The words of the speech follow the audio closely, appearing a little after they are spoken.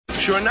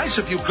Sure nice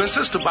of you,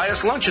 Princess, to buy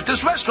us lunch at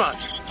this restaurant.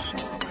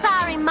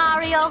 Sorry,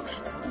 Mario,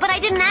 but I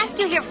didn't ask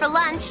you here for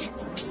lunch.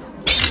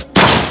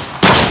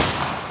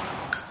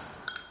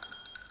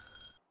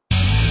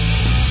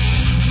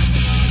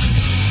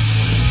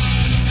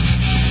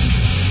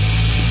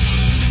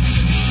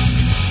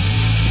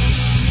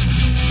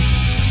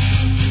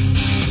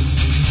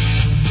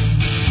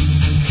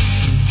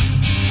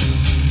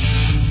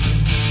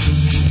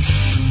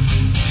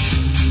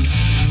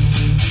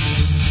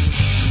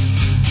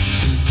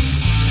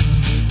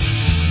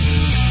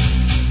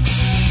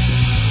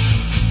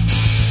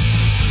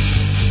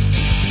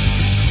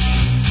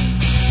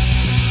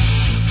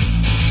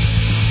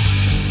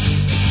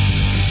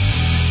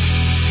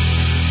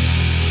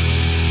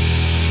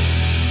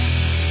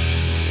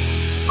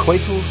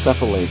 Coital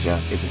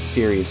cephalasia is a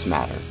serious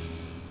matter.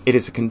 It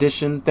is a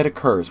condition that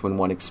occurs when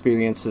one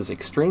experiences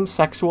extreme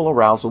sexual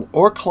arousal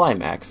or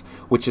climax,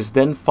 which is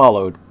then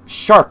followed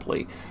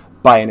sharply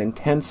by an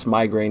intense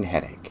migraine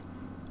headache.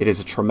 It is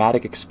a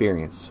traumatic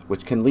experience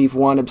which can leave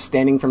one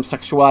abstaining from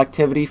sexual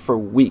activity for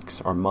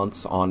weeks or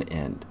months on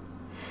end.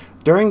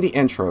 During the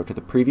intro to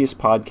the previous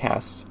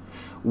podcasts,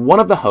 one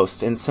of the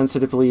hosts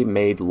insensitively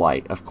made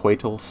light of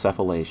coital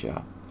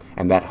cephalasia,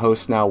 and that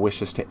host now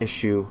wishes to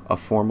issue a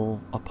formal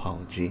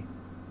apology.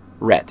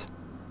 Rhett.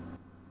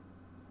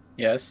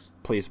 Yes?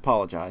 Please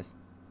apologize.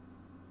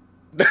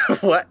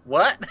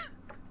 What?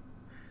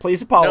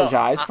 Please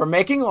apologize for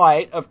making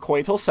light of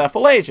coital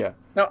cephalasia.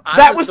 No,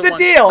 that was the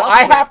deal.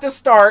 I have to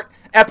start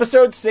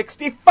episode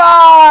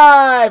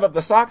 65 of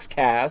the Sox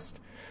Cast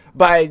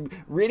by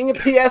reading a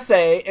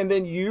PSA, and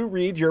then you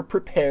read your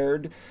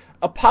prepared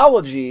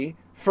apology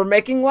for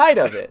making light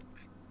of it.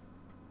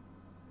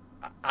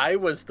 I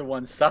was the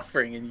one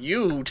suffering, and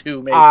you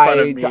two made fun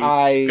of me,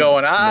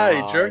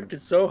 I jerked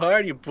it so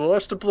hard you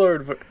burst a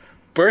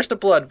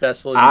blood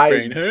vessel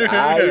in your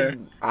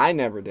brain. I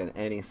never did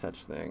any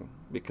such thing,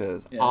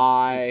 because Yes,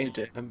 I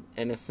am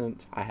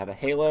innocent. I have a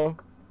halo,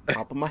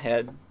 top of my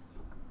head,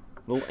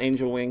 little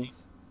angel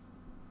wings,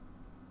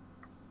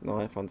 and all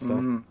that fun stuff.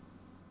 Mm.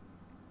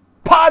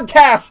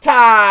 Podcast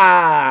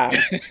time!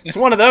 It's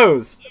one of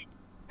those.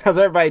 How's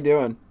everybody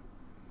doing?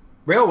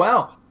 Real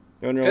well.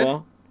 Doing real Good.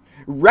 well?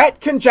 Rhett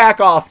can jack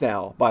off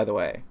now, by the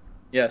way.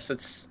 Yes,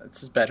 it's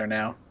better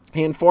now.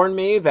 He informed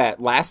me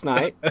that last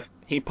night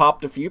he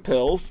popped a few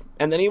pills,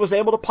 and then he was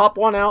able to pop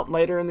one out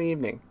later in the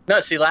evening. No,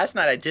 see, last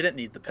night I didn't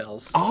need the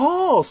pills.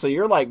 Oh, so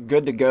you're like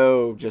good to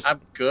go, just I'm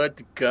good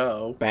to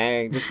go.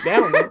 bang, just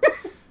down.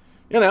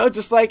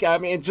 Just like, I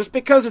mean, just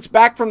because it's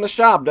back from the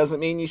shop doesn't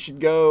mean you should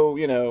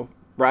go,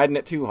 riding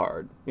it too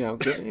hard.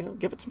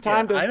 Give it some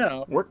time I to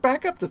know. work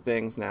back up to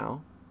things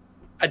now.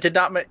 I did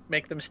not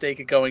make the mistake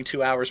of going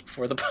 2 hours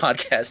before the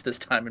podcast this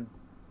time and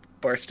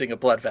bursting a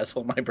blood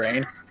vessel in my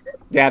brain.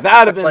 Yeah, that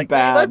would have been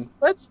bad.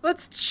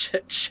 Let's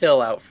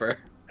chill out for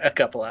a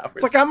couple hours.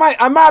 It's like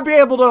I might be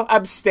able to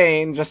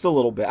abstain just a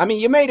little bit. I mean,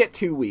 you made it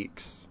 2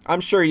 weeks. I'm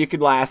sure you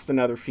could last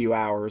another few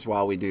hours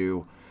while we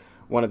do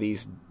one of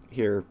these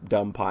here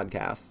dumb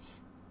podcasts.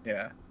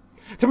 Yeah.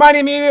 To my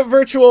immediate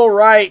virtual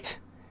right,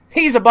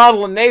 he's a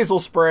bottle of nasal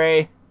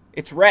spray.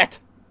 It's Rhett.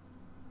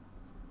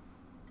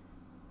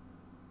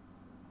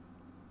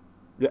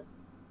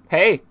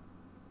 Hey.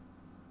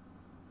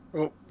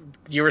 Well,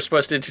 you were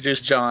supposed to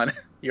introduce John.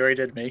 You already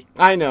did me.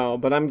 I know,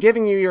 but I'm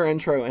giving you your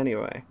intro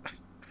anyway.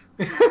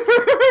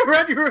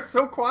 Rhett, you were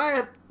so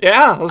quiet.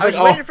 Yeah. I was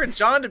waiting for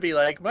John to be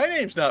like, my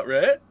name's not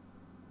Rhett.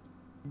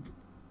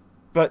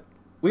 But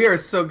We are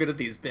so good at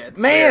these bits.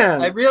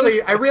 man, I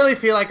really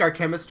feel like our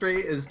chemistry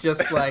is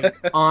just like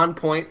on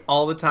point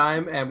all the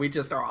time, and we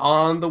just are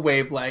on the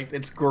wavelength.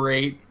 It's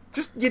great.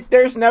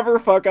 there's never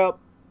fuck up.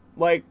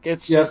 Like,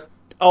 it's just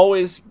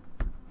always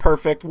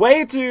perfect.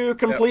 Way to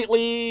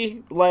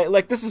completely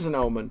like this is an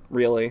omen,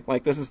 really.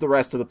 Like, this is the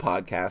rest of the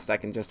podcast. I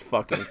can just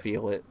fucking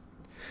feel it.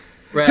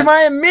 Rhett, To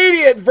my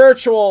immediate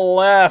virtual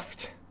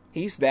left,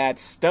 he's that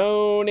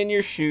stone in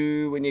your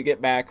shoe when you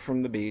get back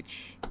from the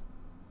beach.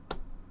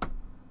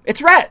 It's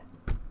Rhett.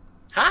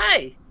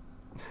 Hi.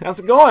 How's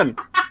it going?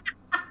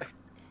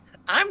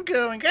 I'm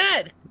going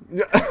good.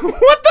 What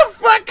the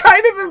fuck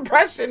kind of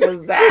impression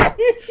is that?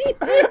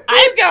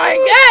 I'm going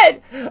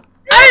good.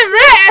 I'm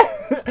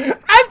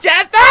Rhett. I'm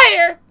John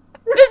Fire.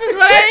 This is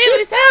what I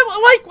really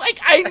sound like.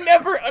 I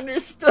never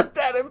understood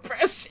that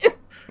impression.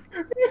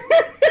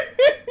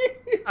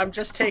 I'm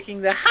just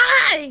taking the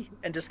hi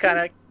and just kind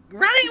of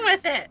running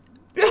with it.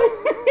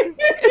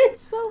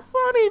 It's so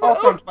funny, though.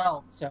 also I'm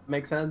 12, so it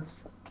makes sense.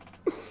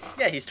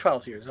 Yeah, he's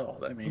 12 years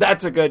old. I mean,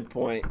 That's a good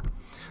point.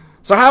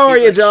 So how are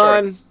he you, wears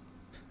John? shorts.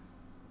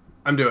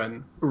 I'm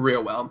doing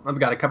real well. I've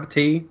got a cup of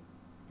tea.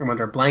 I'm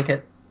under a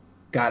blanket.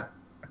 Got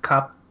a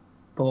cup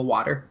full of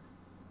water.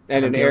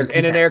 And I'm an air doing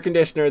and an that. air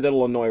conditioner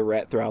that'll annoy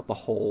Rhett throughout the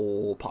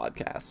whole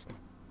podcast.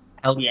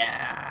 Hell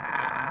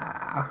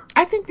yeah.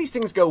 I think these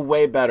things go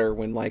way better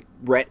when like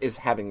Rhett is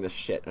having the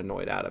shit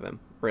annoyed out of him.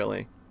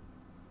 Really.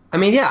 I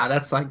mean, yeah,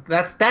 that's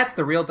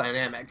the real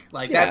dynamic.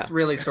 Like, Yeah. that's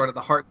really sort of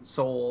the heart and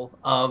soul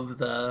of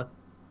the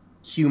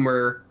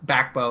humor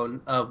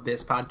backbone of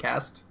this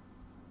podcast.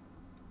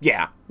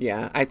 Yeah,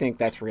 I think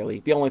that's really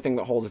the only thing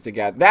that holds it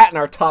together. That and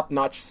our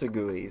top-notch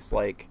Seguis,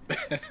 like...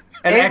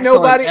 And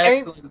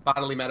excellent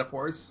bodily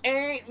metaphors.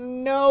 Ain't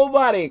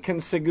nobody can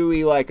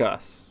Segui like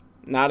us.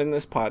 Not in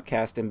this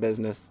podcasting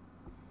business.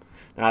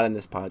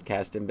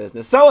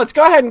 So let's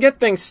go ahead and get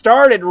things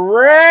started.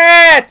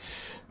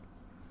 Rhett!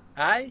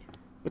 Hi.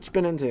 What you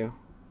been into?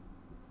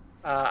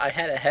 I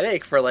had a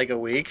headache for like a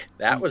week.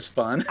 That was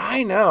fun.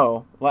 I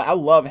know. Well, I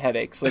love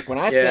headaches. Like when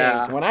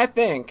I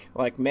think,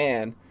 like,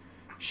 man,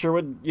 sure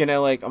would,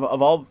 like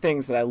of all the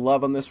things that I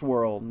love on this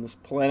world, on this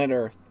planet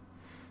Earth,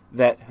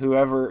 that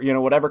whoever,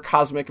 whatever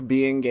cosmic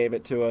being gave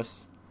it to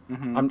us,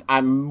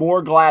 I'm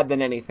more glad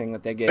than anything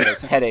that they gave us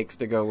headaches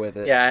to go with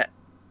it. Yeah,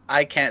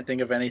 I can't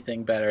think of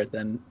anything better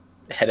than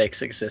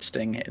headaches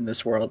existing in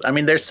this world. I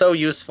mean, they're so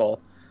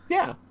useful.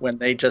 Yeah. When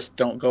they just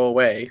don't go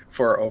away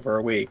for over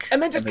a week.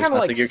 And they just kind of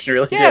like, you can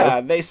really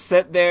do. They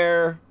sit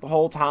there the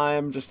whole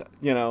time, just,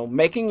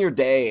 making your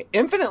day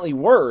infinitely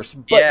worse.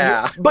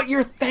 But but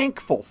you're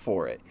thankful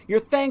for it. You're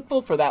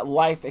thankful for that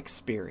life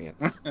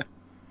experience.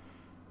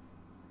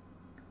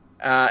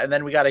 And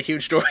then we got a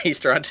huge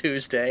nor'easter on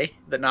Tuesday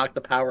that knocked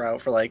the power out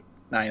for like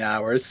 9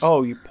 hours.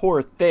 Oh, you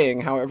poor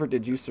thing. However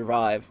did you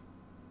survive?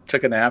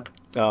 Took a nap.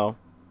 Oh.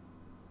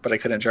 But I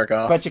couldn't jerk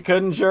off. But you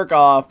couldn't jerk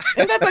off.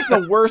 And that's like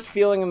the worst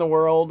feeling in the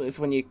world is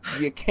when you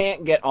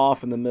can't get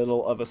off in the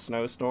middle of a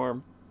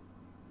snowstorm.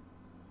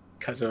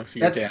 Because of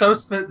your that's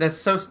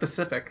so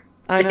specific.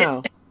 I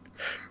know.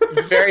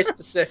 Very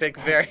specific,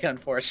 very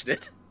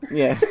unfortunate.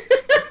 Yeah.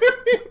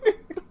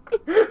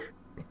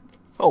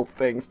 This whole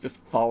thing's just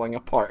falling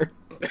apart.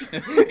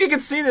 You can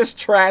see this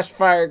trash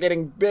fire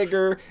getting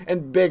bigger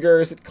and bigger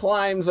as it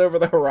climbs over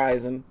the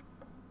horizon.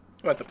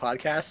 What, the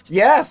podcast?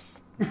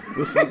 Yes!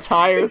 This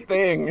entire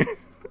thing.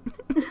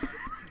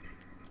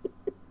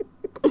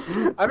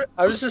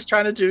 I was just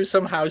trying to do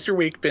some How's Your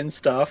Week Been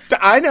stuff.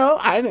 I know.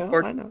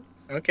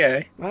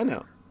 Okay. I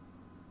know.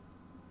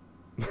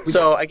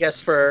 So I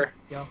guess for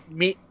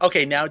me,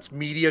 okay, now it's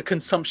media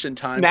consumption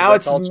time. Now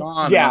it's all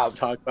John wants to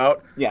talk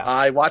about. Yeah.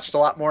 I watched a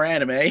lot more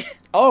anime.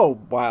 Oh,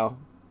 wow.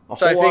 I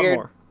figured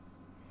more.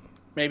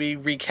 Maybe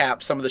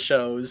recap some of the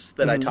shows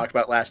that I talked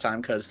about last time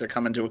because they're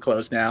coming to a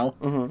close now.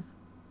 Mm-hmm.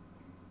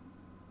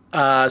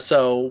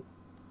 So,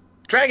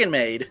 Dragon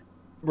Maid.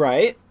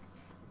 Right.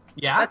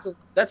 Yeah.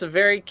 That's a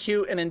very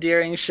cute and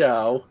endearing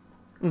show.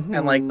 Mm-hmm.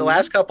 And, like, the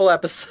last couple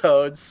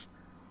episodes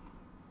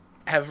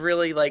have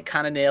really, like,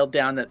 kind of nailed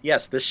down that,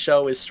 yes, this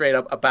show is straight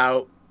up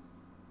about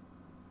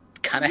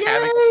kind of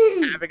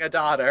having a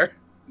daughter.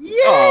 Yay!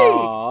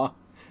 Aww.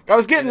 I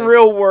was getting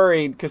real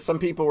worried because some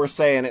people were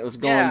saying it was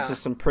going to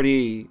some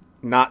pretty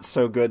not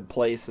so good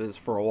places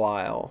for a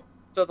while.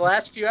 So the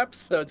last few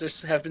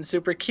episodes have been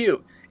super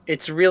cute.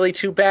 It's really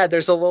too bad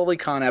there's a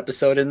Lolicon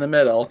episode in the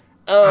middle.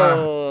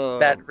 Oh.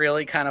 That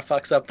really kind of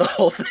fucks up the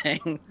whole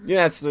thing.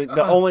 Yeah, that's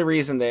the only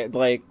reason that,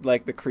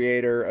 like the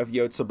creator of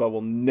Yotsuba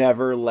will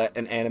never let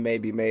an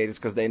anime be made is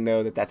because they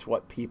know that that's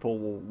what people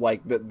will,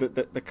 like,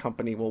 the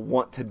company will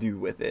want to do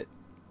with it.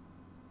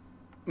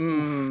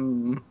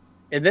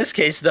 In this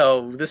case,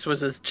 though, this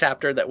was a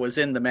chapter that was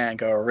in the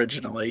manga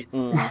originally.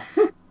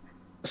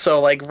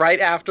 So, like, right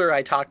after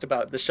I talked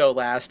about the show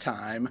last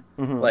time,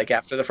 like,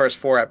 after the first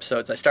 4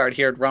 episodes, I started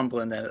hearing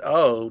rumbling that,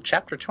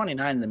 chapter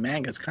 29 in the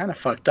manga is kind of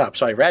fucked up.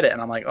 So I read it,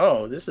 and I'm like,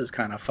 this is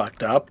kind of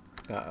fucked up.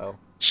 Uh-oh.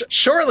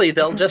 Surely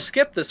they'll just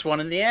skip this one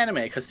in the anime,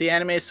 because the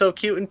anime is so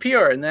cute and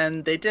pure, and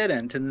then they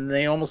didn't, and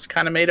they almost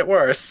kind of made it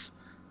worse.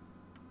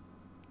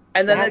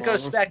 And then it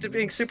goes back to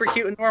being super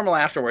cute and normal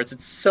afterwards.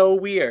 It's so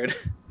weird.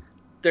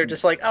 They're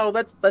just like,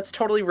 let's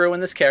totally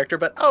ruin this character,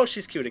 but,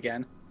 she's cute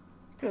again.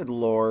 Good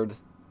lord.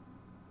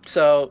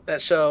 So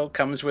that show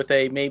comes with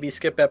a maybe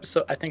skip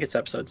episode. I think it's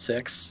episode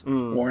 6.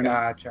 Warning.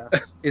 Gotcha.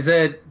 Does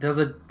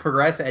it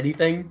progress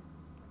anything?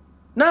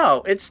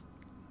 No, it's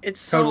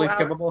totally so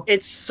skippable.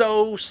 It's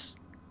so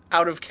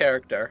out of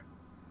character.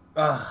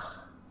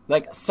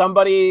 Like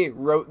somebody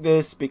wrote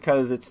this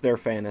because it's their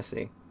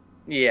fantasy.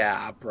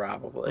 Yeah,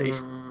 probably.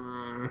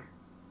 God,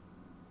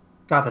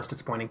 that's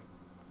disappointing.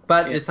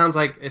 But it sounds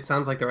like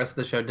the rest of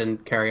the show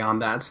didn't carry on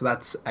that. So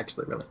that's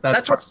actually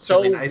that's what's so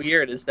really nice.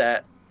 Weird is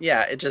that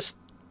it just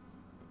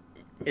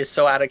is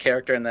so out of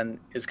character and then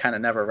is kind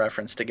of never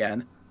referenced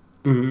again.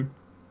 Mm-hmm.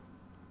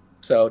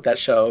 So that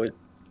show,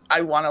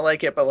 I want to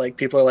like it, but like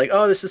people are like,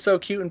 this is so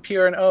cute and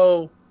pure,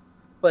 and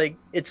like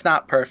it's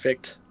not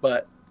perfect,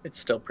 but it's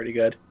still pretty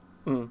good.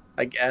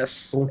 I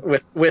guess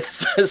with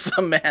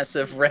some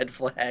massive red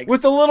flags.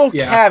 With a little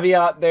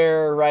caveat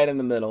there, right in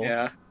the middle.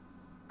 Yeah,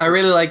 I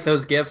really like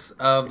those gifs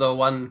of the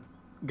one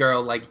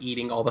girl like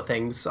eating all the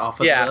things off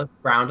of the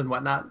ground and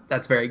whatnot.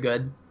 That's very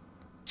good.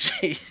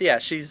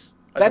 She's.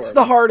 That's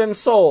the heart and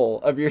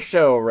soul of your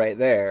show right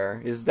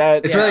there. Is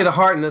that it's really the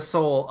heart and the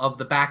soul of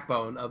the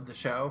backbone of the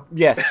show.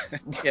 Yes.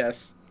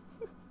 Yes.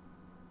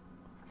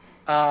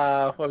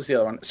 What was the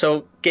other one?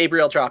 So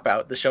Gabriel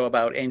Dropout, the show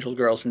about angel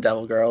girls and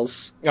devil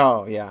girls.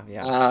 Oh,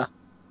 yeah.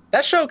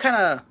 That show kind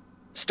of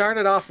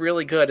started off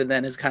really good and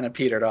then has kind of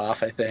petered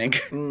off, I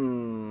think.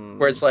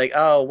 Where it's like,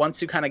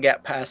 once you kind of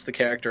get past the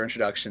character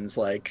introductions,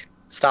 like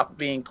stopped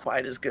being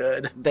quite as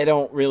good. They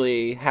don't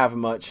really have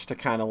much to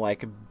kind of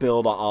like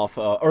build off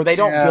of, or they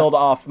don't Yeah. build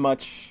off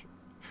much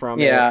from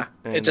it. Yeah,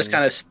 it and- just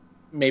kind of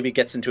maybe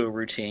gets into a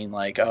routine,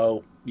 like,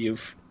 oh,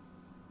 you've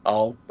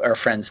all are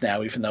friends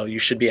now, even though you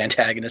should be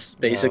antagonists,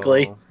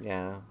 basically. Oh,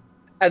 yeah.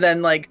 And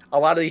then, like, a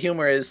lot of the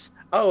humor is,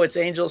 oh, it's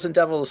angels and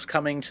devils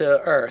coming to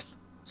Earth.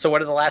 So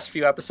what are the last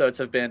few episodes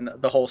have been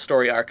the whole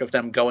story arc of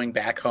them going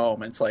back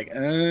home. And it's like,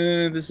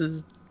 this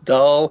is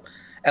dull.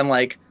 And,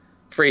 like,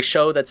 for a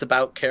show that's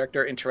about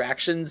character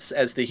interactions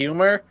as the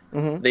humor,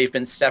 Mm-hmm. they've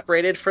been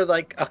separated for,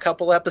 like, a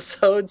couple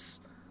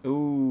episodes.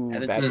 Ooh,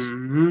 And it's that's just-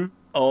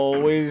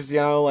 always,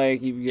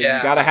 like you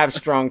Yeah. gotta have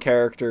strong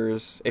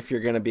characters if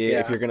you're gonna Yeah.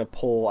 if you're gonna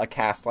pull a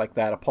cast like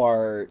that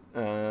apart.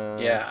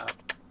 Yeah.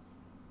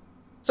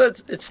 So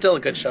it's still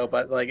a good show,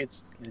 but like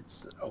it's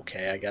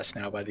okay, I guess,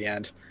 now by the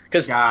end.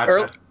 Because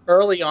Gotcha.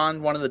 early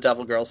on, one of the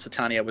Devil Girls,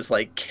 Satania, was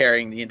like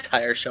carrying the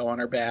entire show on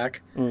her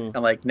back, Mm.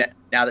 and like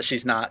now that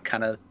she's not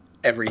kind of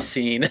every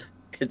scene,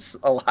 it's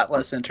a lot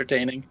less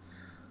entertaining.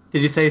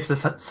 Did you say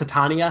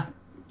Satania?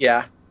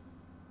 Yeah,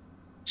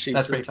 she's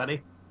That's pretty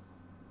funny.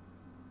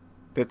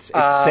 It's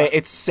Uh,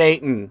 it's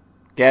Satan.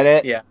 Get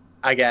it? Yeah,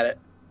 I get it.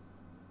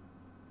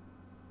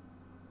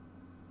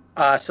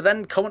 So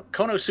then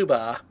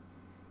Konosuba.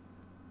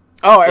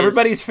 Oh,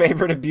 everybody's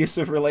favorite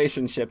abusive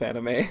relationship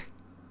anime.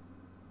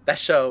 That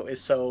show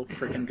is so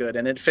freaking good,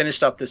 and it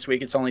finished up this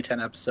week. It's only 10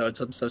 episodes.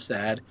 I'm so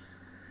sad.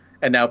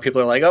 And now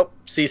people are like, "Oh,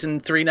 season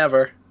 3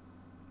 never."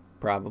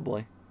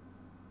 Probably.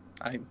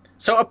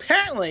 So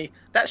apparently,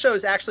 that show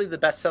is actually the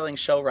best-selling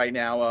show right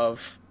now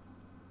of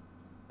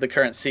the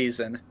current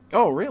season.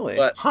 Oh, really?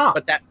 But Huh.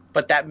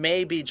 but that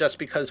may be just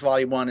because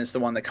Volume 1 is the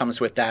one that comes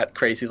with that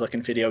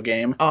crazy-looking video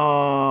game.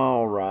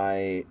 Oh,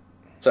 right.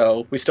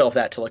 So we still have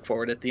that to look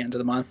forward at the end of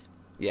the month.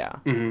 Yeah.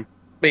 Mm-hmm.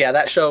 But yeah,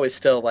 that show is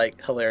still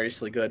like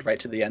hilariously good right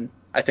to the end.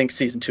 I think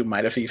season 2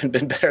 might have even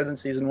been better than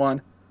season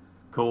 1.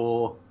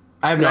 Cool.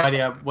 I have no Nice.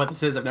 idea what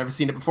this is. I've never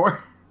seen it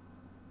before.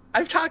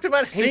 I've talked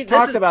about it. He's See,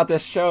 talked this is about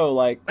this show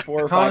like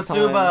 4 or 5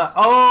 Konosuba. times.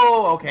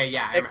 Oh, okay,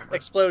 yeah, I remember.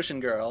 Explosion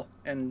Girl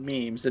and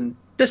memes, and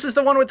this is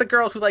the one with the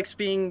girl who likes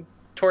being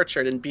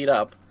tortured and beat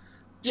up.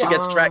 She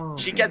gets Oh.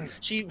 dragged.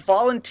 She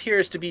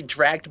volunteers to be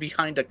dragged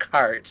behind a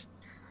cart.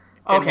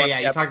 in one Okay, of yeah,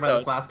 the you talked about this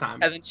episodes, last time.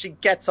 and then she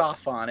gets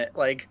off on it.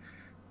 Like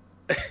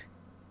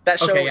that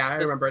show. Okay, is yeah, I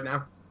just- remember it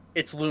now.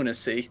 It's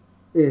lunacy.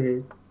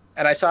 Mm-hmm.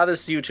 And I saw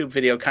this YouTube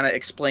video kind of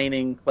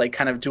explaining, like,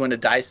 kind of doing a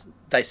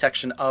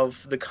dissection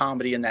of the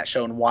comedy in that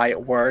show and why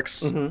it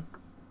works. Mhm.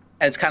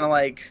 And it's kind of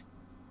like,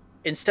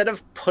 instead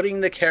of putting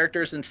the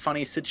characters in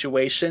funny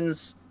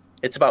situations,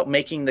 it's about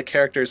making the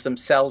characters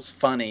themselves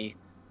funny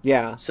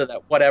Yeah. so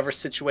that whatever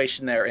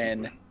situation they're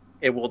in,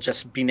 it will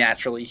just be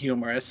naturally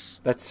humorous.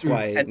 That's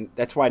why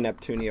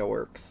Neptunia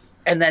works.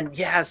 And then,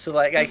 yeah, so,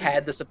 like, I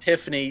had this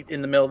epiphany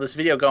in the middle of this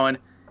video going,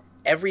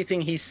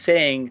 everything he's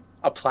saying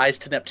applies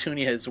to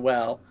Neptunia as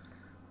well.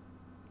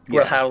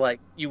 Where Yeah. how, like,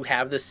 you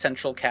have this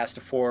central cast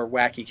of 4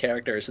 wacky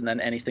characters, and then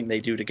anything they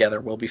do together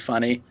will be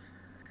funny.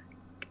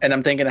 And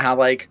I'm thinking how,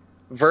 like,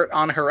 Vert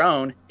on her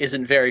own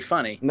isn't very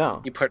funny.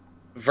 No. You put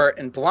Vert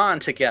and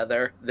Blonde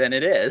together, then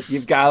it is.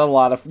 You got a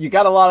lot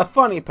of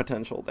funny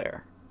potential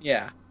there.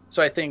 Yeah.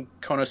 So I think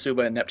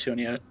Konosuba and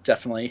Neptunia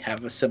definitely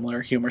have a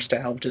similar humor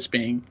style of just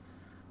being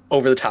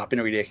over the top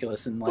and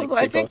ridiculous, and like Well,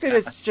 I they think both that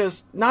kinda- it's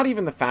just not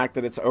even the fact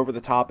that it's over the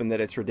top and that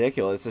it's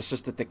ridiculous. It's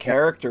just that the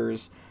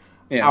characters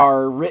yeah.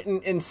 are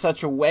written in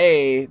such a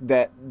way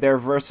that they're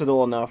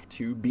versatile enough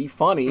to be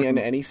funny in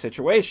any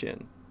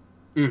situation.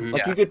 Mm-hmm.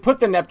 Like Yeah. you could put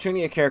the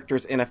Neptunia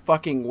characters in a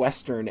fucking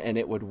western and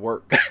it would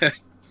work.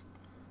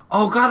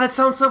 Oh god, that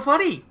sounds so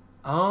funny.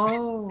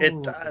 Oh,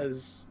 It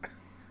does.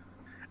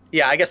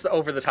 Yeah, I guess the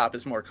over the top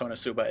is more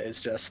Konosuba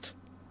is just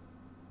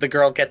the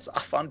girl gets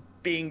off on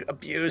being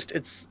abused.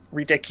 It's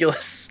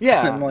ridiculous.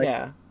 Yeah, And, like,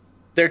 yeah.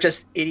 they're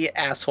just idiot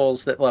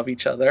assholes that love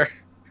each other.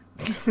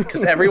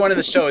 Because everyone in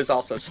the show is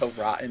also so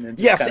rotten and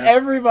just Yes, kinda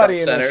everybody in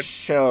the self-centered.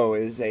 show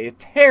is a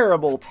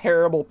terrible,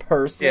 terrible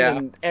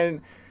person, Yeah.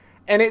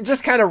 and it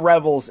just kind of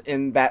revels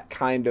in that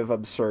kind of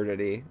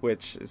absurdity,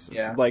 which is just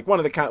Yeah. like one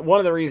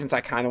of the reasons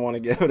I kind of want to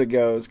give it a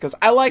go is because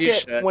I like You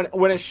it should.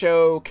 when a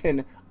show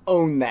can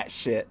own that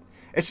shit.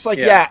 It's just like,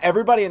 Yeah. yeah,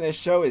 everybody in this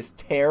show is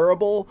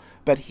terrible,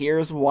 but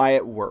here's why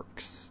it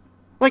works.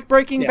 Like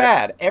Breaking Yeah.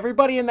 Bad,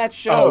 everybody in that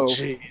show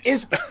jeez.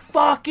 is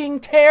fucking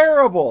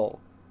terrible.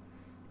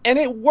 And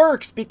it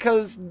works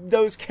because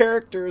those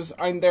characters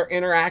and their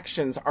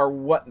interactions are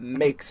what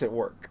makes it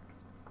work.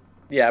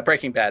 Yeah,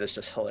 Breaking Bad is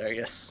just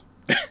hilarious.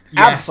 Yes.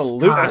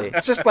 Absolutely. God.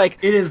 It's just like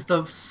It is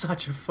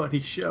such a funny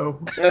show.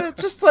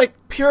 just like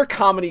pure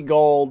comedy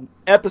gold,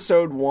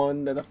 episode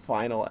 1 to the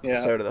final Yeah.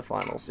 episode of the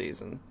final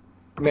season.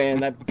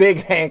 Man, that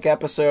Big Hank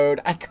episode,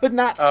 I could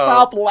not Oh.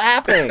 stop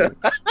laughing.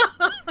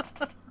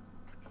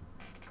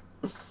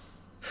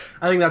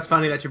 I think that's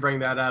funny that you bring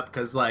that up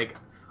because, like,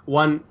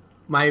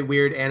 my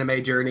weird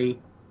anime journey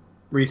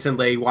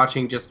recently,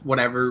 watching just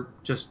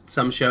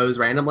some shows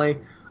randomly.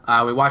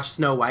 We watched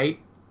Snow White,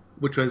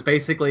 which was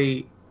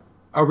basically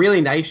a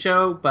really nice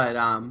show, but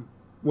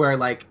where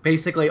like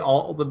basically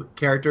all the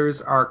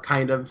characters are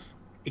kind of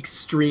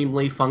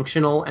extremely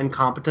functional and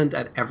competent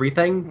at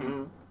everything.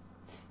 Mm-hmm.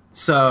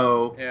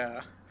 So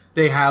Yeah.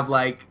 they have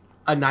like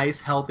a nice,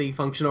 healthy,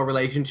 functional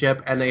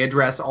relationship, and they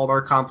address all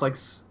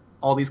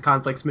these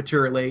conflicts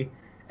maturely,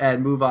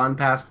 and move on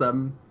past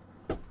them.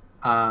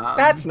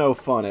 That's no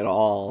fun at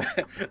all.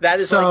 That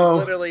is So-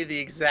 like literally the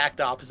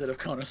exact opposite of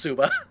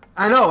Konosuba.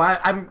 I know.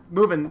 I'm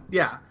moving.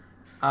 Yeah.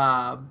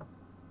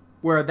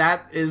 Where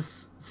that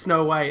is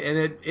Snow White, and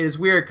it is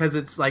weird because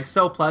it's like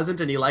so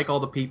pleasant, and you like all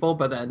the people,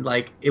 but then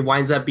like it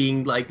winds up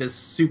being like this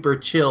super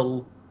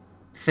chill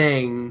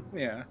thing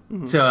Yeah.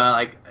 to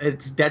like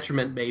its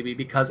detriment, maybe,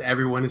 because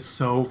everyone is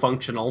so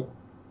functional.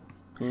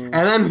 And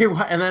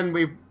then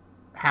we've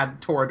had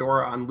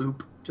Toradora on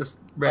loop just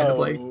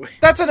randomly. Oh,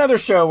 That's another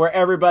show where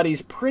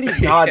everybody's pretty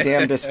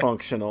goddamn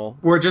dysfunctional.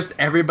 Where just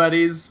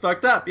everybody's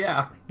fucked up.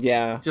 Yeah.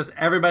 Yeah. Just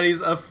everybody's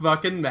a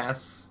fucking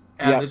mess.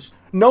 And Yeah. it's-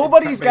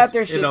 Nobody's got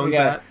their it shit owns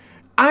together.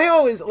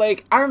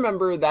 that. I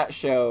remember that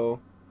show,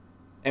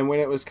 and when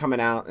it was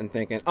coming out, and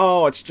thinking,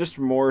 oh, it's just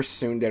more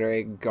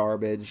tsundere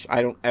garbage.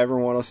 I don't ever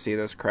want to see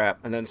this crap.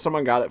 And then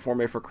someone got it for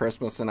me for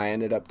Christmas, and I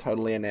ended up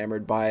totally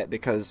enamored by it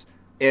because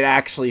it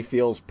actually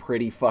feels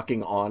pretty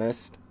fucking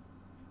honest.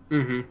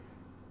 Mm-hmm.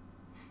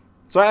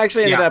 So I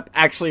actually ended Yeah. up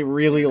actually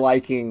really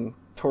liking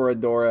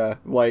Toradora,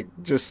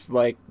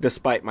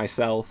 despite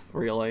myself,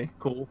 really.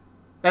 Cool.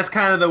 That's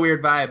kind of the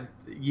weird vibe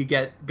you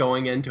get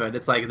going into it.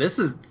 It's like, this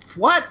is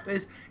what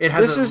is it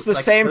has This a, is the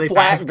like, same really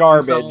flat bad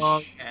garbage.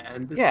 song,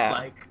 and it's Yeah.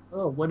 like,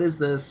 oh, what is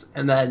this?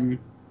 And then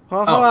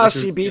Haha, this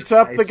she is beats just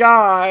up nice. the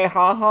guy,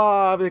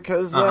 haha,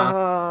 because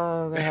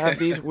Uh-huh. they have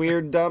these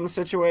weird, dumb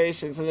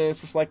situations, and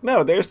it's just like,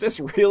 no, there's this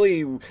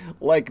really,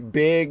 like,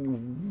 big,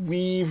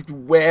 weaved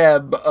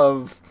web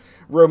of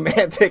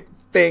romantic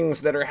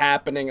things that are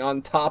happening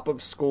on top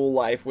of school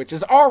life, which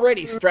is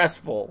already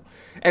stressful.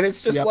 And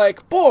it's just Yep.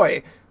 like,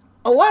 boy,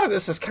 a lot of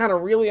this is kind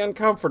of really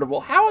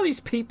uncomfortable. How are these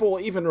people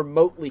even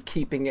remotely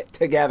keeping it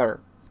together?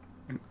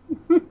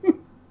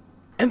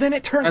 And then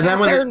it turns And then out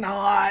when they're it-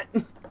 not.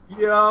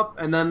 Yep,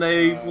 and then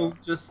they will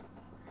just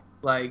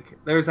like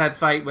there's that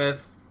fight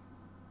with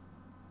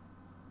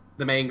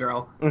the main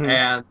girl Mhm.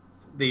 and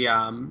the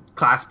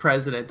class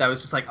president that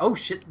was just like, oh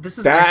shit, this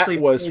is That actually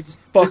was this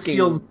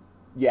fucking...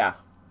 Yeah.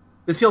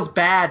 feels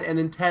bad and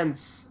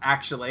intense,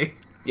 actually.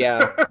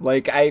 Yeah,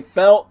 like, I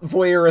felt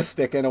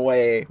voyeuristic in a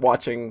way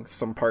watching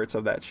some parts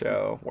of that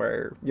show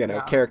where, Yeah.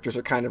 characters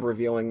are kind of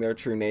revealing their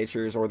true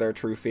natures or their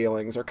true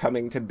feelings or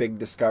coming to big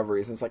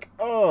discoveries. And it's like,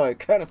 oh, I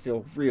kind of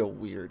feel real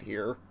weird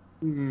here.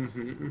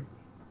 Mm-hmm.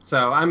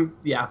 So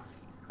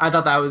I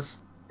thought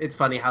it's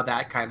funny how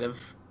that kind of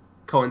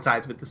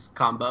coincides with this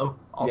combo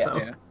also.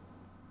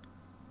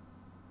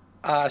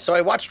 Yeah. So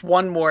I watched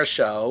one more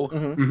show.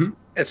 Mm-hmm.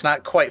 It's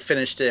not quite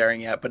finished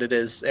airing yet, but it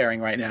is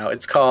airing right now.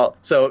 It's called...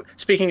 So,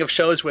 speaking of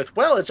shows with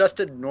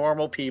well-adjusted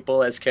normal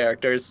people as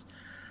characters,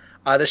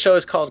 the show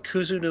is called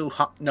Kuzu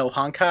no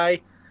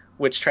Honkai,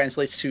 which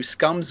translates to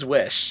Scum's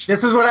Wish.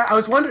 This is what I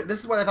was wondering. This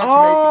is what I thought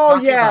Oh,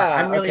 you may be talking yeah.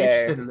 about. I'm really okay.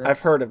 interested in this. I've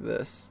heard of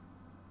this.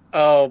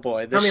 Oh,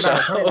 boy. Tell This me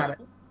show... about it.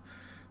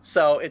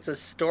 So, it's a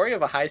story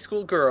of a high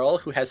school girl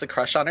who has a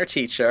crush on her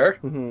teacher,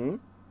 Mm-hmm.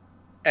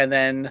 and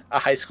then a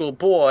high school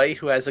boy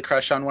who has a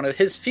crush on one of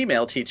his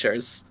female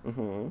teachers.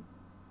 Mm-hmm.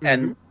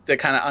 And the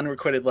kind of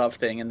unrequited love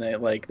thing, and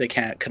they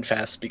can't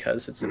confess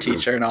because it's a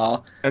teacher and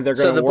all. And they're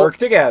So going to the work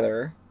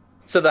together.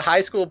 So the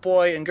high school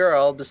boy and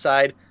girl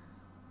decide,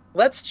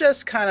 let's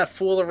just kind of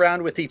fool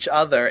around with each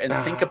other and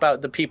think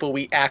about the people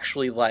we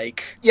actually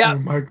like Yeah. Oh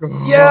my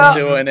god. Yeah.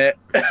 doing it.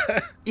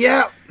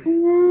 Yeah.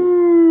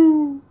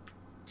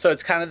 So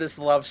it's kind of this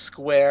love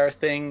square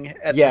thing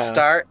at Yeah. the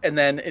start, and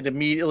then it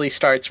immediately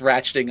starts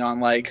ratcheting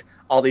on like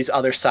all these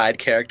other side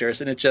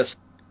characters, and it just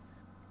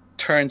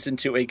turns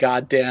into a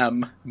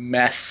goddamn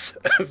mess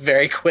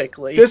very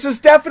quickly. This is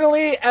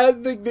definitely,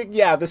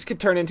 this could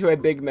turn into a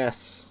big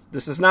mess.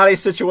 This is not a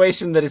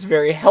situation that is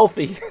very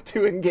healthy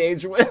to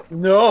engage with.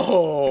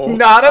 No,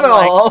 Not at I'm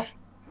like- all.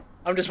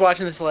 I'm just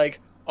watching this like,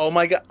 oh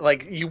my god,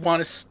 like you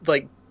want to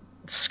like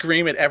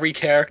scream at every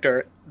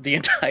character the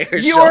entire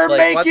You show. are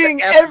like, what the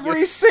making F-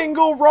 every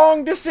single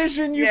wrong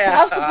decision you Yeah.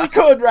 possibly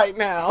could right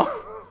now.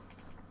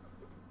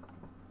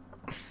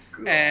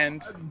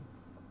 And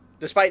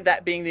despite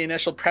that being the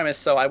initial premise,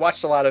 so I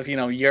watched a lot of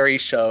Yuri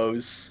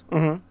shows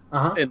Mm-hmm.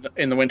 Uh-huh.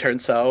 in the winter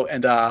and so,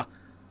 and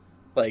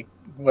like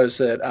was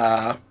it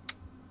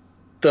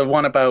the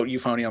one about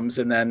euphoniums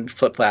and then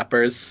flip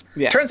flappers.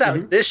 Yeah. Turns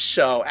out this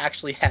show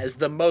actually has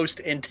the most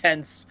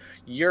intense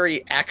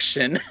Yuri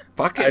action.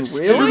 Fucking I've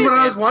seen- This is really? what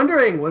I was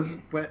wondering. Was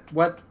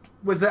what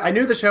was that? I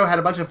knew the show had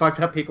a bunch of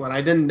fucked up people, and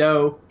I didn't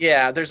know.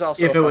 Yeah, there's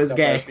also If a it was fucked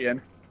up gay.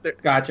 lesbian.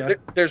 Gotcha.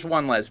 There's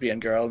one lesbian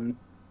girl, and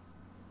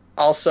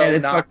also And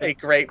it's not fucked up. a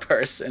great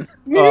person.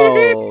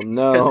 Oh, Because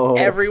no.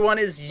 everyone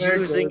is Very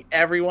using good.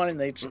 everyone, and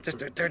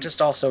they're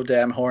just all so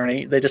damn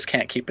horny. They just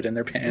can't keep it in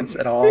their pants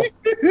at all.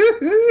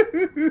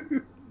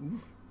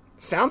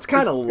 Sounds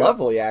kind of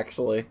lovely,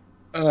 actually.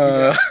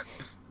 Uh,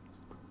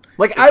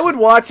 Like, I would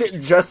watch it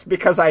just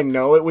because I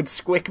know it would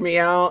squick me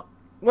out.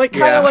 Like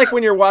kind of like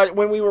when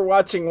when we were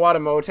watching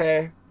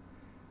Watamote.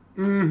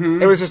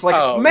 Mm-hmm. It was just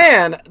like,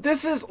 man,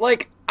 this is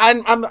like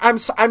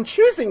I'm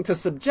choosing to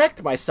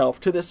subject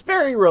myself to this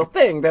very real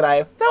thing that I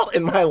have felt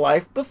in my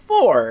life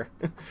before.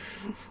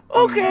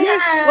 Okay,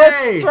 Yay!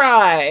 let's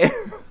try.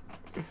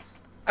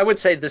 I would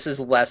say this is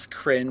less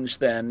cringe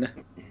than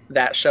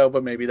that show,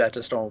 but maybe that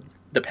just all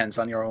depends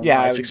on your own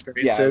life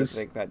experiences. Yeah,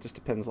 I think that just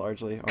depends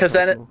largely. Because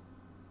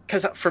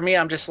for me,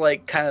 I'm just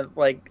like kind of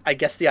like I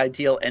guess the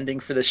ideal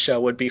ending for this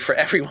show would be for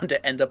everyone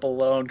to end up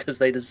alone because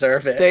they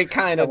deserve it. They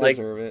kind of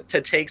deserve it.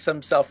 To take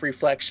some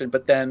self-reflection,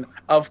 but then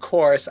of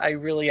course I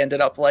really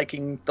ended up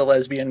liking the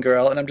lesbian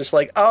girl, and I'm just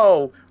like,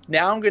 oh,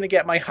 now I'm going to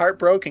get my heart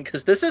broken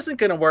because this isn't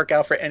going to work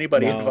out for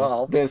anybody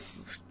involved.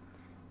 If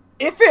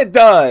it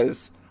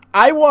does,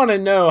 I want to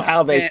know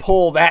how they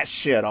pull that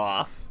shit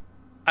off.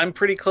 I'm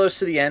pretty close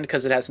to the end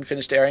because it hasn't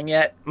finished airing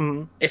yet.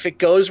 Mm-hmm. If it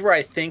goes where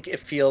I think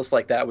it feels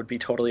like that would be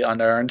totally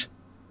unearned,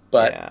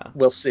 but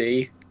we'll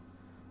see.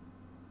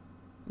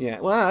 Yeah,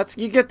 well,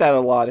 you get that a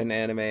lot in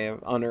anime,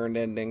 unearned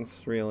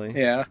endings, really.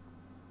 Yeah.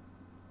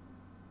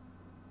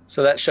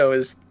 So that show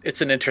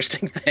it's an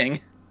interesting thing.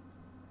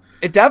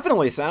 It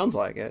definitely sounds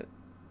like it.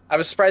 I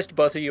was surprised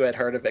both of you had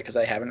heard of it because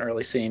I haven't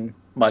really seen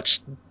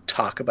much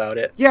talk about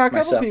it. Yeah, a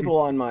couple people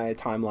on my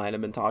timeline have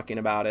been talking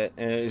about it,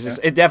 and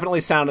it definitely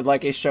sounded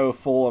like a show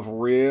full of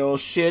real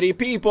shitty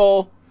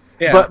people.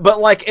 Yeah. But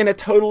like in a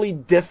totally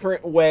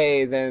different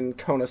way than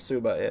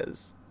Konosuba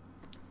is.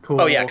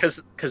 Cool. Oh yeah,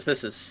 because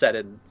this is set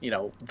in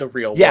the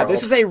real world. Yeah,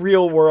 this is a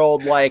real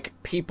world, like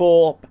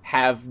people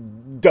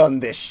have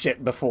done this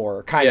shit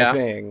before kind of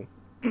thing.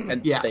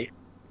 And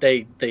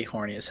they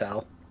horny as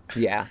hell.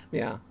 Yeah.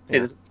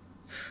 It is.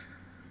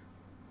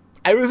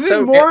 I was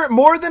in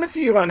more than a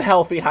few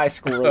unhealthy high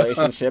school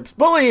relationships,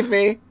 believe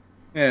me.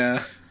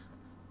 Yeah.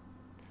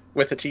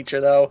 With a teacher,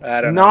 though?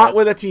 I don't know. Not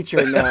with a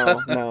teacher,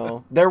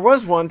 no. There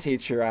was one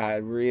teacher I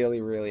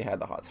really, really had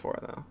the hots for,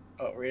 though.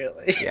 Oh,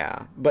 really?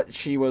 Yeah, but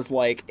she was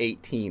like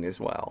 18 as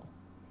well.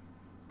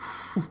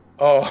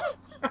 Oh.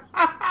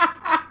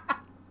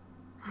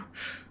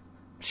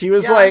 She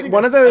was like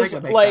one of those,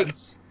 like,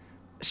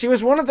 she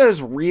was one of those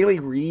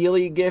really,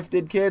 really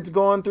gifted kids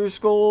going through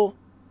school.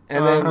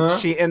 And then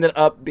she ended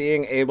up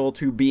being able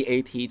to be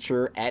a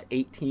teacher at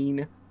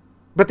 18.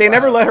 But they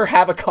never let her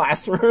have a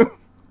classroom.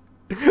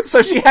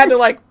 So she had to,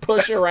 like,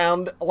 push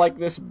around, like,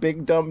 this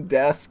big dumb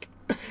desk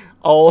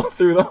all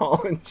through the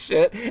hall and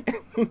shit.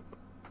 And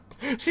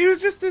she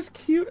was just this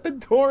cute,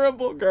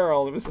 adorable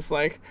girl. It was just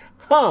like,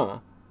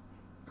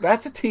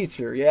 that's a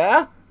teacher,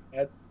 yeah?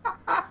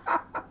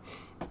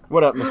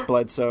 What up, Miss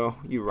Bledsoe?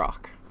 You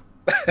rock.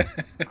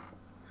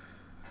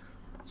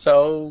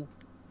 So...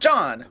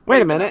 John!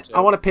 Wait a minute.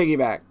 I want to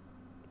piggyback.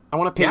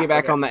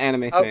 On the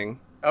anime thing.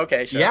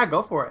 Okay, sure. Yeah,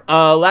 go for it.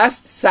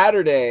 Last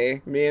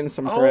Saturday, me and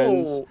some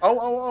friends...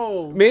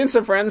 Me and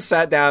some friends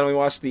sat down and we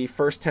watched the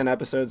first 10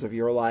 episodes of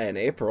Your Lie in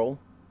April.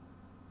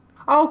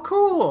 Oh,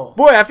 cool.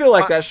 Boy, I feel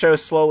like that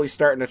show's slowly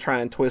starting to try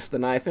and twist the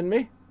knife in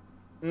me.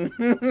 Yay!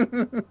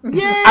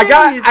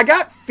 I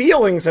got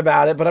feelings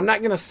about it, but I'm not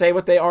going to say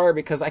what they are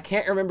because I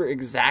can't remember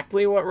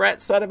exactly what Rhett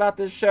said about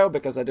this show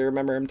because I do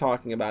remember him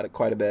talking about it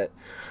quite a bit.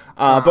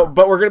 But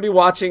we're going to be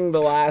watching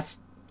the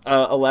last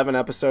 11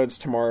 episodes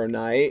tomorrow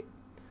night.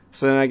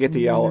 So then I get to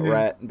yell at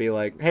Rhett and be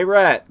like, hey,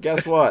 Rhett,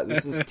 guess what?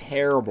 This is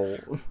terrible.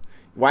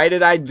 Why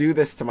did I do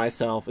this to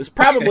myself? It's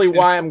probably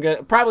what I'm going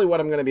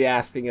to be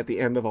asking at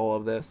the end of all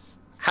of this.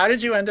 How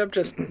did you end up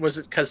was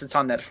it because it's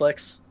on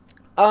Netflix?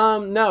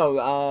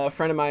 No, a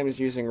friend of mine was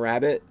using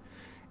Rabbit,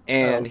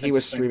 and he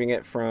was streaming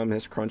it from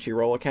his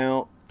Crunchyroll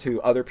account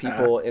to other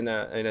people in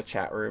a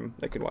chat room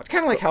that could watch.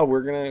 Kind of like how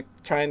we're gonna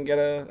try and get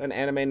an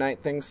anime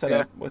night thing set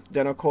up with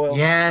Deno Coil.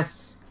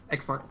 Yes,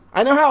 excellent.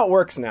 I know how it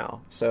works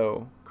now,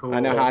 so cool. I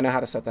know how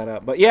to set that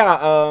up. But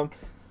yeah,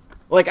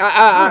 like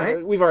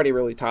we've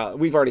already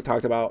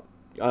talked about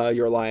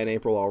Your Lie in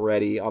April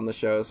already on the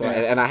show, so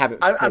and I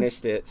haven't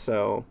finished it,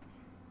 so.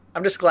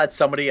 I'm just glad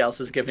somebody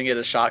else is giving it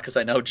a shot because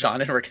I know John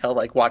and Raquel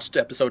watched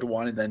episode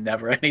 1 and then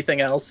never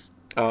anything else.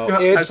 Oh,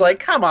 I was like,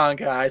 come on,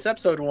 guys!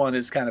 Episode 1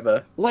 is kind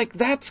of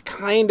that's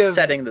kind of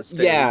setting the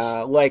stage.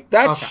 Yeah, like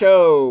that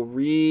show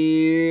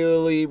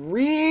really,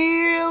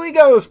 really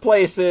goes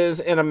places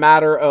in a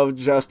matter of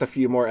just a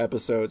few more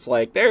episodes.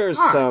 Like there's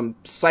some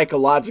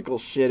psychological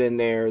shit in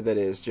there that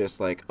is just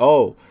like,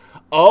 oh,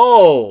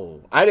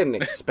 I didn't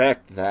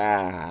expect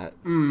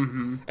that.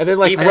 Mm-hmm. And then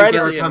like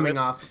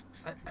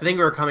I think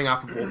we were coming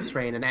off of Wolf's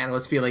Rain, and Anna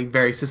was feeling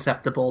very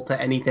susceptible to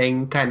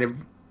anything kind of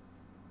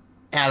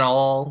at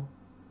all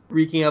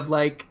reeking of,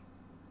 like,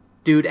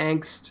 dude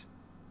angst.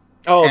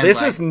 Oh, and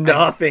this is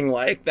nothing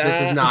like that.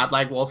 This is not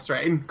like Wolf's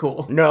Rain.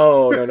 Cool.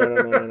 No.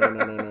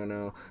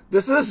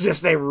 This is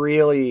just a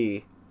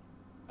really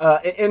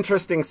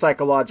interesting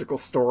psychological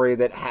story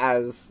that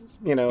has,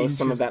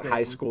 some of that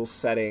high school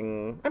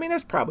setting. I mean,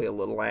 there's probably a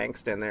little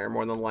angst in there,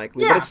 more than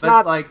likely. Yeah,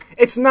 but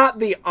it's not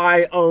the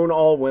I own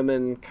all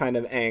women kind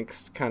of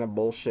angst kind of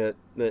bullshit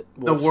that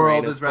the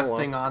world is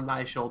resting on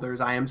my shoulders.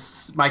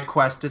 My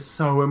quest is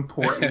so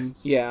important.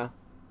 Yeah.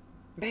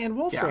 Man,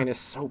 Wolf's Rain is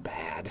so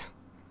bad.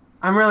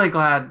 I'm really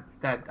glad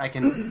that I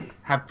can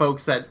have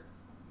folks that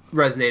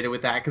resonated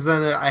with that, because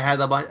then I had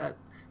a bunch.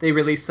 They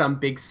released some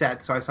big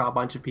set, so I saw a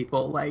bunch of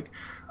people like,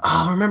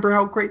 "Oh, remember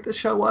how great the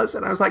show was?"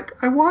 And I was like,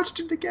 "I watched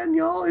it again,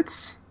 y'all.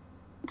 It's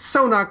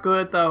so not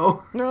good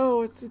though.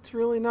 No, it's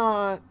really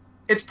not.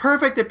 It's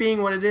perfect at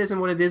being what it is, and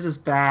what it is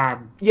bad."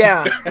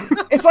 Yeah,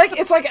 it's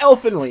like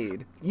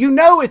Elfenlied. You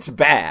know it's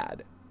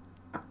bad,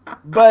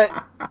 but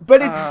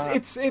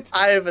it's.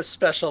 I have a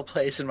special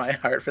place in my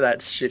heart for that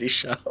shitty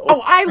show.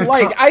 Oh,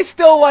 I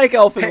still like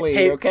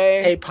Elfenlied.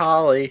 Okay. Hey,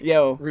 Polly.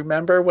 Yo.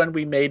 Remember when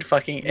we made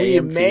fucking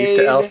AMVs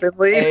to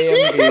Elfenlied?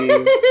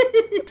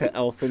 AMVs to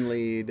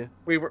Elfenlied.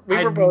 We were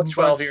both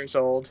 12 years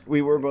old.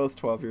 We were both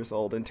 12 years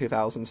old in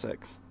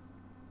 2006.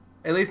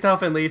 At least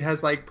Elfenlied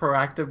has like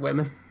proactive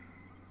women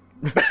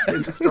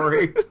in the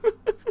story.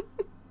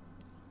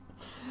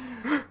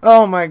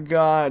 Oh my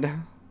god.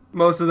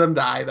 Most of them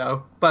die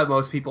though, but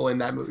most people in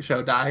that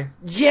show die.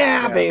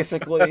 Yeah,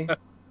 basically.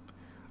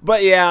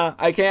 But yeah,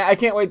 I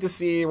can't wait to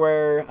see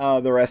where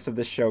the rest of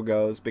this show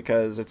goes,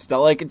 because it's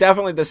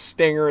definitely the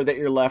stinger that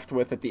you're left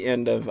with at the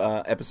end of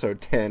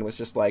episode 10 was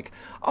just like,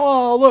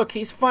 oh look,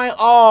 he's fine.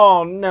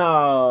 Oh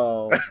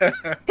no,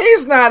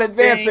 he's not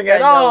advancing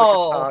at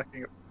all.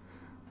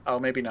 Oh,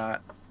 maybe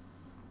not.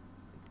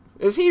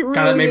 Is he really?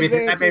 That made me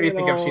think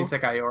of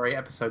Shinsekai Iori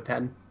episode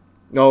 10.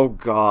 Oh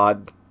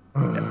god.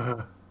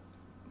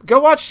 Go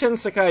watch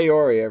Shinsekai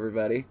Iori,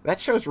 everybody. That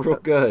show's real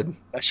good.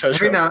 That show's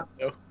Every real now,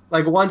 good.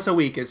 like once a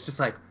week, it's just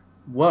like,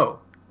 whoa,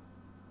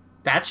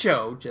 that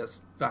show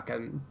just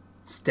fucking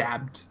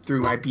stabbed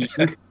through my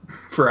being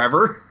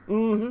forever.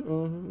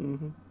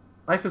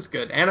 Life is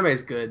good. Anime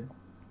is good.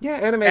 Yeah,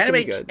 anime can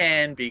be good.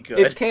 Can be good.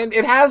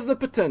 It has the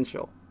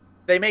potential.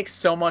 They make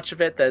so much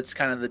of it that it's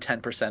kind of the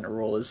 10%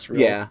 rule is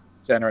really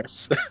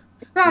generous.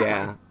 Exactly.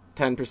 Yeah,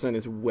 10%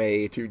 is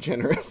way too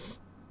generous.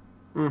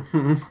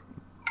 Mm-hmm.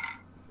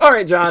 All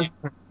right, John.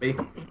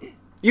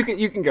 You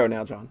can go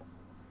now, John.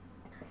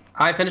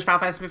 I finished Final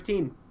Fantasy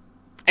 15.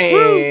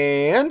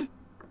 And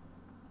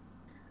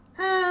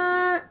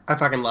I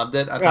fucking loved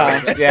it.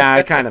 yeah,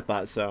 I kind of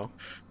thought so.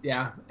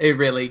 Yeah, it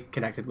really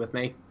connected with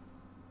me.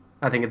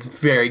 I think it's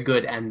very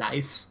good and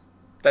nice.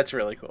 That's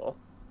really cool.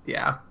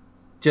 Yeah.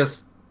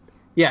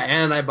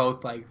 Anna and I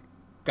both like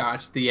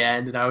gosh the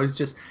end, and I was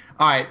just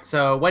all right.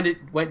 So when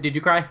did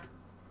you cry?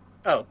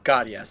 Oh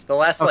god, yes. The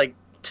last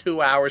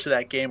 2 hours of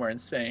that game are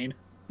insane.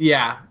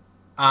 Yeah.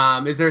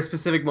 Is there a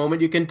specific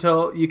moment you can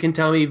tell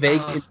me in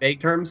vague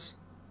terms?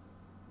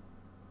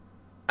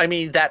 I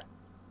mean, that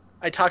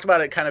I talked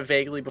about it kind of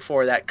vaguely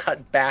before. That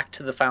cut back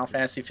to the Final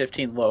Fantasy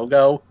 15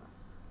 logo.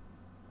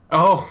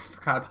 Oh,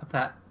 forgot about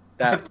that.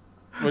 That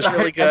was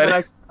really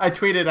good. I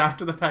tweeted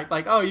after the fact,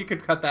 like, "Oh, you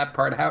could cut that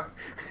part out."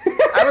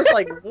 I was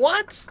like,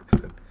 "What?"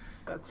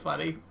 That's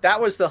funny. That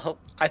was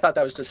I thought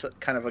that was just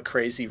kind of a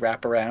crazy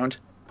wraparound.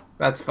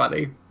 That's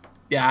funny.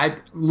 Yeah,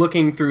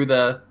 looking through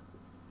the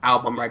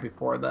album right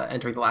before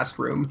entering the last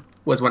room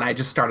was when I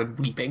just started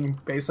weeping,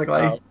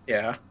 basically. Oh,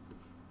 yeah.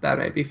 That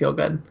made me feel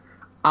good.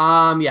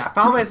 Final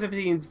Fantasy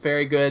 15 is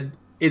very good.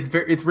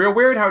 It's real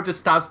weird how it just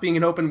stops being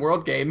an open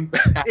world game.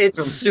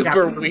 It's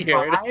super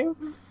weird. 5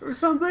 or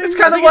something. It's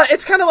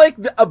kind of like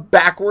a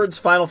backwards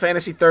Final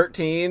Fantasy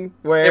 13,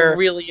 where it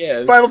really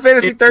is. Final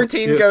Fantasy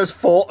 13 goes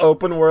full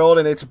open world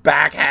in its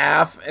back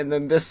half, and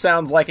then this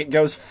sounds like it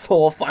goes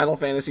full Final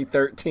Fantasy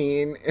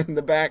 13 in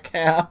the back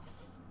half.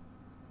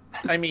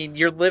 I mean,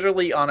 you're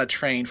literally on a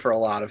train for a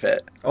lot of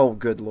it. Oh,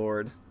 good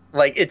lord!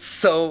 Like it's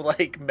so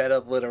meta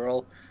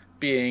literal,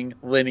 being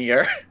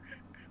linear.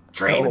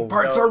 Train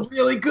parts are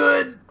really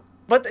good,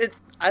 but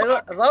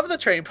I love the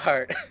train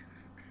part.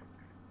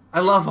 I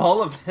love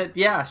all of it.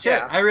 Yeah, shit.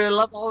 Yeah. I really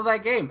love all of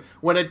that game.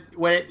 When it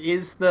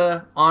is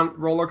the on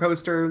roller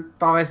coaster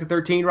Final Fantasy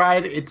 13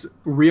 ride, it's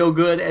real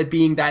good at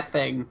being that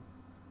thing.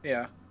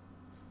 Yeah.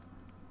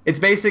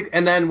 It's basic,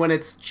 and then when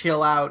it's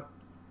chill out,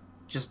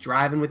 just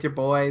driving with your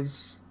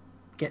boys,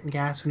 getting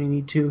gas when you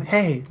need to.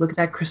 Hey, look at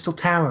that crystal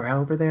tower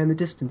over there in the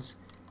distance.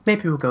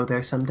 Maybe we'll go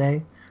there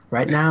someday.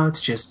 Right now,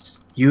 it's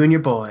just you and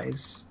your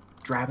boys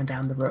driving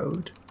down the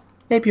road.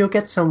 Maybe you'll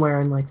get somewhere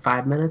in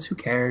 5 minutes. Who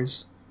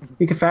cares?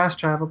 You can fast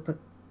travel, but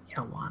you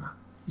don't wanna.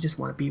 You just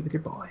want to be with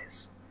your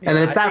boys. Yeah, and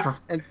then it's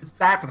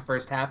that for the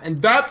first half,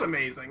 and that's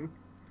amazing.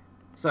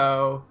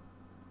 So,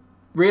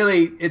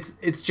 really,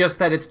 it's just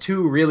that it's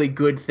two really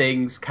good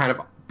things kind of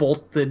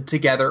bolted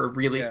together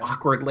really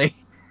awkwardly.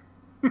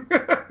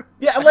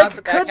 Yeah,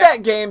 could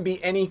that game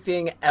be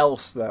anything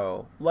else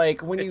though?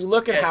 When you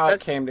look at how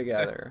it came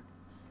together.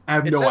 I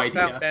have no idea. It says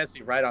Final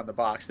Fantasy right on the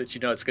box that you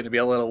know it's going to be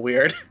a little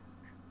weird.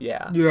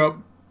 Yeah. Yep.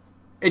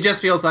 It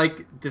just feels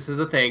like this is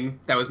a thing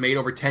that was made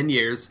over 10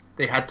 years.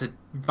 They had to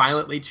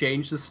violently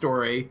change the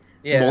story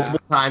multiple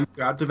times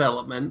throughout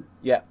development.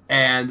 Yeah.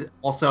 And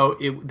also,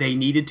 they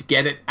needed to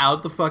get it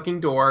out the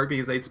fucking door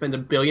because they'd spend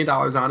 $1 billion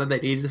on it. They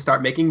needed to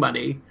start making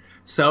money.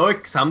 So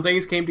some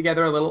things came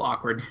together a little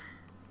awkward.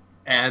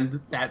 And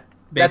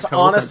that's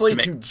honestly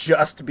to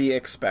just be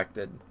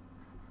expected.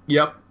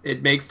 Yep.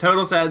 It makes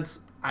total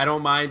sense. I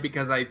don't mind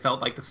because I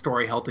felt like the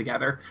story held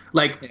together.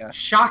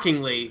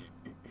 Shockingly,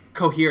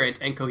 coherent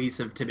and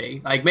cohesive to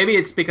me. Like maybe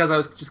it's because I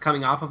was just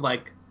coming off of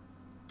like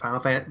Final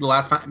Fantasy. The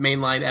last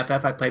mainline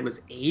FF I played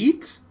was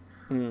 8.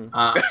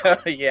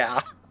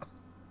 Yeah.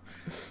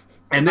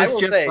 And this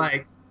just say,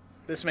 like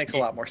this makes a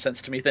lot more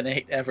sense to me than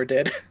 8 ever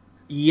did.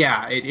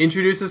 Yeah, it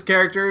introduces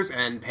characters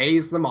and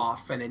pays them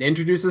off, and it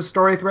introduces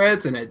story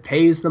threads and it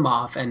pays them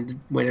off, and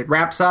when it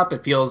wraps up,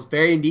 it feels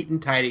very neat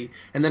and tidy,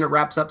 and then it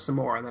wraps up some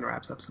more, and then it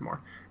wraps up some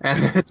more,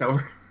 and then it's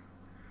over.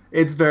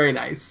 It's very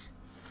nice.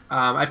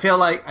 I felt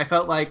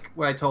like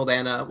what I told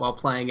Anna while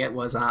playing it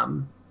was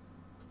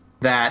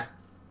that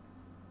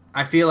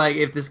I feel like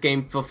if this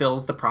game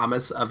fulfills the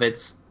promise of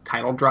its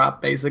title drop,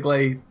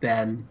 basically,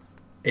 then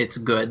it's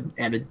good,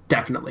 and it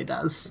definitely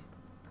does.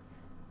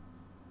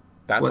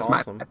 That's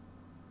awesome.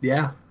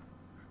 Yeah.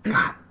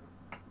 God.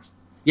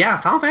 Yeah,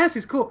 Final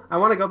Fantasy's cool. I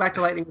want to go back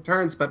to Lightning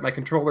Returns, but my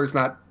controller's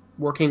not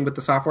working with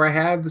the software I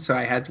have, so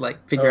I had to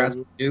figure out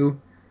what to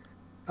do.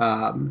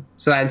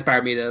 So that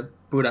inspired me to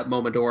boot up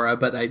Momodora,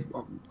 but I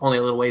only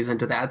a little ways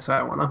into that, so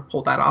I want to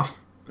hold that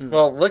off.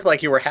 Well, it looked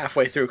like you were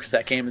halfway through because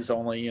that game is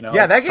only,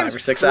 that 5 game's or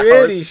 6 pretty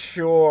hours.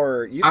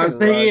 short. I was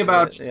thinking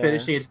about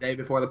finishing it today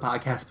before the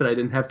podcast, but I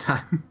didn't have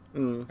time.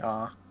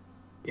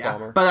 Yeah,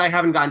 Bummer. but I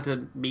haven't gotten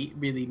to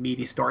really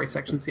meaty story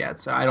sections yet,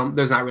 so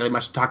there's not really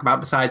much to talk about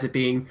besides it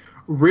being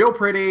real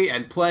pretty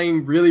and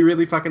playing really,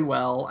 really fucking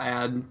well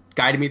and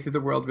guiding me through the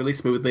world really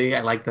smoothly.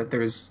 I like that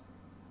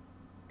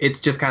it's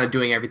just kind of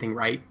doing everything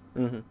right.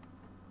 Mm-hmm.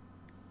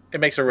 It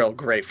makes a real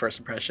great first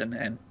impression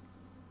and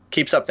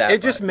keeps up that.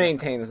 It just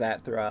maintains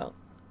that throughout.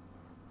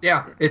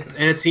 Yeah, and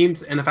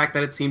the fact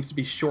that it seems to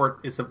be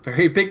short is a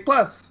very big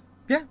plus.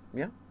 Yeah.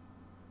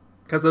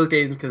 Because those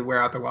games can wear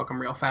out their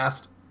welcome real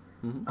fast.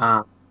 Mm-hmm.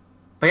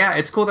 But yeah,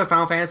 it's cool that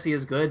Final Fantasy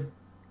is good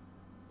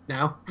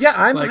now. Yeah,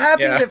 I'm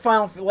happy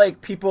that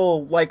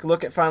people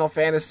look at Final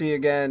Fantasy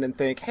again and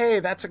think, hey,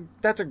 that's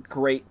a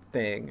great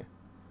thing.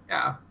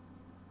 Yeah.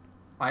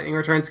 Lightning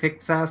Returns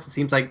kicks ass. It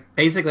seems like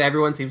basically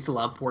everyone seems to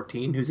love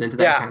 14 who's into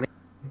that kind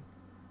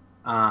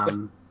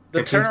of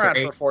the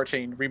turnaround for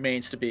 14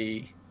 remains to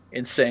be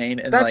insane.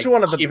 And that's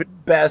one of the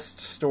best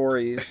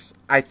stories,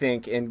 I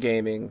think, in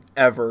gaming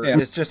ever. Yeah.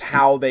 It's just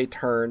how they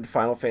turned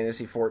Final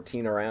Fantasy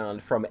 14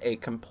 around from a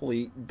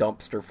complete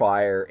dumpster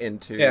fire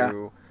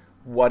into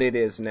what it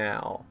is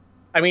now.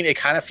 I mean, it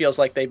kind of feels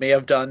like they may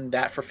have done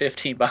that for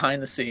 15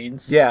 behind the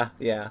scenes. Yeah.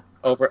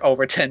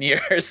 Over 10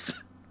 years.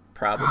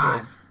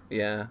 Probably.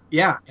 Yeah.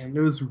 Yeah, and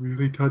it was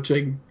really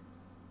touching.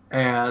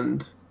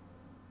 And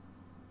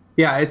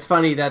yeah, it's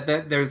funny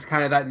that there's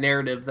kind of that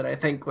narrative that I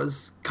think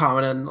was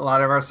common in a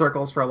lot of our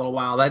circles for a little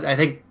while. That I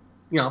think,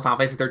 Final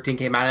Fantasy 13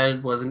 came out and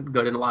it wasn't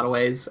good in a lot of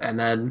ways, and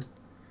then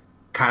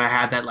kind of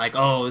had that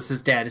this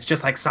is dead. It's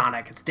just like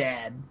Sonic, it's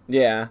dead.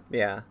 Yeah.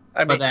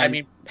 I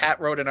mean, Pat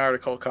wrote an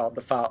article called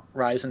 "The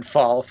Rise and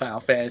Fall of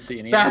Final Fantasy,"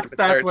 and he ended with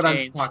 13. What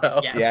I'm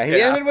talking. Yes. Yeah,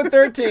 he ended with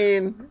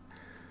 13.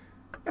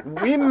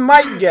 We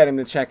might get him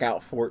to check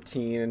out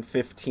 14 and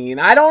 15.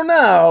 I don't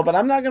know, but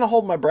I'm not going to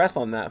hold my breath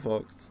on that,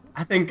 folks.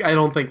 I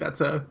don't think that's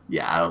I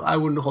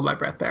wouldn't hold my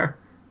breath there.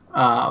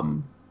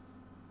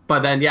 But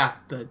then,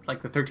 the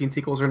 13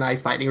 sequels are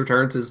nice. Lightning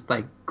Returns is,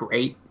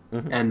 great.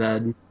 Mm-hmm. And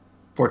then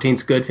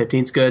 14's good,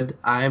 15's good.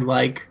 I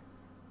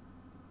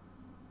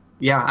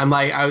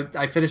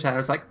finished that. I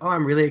was like, oh,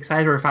 I'm really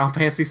excited for Final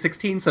Fantasy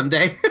 16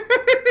 someday.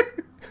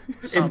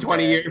 In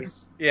 20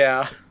 years.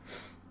 Yeah.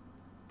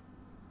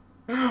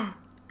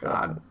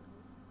 God.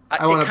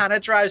 It kind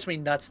of drives me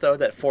nuts, though,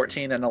 that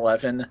 14 and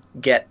 11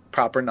 get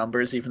proper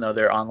numbers, even though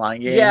they're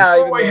online games.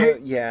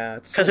 Yeah.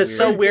 Because it's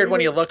so weird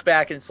when you look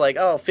back and it's like,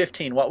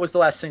 15, what was the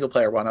last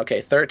single-player one? Okay,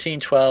 13,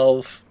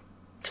 12,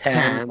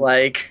 10.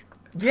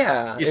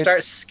 You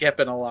start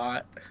skipping a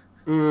lot.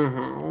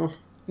 Mm-hmm.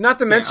 Not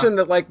to mention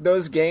that,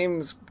 those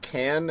games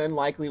can and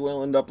likely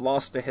will end up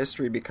lost to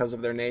history because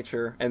of their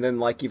nature. And then,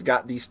 you've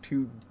got these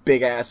two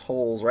big-ass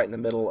holes right in the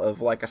middle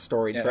of, a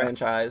storied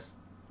franchise.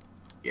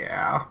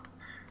 Yeah.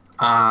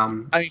 I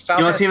mean, what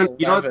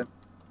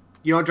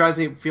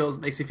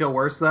makes me feel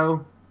worse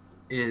though,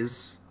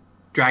 is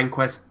Dragon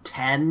Quest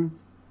X,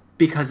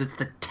 because it's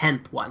the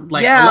 10th one.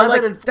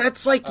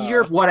 That's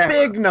your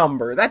big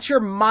number. That's your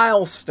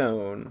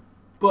milestone.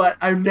 But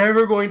I'm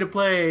never going to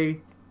play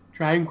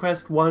Dragon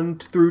Quest 1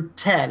 through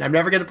 10. I'm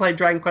never going to play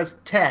Dragon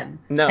Quest 10.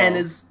 No. 10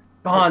 is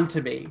gone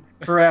to me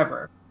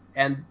forever,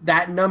 and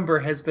that number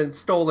has been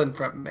stolen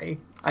from me.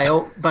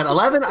 But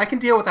 11, I can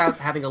deal without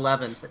having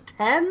 11. But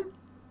 10?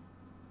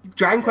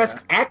 Dragon Quest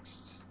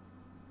X?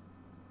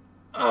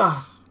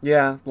 Ugh.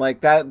 Yeah,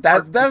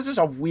 that was just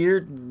a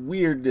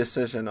weird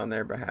decision on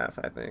their behalf,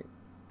 I think.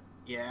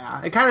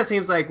 Yeah, it kind of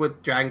seems like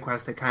with Dragon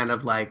Quest, they kind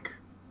of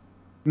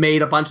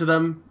made a bunch of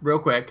them real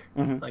quick,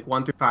 1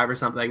 through 5 or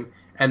something,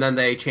 and then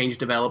they changed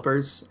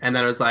developers, and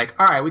then it was all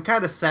right, we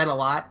kind of said a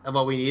lot of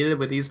what we needed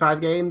with these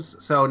 5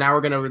 games, so now we're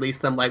going to release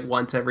them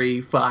once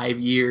every 5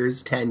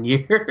 years, 10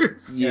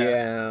 years.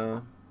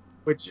 Yeah.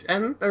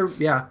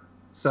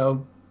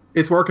 So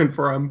it's working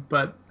for them,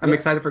 but I'm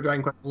excited for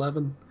Dragon Quest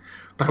 11.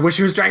 But I wish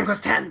it was Dragon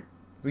Quest 10.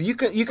 You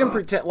can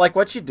pretend,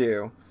 what you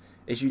do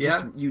is you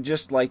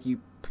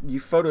you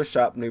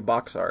Photoshop new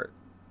box art.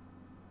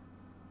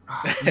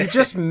 You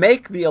just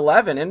make the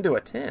 11 into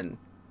a 10.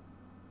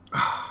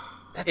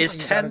 That's Is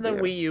 10 the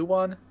Wii U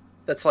one?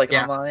 That's like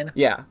online?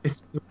 Yeah.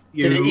 It's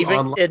Did it even?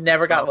 online. It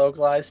never got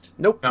localized?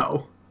 Nope.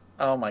 No.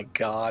 Oh my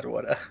god,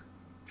 what a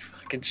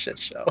fucking shit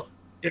show.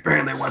 It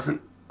apparently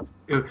wasn't.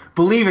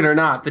 Believe it or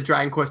not, the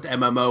Dragon Quest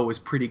MMO was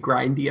pretty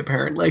grindy,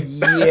 apparently.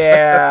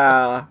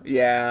 Yeah.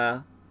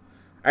 Yeah.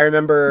 I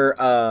remember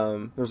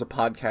there was a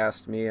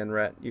podcast me and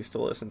Rhett used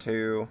to listen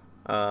to,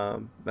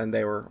 and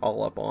they were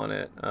all up on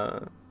it.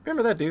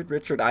 Remember that dude,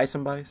 Richard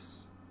Eisenbeis?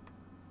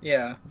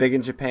 Yeah. Big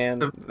in Japan,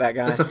 that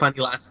guy. That's a fun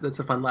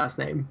last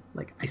name.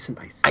 Like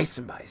Eisenbeis.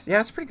 Eisenbeis. Yeah,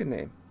 it's a pretty good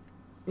name.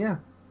 Yeah.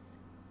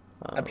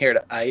 I'm here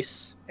to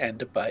ice and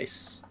to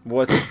bice.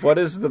 What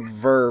is the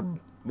verb?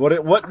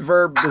 What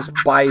verb does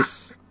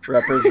bice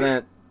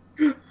represent?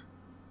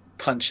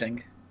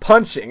 Punching.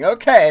 Punching.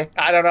 Okay.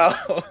 I don't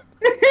know.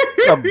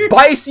 I'll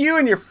bice you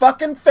in your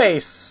fucking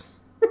face.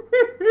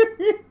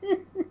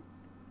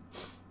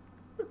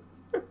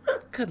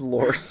 Good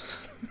lord.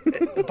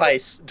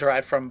 Bice,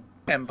 derived from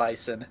M.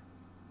 Bison.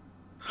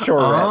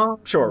 Sure,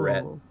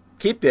 Red.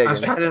 Keep digging.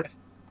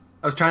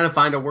 I was trying to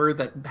find a word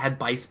that had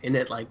bice in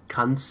it, like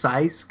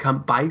concise,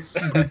 bice.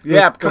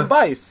 Yeah,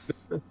 bice.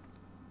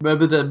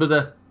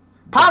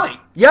 Polly!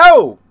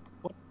 Yo!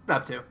 What are you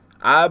up to?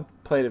 I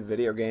played a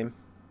video game.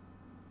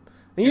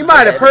 You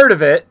might have heard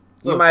of it.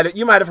 You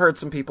might have heard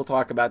some people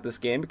talk about this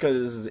game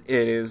because it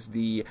is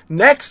the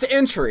next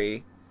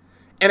entry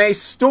in a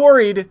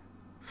storied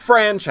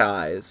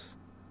franchise.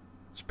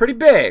 It's pretty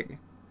big.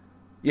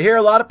 You hear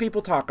a lot of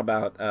people talk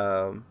about,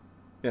 some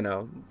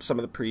of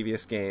the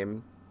previous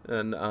game,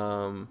 and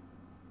I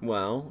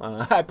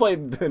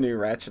played the new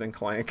Ratchet and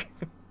Clank.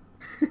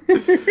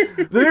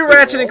 The new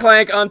Ratchet and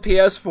Clank on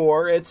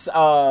PS4.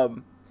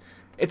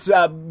 It's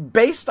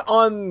based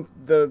on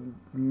the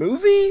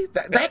movie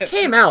that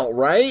came out,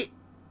 right?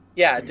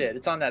 Yeah, it did.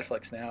 It's on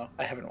Netflix now.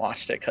 I haven't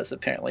watched it because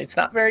apparently it's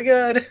not very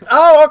good.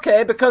 Oh,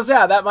 okay. Because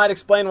that might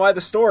explain why the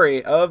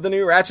story of the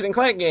new Ratchet and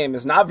Clank game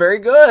is not very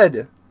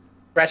good.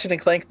 Ratchet and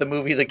Clank, the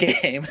movie, the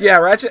game. Yeah,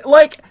 Ratchet.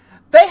 Like,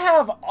 they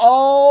have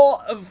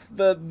all of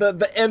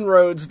the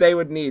inroads they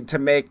would need to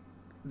make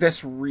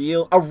this a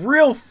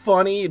real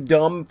funny,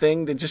 dumb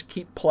thing to just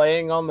keep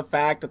playing on the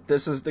fact that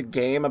this is the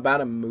game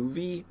about a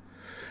movie.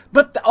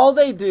 But all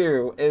they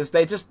do is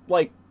they just,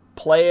 like,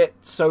 play it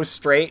so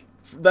straight.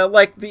 All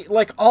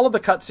of the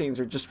cutscenes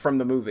are just from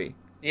the movie.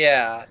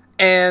 Yeah.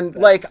 And,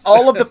 like,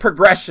 all of the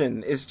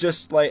progression is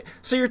just, like...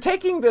 So you're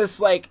taking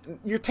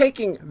you're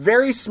taking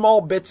very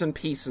small bits and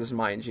pieces,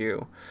 mind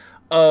you,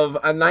 of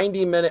a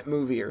 90-minute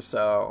movie or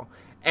so,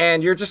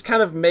 and you're just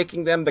kind of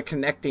making them the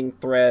connecting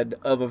thread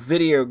of a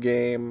video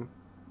game,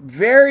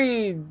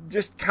 very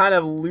just kind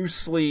of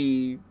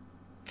loosely,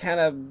 kind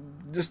of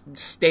just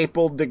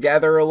stapled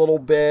together a little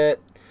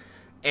bit.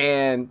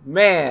 And,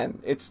 man,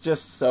 it's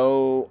just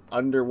so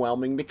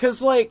underwhelming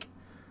because, like,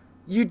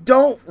 you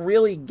don't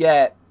really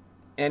get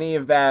any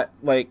of that,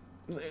 like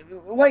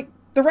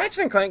the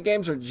Ratchet and Clank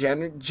games are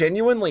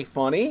genuinely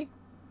funny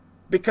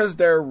because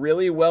they're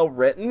really well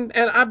written,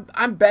 and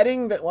I'm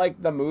betting that,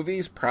 like, the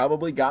movies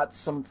probably got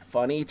some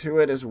funny to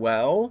it as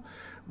well,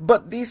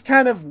 but these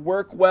kind of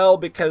work well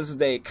because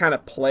they kind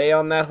of play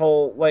on that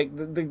whole, like,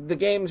 the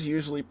games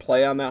usually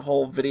play on that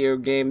whole video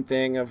game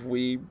thing of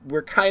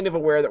we're kind of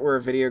aware that we're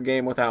a video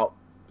game without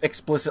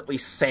explicitly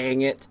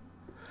saying it.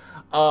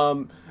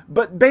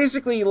 But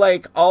basically,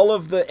 like, all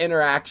of the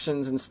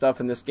interactions and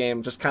stuff in this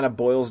game just kind of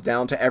boils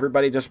down to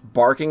everybody just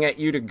barking at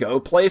you to go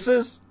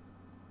places.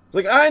 It's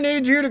like, I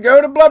need you to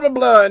go to blah, blah,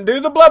 blah and do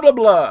the blah, blah,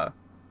 blah.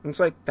 And it's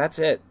like, that's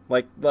it.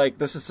 Like,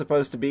 this is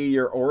supposed to be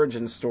your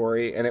origin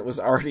story, and it was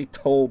already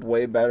told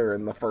way better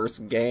in the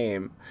first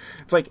game.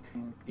 It's like,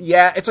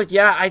 yeah,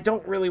 I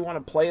don't really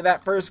want to play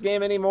that first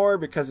game anymore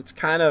because it's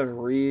kind of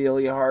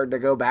really hard to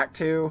go back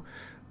to.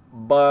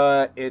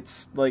 But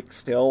it's, like,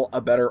 still a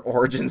better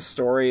origin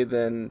story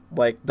than,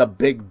 like, the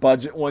big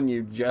budget one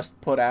you just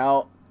put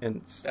out. And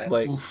it's,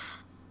 like...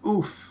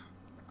 Oof.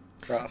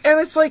 Rough. And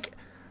it's, like,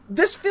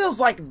 this feels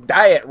like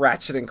Diet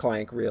Ratchet and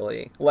Clank,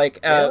 really. Like,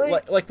 really?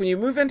 like when you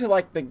move into,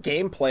 like, the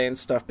gameplay and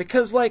stuff.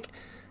 Because, like,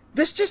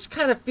 this just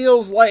kind of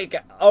feels like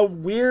a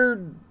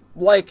weird,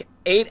 like,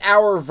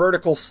 8-hour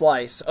vertical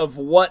slice of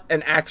what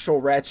an actual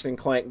Ratchet and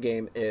Clank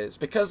game is.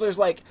 Because there's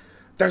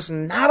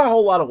not a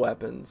whole lot of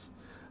weapons.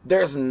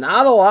 There's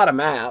not a lot of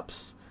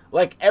maps.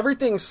 Like,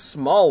 everything's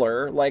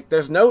smaller. Like,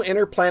 there's no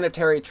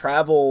interplanetary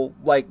travel.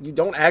 Like, you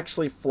don't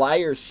actually fly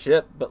your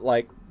ship, but,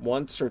 like,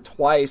 once or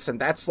twice, and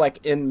that's,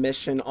 like, in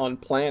mission on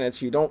planets.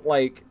 You don't,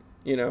 like,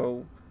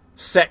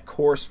 set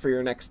course for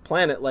your next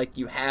planet like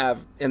you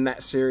have in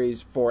that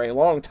series for a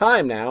long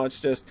time now. It's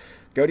just,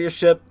 go to your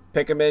ship,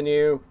 pick a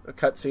menu, a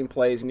cutscene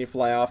plays, and you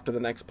fly off to the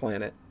next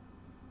planet.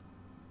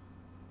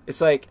 It's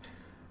like...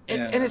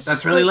 Yeah. And it's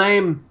That's really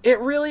lame. It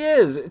really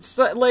is. It's,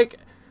 like...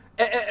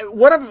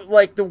 One of,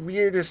 like, the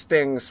weirdest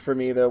things for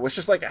me, though, was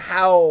just, like,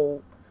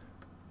 how,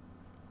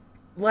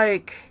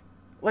 like,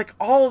 like,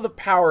 all of the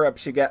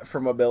power-ups you get for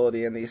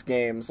mobility in these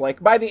games,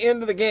 like, by the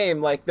end of the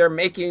game, like, they're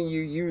making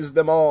you use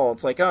them all.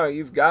 It's like, oh,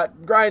 you've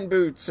got grind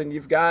boots, and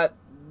you've got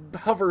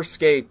hover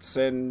skates,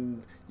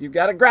 and you've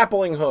got a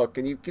grappling hook,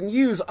 and you can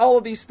use all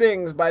of these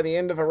things by the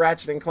end of a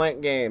Ratchet and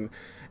Clank game.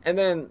 And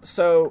then,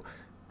 so,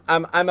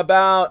 I'm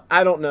about,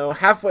 I don't know,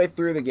 halfway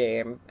through the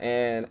game,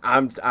 and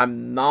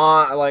I'm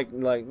not, like,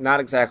 not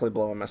exactly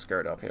blowing my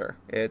skirt up here.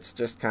 It's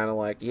just kind of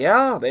like,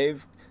 yeah,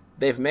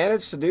 They've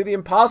managed to do the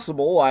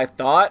impossible, I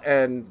thought,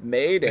 and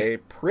made a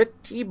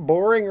pretty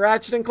boring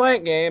Ratchet and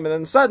Clank game, and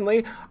then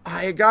suddenly,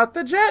 I got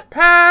the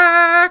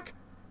jetpack!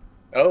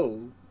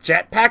 Oh.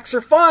 Jetpacks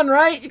are fun,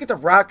 right? You get to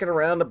rocket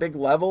around the big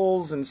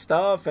levels and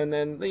stuff, and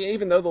then,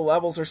 even though the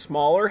levels are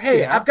smaller,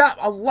 hey, yeah. I've got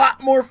a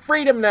lot more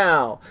freedom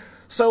now!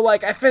 So,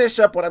 like, I finish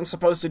up what I'm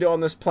supposed to do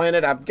on this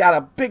planet, I've got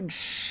a big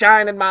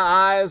shine in my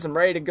eyes, I'm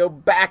ready to go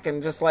back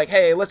and just like,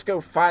 hey, let's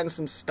go find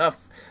some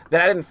stuff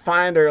that I didn't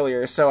find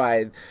earlier, so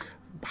I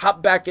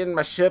hop back in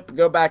my ship,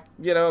 go back,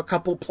 a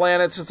couple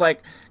planets. It's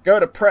like, go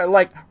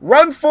to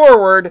run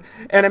forward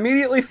and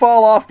immediately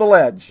fall off the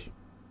ledge.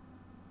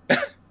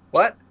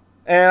 What?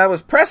 And I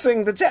was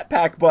pressing the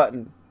jetpack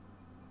button.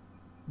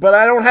 But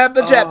I don't have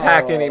the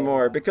jetpack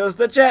anymore because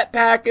the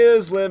jetpack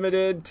is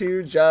limited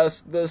to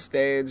just the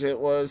stage it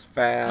was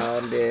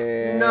found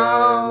in.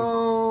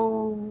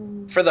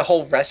 No. For the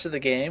whole rest of the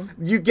game?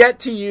 You get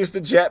to use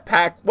the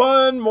jetpack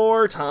one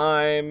more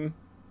time.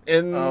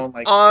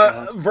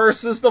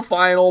 Versus the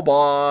final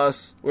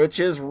boss, which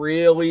is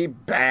really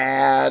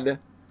bad.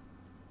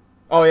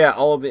 Oh yeah,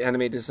 all of the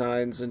enemy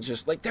designs and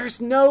just like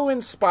there's no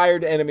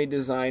inspired enemy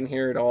design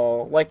here at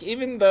all. Like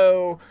even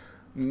though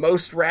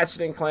most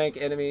Ratchet and Clank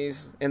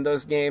enemies in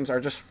those games are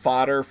just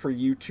fodder for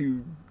you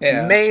to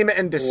maim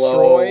and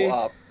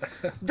destroy.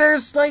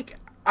 There's like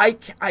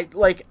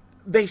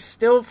they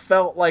still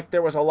felt like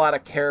there was a lot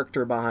of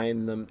character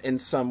behind them in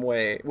some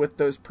way with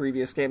those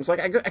previous games.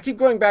 Like, I keep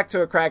going back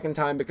to A Crack in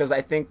Time because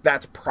I think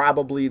that's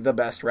probably the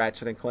best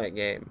Ratchet and Clank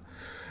game.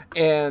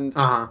 And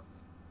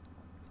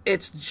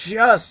it's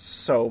just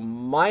so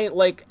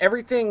like,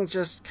 everything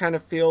just kind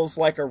of feels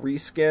like a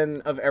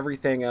reskin of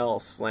everything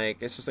else.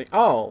 Like, it's just like,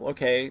 oh,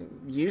 okay,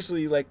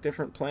 usually, like,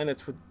 different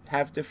planets would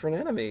have different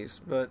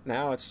enemies, but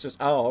now it's just,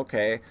 oh,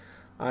 okay,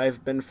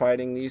 I've been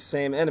fighting these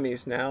same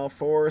enemies now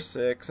for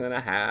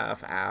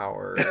 6.5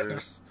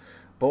 hours.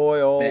 Boy,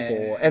 oh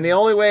boy. And the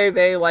only way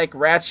they, like,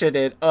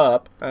 ratcheted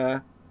up,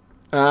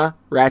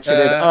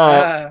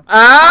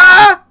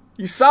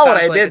 you saw what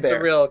I did there. It's a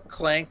real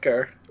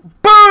clanker.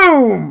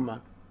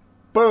 Boom!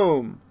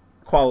 Boom.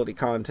 Quality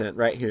content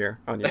right here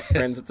on your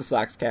Friends at the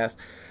Soxcast.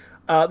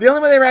 The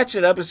only way they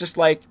ratchet up is just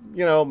like,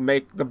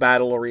 make the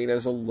battle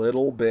arenas a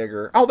little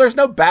bigger. Oh, there's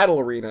no battle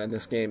arena in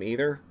this game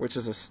either, which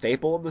is a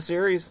staple of the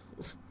series.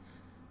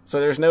 So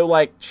there's no,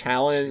 like,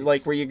 challenge,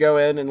 like, where you go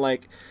in and,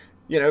 like,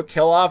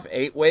 kill off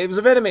 8 waves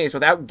of enemies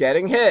without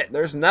getting hit.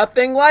 There's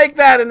nothing like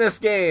that in this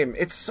game.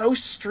 It's so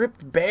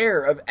stripped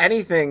bare of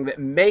anything that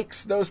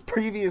makes those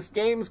previous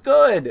games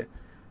good.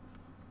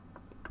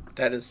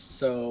 That is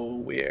so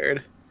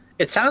weird.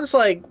 It sounds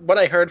like what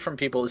I heard from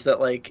people is that,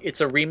 like,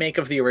 it's a remake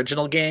of the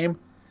original game,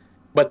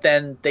 but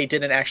then they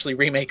didn't actually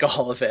remake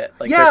all of it.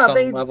 Like, there's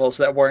some levels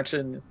that weren't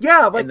in this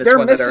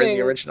one that are in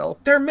the original.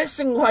 They're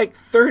missing, like,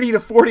 30 to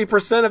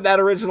 40% of that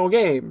original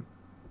game.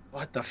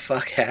 What the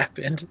fuck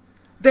happened?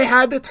 They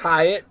had to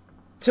tie it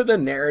to the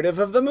narrative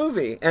of the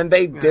movie, and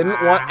they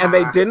didn't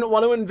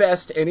want to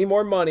invest any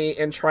more money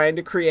in trying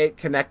to create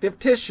connective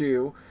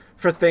tissue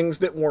for things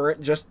that weren't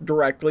just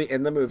directly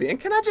in the movie. And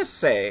can I just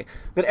say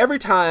that every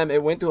time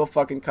it went to a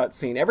fucking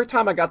cutscene, every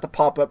time I got the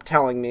pop-up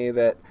telling me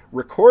that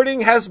recording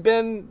has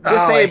been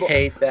disabled, I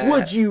hate that.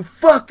 Would you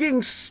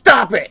fucking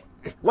stop it?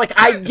 Like,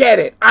 I get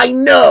it. I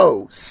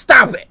know.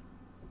 Stop it.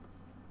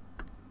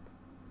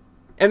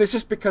 And it's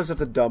just because of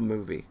the dumb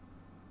movie.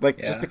 Like,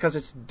 just because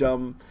it's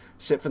dumb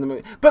shit from the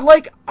movie. But,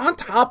 like, on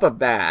top of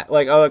that,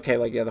 like, oh, okay,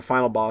 like, yeah, the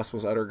final boss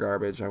was utter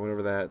garbage. I went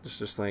over that. It's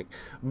just like,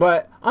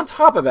 but on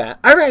top of that,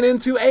 I ran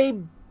into a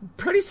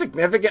pretty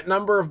significant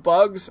number of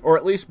bugs, or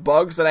at least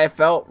bugs that I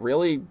felt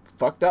really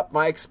fucked up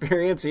my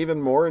experience even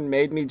more and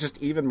made me just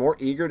even more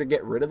eager to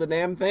get rid of the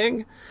damn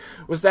thing.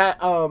 Was that,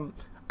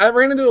 I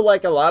ran into,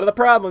 like, a lot of the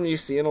problem you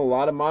see in a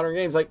lot of modern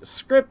games, like,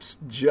 scripts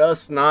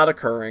just not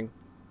occurring.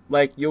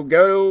 Like, you'll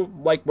go,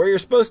 like, where you're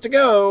supposed to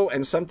go,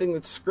 and something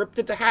that's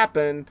scripted to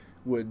happen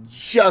would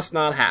just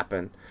not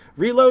happen.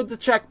 Reload the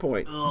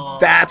checkpoint.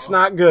 That's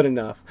not good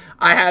enough.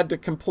 I had to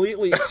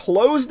completely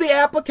close the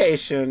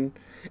application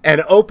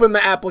and open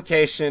the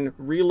application,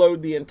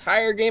 reload the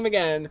entire game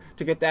again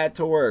to get that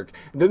to work.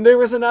 Then there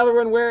was another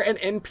one where an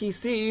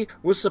NPC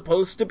was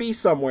supposed to be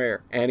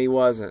somewhere, and he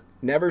wasn't.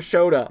 Never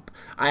showed up.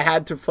 I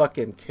had to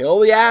fucking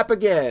kill the app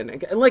again.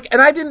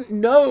 And I didn't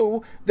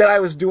know that I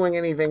was doing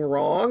anything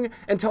wrong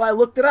until I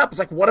looked it up. It's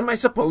like, what am I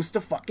supposed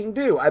to fucking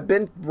do? I've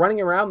been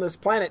running around this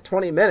planet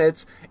 20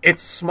 minutes.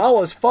 It's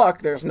small as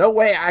fuck. There's no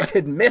way I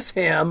could miss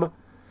him.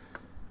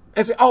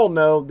 And say, oh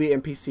no, the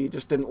NPC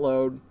just didn't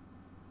load.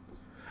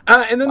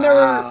 And then there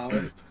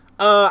were,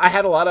 I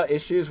had a lot of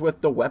issues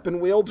with the weapon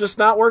wheel just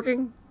not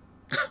working.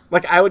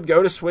 Like, I would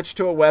go to switch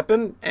to a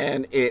weapon,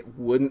 and it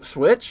wouldn't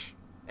switch.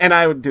 And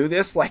I would do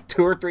this, like,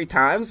 2 or 3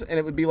 times, and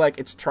it would be like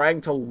it's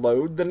trying to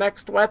load the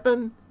next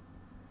weapon.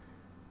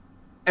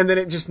 And then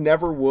it just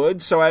never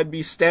would, so I'd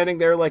be standing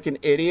there like an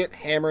idiot,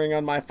 hammering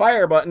on my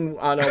fire button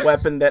on a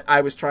weapon that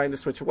I was trying to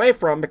switch away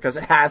from because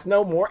it has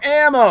no more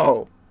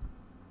ammo.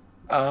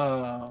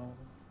 Oh.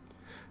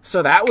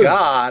 So that was...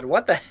 God,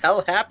 what the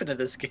hell happened to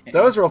this game?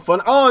 That was real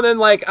fun. Oh, and then,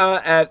 like,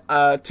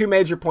 at 2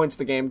 major points of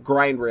the game,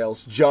 grind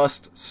rails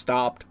just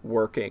stopped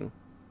working.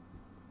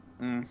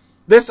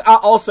 This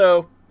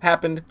also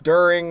happened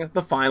during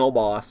the final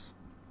boss.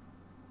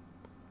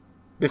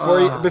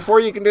 Before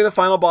you can do the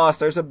final boss,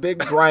 there's a big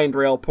grind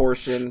rail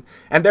portion,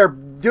 and they're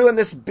doing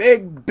this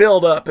big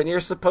build-up, and you're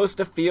supposed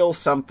to feel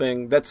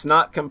something that's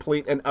not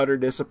complete and utter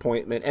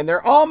disappointment, and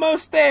they're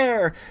almost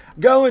there!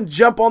 Go and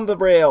jump on the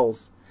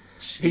rails.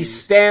 Jeez. He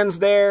stands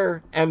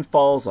there and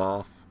falls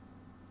off.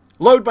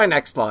 Load my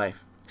next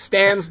life.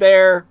 Stands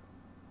there,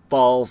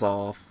 falls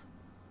off.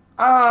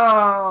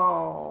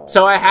 Oh!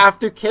 So I have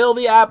to kill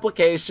the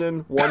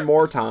application one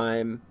more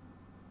time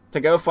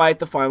to go fight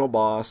the final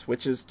boss,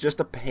 which is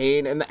just a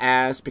pain in the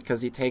ass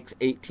because he takes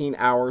 18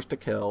 hours to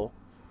kill.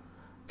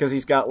 Because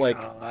he's got like...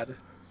 God.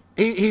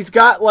 He's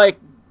got like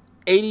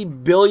 80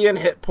 billion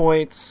hit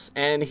points,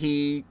 and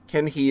he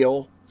can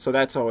heal, so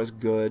that's always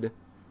good.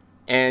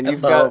 And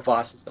you've got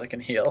bosses that can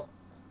heal.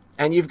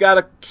 And you've got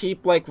to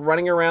keep like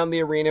running around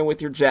the arena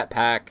with your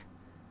jetpack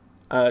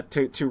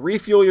to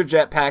refuel your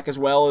jetpack, as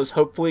well as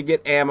hopefully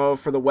get ammo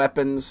for the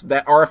weapons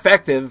that are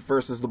effective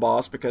versus the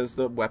boss, because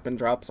the weapon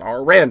drops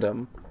are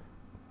random.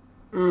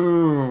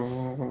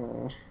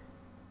 So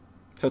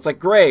it's like,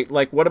 great,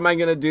 like, what am I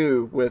going to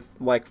do with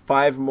like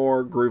 5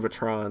 more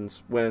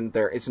Groovatrons when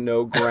there is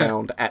no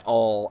ground at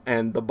all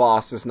and the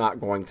boss is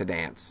not going to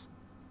dance?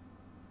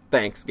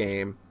 Thanks,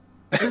 game.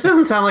 This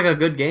doesn't sound like a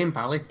good game,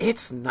 Polly.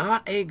 It's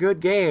not a good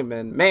game,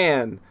 and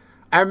man,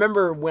 I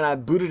remember when I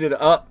booted it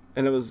up,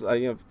 and it was,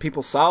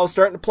 people saw I was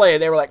starting to play it,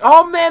 they were like,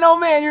 oh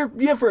man, you're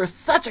in for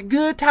such a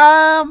good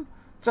time.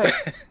 It's like,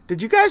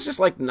 did you guys just,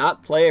 like,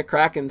 not play A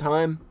Crack in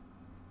Time?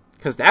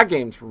 Because that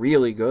game's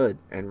really good,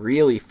 and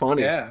really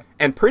funny,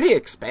 and pretty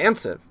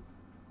expansive.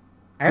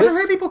 I haven't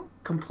heard people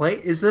complain.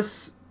 Is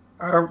this,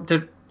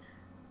 do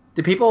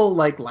people,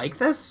 like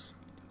this?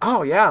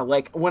 Oh, yeah,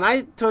 like, when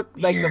I took,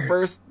 like, the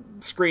first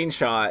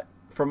screenshot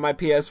from my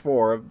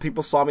PS4,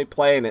 people saw me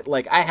playing it,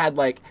 like, I had,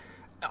 like,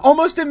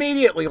 almost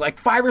immediately, like,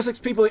 5 or 6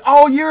 people, like,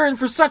 oh, you're in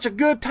for such a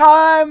good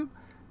time!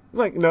 I was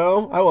like,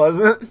 no, I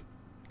wasn't.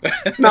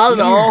 Not at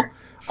all.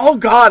 Oh,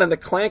 God, and the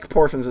Clank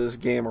portions of this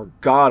game are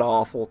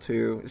god-awful,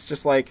 too. It's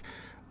just like,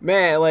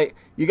 man, like,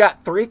 you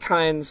got 3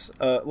 kinds,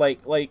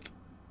 like,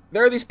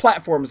 there are these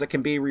platforms that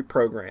can be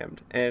reprogrammed,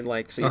 and,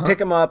 like, so you pick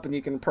them up, and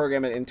you can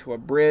program it into a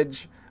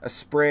bridge, a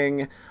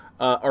spring,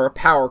 or a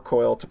power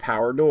coil to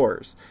power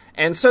doors.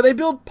 And so they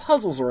build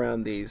puzzles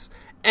around these.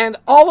 And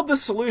all of the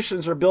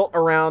solutions are built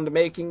around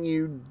making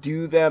you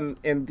do them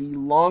in the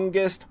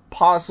longest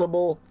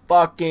possible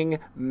fucking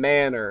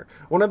manner.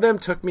 One of them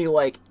took me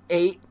like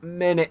 8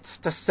 minutes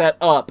to set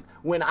up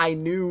when I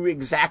knew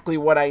exactly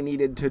what I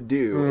needed to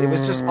do. It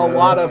was just a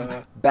lot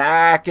of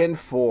back and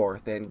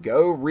forth, and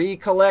go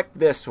recollect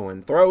this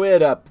one, throw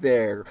it up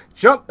there,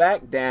 jump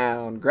back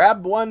down,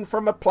 grab one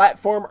from a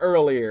platform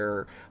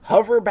earlier,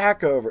 hover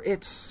back over.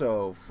 It's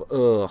so...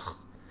 ugh.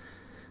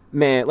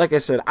 Man, like I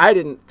said, I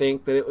didn't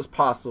think that it was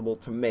possible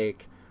to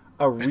make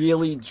a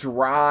really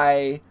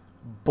dry,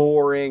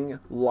 boring,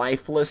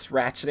 lifeless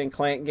Ratchet and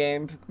Clank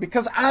game,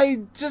 because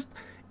I just...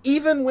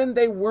 even when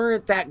they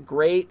weren't that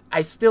great,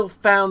 I still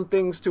found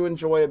things to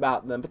enjoy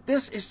about them. But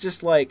this is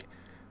just like...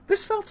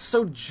 this felt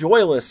so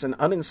joyless and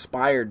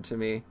uninspired to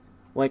me.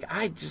 Like,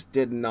 I just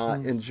did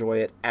not enjoy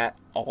it at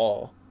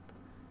all.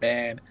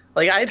 Man.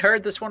 Like, I'd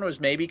heard this one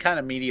was maybe kind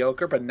of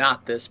mediocre, but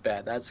not this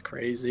bad. That's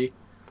crazy.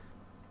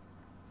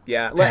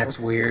 Yeah. That's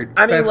weird.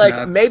 I mean, That's like,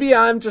 nuts. maybe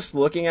I'm just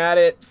looking at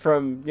it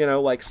from,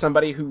 like,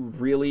 somebody who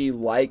really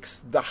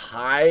likes the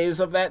highs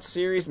of that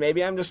series.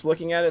 Maybe I'm just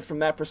looking at it from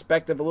that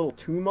perspective a little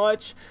too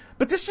much.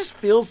 But this just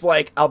feels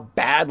like a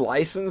bad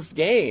licensed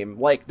game.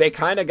 Like, they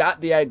kind of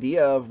got the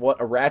idea of what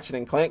a Ratchet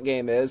and Clank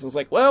game is. It's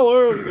like,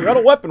 well, you got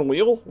a weapon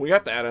wheel. We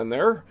got that in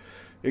there.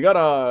 You got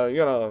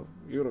a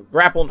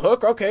grappling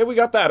hook. Okay, we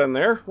got that in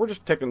there. We're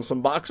just ticking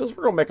some boxes.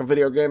 We're going to make a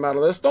video game out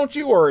of this. Don't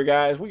you worry,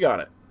 guys. We got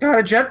it. Got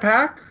a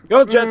jetpack?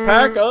 Got a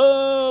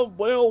jetpack?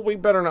 Well, we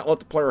better not let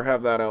the player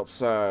have that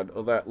outside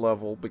of that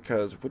level,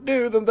 because if we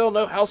do, then they'll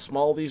know how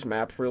small these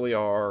maps really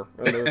are,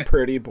 and they're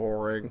pretty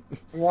boring.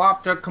 We'll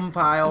have to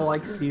compile,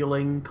 like,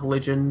 ceiling,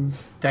 collision,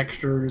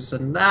 textures,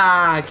 and,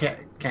 I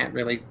don't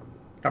really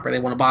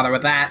want to bother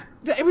with that.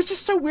 It was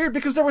just so weird,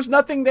 because there was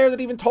nothing there that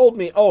even told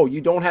me, oh,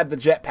 you don't have the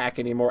jetpack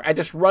anymore. I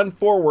just run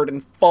forward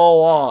and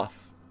fall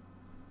off.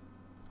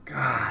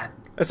 God.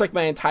 It's like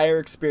my entire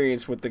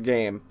experience with the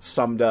game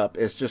summed up.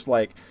 It's just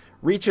like,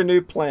 reach a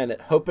new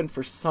planet, hoping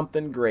for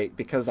something great,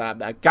 because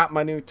I got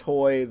my new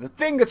toy, the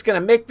thing that's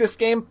going to make this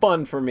game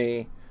fun for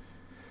me.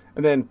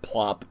 And then,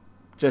 plop,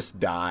 just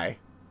die.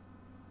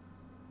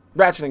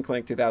 Ratchet and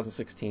Clank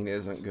 2016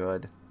 isn't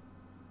good.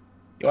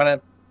 You want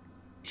to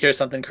hear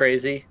something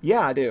crazy?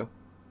 Yeah, I do.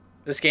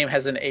 This game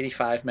has an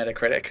 85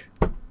 Metacritic.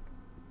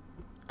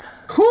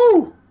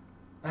 Whew!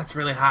 That's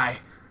really high.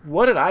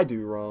 What did I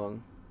do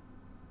wrong?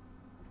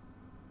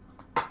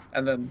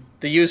 And then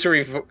the user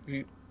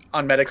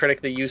on Metacritic,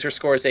 the user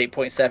score is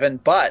 8.7,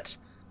 but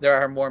there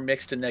are more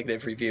mixed and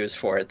negative reviews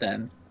for it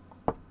than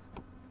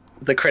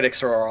the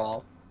critics are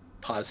all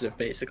positive,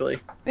 basically.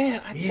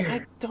 Man,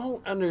 I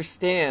don't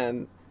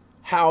understand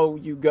how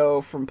you go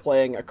from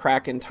playing A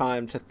Crack in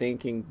Time to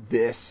thinking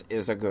this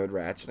is a good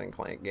Ratchet and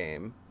Clank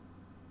game.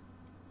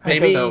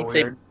 Maybe so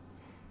weird.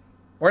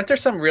 weren't there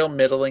some real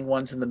middling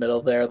ones in the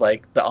middle there,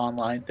 like the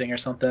online thing or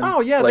something? Oh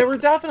yeah, like, there were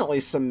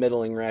definitely some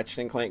middling Ratchet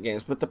and Clank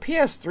games, but the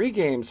PS3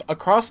 games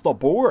across the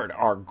board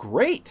are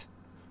great.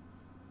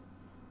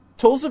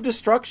 Tools of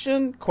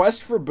Destruction,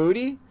 Quest for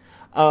Booty,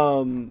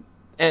 and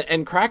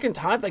Crack in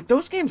Time, like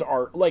those games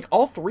are like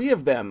all three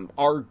of them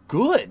are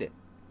good.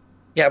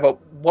 Yeah,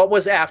 but what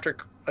was after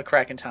A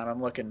Crack in Time?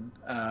 I'm looking.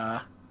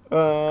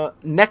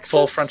 Nexus.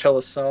 Full Frontal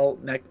Assault.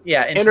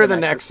 Enter the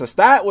Nexus.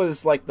 That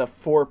was like the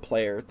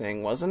 4-player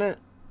thing, wasn't it?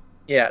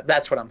 Yeah,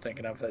 that's what I'm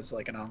thinking of as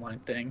like an online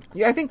thing.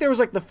 Yeah, I think there was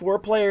like the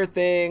 4-player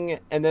thing,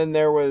 and then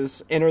there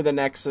was Enter the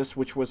Nexus,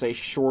 which was a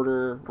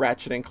shorter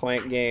Ratchet and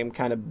Clank game,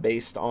 kind of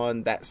based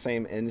on that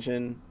same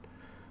engine.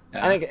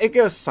 Yeah. I think it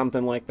goes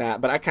something like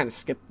that, but I kind of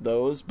skipped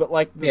those. But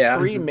like the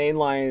 3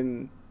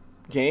 mainline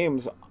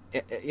games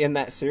in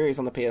that series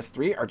on the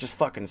PS3 are just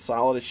fucking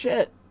solid as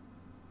shit.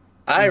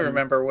 I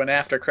remember when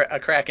after A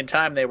Crack in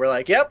Time, they were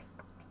like, yep,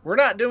 we're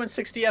not doing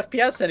 60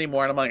 FPS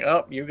anymore. And I'm like,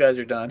 oh, you guys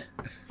are done.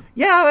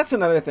 Yeah, that's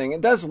another thing.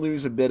 It does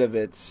lose a bit of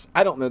its...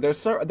 I don't know.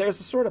 There's a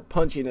sort of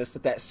punchiness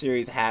that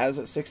series has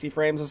at 60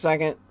 frames a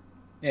second.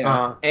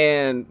 Yeah.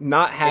 And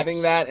not having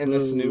It's that in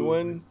this smooth. new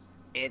one,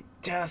 it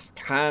just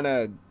kind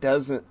of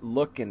doesn't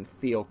look and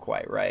feel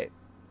quite right.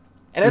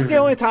 And that's the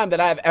only time that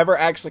I've ever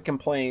actually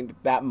complained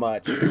that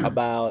much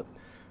about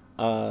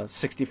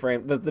 60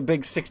 frames, the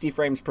big 60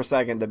 frames per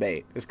second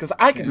debate, is because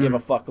I could give a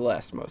fuck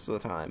less most of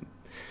the time.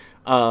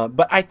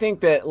 But I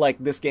think that like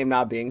this game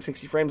not being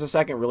 60 frames a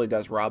second really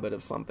does rob it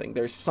of something.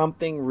 There's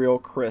something real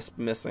crisp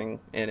missing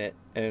in it,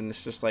 and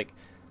it's just like,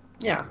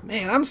 Yeah.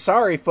 man, I'm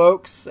sorry,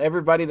 folks.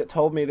 Everybody that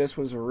told me this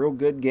was a real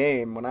good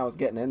game when I was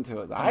getting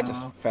into it, I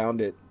just found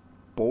it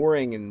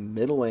boring and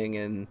middling,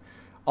 and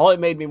all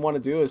it made me want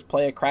to do is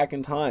play A Crack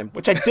in Time,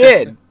 which I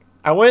did.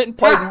 I went and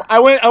played. I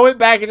went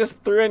back and just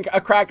threw in A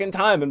Crack in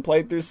Time and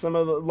played through some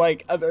of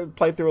the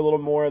played through a little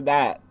more of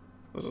that.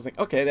 I was just like,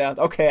 okay,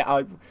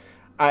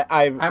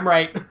 I'm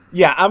right.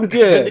 yeah, I'm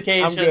good.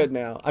 Vindication.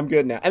 I'm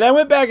good now. And I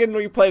went back and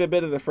replayed a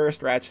bit of the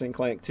first Ratchet and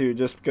Clank too,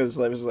 just because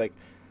I was like,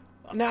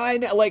 now I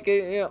know,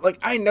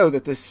 I know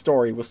that this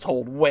story was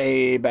told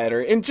way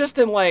better, and just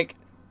in like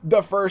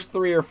the first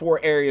 3 or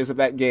 4 areas of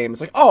that game,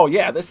 it's like, oh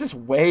yeah, this is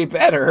way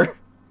better.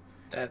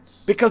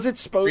 That's Because it's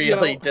supposed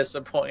really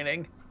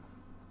disappointing.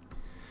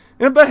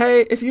 Yeah, but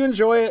hey, if you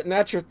enjoy it and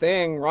that's your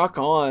thing, rock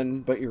on.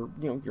 But you're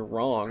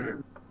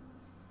wrong.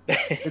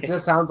 It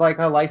just sounds like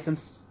a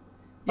licensed.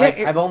 Yeah, Like,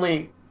 I've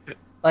only.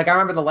 Like, I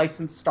remember the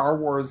licensed Star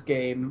Wars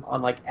game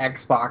on, like,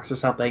 Xbox or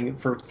something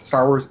for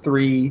Star Wars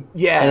 3.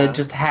 Yeah. And it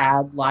just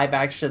had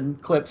live-action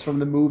clips from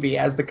the movie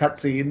as the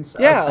cutscenes.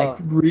 Yeah. I was like,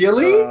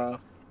 really?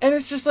 And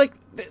it's just like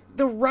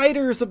the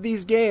writers of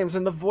these games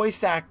and the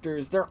voice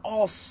actors, they're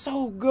all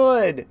so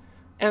good.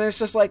 And it's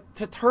just like,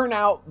 to turn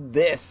out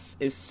this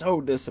is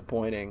so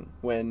disappointing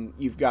when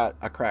you've got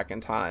A Crack in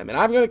Time. And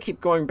I'm going to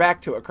keep going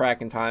back to A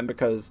Crack in Time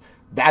because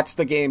that's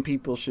the game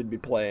people should be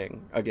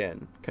playing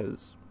again.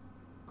 Because,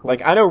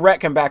 like, I know Rhett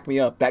can back me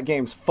up. That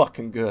game's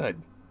fucking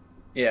good.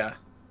 Yeah.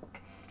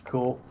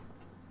 Cool.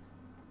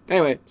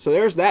 Anyway, so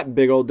there's that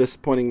big old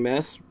disappointing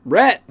mess.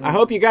 Rhett, I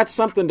hope you got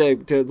something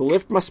to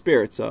lift my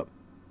spirits up.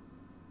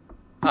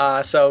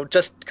 So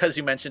just because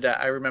you mentioned it,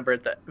 I remember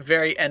at the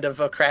very end of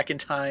A Crack in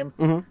Time,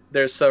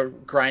 there's a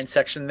grind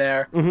section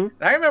there. And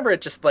I remember it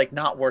just like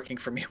not working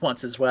for me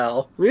once as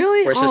well.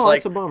 Really? Where it's just like,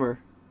 that's a bummer.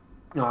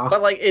 Aw.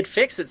 but like it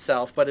fixed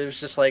itself, but it was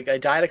just like I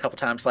died a couple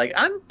times. Like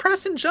I'm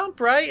pressing jump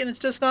right, and it's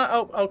just not.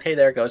 Oh, okay,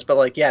 there it goes. But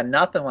like, yeah,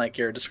 nothing like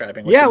you're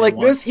describing. with Yeah, the new like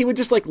one. this, he would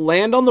just like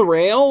land on the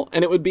rail,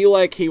 and it would be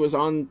like he was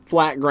on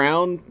flat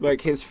ground.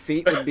 Like his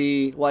feet would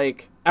be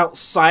like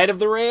outside of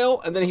the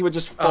rail, and then he would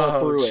just fall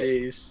through it.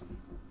 Jeez,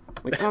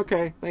 Like,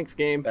 okay, thanks,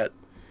 game. that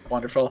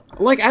wonderful.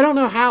 Like, I don't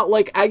know how.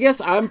 Like, I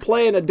guess I'm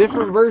playing a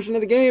different version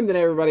of the game than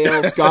everybody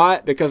else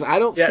got because I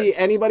don't Yeah. see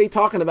anybody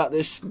talking about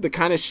this the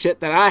kind of shit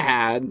that I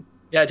had.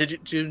 Yeah,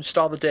 did you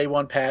install the day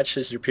one patch?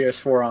 Is your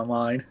PS4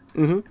 online?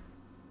 Mm-hmm.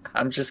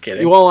 I'm just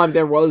kidding. Well,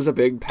 there was a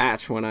big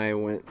patch when I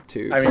went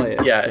to I play mean,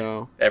 it. yeah,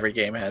 So. every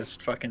game has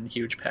fucking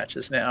huge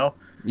patches now.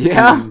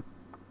 Yeah.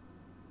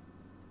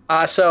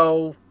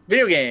 So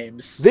video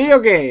games. Video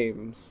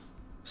games.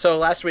 So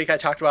last week I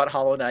talked about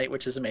Hollow Knight,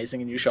 which is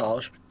amazing, and you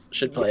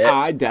should play it.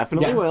 I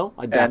definitely Yeah. will.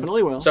 I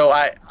definitely will. So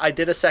I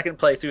did a second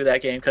playthrough of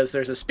that game because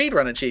there's a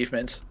speedrun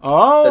achievement.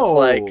 oh. that's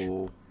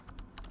like-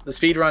 The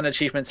speedrun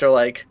achievements are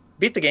like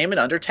beat the game in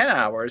under 10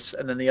 hours,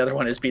 and then the other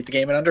one is beat the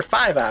game in under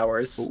 5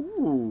 hours.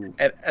 Ooh.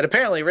 And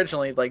apparently,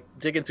 originally, like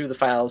digging through the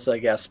files, I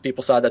guess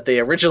people saw that they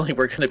originally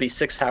were going to be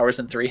 6 hours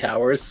and 3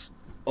 hours.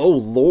 Oh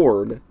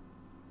Lord.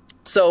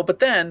 So, but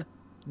then,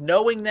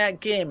 knowing that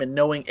game and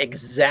knowing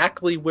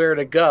exactly where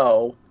to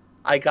go,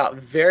 I got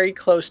very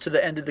close to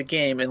the end of the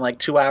game in like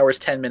 2 hours,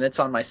 10 minutes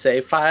on my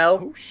save file.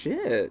 Oh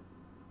shit.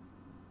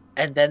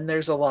 And then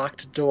there's a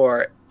locked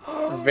door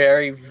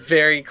very,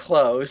 very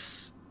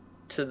close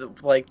to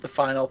the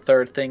final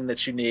third thing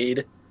that you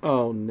need.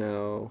 Oh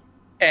no.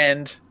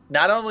 And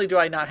not only do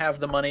I not have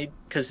the money,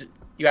 because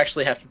you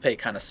actually have to pay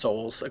kind of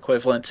souls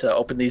equivalent to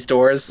open these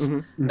doors.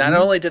 Mm-hmm. Not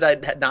only did I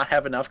not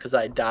have enough because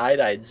I died,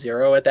 I had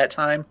 0 at that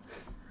time.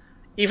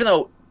 Even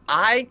though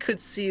I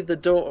could see the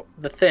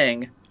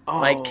thing,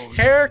 my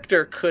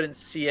character couldn't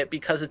see it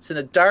because it's in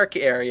a dark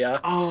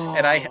area. Oh,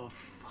 and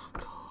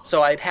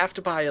so I'd have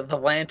to buy the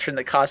lantern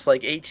that costs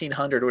like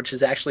 $1,800, which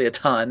is actually a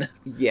ton.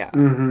 Yeah.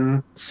 Mm-hmm.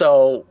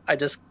 So I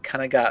just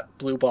kind of got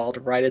blue-balled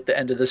right at the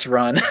end of this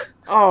run.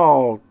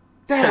 Oh,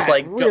 that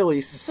like,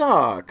 really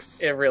sucks.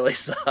 It really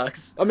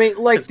sucks. I mean,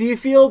 like, do you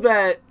feel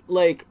that,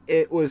 like,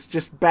 it was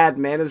just bad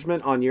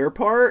management on your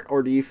part,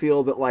 or do you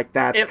feel that, like,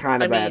 that's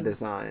kind of bad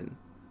design?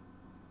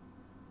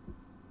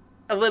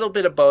 A little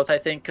bit of both, I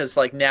think, because,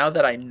 like, now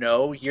that I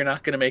know you're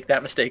not going to make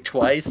that mistake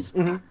twice.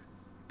 Mm-hmm.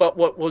 But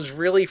what was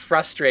really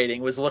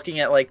frustrating was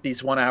looking at, like,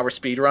 these 1 hour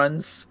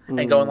speedruns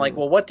and going, like,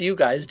 well, what do you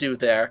guys do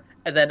there?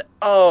 And then,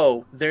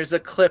 there's a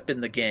clip in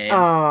the game.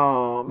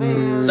 Oh,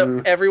 man.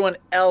 So everyone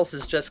else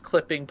is just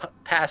clipping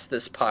past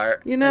this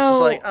part. You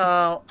know... It's just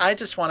like, I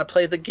just want to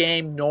play the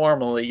game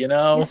normally, you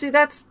know? You see,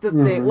 that's the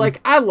thing.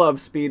 Like, I love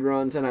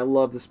speedruns, and I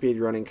love the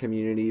speedrunning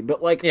community,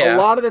 but, like, Yeah. a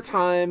lot of the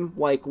time,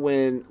 like,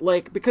 when...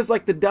 Like, because,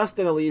 like, the Dust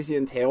and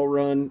Elysian Tail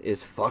run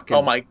is fucking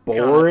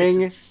boring.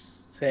 God,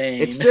 it's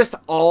insane. It's just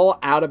all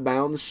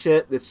out-of-bounds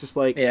shit that's just,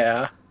 like...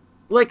 Yeah.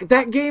 Like,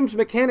 that game's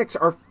mechanics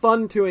are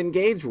fun to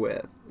engage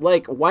with.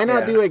 Like, why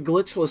not do a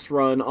glitchless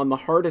run on the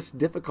hardest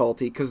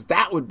difficulty? Because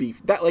that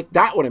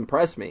would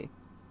impress me.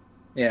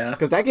 Yeah.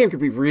 Because that game could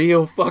be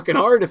real fucking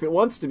hard if it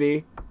wants to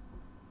be.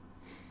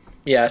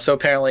 Yeah, so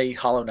apparently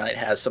Hollow Knight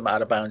has some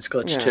out-of-bounds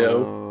glitch,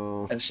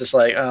 too. And it's just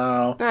like,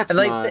 That's and,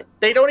 like, not...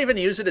 they don't even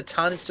use it a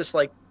ton. It's just,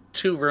 like,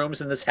 2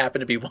 rooms, and this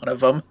happened to be one of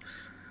them.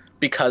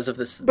 Because of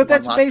this. But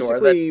that's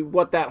basically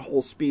what that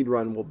whole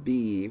speedrun will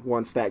be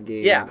once that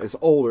game is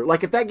older.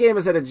 Like, if that game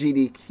is at a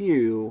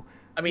GDQ,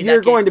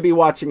 you're going to be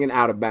watching an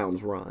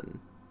out-of-bounds run.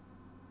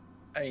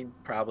 I mean,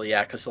 probably,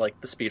 yeah, because, like,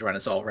 the speedrun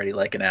is already,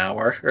 like, an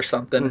hour or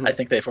something. Mm-hmm. I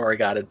think they've already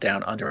got it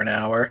down under an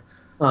hour.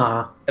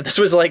 Uh-huh. And this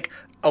was, like,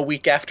 a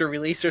week after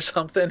release or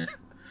something.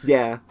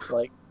 Yeah. It's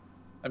like,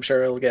 I'm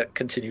sure it'll get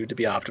continued to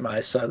be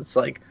optimized. So it's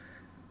like,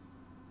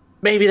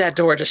 maybe that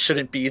door just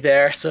shouldn't be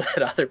there so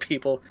that other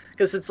people...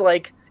 Because it's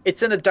like...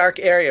 It's in a dark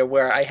area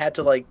where I had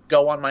to, like,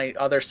 go on my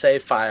other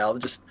save file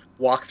and just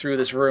walk through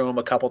this room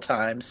a couple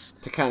times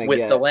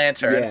with the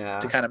lantern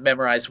to kind of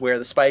memorize where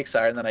the spikes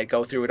are, and then I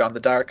go through it on the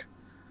dark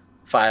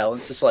file, and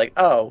it's just like,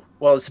 oh,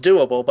 well, it's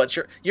doable, but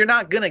you're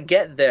not going to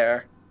get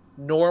there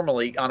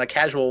normally on a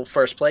casual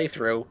first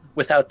playthrough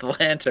without the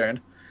lantern.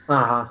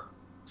 Uh-huh.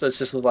 So it's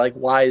just like,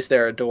 why is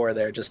there a door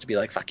there just to be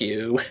like, fuck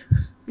you?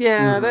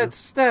 Yeah,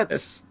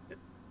 that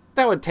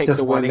would take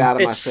the wind out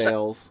of my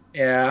sails.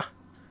 Yeah.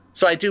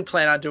 So I do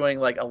plan on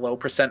doing like a low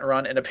 %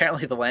 run, and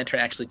apparently the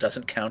lantern actually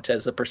doesn't count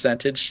as a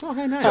percentage. Oh,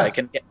 hey, nice.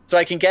 So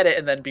I can get it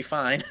and then be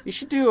fine. You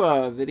should do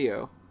a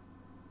video.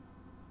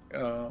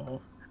 Oh,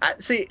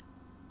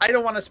 I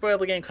don't want to spoil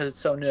the game because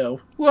it's so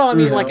new. Well, I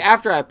mean, like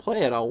after I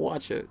play it, I'll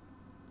watch it.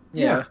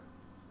 Yeah.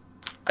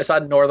 I saw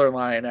Northern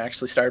Lion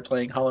actually started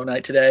playing Hollow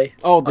Knight today.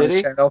 Oh, did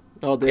he? Channel.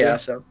 Oh, did he? Yeah,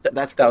 so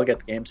that'll get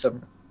the game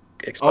some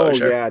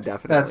exposure. Oh yeah,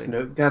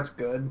 definitely. That's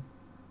good.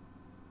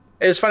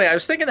 It's funny. I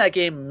was thinking that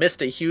game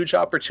missed a huge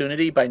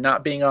opportunity by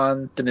not being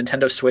on the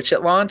Nintendo Switch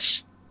at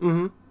launch.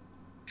 Mm-hmm.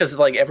 Because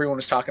like everyone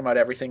was talking about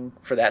everything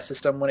for that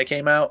system when it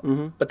came out.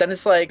 Mm-hmm. But then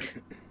it's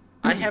like,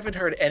 I haven't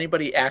heard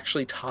anybody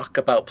actually talk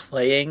about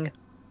playing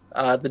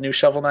the new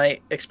Shovel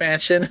Knight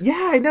expansion.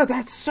 Yeah, I know.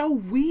 That's so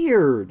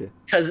weird.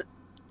 Because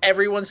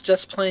everyone's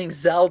just playing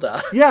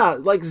Zelda. Yeah,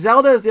 like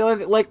Zelda is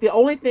the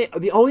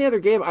only other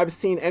game I've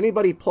seen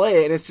anybody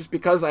play, and it's just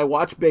because I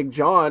watch Big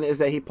John, is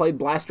that he played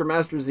Blaster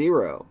Master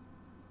Zero.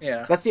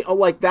 Yeah. That's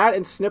that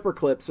and Snipper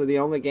Clips are the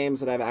only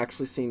games that I've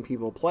actually seen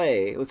people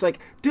play. It's like,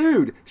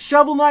 dude,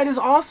 Shovel Knight is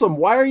awesome.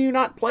 Why are you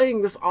not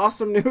playing this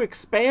awesome new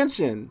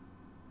expansion?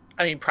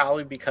 I mean,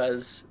 probably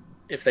because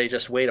if they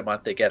just wait a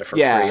month, they get it for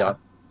free on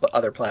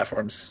other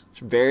platforms.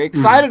 Which I'm very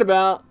excited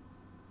about.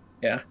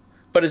 Yeah.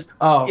 But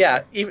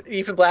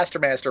even Blaster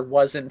Master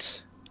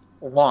wasn't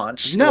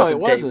launched. No, it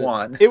wasn't. Day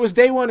one. It was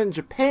day one in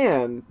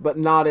Japan, but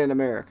not in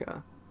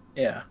America.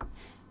 Yeah.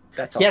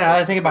 That's all. Yeah, now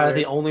that I think about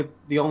it,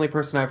 the only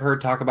person I've heard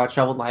talk about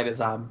Shovel Knight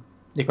is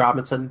Nick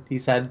Robinson. He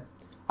said,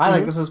 I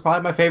think this is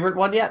probably my favorite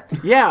one yet.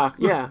 Yeah.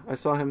 I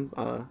saw him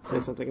say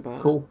something about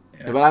it. Cool.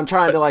 Yeah. But I'm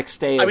trying to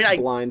stay as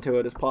blind to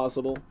it as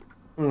possible.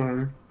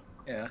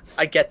 Mm-hmm. Yeah,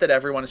 I get that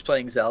everyone is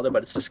playing Zelda,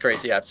 but it's just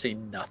crazy. I've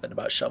seen nothing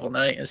about Shovel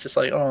Knight. It's just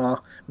like, oh,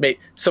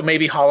 so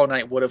maybe Hollow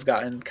Knight would have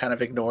gotten kind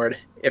of ignored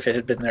if it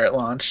had been there at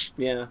launch.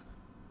 Yeah.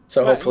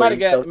 So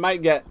hopefully,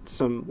 might get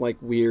some like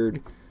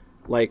weird,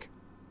 like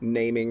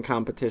naming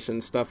competition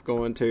stuff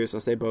going too,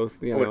 since they both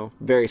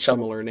very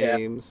similar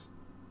names.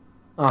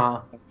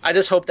 Uh-huh. I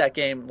just hope that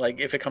game, like,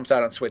 if it comes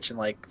out on Switch in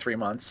like 3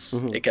 months,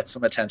 it gets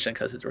some attention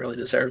because it really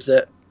deserves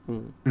it.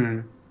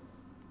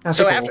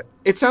 So after,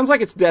 it sounds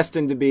like it's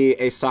destined to be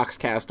a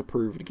Soxcast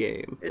approved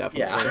game.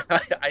 Definitely.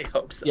 Yeah, I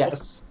hope so.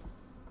 Yes.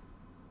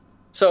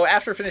 So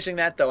after finishing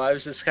that, though, I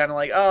was just kind of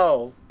like,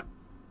 oh,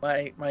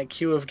 my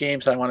queue of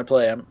games I want to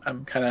play,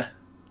 I'm kind of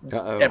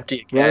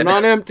empty again. Running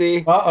on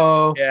empty.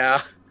 Uh-oh.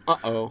 Yeah.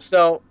 Uh-oh.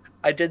 So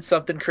I did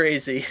something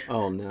crazy.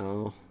 Oh,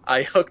 no.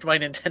 I hooked my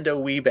Nintendo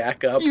Wii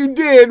back up. You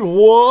did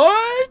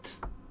what?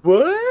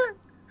 What?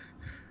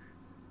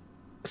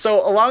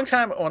 So a long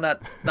time, well,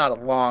 not a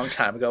long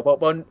time ago,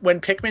 but when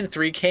Pikmin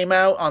 3 came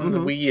out on the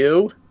Wii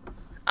U,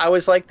 I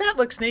was like, that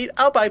looks neat.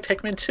 I'll buy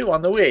Pikmin 2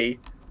 on the Wii.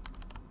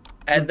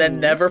 And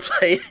then never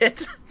played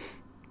it.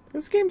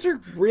 Those games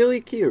are really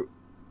cute.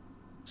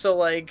 So,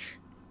 like,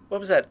 what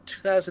was that,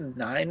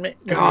 2009?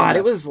 God,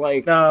 it was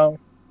like... No.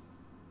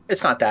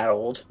 It's not that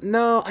old.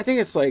 No, I think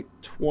it's like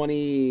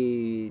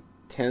 2010,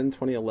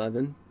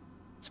 2011.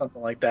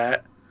 Something like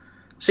that.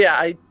 So, yeah,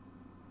 I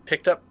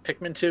picked up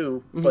Pikmin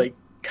 2, like,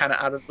 kind of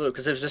out of the blue,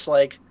 because it was just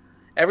like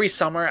every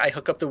summer I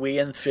hook up the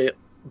Wii and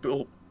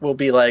will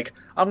be like,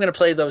 I'm going to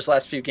play those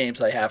last few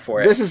games I have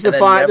for it. This is the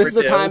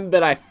time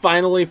that I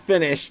finally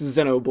finished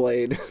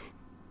Xenoblade.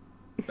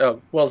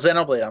 Oh, well,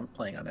 Xenoblade I'm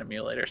playing on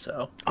emulator,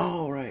 so.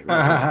 Oh, right.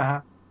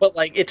 But,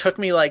 like, it took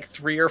me, like,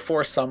 3 or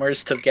 4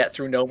 summers to get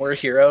through No More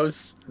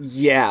Heroes.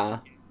 Yeah.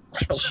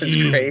 Which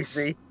is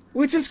crazy.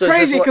 Which is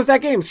crazy, because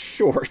that game's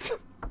short.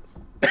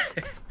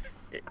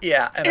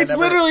 Yeah. And it's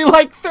literally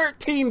like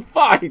 13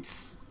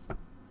 fights.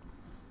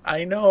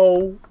 I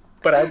know,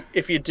 but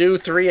if you do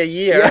 3 a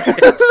year,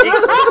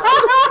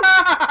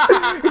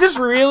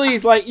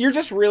 you're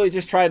just really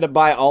trying to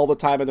buy all the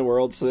time in the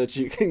world so that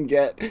you can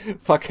get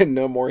fucking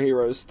No More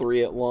Heroes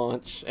 3 at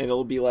launch, and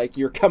it'll be like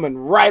you're coming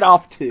right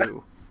off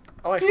 2.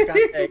 Oh, I forgot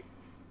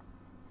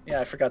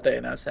I forgot they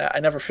announced that. I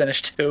never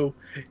finished 2,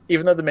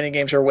 even though the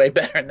minigames are way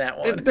better in that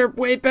one. They're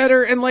way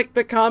better, and like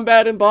the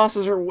combat and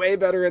bosses are way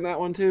better in that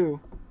one too.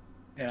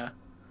 Yeah.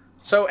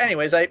 So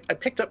anyways, I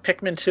picked up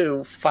Pikmin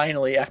 2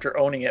 finally after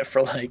owning it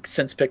for like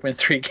since Pikmin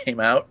 3 came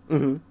out.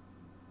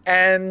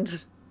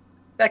 And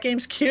that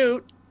game's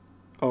cute.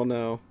 Oh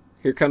no.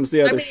 Here comes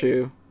the other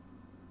shoe.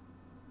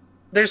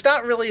 There's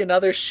not really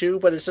another shoe,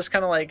 but it's just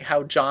kind of like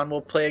how John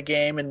will play a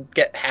game and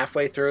get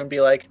halfway through and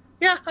be like,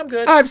 yeah, I'm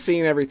good. I've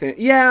seen everything.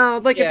 Yeah,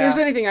 like if there's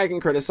anything I can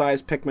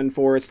criticize Pikmin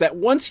for, it's that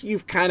once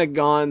you've kind of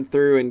gone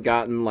through and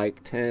gotten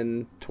like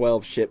 10,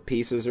 12 ship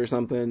pieces or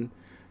something,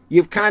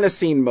 you've kind of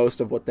seen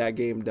most of what that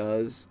game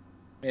does.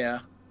 Yeah.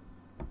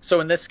 So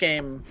in this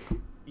game,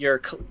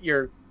 you're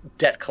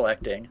debt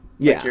collecting.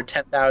 Yeah. Like you're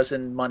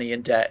 10,000 money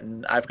in debt,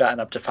 and I've gotten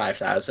up to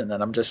 5,000,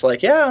 and I'm just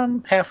like, yeah,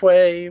 I'm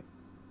halfway.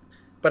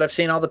 But I've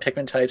seen all the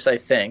Pikmin types, I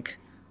think.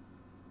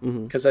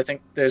 Because I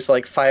think there's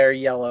like fire,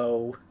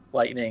 yellow,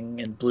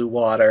 lightning, and blue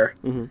water.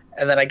 And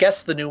then I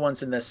guess the new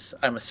ones in this,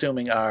 I'm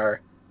assuming,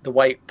 are the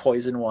white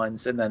poison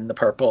ones, and then the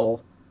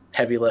purple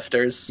heavy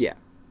lifters. Yeah.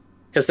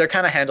 Because they're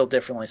kind of handled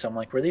differently, so I'm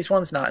like, were these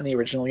ones not in the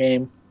original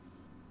game?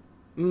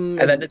 And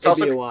then it's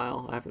also been a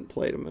while. I haven't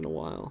played them in a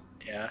while.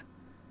 Yeah,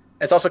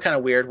 it's also kind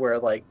of weird where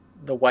like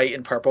the white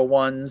and purple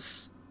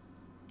ones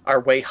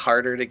are way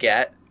harder to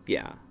get.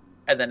 Yeah.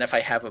 And then if I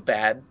have a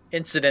bad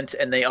incident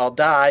and they all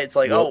die, it's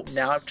like, whoops. Oh,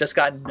 now I've just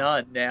got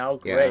none. Now,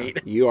 great.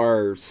 Yeah, you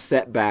are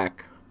set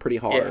back pretty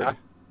hard. Yeah.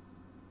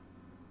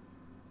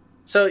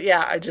 So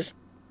yeah,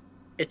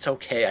 it's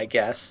okay, I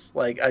guess.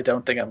 Like, I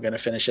don't think I'm gonna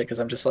finish it because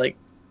I'm just like.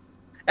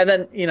 And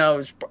then,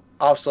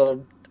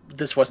 also,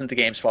 this wasn't the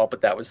game's fault,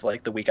 but that was,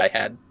 like, the week I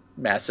had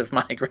massive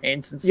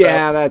migraines and stuff.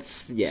 Yeah,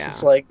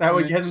 It's like, that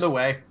would get in the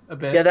way a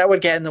bit. Yeah, that would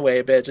get in the way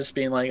a bit, just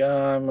being like,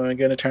 oh, I'm going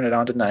to turn it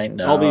on tonight.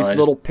 No, all these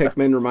little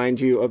Pikmin remind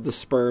you of the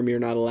sperm you're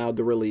not allowed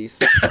to release.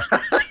 I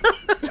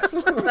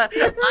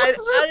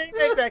didn't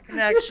make that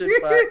connection,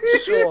 but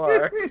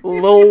sure.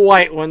 Little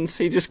white ones.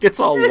 He just gets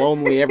all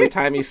lonely every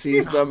time he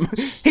sees them.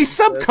 He's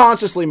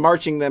subconsciously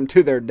marching them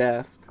to their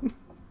death.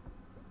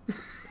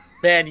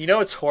 Man,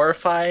 it's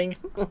horrifying?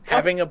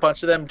 Having a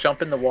bunch of them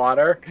jump in the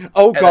water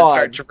and then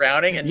start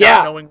drowning and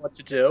not knowing what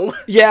to do.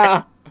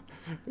 Yeah.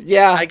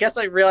 Yeah. I guess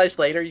I realized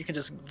later you can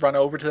just run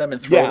over to them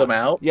and throw them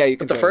out. Yeah, you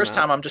can. But the first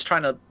time I'm just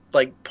trying to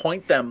like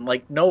point them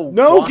like, no,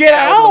 get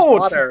out! Of the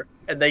water.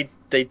 And they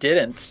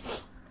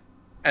didn't.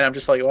 And I'm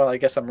just like, well, I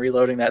guess I'm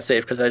reloading that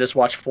save because I just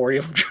watched 40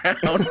 of them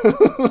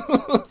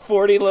drown.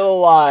 40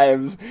 little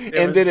lives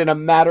ended in a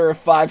matter of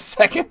 5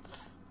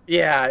 seconds.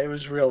 Yeah, it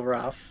was real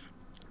rough.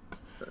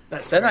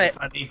 That's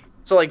funny.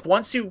 So, like,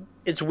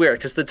 it's weird,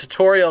 because the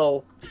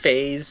tutorial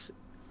phase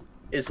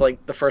is,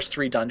 like, the first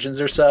 3 dungeons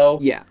or so.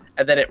 Yeah.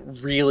 and then it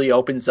really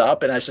opens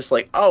up, and I was just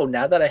like, oh,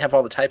 now that I have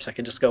all the types, I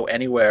can just go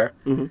anywhere.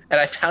 And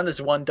I found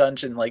this one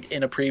dungeon like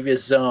in a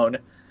previous zone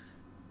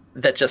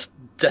that just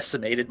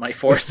decimated my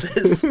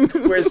forces.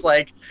 Whereas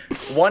like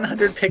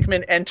 100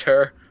 Pikmin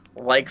enter,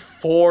 like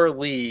 4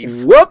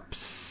 leave.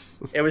 Whoops!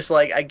 It was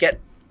like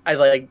I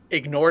like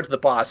ignored the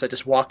boss. I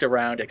just walked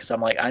around it because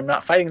I'm like, I'm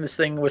not fighting this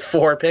thing with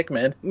 4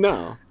 Pikmin.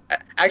 No.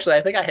 Actually,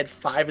 I think I had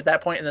 5 at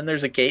that point, and then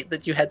there's a gate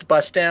that you had to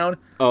bust down.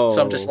 Oh.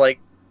 So I'm just like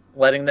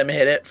letting them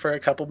hit it for a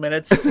couple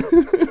minutes.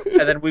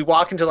 And then we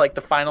walk into like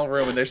the final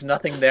room, and there's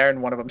nothing there,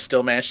 and one of them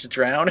still managed to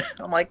drown.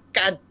 I'm like,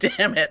 God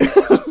damn it.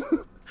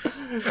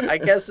 I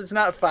guess it's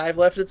not 5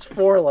 left, it's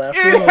 4 left.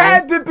 It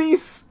had to be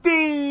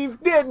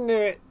Steve, didn't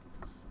it?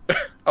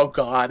 Oh,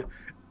 God.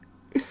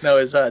 No,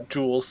 it's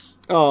Jules.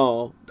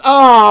 Oh,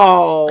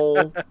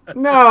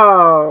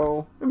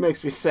 no! It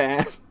makes me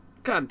sad.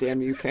 God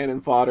damn you, cannon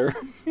fodder.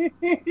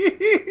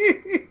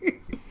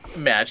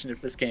 Imagine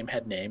if this game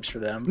had names for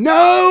them.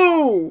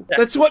 No!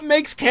 That's what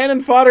makes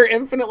cannon fodder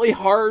infinitely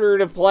harder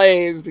to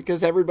play, is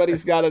because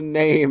everybody's got a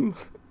name.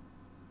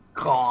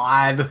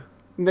 God.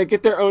 And they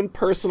get their own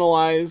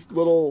personalized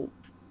little,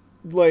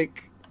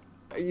 like,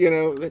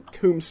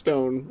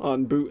 tombstone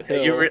on Boot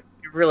Hill. You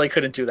really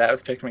couldn't do that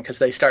with Pikmin because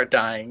they start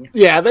dying.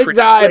 Yeah, they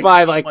die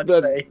by like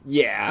the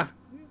yeah.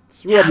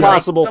 It's real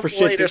possible for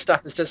shit. Later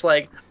stuff is just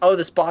like, oh,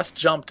 this boss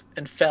jumped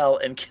and fell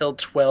and killed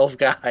 12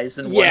 guys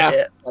in one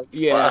hit. Like,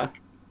 fuck.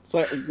 It's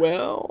like,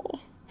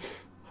 well,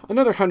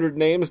 another 100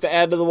 names to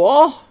add to the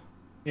wall.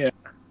 Yeah,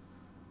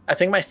 I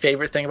think my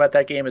favorite thing about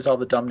that game is all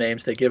the dumb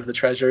names they give the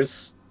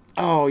treasures.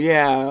 Oh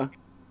yeah,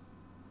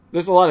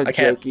 there's a lot of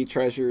jokey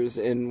treasures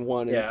in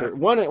 1 and 3.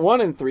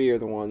 1 and 3 are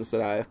the ones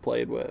that I have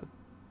played with.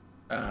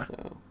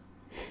 So.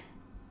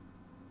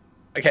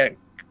 I can't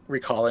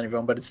recall any of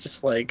them, but it's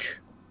just like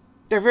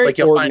they're very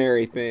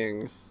ordinary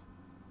things.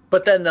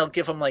 But then they'll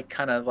give them like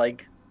kind of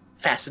like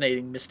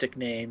fascinating mystic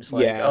names,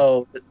 like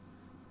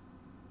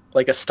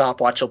like a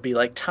stopwatch will be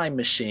like time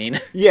machine.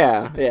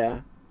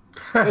 Yeah.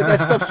 That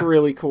stuff's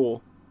really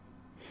cool.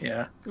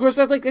 Yeah. Of course,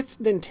 it's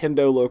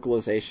Nintendo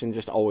localization,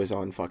 just always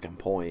on fucking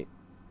point.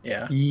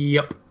 Yeah.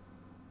 Yep.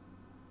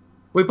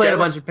 We played a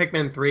bunch of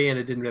Pikmin 3, and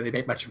it didn't really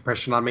make much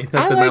impression on me.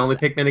 That's been my only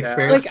Pikmin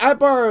experience. Like, I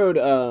borrowed,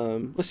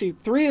 let's see,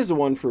 3 is the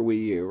one for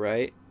Wii U,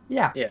 right?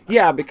 Yeah.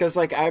 Yeah, because,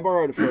 like, I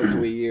borrowed it for its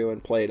Wii U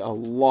and played a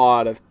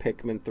lot of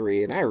Pikmin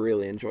 3, and I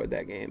really enjoyed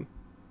that game.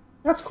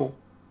 That's cool.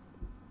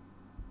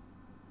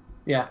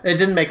 Yeah, it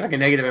didn't make, like, a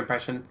negative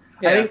impression.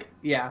 Yeah. I think,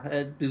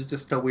 it was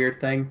just a weird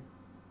thing.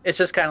 It's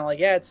just kind of like,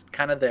 it's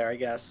kind of there, I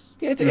guess.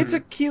 Yeah, it's a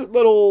cute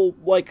little,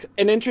 like,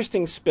 an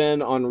interesting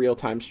spin on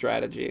real-time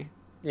strategy.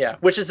 Yeah,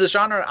 which is a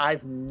genre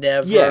I've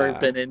never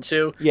been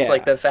into. Yeah. It's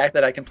like the fact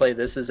that I can play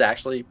this is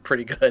actually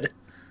pretty good.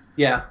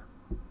 Yeah.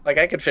 Like,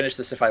 I could finish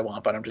this if I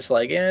want, but I'm just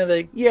like,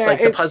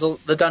 the puzzle,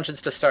 the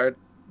dungeons to start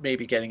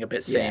maybe getting a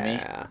bit samey.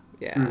 Yeah.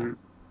 Mm-hmm.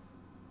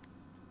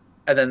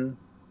 And then,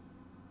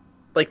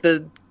 like,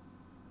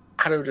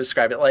 how do I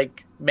describe it?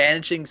 Like,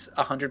 managing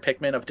 100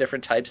 Pikmin of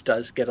different types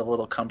does get a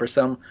little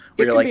cumbersome,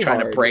 where you're, like,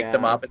 trying to break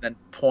them up and then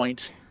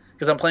point.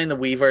 Because I'm playing the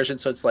Wii version,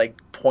 so it's, like,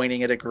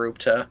 pointing at a group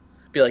to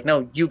be like,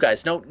 no, you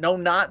guys, no,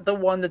 not the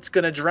one that's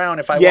gonna drown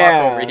if I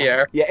walk over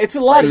here. Yeah, it's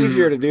a lot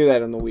easier to do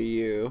that on the Wii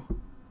U.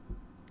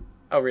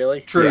 Oh,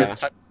 really? True. Yeah.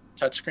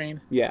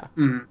 Touchscreen? Yeah.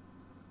 Mm-hmm.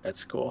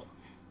 That's cool.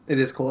 It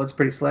is cool. It's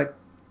pretty slick.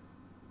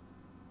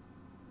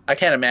 I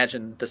can't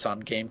imagine this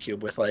on GameCube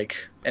with, like,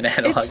 an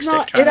analog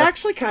stick. It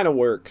actually kind of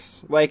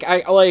works.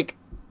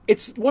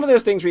 It's one of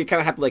those things where you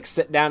kind of have to, like,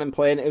 sit down and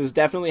play, and it was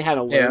definitely had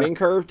a learning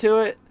curve to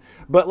it.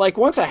 But, like,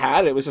 once I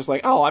had it, it was just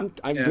like, oh, I'm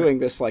doing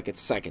this like it's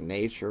second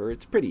nature.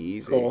 It's pretty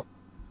easy. Cool.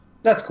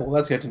 That's cool.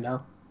 That's good to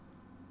know.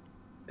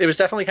 It was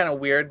definitely kind of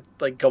weird,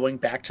 like, going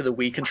back to the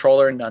Wii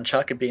controller and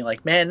nunchuck and being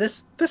like, man,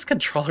 this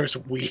controller's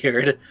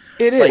weird.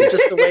 It is. Like,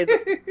 just the way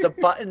the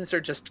buttons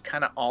are just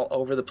kind of all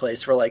over the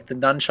place, where, like, the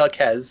nunchuck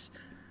has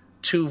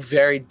 2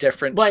 very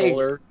different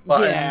shoulder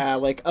buttons. Yeah,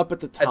 like, up at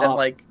the top. And then,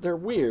 like, they're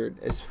weird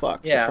as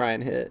fuck to try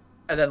and hit.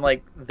 And then,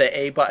 like, the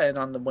A button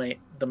on the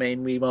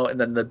main Wiimote, and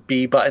then the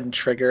B button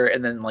trigger,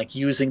 and then, like,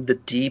 using the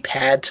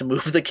D-pad to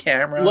move the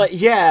camera.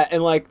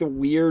 And, like, the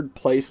weird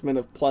placement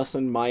of plus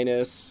and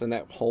minus and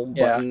that home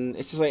button.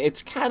 It's just, like,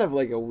 it's kind of,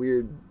 like, a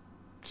weird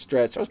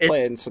stretch. I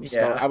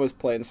was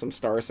playing some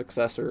Star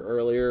Successor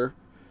earlier.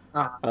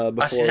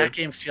 Before. See, that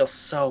game feels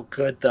so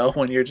good, though,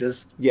 when you're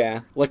just...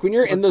 Yeah. Like, when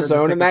you're in the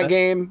zone in that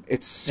game,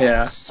 it's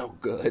so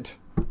good.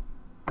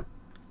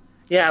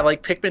 Yeah,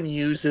 like, Pikmin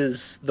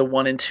uses the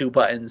 1 and 2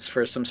 buttons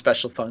for some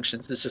special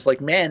functions. It's just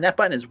like, man, that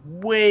button is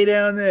way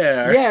down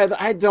there. Yeah,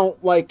 I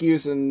don't like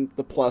using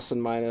the plus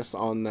and minus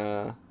on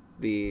the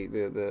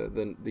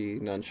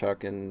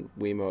nunchuck and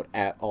Wiimote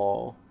at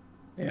all.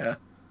 Yeah.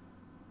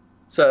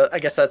 So I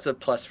guess that's a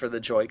plus for the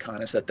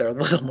Joy-Con, is that they're a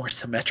little more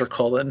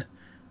symmetrical than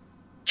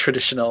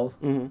traditional.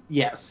 Mm-hmm.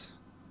 Yes.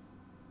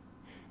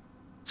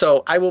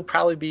 So I will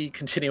probably be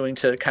continuing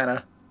to kind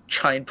of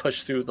try and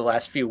push through the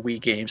last few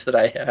Wii games that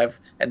I have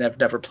and have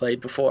never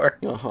played before.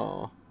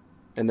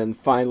 And then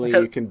finally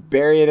you can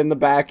bury it in the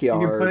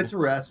backyard. You can put it to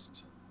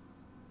rest.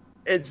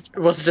 it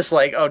was just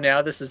like, oh,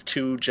 now this is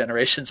 2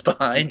 generations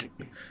behind.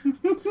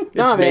 It's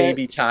No, man,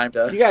 maybe time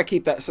you to. gotta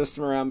keep that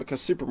system around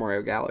because Super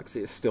Mario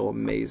Galaxy is still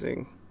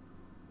amazing.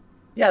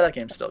 Yeah, that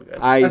game's still good.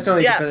 I still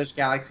need Yeah. to finish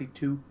Galaxy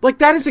 2. Like,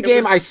 that is a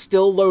game was- I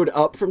still load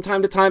up from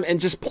time to time and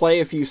just play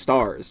a few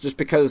stars, just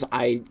because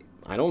I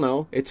don't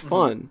know, it's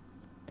fun.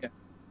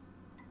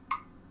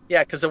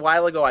 Yeah, because a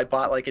while ago I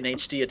bought like an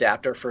HD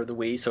adapter for the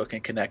Wii so it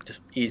can connect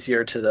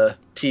easier to the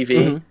TV.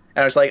 Mhm.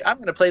 And I was like, I'm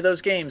going to play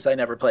those games. I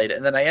never played it.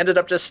 And then I ended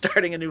up just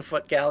starting a new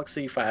Foot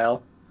Galaxy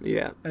file.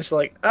 Yeah. And it's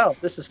like, oh,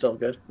 this is still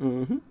good.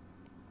 Mm-hmm.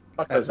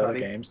 Fuck That's those other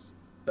funny. games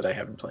that I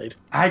haven't played.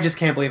 I just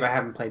can't believe I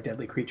haven't played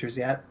Deadly Creatures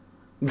yet.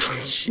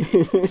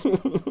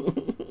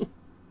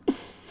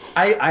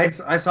 I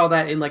saw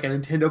that in like a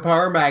Nintendo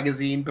Power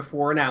magazine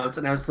before announced,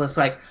 and I was just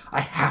like,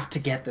 I have to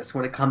get this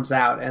when it comes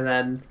out. And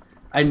then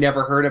I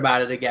never heard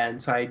about it again.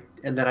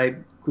 Then I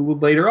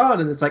googled later on,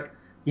 and it's like,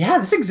 yeah,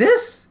 this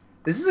exists.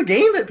 This is a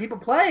game that people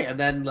play. And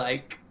then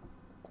like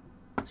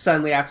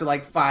suddenly after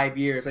like 5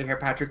 years, I hear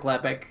Patrick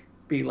Lebeck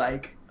be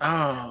like,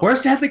 Oh.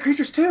 "Where's Deadly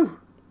Creatures 2?"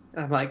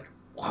 And I'm like,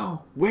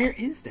 whoa. Where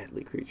is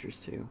Deadly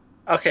Creatures 2?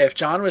 Okay, if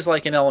John was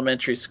like in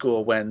elementary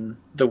school when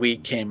the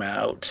Wii came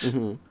out,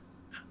 Mm-hmm.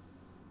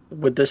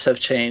 would this have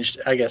changed?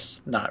 I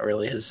guess not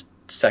really his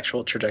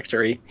sexual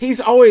trajectory.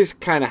 He's always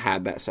kind of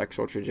had that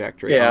sexual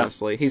trajectory, Yeah.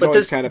 honestly. He's But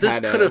always this, kind of this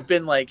had could have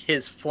been like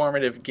his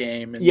formative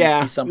game, and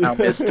Yeah. he somehow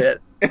missed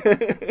it.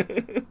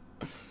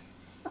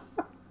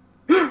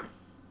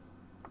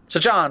 So,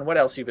 John, what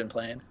else you been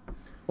playing?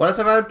 What else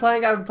have I been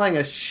playing? I've been playing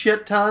a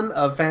shit ton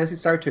of Phantasy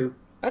Star 2.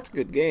 That's a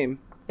good game.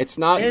 It's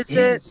not... Is it?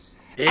 Is.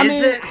 I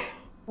mean, it?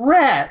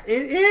 Rat,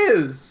 it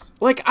is.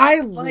 like,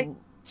 Like,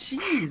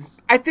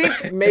 jeez. I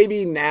think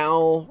maybe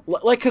now,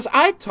 like, because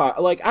I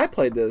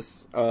played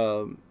this,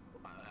 and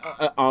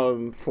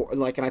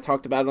I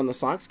talked about it on the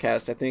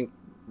Sockscast. I think,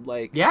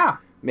 like, Yeah.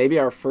 maybe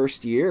our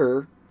first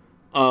year,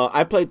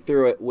 I played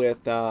through it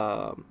with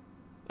a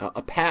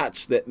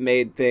patch that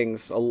made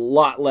things a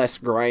lot less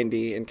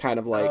grindy and kind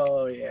of like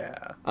Oh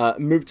yeah.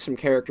 moved some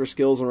character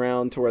skills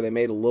around to where they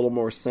made a little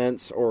more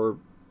sense, or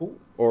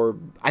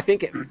I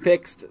think it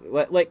fixed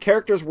like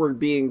characters were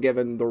being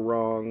given the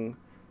wrong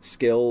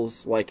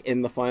skills like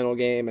in the final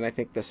game, and I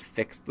think this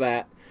fixed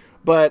that.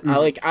 But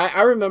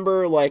I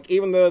remember, like,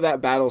 even though that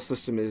battle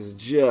system is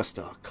just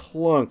a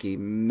clunky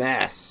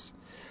mess,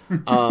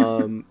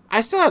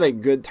 I still had a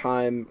good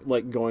time,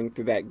 like, going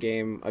through that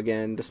game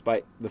again,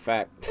 despite the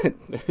fact that,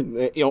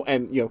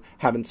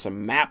 having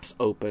some maps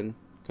open,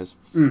 because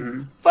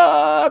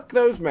fuck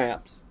those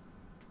maps.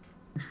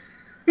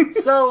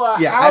 So,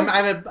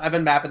 Yeah, I've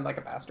been mapping like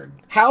a bastard.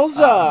 how's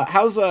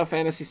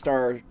Phantasy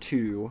Star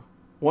 2,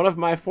 one of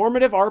my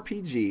formative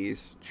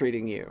RPGs,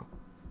 treating you?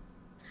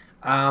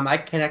 I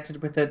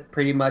connected with it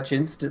pretty much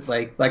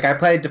instantly. Like, I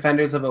played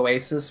Defenders of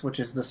Oasis,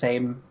 which is the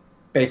same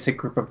basic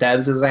group of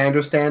devs as I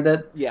understand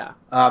it. Yeah.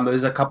 It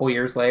was a couple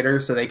years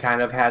later, so they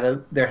kind of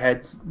had their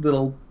heads a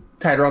little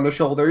tighter on their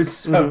shoulders.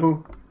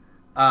 So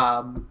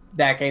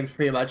that game's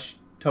pretty much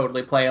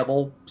totally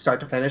playable,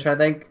 start to finish, I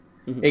think.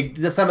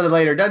 Some of the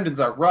later dungeons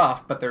are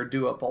rough, but they're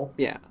doable.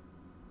 Yeah.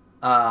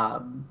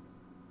 And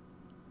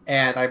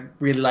I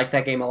really like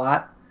that game a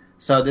lot.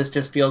 So this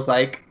just feels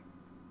like...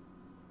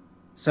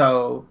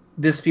 a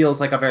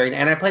very...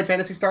 And I played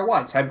Phantasy Star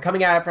 1, so I've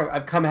come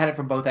at it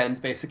from both ends,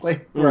 basically.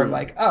 Where I'm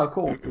like, oh,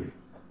 cool.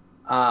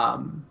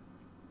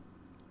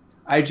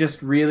 I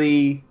just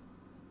really...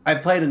 I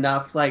played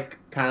enough, like,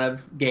 kind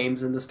of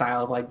games in the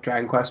style of, like,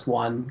 Dragon Quest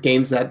 1.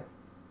 Games that...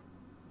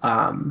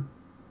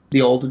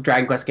 the old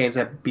Dragon Quest games.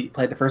 I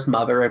played the first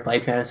Mother. I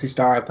played Phantasy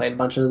Star. I played a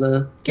bunch of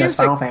the Games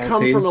Final that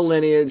Fantasies. come from a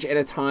lineage at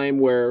a time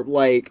where,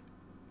 like,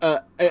 an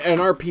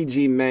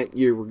RPG meant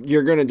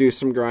you're going to do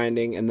some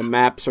grinding, and the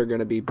maps are going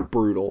to be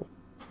brutal.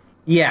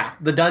 Yeah,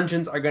 the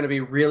dungeons are going to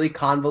be really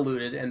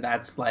convoluted, and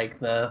that's like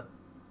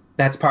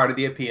that's part of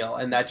the appeal,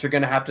 and that you're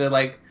going to have to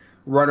like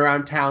run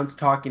around towns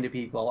talking to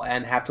people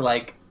and have to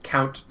like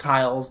count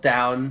tiles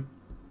down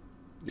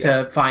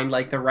to find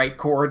like the right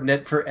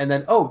coordinate for, and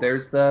then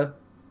there's the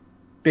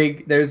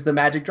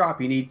magic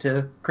drop. You need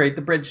to create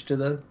the bridge to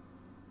the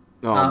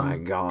My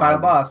god. final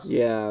boss.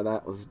 Yeah,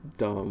 that was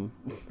dumb.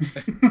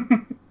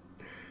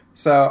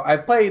 So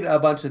I've played a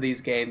bunch of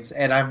these games,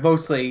 and I've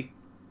mostly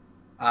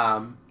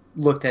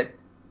looked at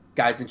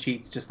guides and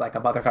cheats just like a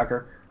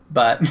motherfucker.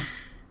 But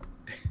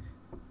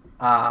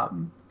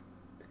and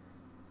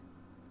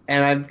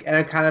I'm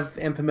kind of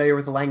am familiar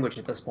with the language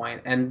at this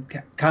point.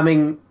 And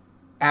coming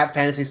at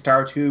Phantasy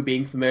Star 2,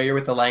 being familiar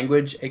with the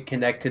language, it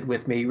connected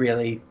with me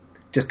really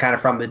just kind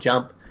of from the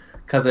jump,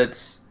 because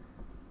it's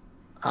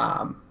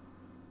right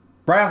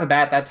off the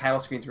bat, that title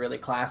screen's really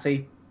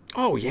classy.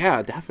 Oh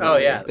yeah, definitely. Oh,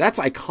 yeah. That's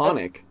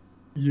iconic.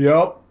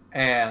 Yep.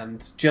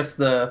 And just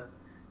the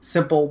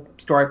simple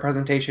story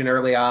presentation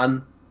early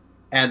on,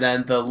 and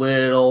then the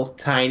little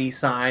tiny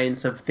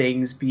signs of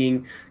things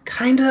being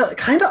kind of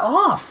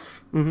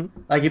off. Mm-hmm.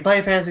 Like, you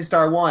play Phantasy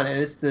Star 1, and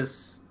it's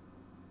this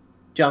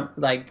jump,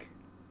 like,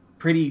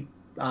 pretty,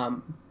 I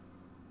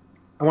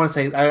want to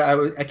say,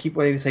 I keep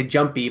wanting to say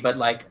jumpy, but,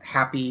 like,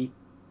 happy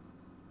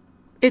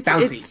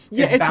bouncy.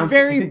 It's bouncy.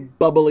 very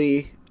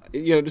bubbly.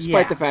 Despite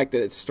Yeah. the fact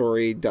that its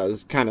story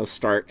does kind of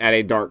start at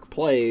a dark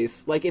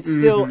place, like it's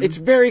still it's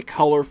very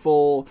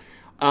colorful.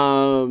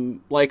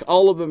 Like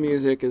all of the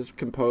music is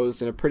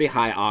composed in a pretty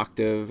high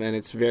octave, and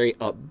it's very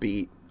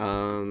upbeat.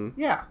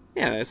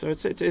 Yeah. So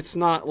it's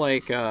not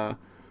like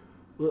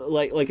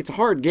it's a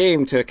hard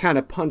game to kind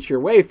of punch your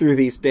way through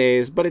these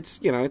days, but it's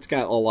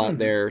got a lot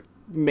there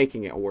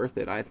making it worth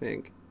it, I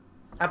think.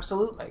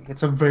 Absolutely,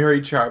 it's a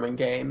very charming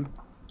game.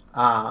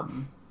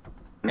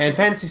 And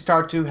Phantasy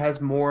Star 2 has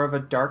more of a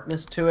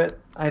darkness to it,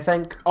 I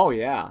think. Oh,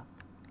 yeah.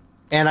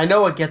 And I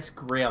know it gets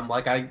grim.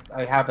 Like, I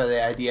have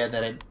the idea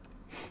that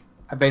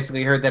I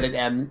basically heard that it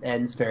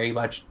ends very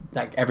much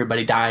like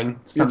everybody dying.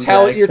 You're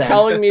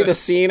telling me the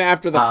scene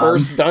after the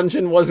first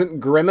dungeon wasn't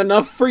grim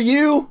enough for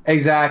you?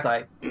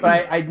 Exactly.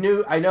 But I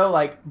know,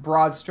 like,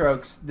 broad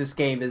strokes, this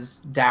game is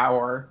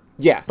dour.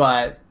 Yes.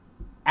 But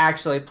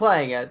actually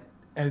playing it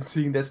and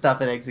seeing this stuff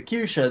in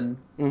execution...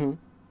 Mm-hmm.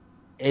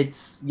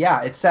 It's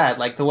sad.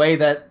 Like the way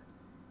that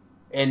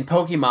in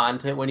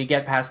Pokemon, when you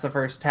get past the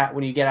first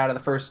when you get out of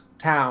the first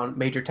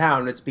major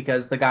town, it's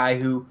because the guy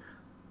who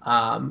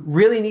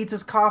really needs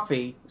his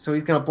coffee, so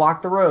he's going to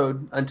block the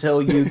road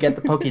until you get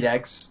the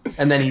Pokédex,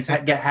 and then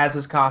has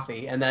his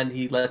coffee, and then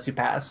he lets you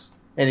pass,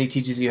 and he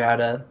teaches you how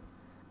to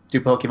do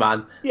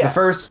Pokemon. Yeah. The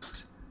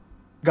first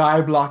guy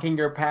blocking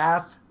your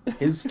path,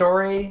 his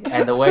story,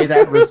 and the way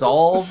that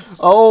resolves.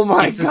 Oh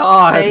my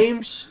god!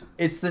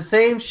 It's the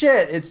same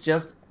shit. It's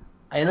just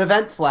an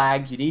event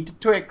flag you need to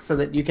tweak so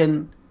that you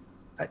can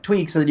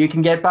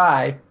get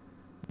by,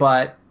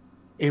 but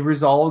it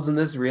resolves in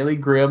this really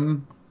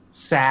grim,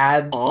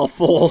 sad,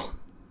 awful,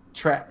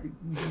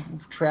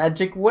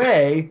 tragic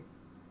way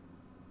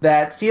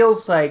that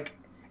feels like,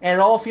 and it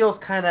all feels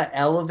kind of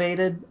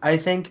elevated, I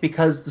think,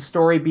 because the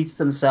story beats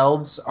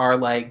themselves are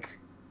like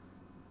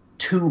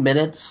 2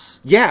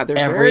 minutes. Yeah, they're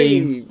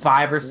every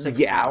 5 or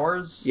 6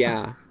 hours.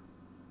 Yeah.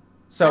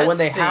 So when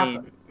they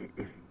happen,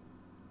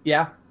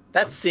 yeah.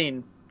 That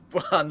scene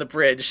on the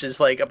bridge is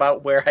like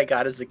about where I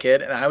got as a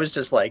kid, and I was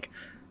just like,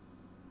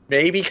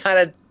 maybe kind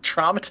of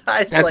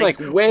traumatized. That's like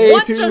way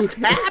what too. What just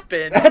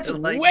happened? That's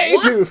like, way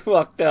too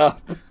fucked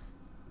up.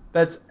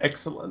 That's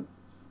excellent.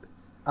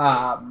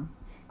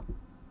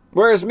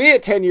 Whereas me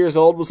at 10 years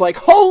old was like,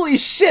 holy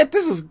shit,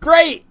 this is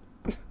great.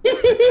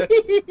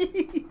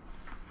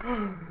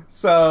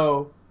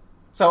 So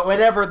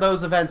whenever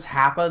those events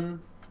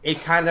happen, it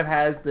kind of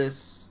has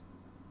this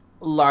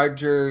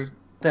larger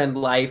than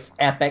life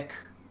epic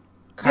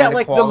kind of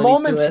like the quality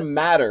moments to it.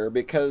 matter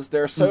because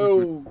they're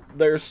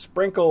they're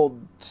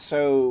sprinkled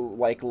so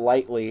like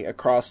lightly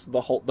across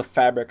the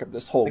fabric of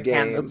this whole game.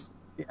 Canvas.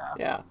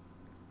 Yeah.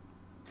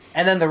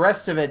 And then the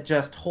rest of it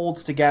just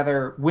holds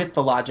together with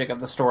the logic of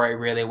the story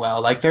really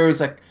well. Like there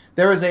was a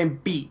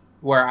beat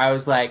where I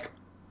was like,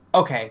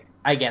 okay,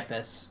 I get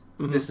this.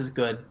 Mm-hmm. This is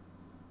good.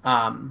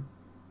 And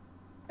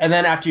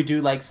then after you do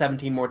like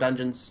 17 more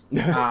dungeons,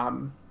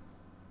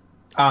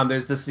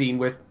 there's the scene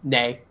with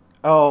Nay.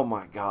 Oh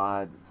my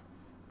god.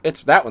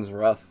 That one's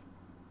rough.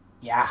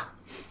 Yeah.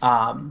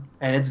 And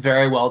it's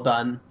very well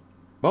done.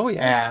 Oh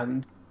yeah.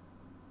 And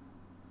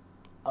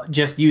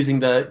just using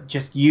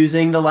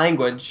the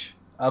language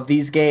of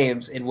these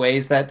games in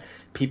ways that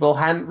people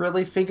hadn't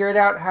really figured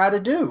out how to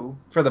do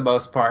for the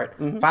most part.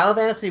 Mm-hmm. Final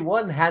Fantasy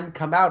 1 hadn't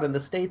come out in the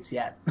States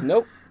yet.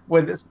 Nope.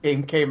 When this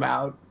game came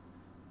out.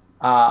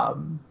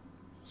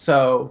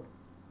 So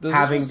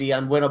having the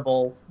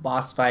unwinnable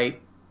boss fight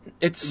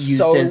it's used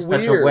so in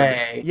such weird. A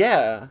way.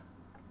 Yeah.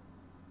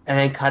 And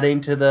then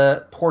cutting to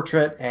the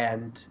portrait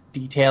and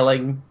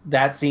detailing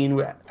that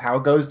scene, how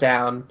it goes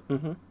down.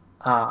 Mm-hmm.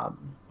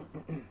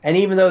 And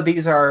even though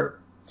these are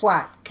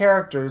flat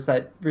characters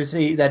that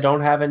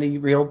don't have any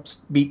real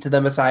beat to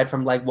them aside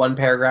from like one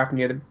paragraph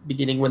near the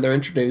beginning when they're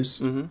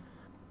introduced,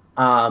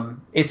 mm-hmm.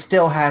 It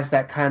still has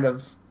that kind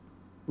of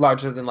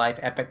larger than life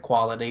epic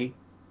quality.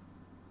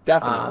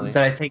 Definitely.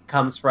 That I think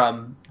comes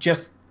from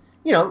just,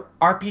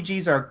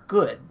 RPGs are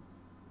good.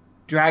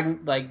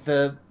 Like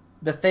the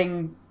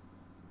thing,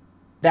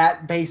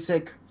 that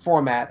basic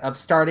format of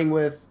starting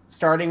with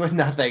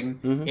nothing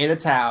mm-hmm. in a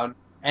town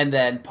and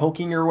then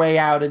poking your way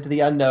out into the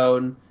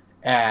unknown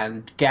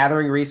and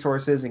gathering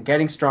resources and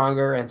getting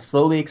stronger and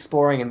slowly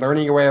exploring and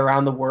learning your way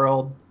around the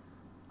world.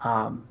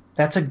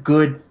 That's a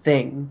good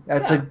thing.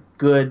 That's a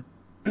good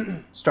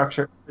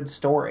structure, good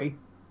story.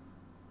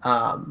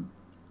 And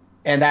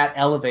that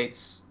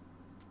elevates.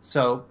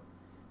 So,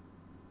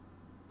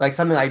 like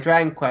something like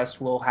Dragon Quest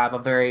will have a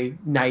very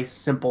nice,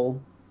 simple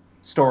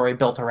story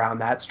built around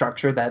that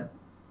structure that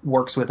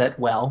works with it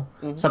well.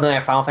 Mm-hmm. Something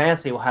like Final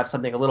Fantasy will have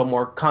something a little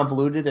more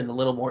convoluted and a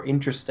little more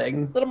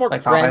interesting. A little more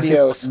like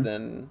grandiose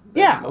than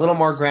a little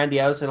more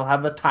grandiose. It'll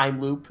have a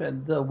time loop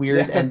and a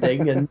weird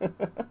ending. And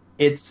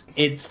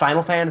it's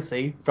Final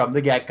Fantasy from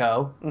the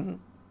get-go.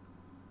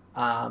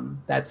 Mm-hmm.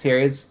 That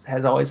series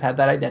has always had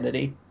that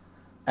identity.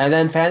 And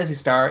then Phantasy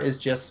Star is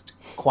just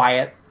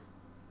quiet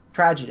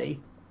tragedy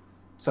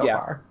so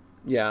far.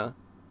 Yeah.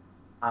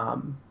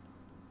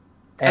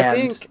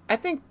 I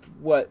think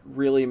what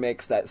really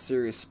makes that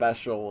series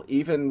special,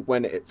 even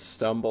when it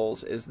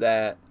stumbles, is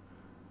that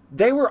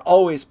they were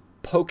always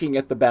poking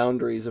at the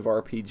boundaries of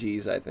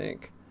RPGs, I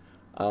think.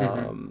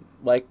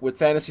 Like with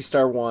Phantasy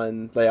Star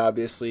 1,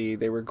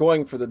 they were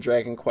going for the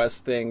Dragon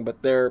Quest thing,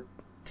 but their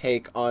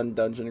take on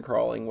dungeon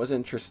crawling was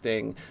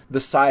interesting. The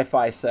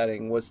sci-fi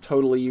setting was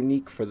totally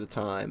unique for the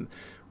time.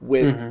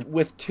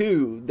 With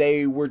 2,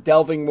 they were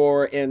delving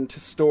more into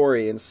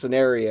story and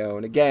scenario,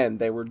 and again,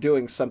 they were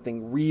doing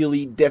something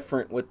really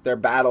different with their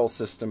battle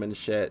system and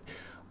shit.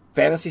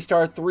 Phantasy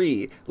Star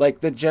 3, like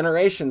the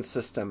generation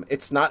system,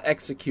 it's not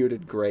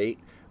executed great,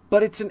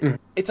 but it's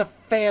a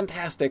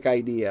fantastic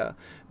idea.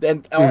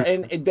 And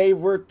they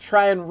were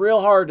trying real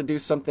hard to do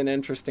something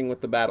interesting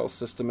with the battle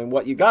system, and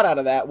what you got out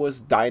of that was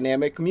a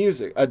dynamic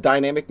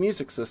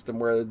music system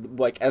where,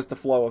 like, as the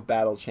flow of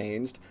battle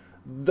changed,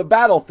 the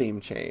battle theme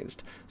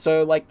changed.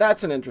 So, like,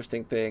 that's an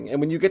interesting thing.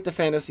 And when you get to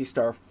Phantasy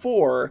Star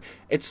 4,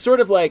 it's sort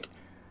of like,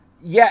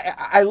 yeah,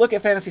 I look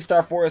at Phantasy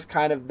Star 4 as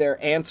kind of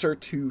their answer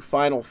to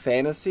Final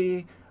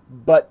Fantasy,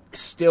 but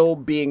still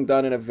being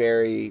done in a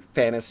very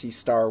Phantasy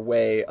Star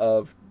way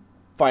of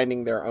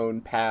finding their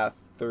own path,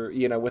 or,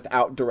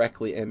 without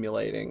directly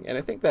emulating. And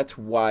I think that's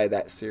why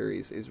that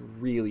series is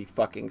really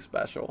fucking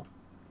special.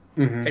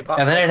 Mm-hmm. Hey,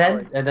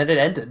 and then it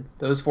ended.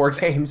 Those 4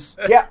 games.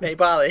 Yeah. Hey,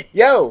 Polly.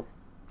 Yo.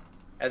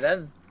 And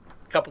then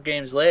a couple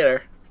games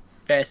later,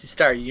 Phantasy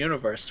Star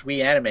Universe,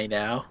 we anime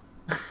now.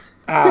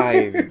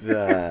 I hate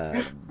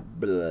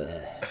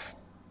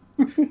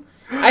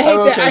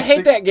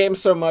that game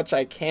so much.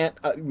 I can't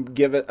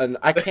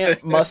I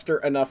can't muster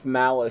enough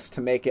malice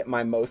to make it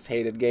my most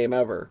hated game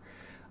ever.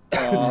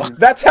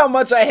 That's how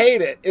much I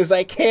hate it.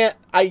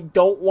 I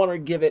don't want to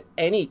give it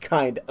any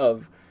kind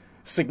of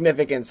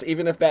significance,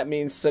 even if that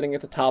means sitting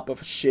at the top of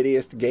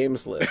shittiest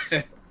games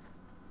list.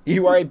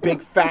 You are a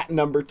big fat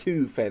number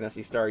 2,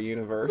 Phantasy Star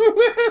Universe.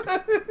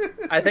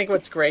 I think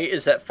what's great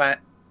is that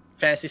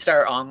Phantasy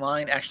Star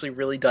Online actually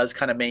really does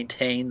kind of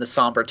maintain the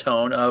somber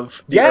tone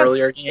of the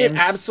earlier games. It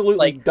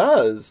absolutely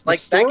does.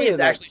 Like, that game's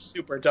actually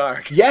super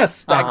dark.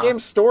 Yes, that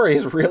game's story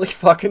is really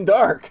fucking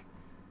dark.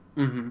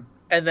 Mm-hmm.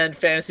 And then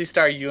Phantasy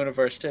Star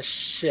Universe just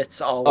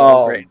shits all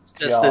over it. It's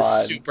just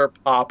this super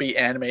poppy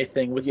anime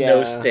thing with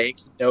no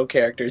stakes, no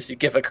characters you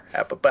give a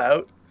crap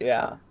about.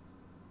 Yeah.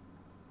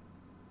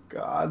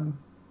 God.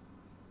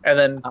 And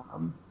then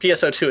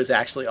PSO2 is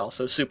actually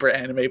also super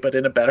anime, but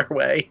in a better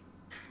way.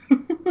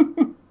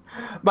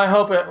 My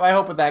hope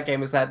with that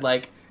game is that,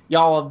 like,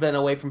 y'all have been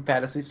away from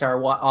Phantasy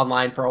Star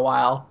Online for a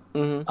while.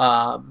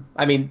 Mm-hmm.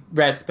 I mean,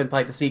 Red's been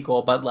playing the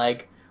sequel, but,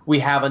 like, we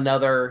have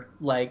another,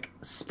 like,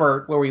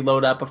 spurt where we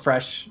load up a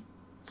fresh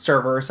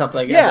server or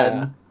something and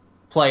then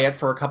play it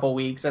for a couple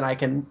weeks,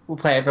 and we'll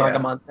play it for like a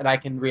month, and I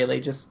can really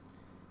just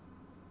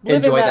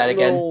enjoy that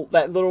again.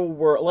 That little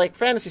world, like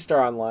Phantasy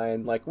Star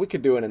Online, like, we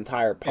could do an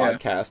entire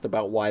podcast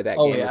about why that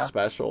game is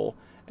special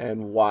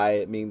and why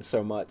it means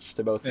so much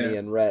to both me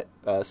and Rhett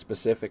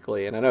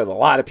specifically. And I know that a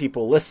lot of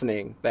people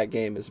listening, that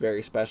game is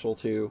very special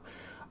too.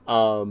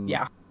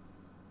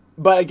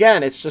 But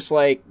again, it's just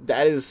like,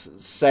 that is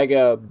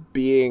Sega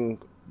being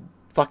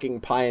fucking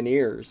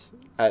pioneers.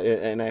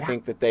 And I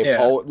think that they've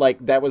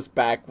like, that was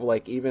back,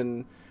 like,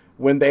 even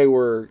when they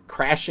were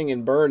crashing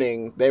and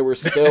burning, they were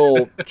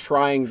still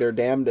trying their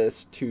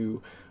damnedest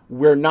to,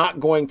 we're not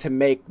going to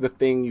make the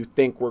thing you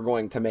think we're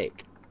going to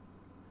make.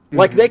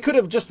 Like, they could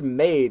have just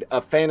made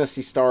a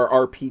Phantasy Star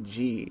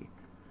RPG,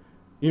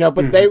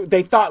 but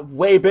they thought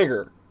way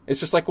bigger. It's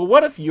just like, well,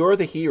 what if you're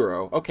the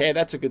hero? Okay,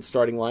 that's a good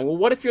starting line. Well,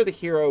 what if you're the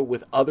hero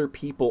with other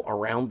people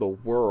around the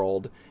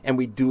world, and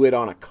we do it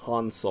on a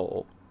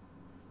console?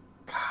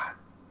 God.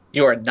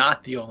 You are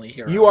not the only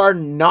hero. You are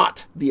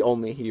not the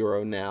only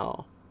hero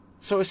now.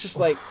 So it's just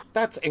like,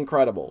 that's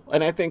incredible.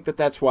 And I think that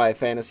that's why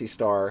Phantasy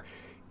Star,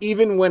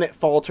 even when it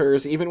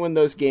falters, even when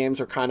those games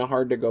are kind of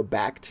hard to go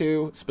back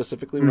to,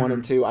 specifically 1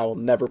 and 2, I will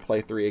never play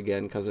 3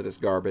 again because it is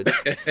garbage.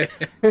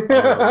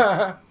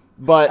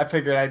 But I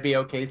figured I'd be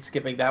okay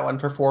skipping that one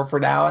for 4 for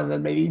now, and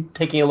then maybe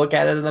taking a look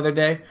at it another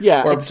day.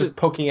 Yeah, or just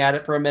poking at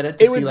it for a minute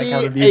to see, like,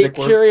 how the music works.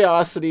 It would be a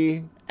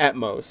curiosity at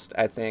most,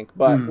 I think.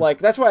 But like,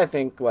 that's why I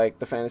think, like,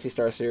 the Phantasy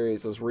Star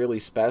series is really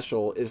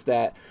special, is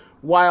that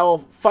while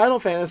Final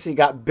Fantasy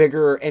got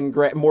bigger and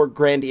more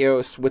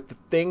grandiose with the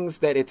things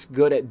that it's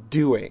good at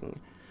doing,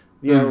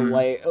 you know,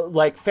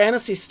 like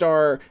Phantasy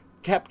Star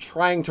kept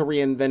trying to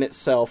reinvent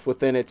itself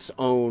within its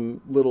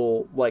own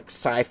little, like,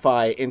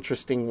 sci-fi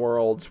interesting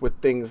worlds with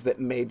things that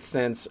made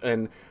sense,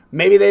 and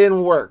maybe they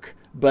didn't work,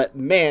 but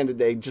man, did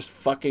they just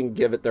fucking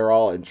give it their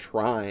all in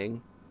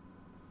trying.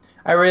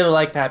 I really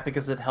like that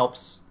because it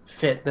helps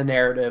fit the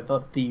narrative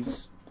of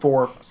these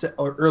 4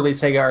 early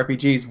Sega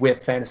RPGs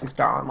with Phantasy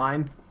Star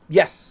Online.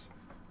 Yes.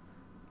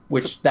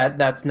 Which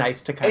that's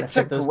nice to kind of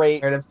fit those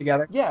narratives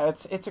together. Yeah,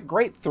 it's a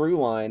great through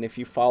line if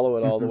you follow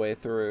it all the way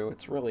through.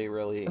 It's really,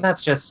 really. And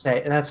that's just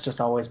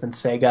always been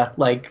Sega.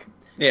 Like,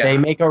 they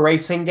make a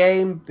racing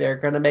game, they're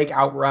gonna make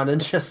Outrun and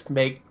just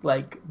make,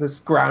 like, this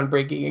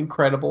groundbreaking,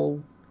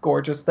 incredible,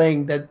 gorgeous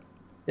thing that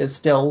is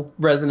still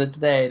resonant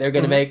today. They're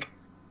gonna make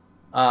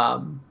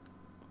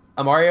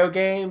A Mario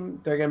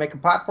game, they're going to make a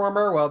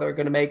platformer. Well, they're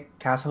going to make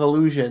Castle of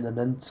Illusion and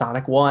then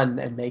Sonic 1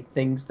 and make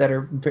things that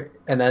are,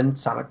 and then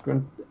Sonic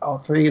all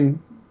three, and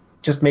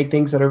just make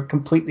things that are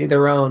completely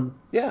their own.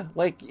 Yeah,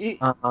 like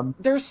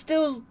there's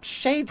still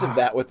shades of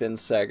that within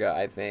Sega,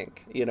 I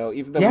think.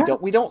 Even though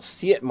we don't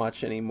see it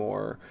much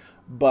anymore,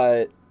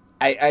 but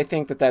I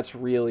think that's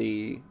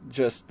really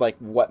just like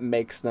what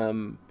makes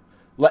them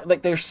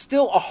like there's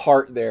still a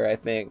heart there, I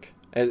think.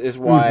 Is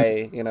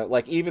why,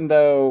 like, even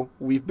though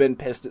we've been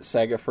pissed at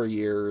Sega for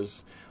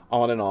years,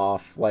 on and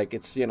off, like,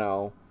 it's,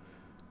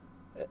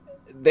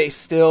 they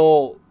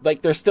still,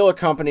 like, they're still a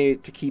company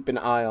to keep an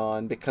eye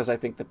on, because I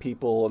think the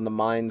people and the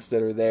minds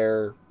that are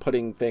there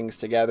putting things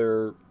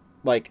together,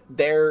 like,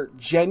 they're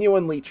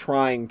genuinely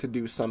trying to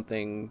do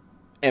something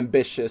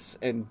ambitious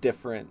and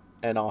different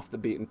and off the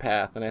beaten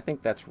path, and I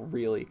think that's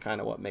really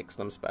kind of what makes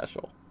them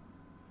special.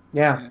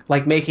 Yeah,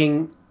 like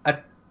making a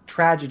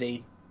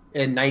tragedy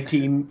in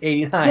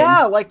 1989.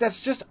 Yeah, like that's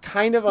just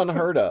kind of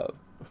unheard of.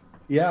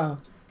 Yeah.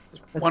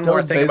 One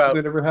more thing about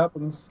whatever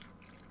happens.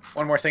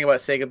 One more thing about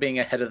Sega being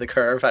ahead of the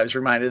curve. I was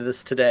reminded of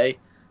this today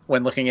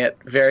when looking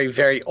at very,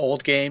 very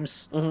old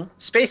games. Mm-hmm.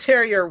 Space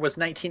Harrier was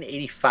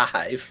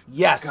 1985.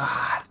 Yes.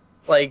 God.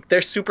 Like,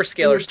 their Super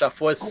Scalar stuff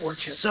was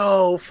gorgeous.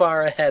 So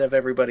far ahead of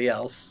everybody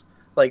else.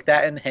 Like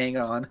that and Hang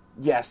On.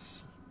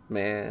 Yes.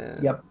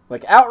 Man. Yep.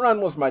 Like,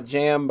 Outrun was my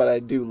jam, but I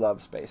do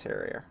love Space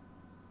Harrier.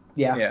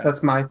 Yeah.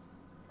 That's my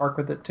arc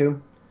with it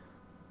too.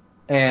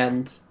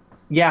 And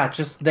yeah,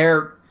 just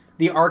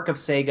the arc of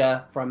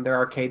Sega, from their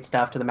arcade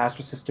stuff to the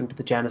Master System to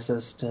the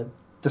Genesis to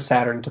the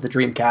Saturn to the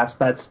Dreamcast,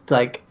 that's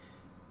like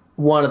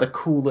one of the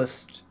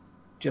coolest,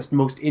 just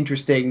most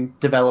interesting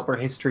developer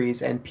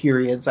histories and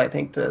periods, I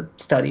think, to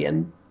study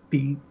and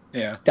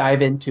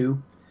dive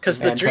into. Because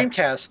the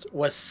Dreamcast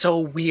was so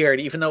weird.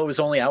 Even though it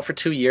was only out for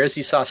 2 years,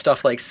 you saw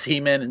stuff like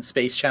Seaman and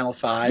Space Channel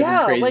 5.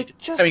 Yeah,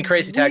 and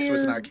Crazy Taxi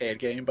was an arcade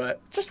game,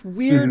 but just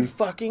weird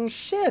fucking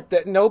shit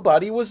that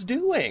nobody was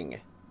doing.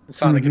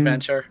 Sonic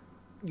Adventure.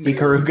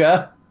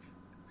 Ikaruga.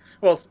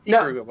 Well,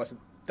 Ikaruga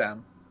wasn't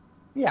them.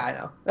 Yeah, I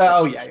know.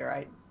 Oh, yeah, you're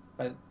right.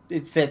 But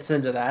it fits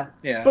into that.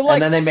 Yeah. But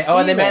like, and then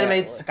they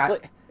made Sky.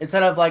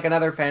 Instead of like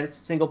another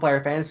single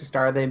player Phantasy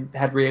Star, they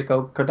had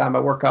Ryoko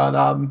Kodama work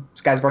on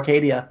Skies of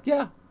Arcadia.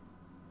 Yeah.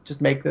 Just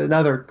make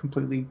another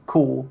completely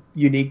cool,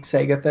 unique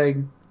Sega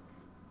thing.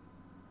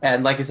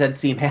 And like I said,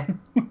 Seaman.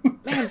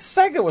 Man,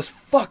 Sega was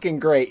fucking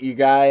great, you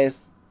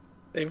guys.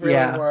 They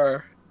really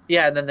were.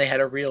 Yeah, and then they had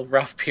a real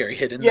rough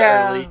period in the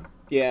early...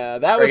 Yeah,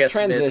 that was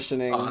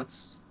transitioning.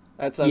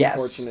 That's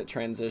unfortunate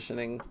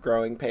transitioning,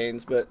 growing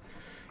pains. But,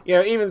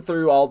 even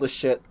through all the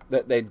shit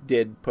that they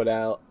did put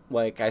out,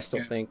 like, I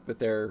still think that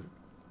they're...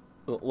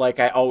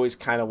 Like, I always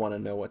kind of want to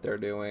know what they're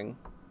doing.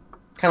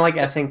 Kind of like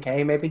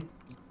SNK, maybe?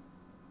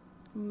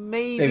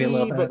 Maybe a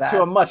little bit, but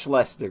to a much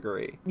less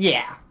degree.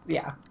 Yeah.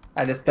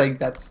 I just think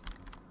that's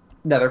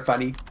another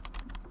funny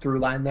through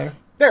line there.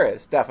 There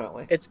is,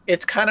 definitely.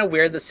 It's kind of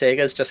weird that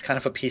Sega's just kind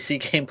of a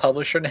PC game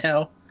publisher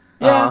now.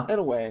 Yeah, in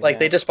a way. Like,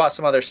 they just bought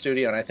some other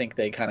studio, and I think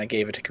they kind of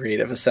gave it to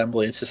Creative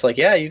Assembly. It's just like,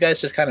 yeah, you guys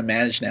just kind of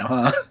manage now,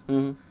 huh?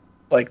 Mm-hmm.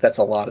 Like, that's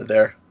a lot of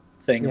their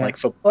thing. Yeah. Like,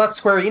 well, that's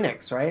Square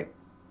Enix, right?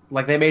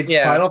 Like, they made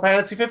Final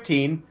Fantasy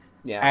 15.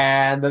 Yeah.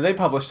 And then they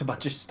published a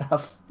bunch of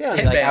stuff. Yeah.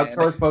 They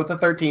outsourced both the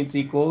 13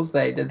 sequels.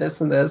 They did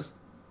this and this.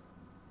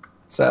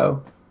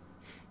 So,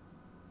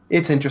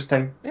 it's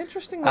interesting.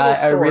 Interesting.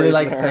 I really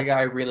like Sega.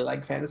 I really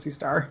like Phantasy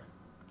Star.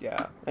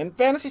 Yeah. And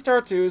Phantasy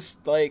Star 2's,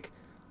 like,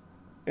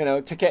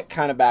 to get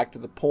kind of back to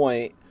the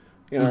point,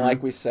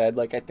 like we said,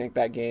 like, I think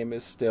that game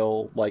is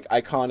still, like,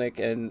 iconic,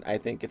 and I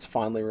think it's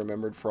fondly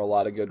remembered for a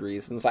lot of good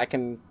reasons. I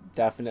can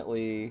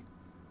definitely,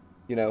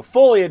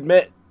 fully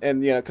admit,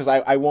 and, because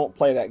I won't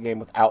play that game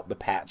without the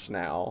patch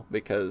now,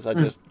 because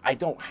I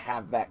don't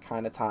have that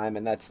kind of time,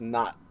 and that's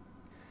not,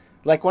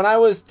 like, when I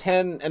was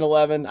 10 and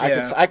 11,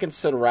 I could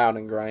sit around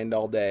and grind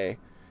all day,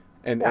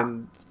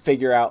 and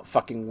figure out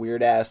fucking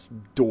weird-ass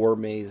door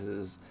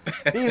mazes.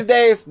 These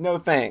days, no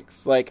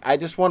thanks. Like, I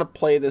just want to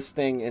play this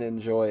thing and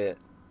enjoy it.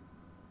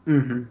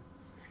 Mm-hmm.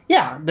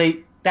 Yeah,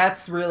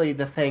 that's really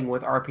the thing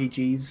with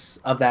RPGs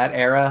of that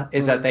era,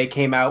 is that they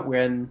came out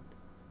when...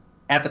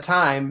 At the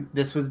time,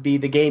 this would be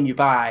the game you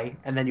buy,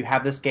 and then you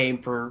have this game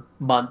for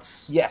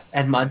months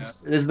and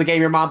months. Yeah. This is the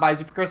game your mom buys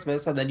you for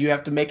Christmas, and then you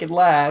have to make it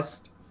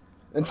last.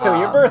 Until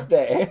your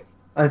birthday.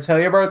 Until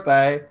your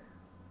birthday.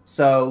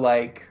 So,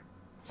 like,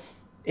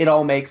 it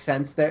all makes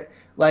sense that,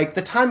 like,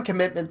 the time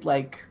commitment,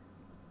 like,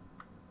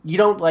 you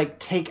don't, like,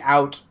 take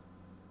out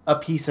a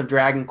piece of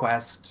Dragon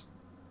Quest.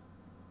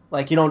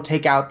 Like, you don't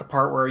take out the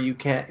part where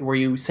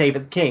you save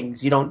at the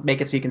Kings. You don't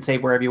make it so you can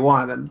save wherever you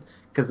want, and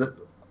because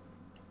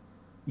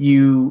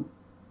you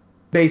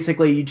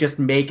just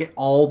make it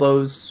all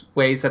those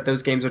ways that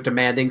those games are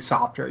demanding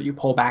softer. You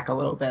pull back a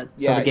little bit.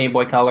 So the Game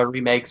Boy Color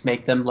remakes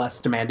make them less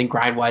demanding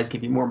grind-wise,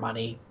 give you more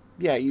money.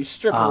 Yeah, you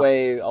strip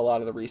away a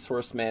lot of the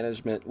resource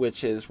management,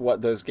 which is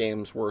what those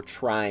games were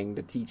trying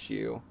to teach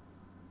you.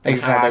 And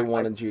how they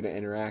wanted you to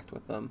interact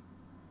with them.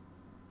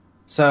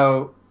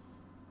 So,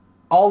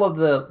 all of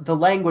the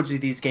language of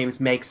these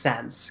games makes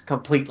sense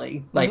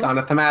completely. Like on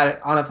a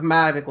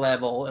thematic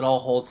level, it all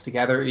holds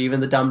together. Even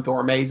the dumb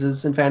door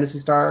mazes in Phantasy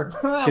Star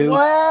 2.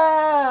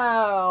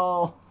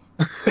 Wow.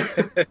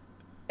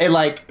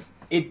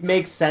 It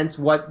makes sense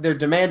what they're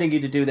demanding you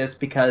to do this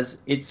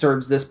because it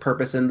serves this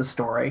purpose in the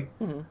story.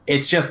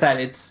 It's just that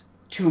it's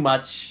too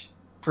much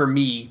for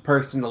me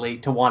personally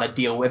to want to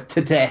deal with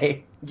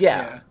today.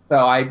 Yeah.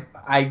 So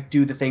I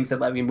do the things that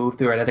let me move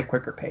through it at a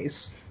quicker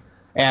pace.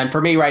 And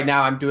for me right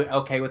now, I'm doing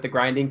okay with the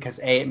grinding because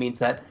A, it means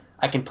that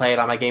I can play it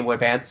on my Game Boy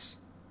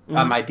Advance,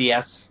 on my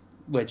DS,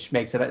 which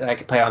makes it I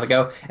can play it on the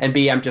go. And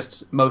B, I'm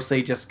just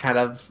mostly just kind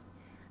of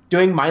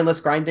doing mindless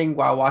grinding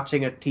while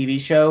watching a TV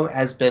show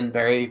has been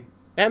very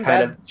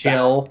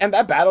chill. And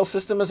that battle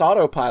system is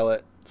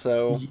autopilot,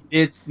 so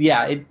it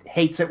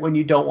hates it when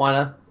you don't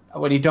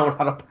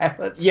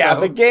autopilot. Yeah,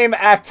 so. The game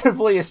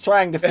actively is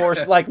trying to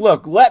force,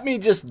 look, let me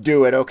just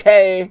do it,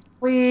 okay?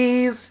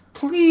 Please.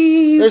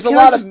 There's can a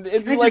lot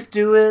just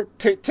do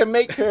it. To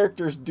make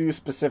characters do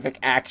specific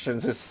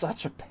actions is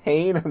such a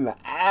pain in the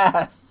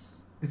ass.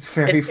 It's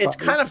very It's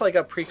kind of like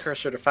a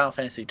precursor to Final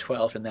Fantasy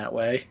 12 in that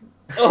way.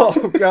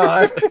 Oh,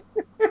 God.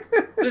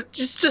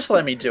 just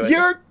let me do it.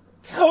 You're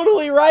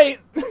totally right.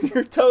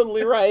 You're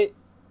totally right.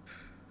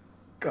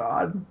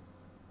 God.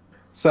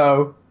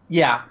 So,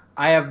 yeah,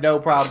 I have no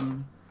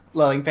problem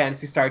loving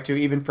Phantasy Star 2,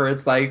 even for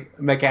its,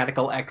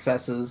 mechanical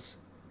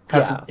excesses.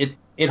 Because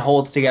it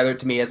holds together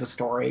to me as a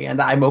story, and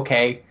I'm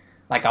okay.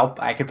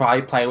 I could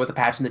probably play it with a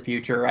patch in the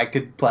future. I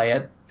could play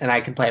it, and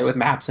I can play it with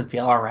maps and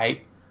feel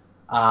alright.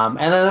 And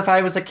then if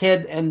I was a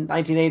kid in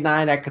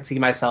 1989, I could see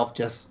myself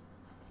just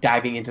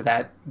diving into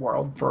that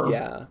world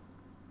for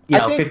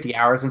 50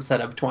 hours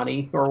instead of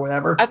 20 or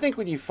whatever. I think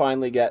when you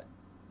finally get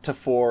to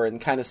 4 and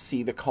kind of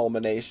see the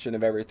culmination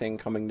of everything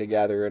coming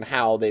together and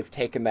how they've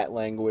taken that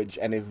language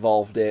and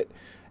evolved it,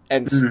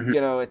 and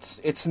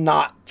it's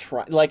not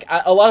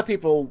a lot of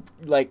people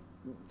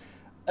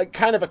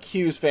kind of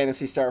accuse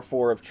Phantasy Star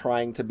 4 of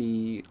trying to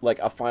be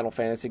a Final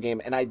Fantasy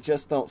game, and I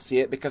just don't see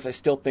it because I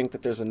still think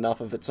that there's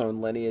enough of its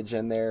own lineage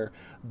in there,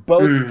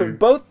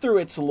 both through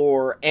its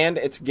lore and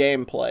its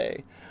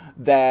gameplay,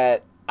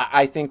 that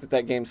I think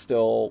that game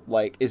still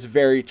is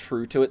very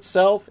true to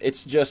itself.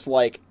 It's just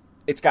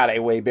it's got a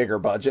way bigger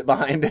budget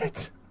behind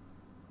it.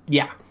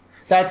 Yeah.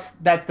 That's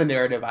the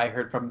narrative I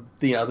heard from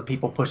the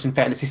people pushing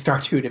Phantasy Star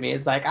 2 to me.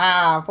 It's 4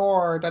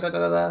 da da da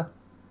da.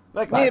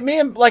 When me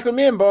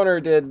and Boner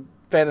did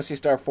Phantasy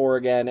Star 4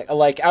 again,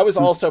 I was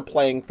also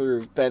playing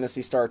through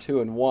Phantasy Star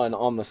 2 and 1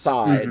 on the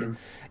side. Mm-hmm.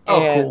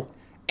 Cool.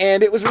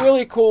 And it was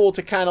really cool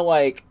to kind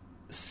of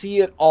see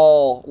it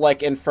all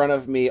in front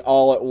of me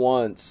all at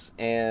once,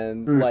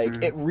 and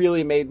it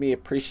really made me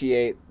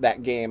appreciate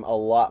that game a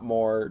lot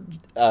more,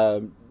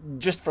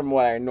 just from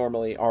what I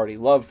normally already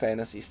love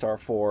Phantasy Star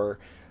 4,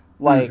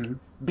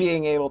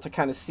 being able to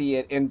kind of see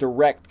it in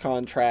direct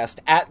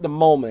contrast at the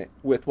moment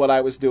with what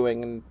I was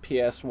doing in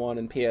PS1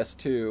 and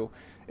PS2.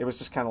 It was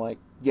just kind of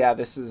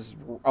this is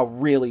a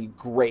really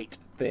great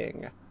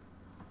thing.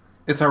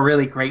 It's a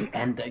really great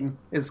ending,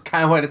 is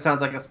kind of what it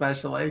sounds like,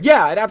 especially.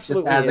 Yeah, it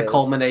absolutely just as is. a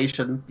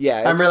culmination.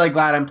 Yeah, I'm really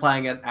glad I'm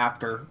playing it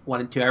after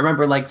 1 and 2. I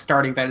remember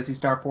starting Phantasy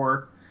Star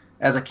 4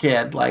 as a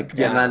kid,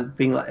 and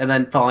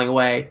then falling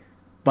away.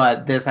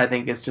 But this, I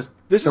think, is just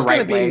the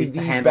right way to handle it. This is going to be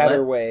the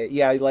better way.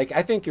 Yeah,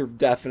 I think you're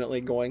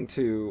definitely going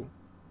to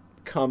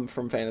come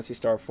from Phantasy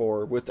Star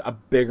 4 with a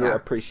bigger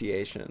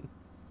appreciation.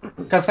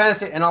 Because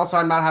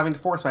I'm having to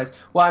force myself.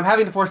 Well, I'm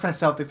having to force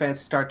myself through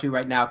Phantasy Star 2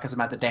 right now because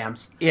I'm at the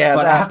dams. Yeah,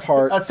 but that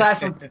part. Aside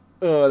from,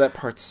 that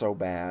part's so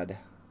bad.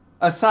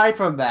 Aside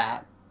from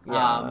that,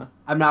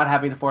 I'm not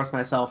having to force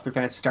myself through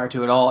Phantasy Star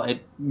 2 at all.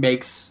 It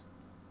makes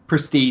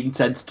pristine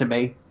sense to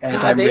me, and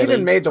God,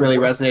 it's really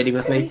resonating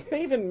with me.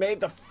 They even made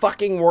the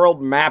fucking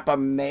world map a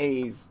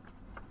maze.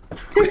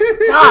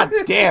 God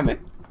damn it!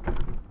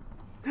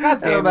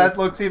 God damn it!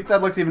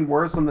 That looks even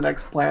worse on the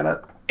next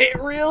planet. It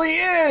really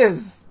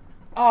is.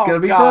 Oh, it's gonna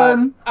be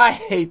fun. I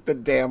hate the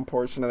damn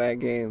portion of that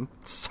game.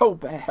 It's so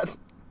bad.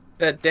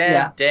 That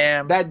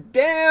damn. That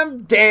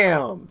damn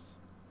dams.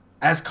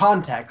 As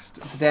context,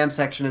 the dam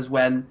section is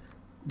when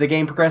the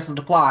game progresses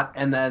the plot,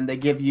 and then they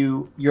give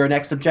you your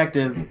next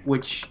objective,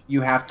 which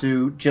you have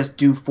to just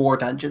do 4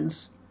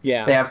 dungeons.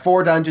 Yeah. They have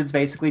 4 dungeons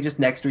basically just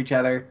next to each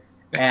other,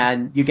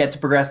 and you get to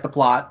progress the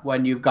plot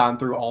when you've gone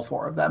through all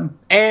 4 of them.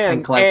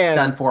 And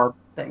done 4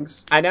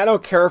 things. And I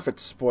don't care if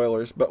it's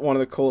spoilers, but one of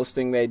the coolest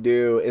thing they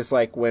do is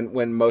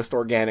when most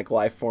organic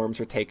life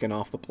forms are taken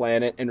off the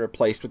planet and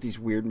replaced with these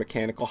weird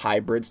mechanical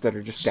hybrids that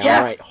are just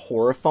downright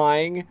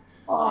horrifying.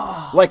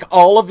 Oh.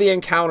 All of the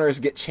encounters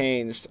get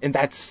changed, and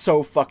that's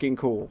so fucking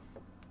cool.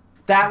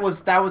 That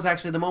was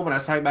actually the moment I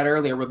was talking about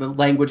earlier, where the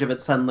language of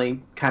it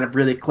suddenly kind of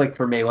really clicked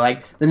for me.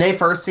 The Nay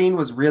first scene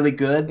was really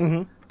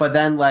good, but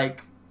then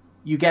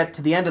you get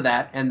to the end of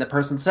that, and the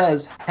person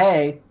says,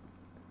 "Hey,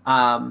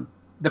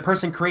 the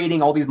person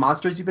creating all these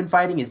monsters you've been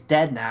fighting is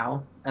dead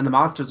now, and the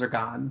monsters are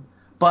gone.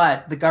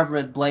 But the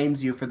government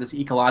blames you for this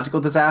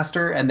ecological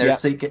disaster, and they're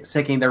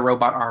sicking their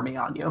robot army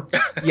on you."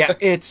 Yeah,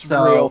 it's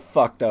real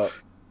fucked up.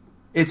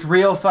 It's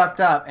real fucked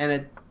up,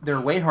 and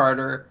they're way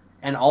harder,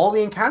 and all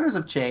the encounters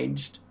have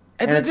changed.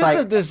 And it's just like,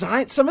 the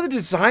design. Some of the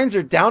designs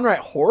are downright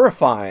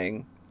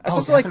horrifying.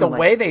 Especially like the definitely.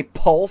 way they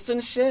pulse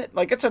and shit.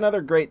 Like it's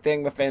another great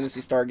thing the Phantasy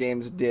Star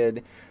games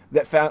did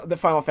that the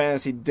Final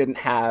Fantasy didn't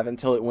have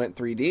until it went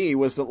 3D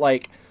was that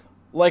like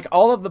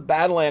all of the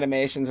battle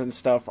animations and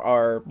stuff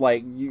are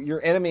like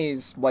your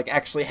enemies like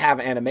actually have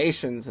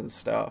animations and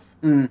stuff.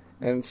 And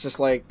it's just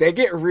like they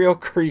get real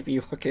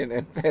creepy looking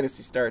in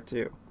Phantasy Star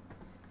 2.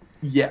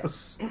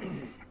 Yes.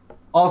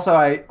 Also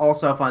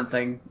a fun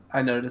thing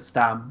I noticed.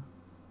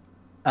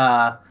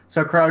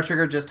 So Chrono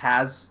Trigger just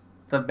has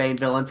the main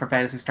villain for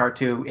Phantasy Star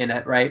 2 in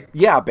it, right?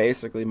 Yeah,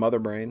 basically Mother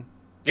Brain.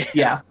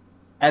 Yeah.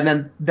 And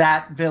then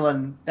that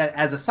villain,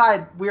 as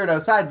a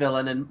weirdo side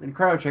villain in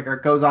Chrono Trigger,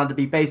 goes on to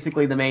be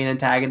basically the main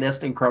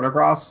antagonist in Chrono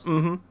Cross.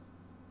 Mm-hmm.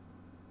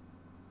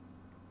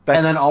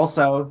 And then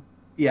also,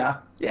 yeah,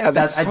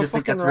 that's I so just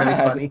think fucking that's really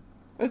rad. funny.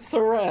 It's so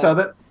rad. So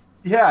that,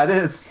 yeah, it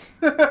is.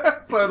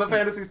 So the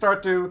Phantasy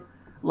Star 2,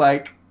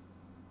 like,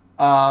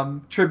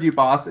 tribute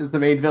boss is the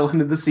main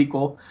villain in the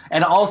sequel,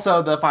 and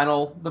also the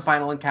final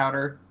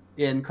encounter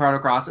in Chrono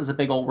Cross is a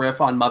big old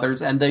riff on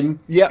Mother's ending.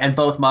 Yeah, and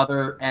both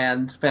Mother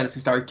and Phantasy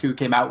Star 2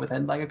 came out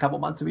within like a couple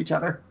months of each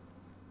other.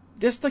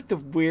 Just like the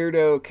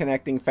weirdo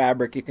connecting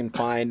fabric you can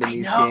find in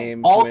these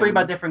games. All three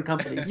by different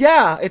companies.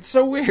 Yeah, it's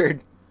so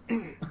weird.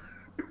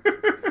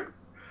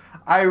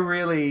 I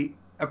really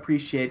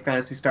appreciate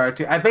Phantasy Star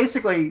 2. I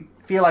basically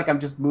feel like I'm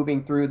just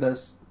moving through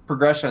this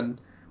progression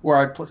where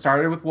I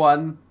started with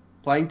 1,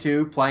 playing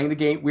 2, playing the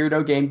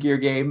weirdo Game Gear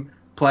game,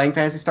 playing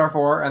Phantasy Star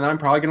 4, and then I'm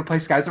probably going to play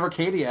Skies of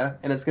Arcadia,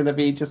 and it's going to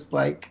be just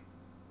like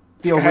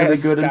feel really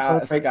good and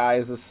perfect.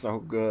 Skies is so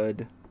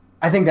good.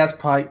 I think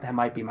that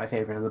might be my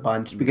favorite of the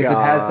bunch because it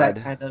has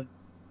that kind of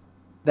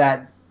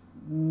that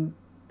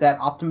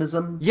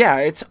optimism. Yeah,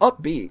 it's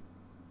upbeat.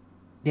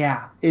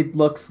 Yeah, it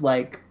looks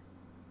like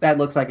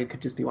it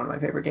could just be one of my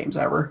favorite games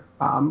ever.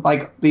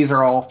 Like these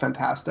are all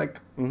fantastic,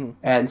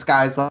 and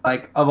Sky's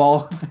like of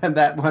all of them,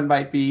 that one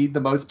might be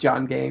the most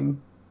John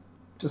game,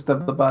 just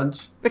of the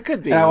bunch. It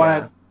could be.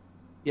 And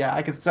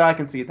I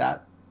can see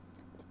that.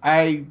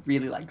 I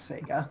really like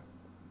Sega.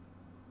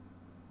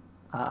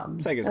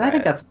 Sega's and I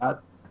think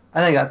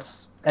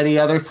that's any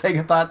other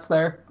Sega thoughts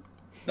there.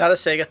 Not a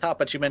Sega thought,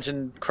 but you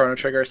mentioned Chrono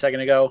Trigger a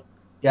second ago.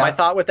 Yeah. My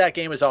thought with that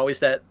game is always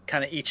that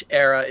kind of each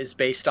era is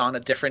based on a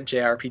different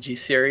JRPG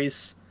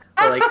series.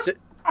 So like,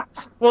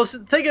 well,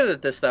 think of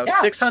it this though: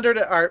 600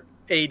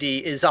 AD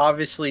is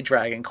obviously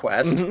Dragon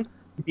Quest.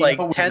 Like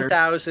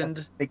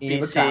 10,000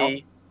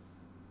 BC,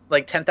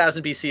 like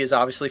 10,000 BC is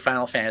obviously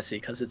Final Fantasy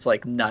because it's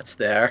like nuts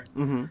there.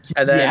 And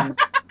then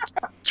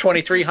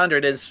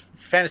 2300 is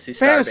Phantasy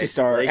Star. Phantasy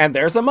Star, and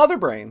there's a Mother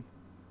Brain.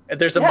 And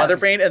there's a Mother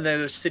Brain, and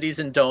there's cities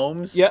and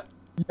domes. Yep.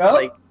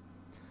 Like,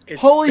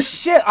 holy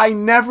shit! I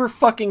never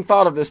fucking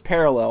thought of this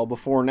parallel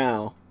before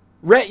now.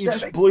 Rhett, you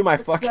just blew my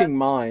fucking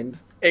mind.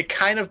 It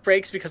kind of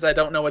breaks because I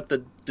don't know what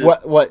the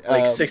what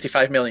like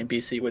 65 million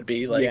BC would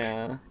be. Like,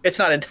 it's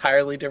not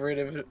entirely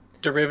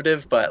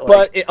derivative, but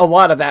like, a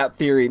lot of that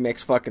theory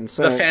makes fucking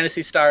sense. The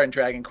Phantasy Star and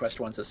Dragon Quest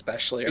ones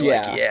especially are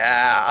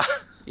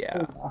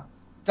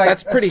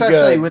That's pretty especially good.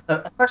 Especially with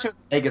the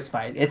Vegas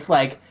fight. It's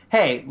like,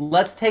 hey,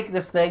 let's take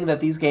this thing that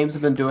these games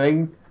have been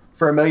doing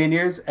for a million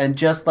years and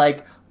just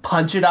like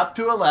punch it up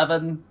to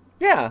 11.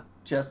 Yeah.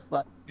 Just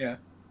like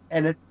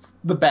and it's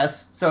the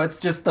best. So it's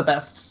just the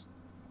best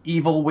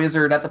evil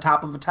wizard at the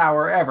top of a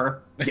tower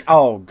ever.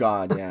 Oh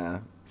god, yeah.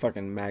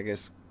 Fucking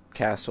Magus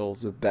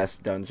Castle's the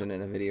best dungeon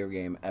in a video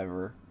game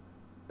ever.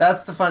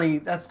 That's the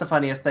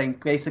funniest thing.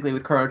 Basically,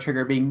 with Chrono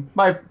Trigger being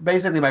my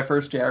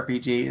first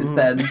JRPG, is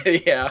then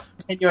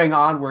continuing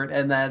onward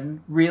and then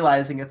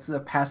realizing it's a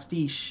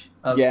pastiche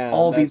of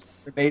all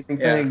these amazing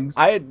things.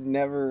 I had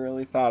never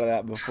really thought of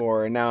that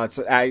before, and now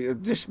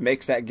it just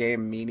makes that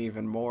game mean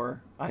even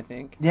more, I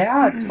think.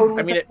 Yeah, it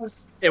totally. I mean,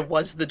 it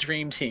was the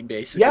dream team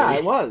basically. Yeah,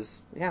 it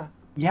was. Yeah.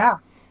 Yeah.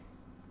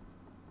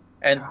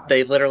 And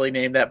they literally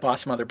named that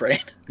boss Mother Brain.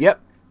 Yep.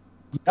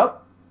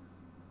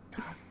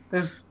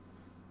 That's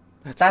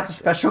a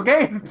special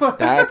game.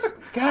 That's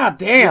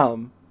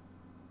goddamn.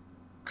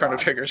 Chrono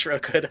Trigger's real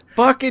good.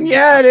 Fucking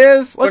yeah, it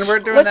is. Let's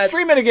that...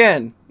 stream it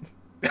again.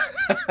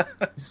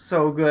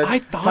 So good. I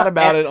thought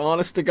about it.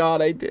 Honest to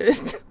God, I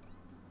did.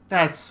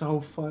 That's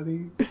so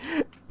funny.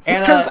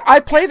 Because I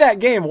play that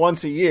game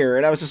once a year,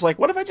 and I was just like,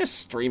 what if I just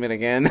stream it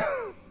again?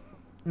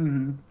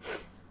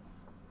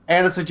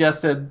 Anna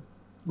suggested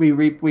we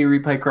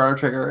replay Chrono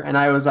Trigger, and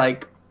I was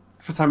like,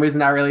 for some reason,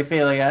 not really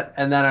feeling it.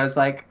 And then I was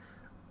like,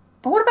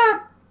 but what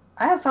about?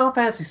 I have Final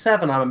Fantasy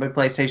VII on my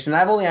PlayStation.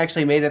 I've only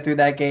actually made it through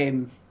that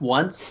game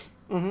once.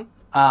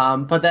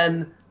 But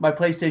then my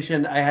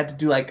PlayStation, I had to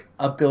do like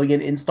a billion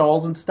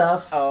installs and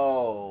stuff.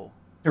 Oh.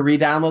 To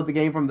re-download the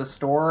game from the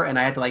store, and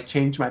I had to like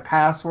change my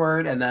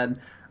password, and then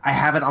I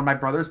have it on my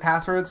brother's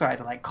password, so I had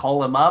to like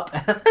call him up.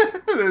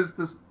 It was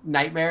this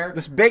nightmare.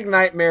 This big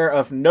nightmare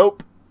of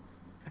nope.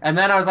 And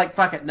then I was like,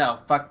 fuck it, no.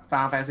 Fuck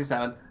Final Fantasy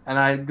VII. And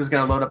I was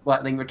going to load up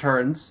Lightning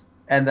Returns.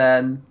 and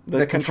then The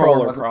the controller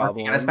controller wasn't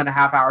working, and I problem. spent a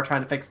half hour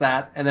trying to fix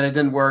that, and then it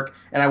didn't work,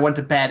 and I went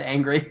to bed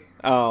angry.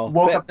 Oh,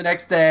 Woke up the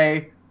next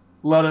day,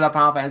 loaded up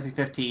Final Fantasy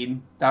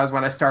 15. That was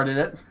when I started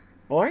it.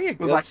 well, there you It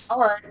go. was like,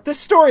 all right, This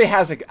story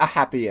has a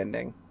happy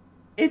ending.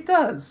 it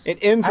does. It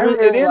ends I with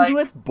really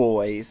with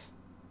boys.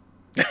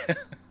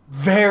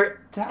 very.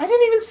 I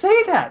didn't even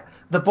say that.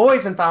 The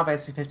boys in Final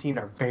Fantasy 15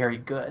 are very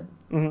good.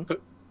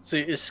 So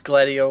is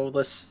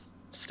Gladiolus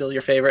still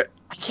your favorite?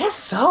 I guess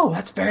so.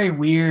 That's very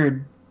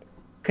weird.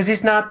 Because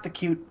he's not the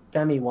cute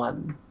Femi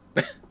one.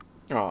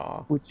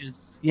 Aw. Which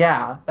is,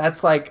 yeah,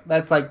 that's like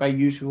my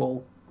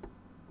usual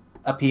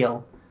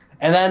appeal.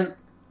 And then,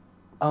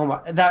 oh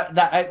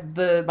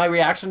my, my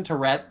reaction to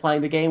Rhett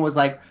playing the game was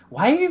like,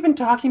 why have you been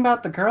talking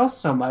about the girls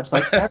so much?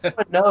 Like,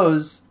 everyone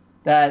knows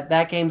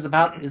that game's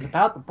about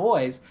the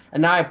boys,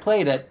 and now I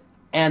played it,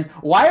 and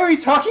why are we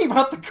talking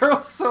about the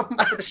girls so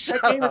much?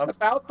 That game is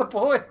about the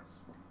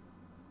boys.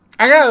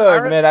 I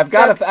gotta admit,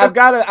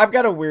 I've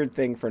got a weird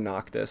thing for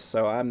Noctis,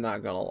 so I'm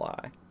not gonna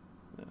lie.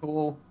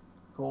 Cool.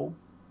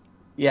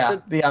 Yeah,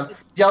 did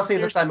y'all see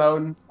the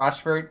Simone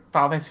Rochefort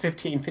Final Fantasy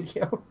 15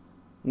 video?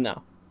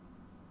 No.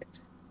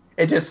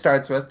 It just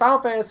starts with Final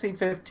Fantasy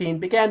 15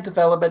 began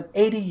development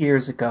 80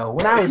 years ago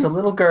when I was a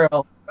little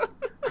girl.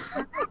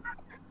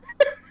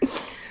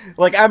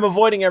 Like, I'm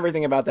avoiding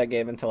everything about that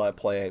game until I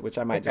play it, which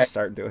I might just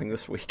start doing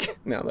this week,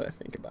 now that I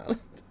think about it.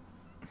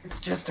 It's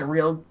just a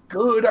real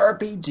good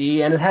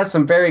RPG, and it has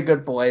some very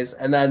good boys,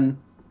 and then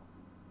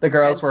the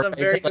girls were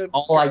basically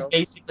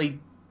basically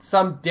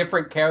some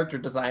different character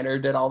designer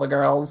did all the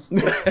girls.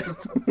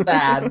 It's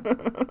sad.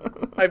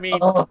 I mean,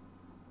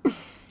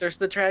 there's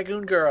the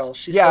Dragoon girl.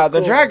 She's yeah, so the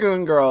cool.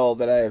 Dragoon girl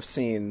that I have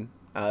seen,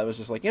 I was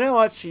just like, you know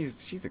what,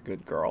 she's a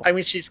good girl. I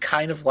mean, she's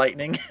kind of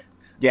lightning.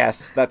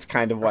 Yes, that's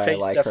kind of why I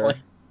like her.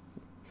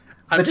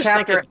 The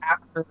chapter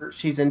after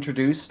she's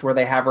introduced, where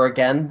they have her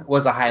again,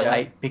 was a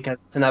highlight because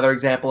it's another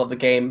example of the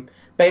game.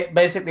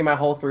 Basically, my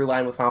whole through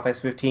line with Final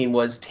Fantasy 15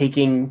 was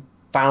taking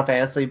Final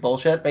Fantasy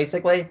bullshit,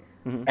 basically,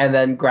 and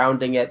then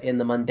grounding it in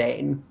the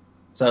mundane.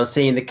 So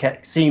seeing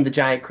the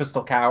giant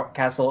crystal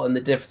castle in the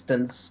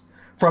distance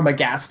from a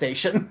gas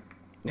station.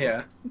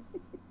 Yeah.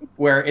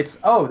 Where it's,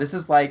 this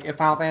is like if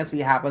Final Fantasy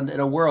happened in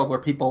a world where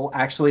people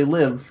actually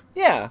live.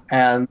 Yeah.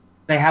 And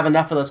they have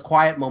enough of those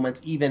quiet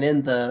moments even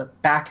in the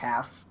back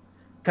half.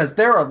 Because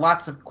there are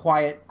lots of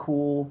quiet,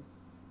 cool,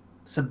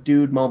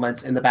 subdued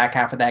moments in the back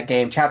half of that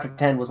game. Chapter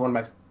 10 was one of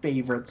my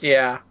favorites.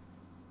 Yeah.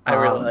 I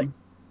really like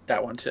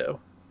that one too.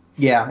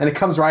 Yeah, and it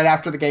comes right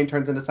after the game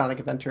turns into Sonic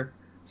Adventure.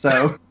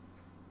 So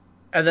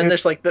and then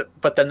there's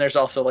there's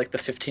also like the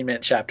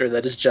 15-minute chapter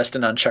that is just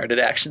an Uncharted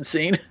action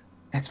scene.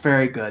 It's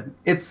very good.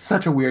 It's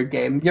such a weird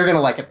game. You're gonna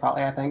like it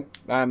probably, I think.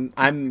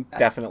 I'm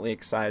definitely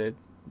excited.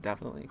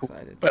 Definitely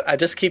excited. But I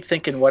just keep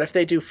thinking, what if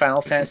they do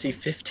Final Fantasy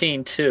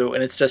 15 too,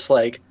 and it's just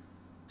like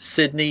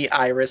Sydney,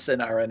 Iris,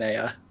 and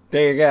Aranea?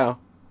 There you go.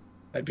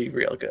 That'd be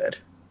real good.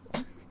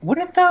 Would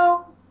it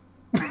though?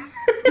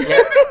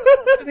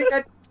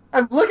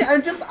 I'm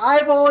just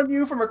eyeballing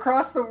you from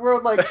across the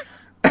world like, would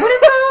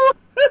it though?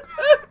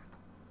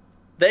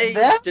 They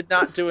did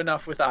not do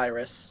enough with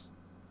Iris.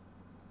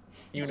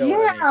 You know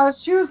what I mean.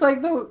 She was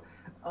like, no,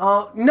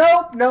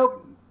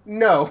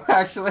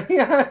 actually.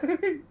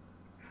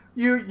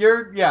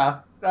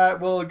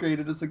 We'll agree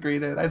to disagree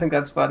there. I think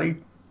that's funny.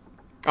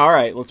 All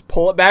right, let's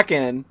pull it back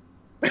in.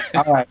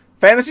 All right.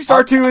 Phantasy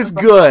Star 2 is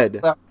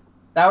good.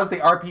 That was the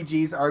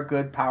RPGs are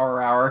good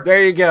power hour.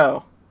 There you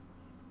go.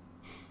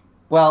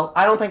 Well,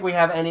 I don't think we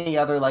have any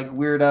other like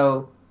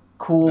weirdo,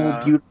 cool,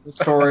 beautiful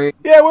story.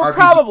 Yeah, we're RPG.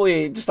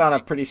 probably just on a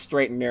pretty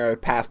straight and narrow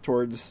path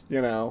towards,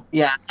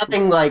 Yeah,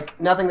 nothing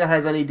that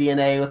has any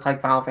DNA with like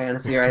Final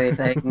Fantasy or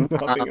anything.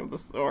 Nothing of the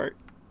sort.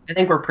 I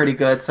think we're pretty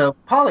good. So,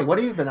 Polly, what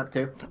have you been up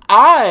to?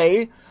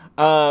 I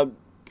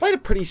played a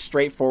pretty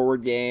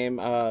straightforward game.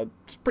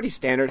 It's pretty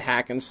standard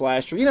hack and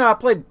slash. I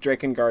played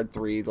Drakengard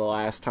 3 the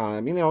last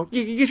time. You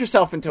get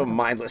yourself into a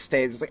mindless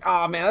state. It's like,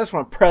 oh man, I just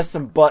want to press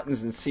some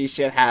buttons and see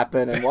shit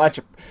happen and watch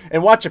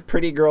a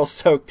pretty girl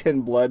soaked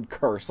in blood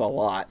curse a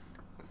lot.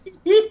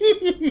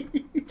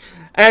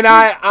 And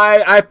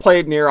I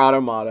played Nier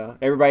Automata.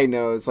 Everybody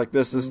knows, like,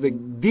 this is the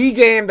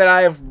game that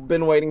I have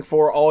been waiting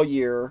for all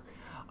year.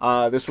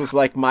 This was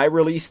like my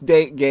release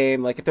date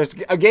game. Like, if there's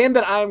a game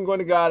that I'm going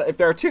to go, if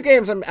there are two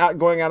games I'm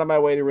going out of my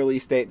way to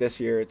release date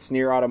this year, it's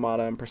Nier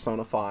Automata and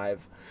Persona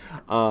 5.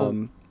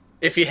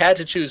 If you had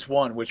to choose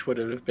one, which would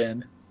it have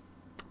been?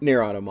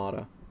 Nier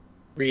Automata.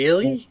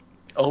 Really?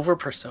 Over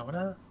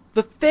Persona?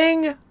 The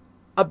thing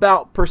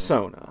about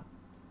Persona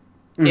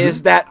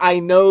is that I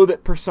know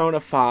that Persona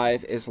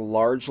 5 is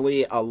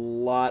largely a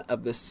lot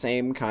of the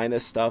same kind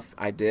of stuff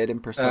I did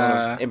in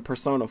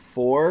Persona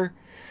 4.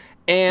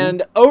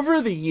 And over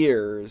the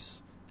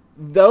years,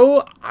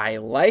 though I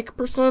like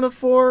Persona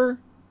 4,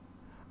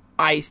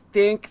 I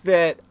think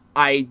that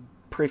I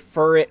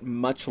prefer it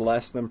much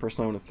less than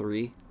Persona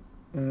 3.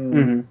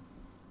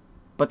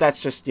 But that's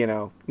just,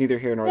 neither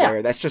here nor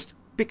there. That's just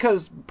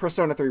because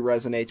Persona 3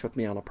 resonates with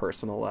me on a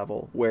personal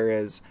level,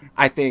 whereas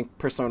I think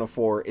Persona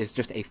 4 is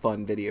just a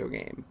fun video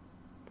game.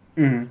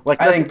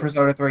 Like, I think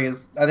Persona 3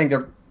 is. I think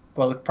they're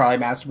both probably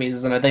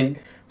masterpieces, and I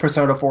think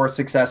Persona 4's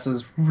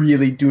successes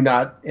really do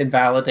not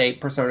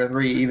invalidate Persona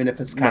 3, even if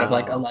it's kind of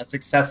like a less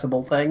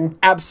accessible thing.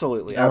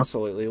 Absolutely,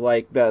 absolutely.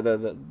 Like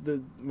the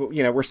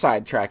we're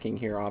sidetracking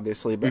here,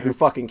 obviously, but who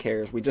fucking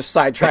cares? We just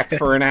sidetracked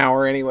for an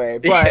hour anyway.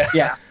 But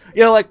Yeah.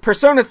 like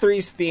Persona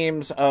 3's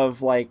themes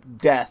of like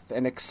death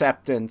and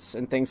acceptance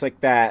and things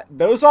like that,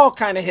 those all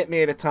kind of hit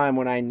me at a time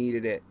when I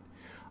needed it.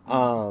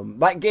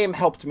 That game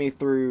helped me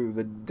through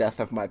the death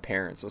of my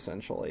parents,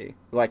 essentially.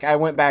 Like, I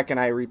went back and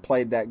I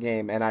replayed that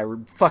game, and I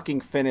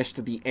fucking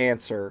finished the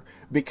answer,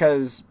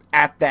 because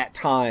at that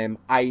time,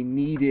 I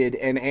needed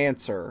an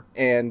answer,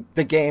 and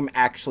the game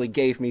actually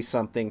gave me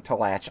something to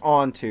latch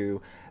onto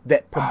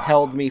that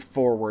propelled me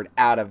forward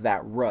out of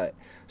that rut.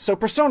 So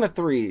Persona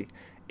 3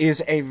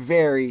 is a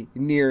very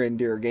near and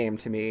dear game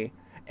to me,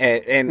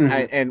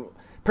 and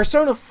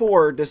Persona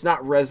 4 does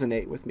not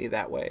resonate with me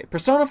that way.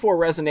 Persona 4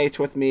 resonates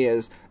with me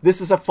as,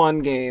 this is a fun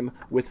game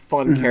with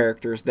fun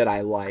characters that I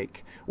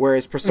like.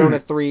 Whereas Persona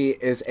 3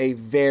 is a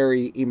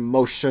very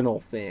emotional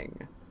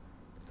thing.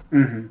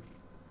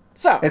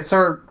 So. It's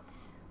sort of...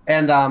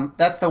 And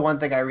that's the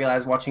one thing I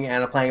realized watching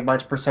Anna playing a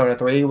bunch of Persona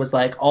 3 was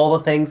like all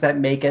the things that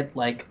make it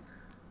like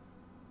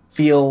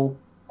feel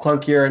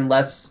clunkier and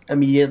less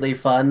immediately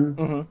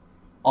fun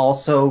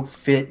also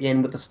fit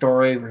in with the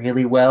story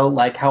really well.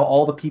 Like how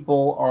all the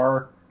people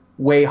are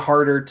way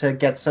harder to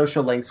get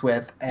social links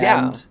with.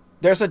 And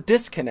there's a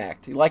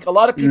disconnect. Like, a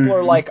lot of people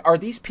are like, are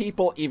these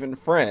people even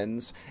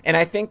friends? And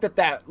I think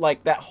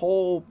that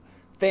whole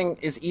thing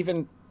is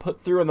even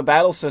put through in the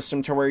battle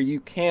system to where you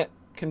can't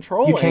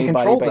control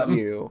anybody but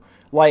you.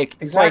 Like,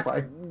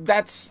 exactly.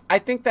 I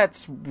think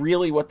that's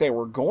really what they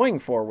were going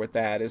for with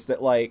that, is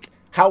that, like,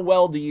 how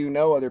well do you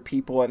know other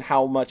people and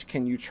how much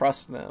can you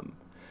trust them?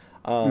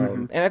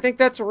 And I think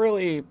that's a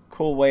really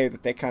cool way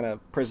that they kind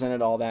of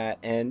presented all that.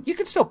 And you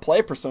can still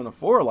play Persona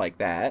 4 like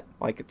that.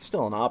 Like, it's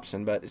still an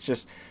option, but it's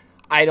just,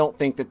 I don't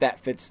think that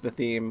fits the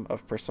theme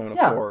of Persona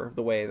 4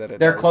 the way that it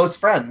They're does. close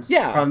friends.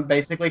 Yeah. From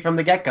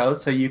the get-go,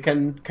 so you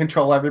can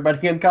control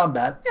everybody in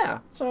combat. Yeah.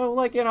 So,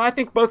 like, I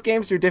think both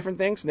games do different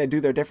things, and they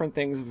do their different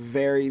things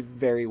very,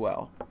 very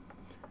well.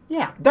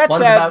 Yeah.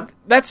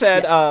 That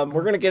said,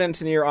 we're going to get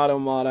into Nier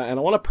Automata, and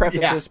I want to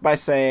preface this by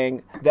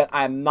saying that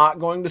I'm not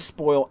going to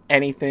spoil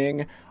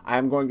anything.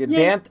 I'm going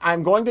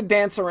to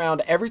dance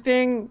around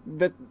everything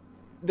that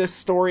this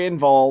story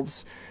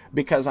involves,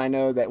 because I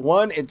know that,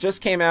 one, it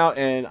just came out,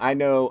 and I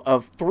know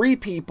of 3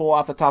 people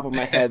off the top of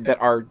my head that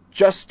are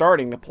just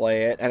starting to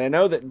play it, and I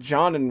know that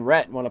John and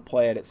Rhett want to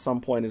play it at some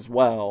point as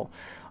well.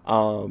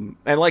 And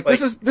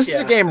this is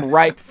a game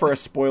ripe for a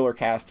spoiler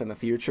cast in the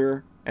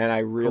future. And I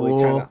really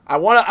I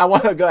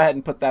want to go ahead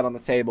and put that on the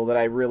table, that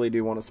I really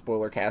do want to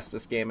spoiler cast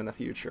this game in the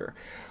future.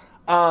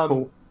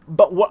 But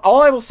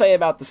all I will say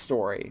about the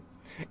story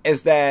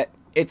is that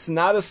it's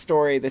not a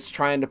story that's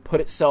trying to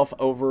put itself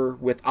over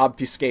with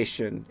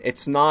obfuscation.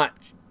 It's not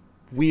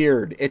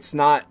weird. It's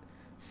not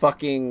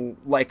fucking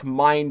like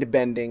mind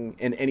bending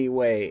in any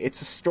way.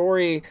 It's a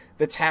story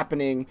that's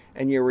happening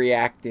and you're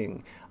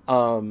reacting.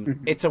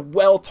 It's a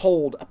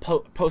well-told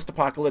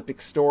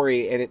post-apocalyptic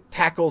story, and it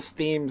tackles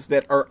themes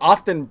that are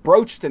often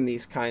broached in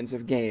these kinds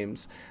of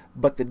games.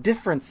 But the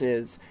difference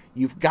is,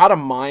 you've got a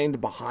mind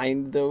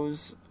behind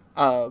those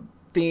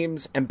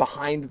themes and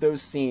behind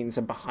those scenes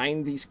and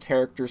behind these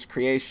characters'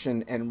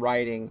 creation and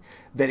writing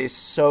that is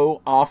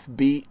so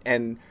offbeat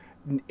and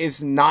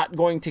is not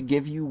going to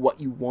give you what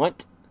you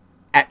want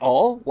at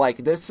all. Like,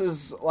 this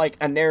is like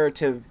a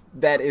narrative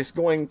that is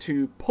going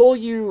to pull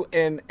you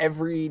in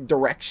every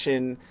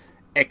direction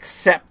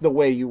except the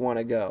way you want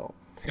to go.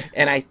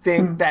 And I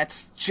think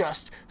that's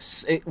just,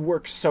 it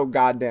works so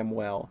goddamn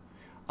well.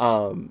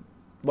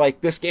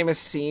 Like, this game has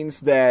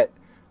scenes that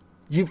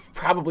you've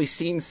probably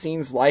seen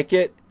scenes like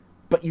it,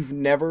 but you've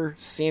never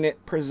seen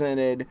it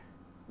presented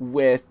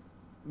with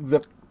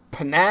the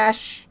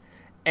panache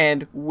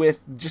and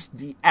with just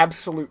the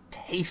absolute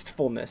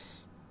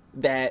tastefulness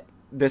that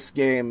this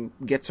game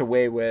gets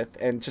away with,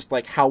 and just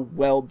like how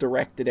well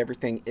directed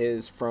everything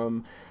is,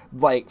 from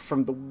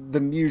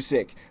the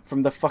music,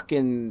 from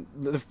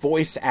the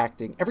voice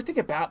acting. Everything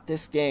about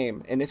this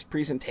game and its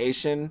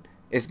presentation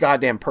is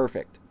goddamn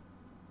perfect.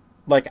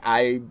 Like,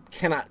 I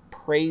cannot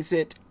praise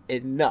it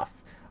enough.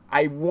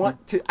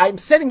 I'm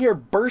sitting here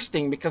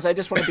bursting because I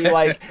just want to be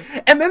like,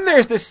 and then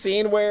there's this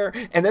scene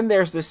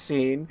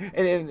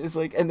and it's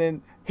like, and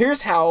then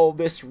here's how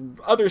this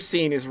other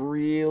scene is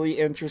really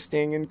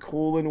interesting and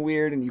cool and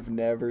weird, and you've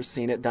never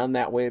seen it done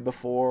that way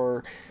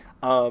before.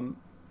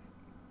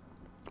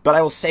 But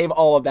I will save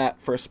all of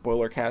that for a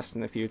spoiler cast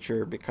in the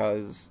future,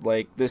 because,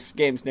 like, this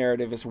game's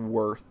narrative is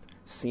worth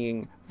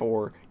seeing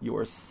for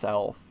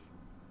yourself.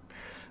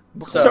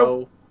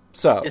 So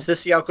is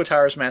this Yoko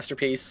Taro's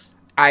masterpiece?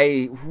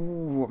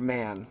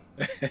 Man.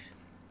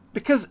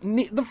 Because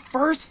the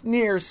first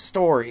Nier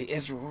story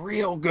is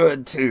real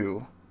good,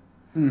 too.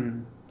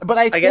 But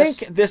I think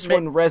this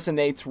one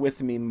resonates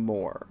with me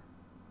more.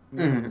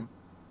 In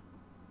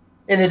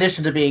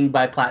addition to being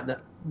by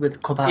Platinum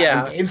with Cobalt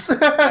Yeah. games.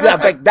 Yeah,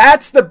 like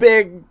that's the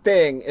big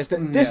thing, is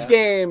that this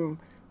game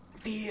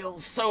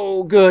feels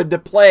so good to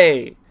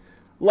play.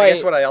 Like, I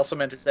guess what I also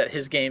meant is that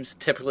his games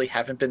typically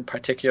haven't been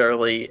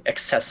particularly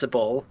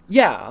accessible.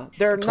 yeah,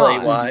 they're not.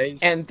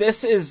 Play-wise. And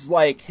this is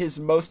like his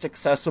most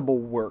accessible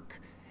work.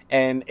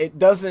 And it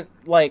doesn't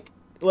to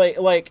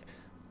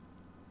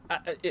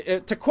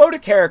quote a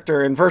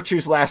character in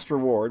Virtue's Last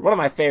Reward, one of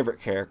my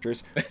favorite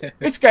characters,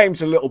 this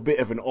game's a little bit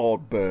of an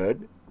odd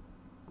bird.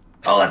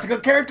 Oh, that's a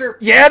good character.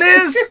 Yeah, it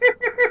is.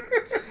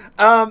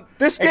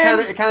 This game,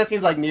 It kind of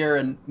seems like Nier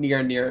and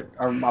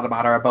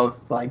Automata are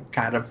both like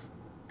kind of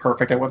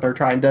perfect at what they're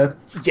trying to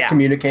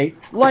communicate.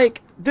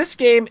 like, this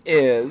game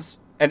is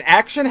an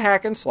action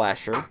hack and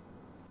slasher,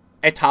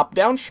 a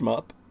top-down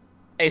shmup,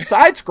 a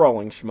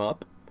side-scrolling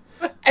shmup,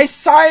 a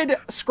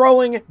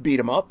side-scrolling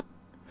beat-em-up,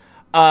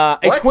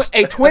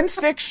 a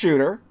twin-stick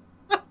shooter.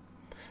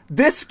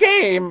 This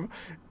game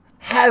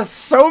has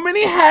so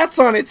many hats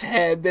on its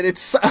head that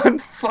it's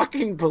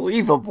unfucking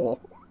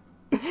believable.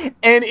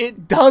 And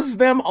it does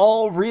them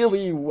all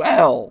really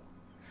well.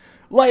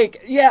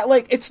 Like, yeah,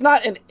 like, it's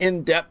not an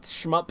in-depth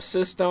shmup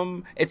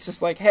system. It's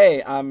just like,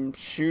 hey, I'm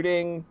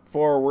shooting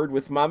forward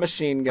with my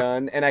machine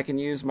gun, and I can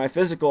use my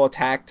physical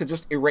attack to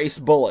just erase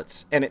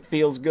bullets, and it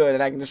feels good,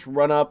 and I can just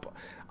run up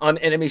on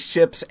enemy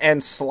ships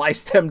and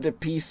slice them to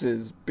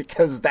pieces,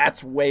 because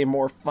that's way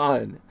more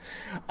fun.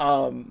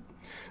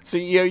 So,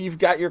 you know, you've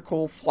got your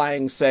cool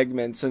flying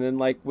segments, and then,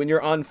 like, when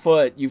you're on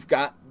foot, you've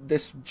got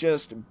this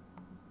just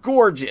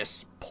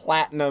gorgeous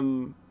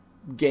platinum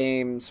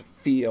games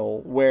feel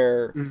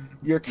where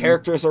your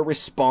characters are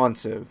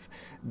responsive.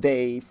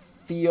 They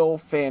feel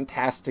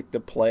fantastic to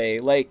play.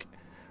 Like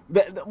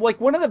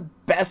one of the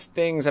best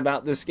things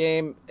about this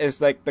game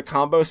is, like, the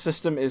combo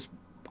system is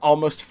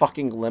almost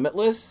fucking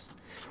limitless,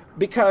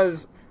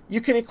 because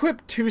you can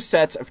equip 2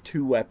 sets of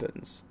 2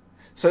 weapons.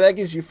 So that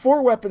gives you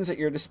 4 weapons at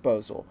your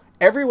disposal.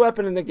 Every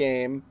weapon in the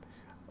game,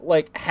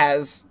 like,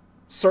 has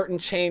certain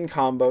chain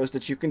combos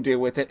that you can do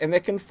with it, and they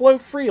can flow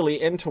freely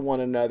into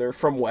one another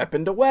from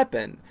weapon to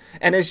weapon.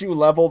 And as you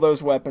level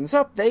those weapons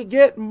up, they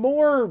get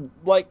more,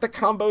 like, the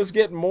combos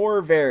get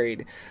more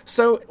varied.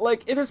 So,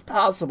 like, it is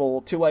possible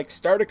to, like,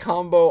 start a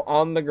combo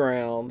on the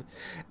ground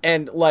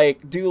and,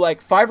 like, do, like,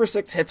 5 or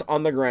 6 hits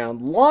on the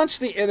ground, launch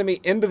the enemy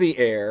into the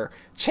air,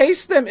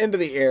 chase them into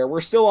the air.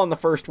 We're still on the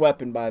first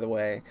weapon, by the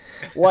way.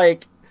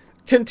 Like,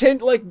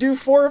 do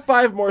 4 or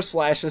 5 more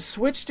slashes,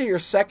 switch to your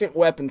second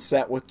weapon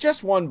set with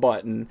just 1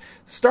 button,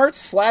 start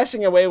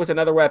slashing away with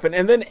another weapon,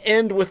 and then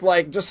end with,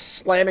 like, just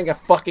slamming a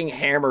fucking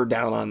hammer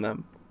down on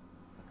them.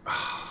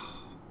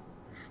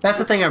 That's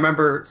the thing I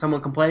remember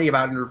someone complaining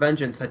about in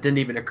Revengeance that didn't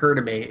even occur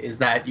to me, is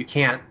that you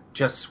can't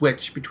just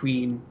switch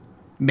between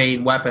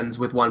main weapons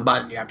with 1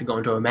 button. You have to go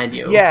into a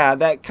menu. Yeah,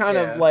 that kind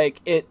of,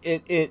 like, it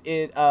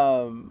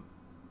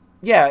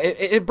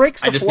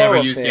breaks the flow. I just never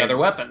of used things. the other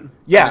weapon.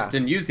 Yeah. I just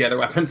didn't use the other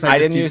weapons. I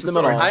just didn't use used the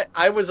them at sword. all.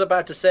 I was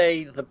about to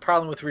say the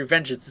problem with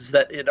Revengeance is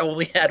that it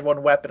only had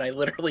 1 weapon. I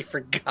literally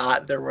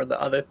forgot there were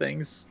the other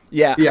things.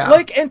 Yeah. Yeah.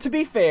 Like, and to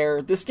be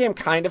fair, this game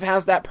kind of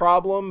has that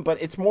problem,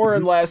 but it's more or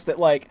less that,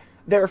 like,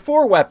 there are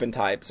 4 weapon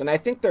types, and I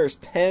think there's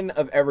 10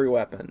 of every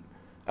weapon.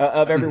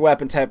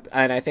 Weapon type,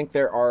 and I think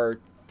there are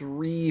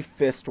 3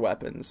 fist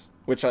weapons,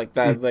 which, like,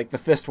 that, like, the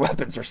fist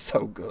weapons are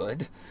so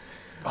good.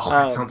 Oh,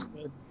 that sounds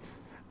good.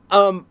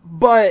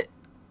 But,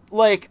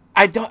 like,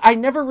 I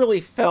never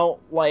really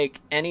felt like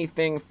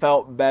anything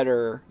felt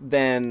better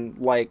than,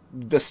 like,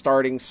 the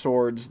starting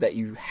swords that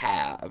you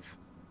have.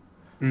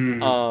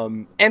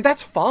 And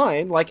that's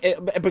fine, like,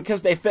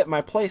 because they fit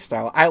my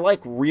playstyle. I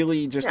like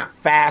really just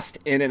fast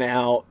in and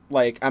out,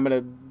 like, I'm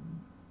gonna,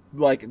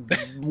 like,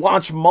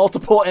 launch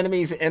multiple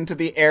enemies into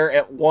the air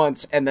at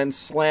once and then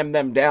slam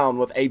them down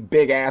with a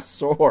big-ass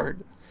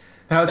sword.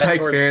 That was my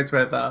experience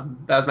with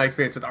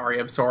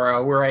Aria of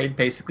Sorrow, where I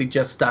basically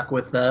just stuck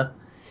with the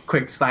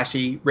quick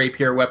slashy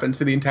rapier weapons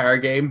for the entire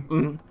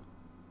game,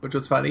 which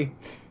was funny.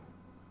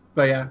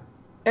 But yeah,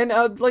 and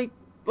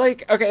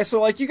okay, so,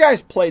 like, you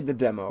guys played the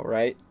demo,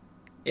 right?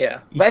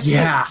 Yeah. That's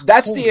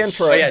the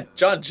intro. Oh yeah,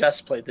 John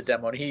just played the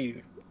demo, and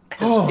he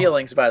has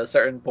feelings about a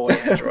certain boy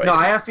android. No,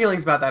 I have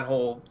feelings about that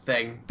whole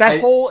thing. That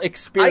whole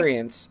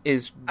experience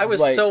is. I was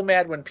like, so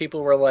mad when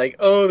people were like,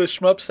 "Oh, the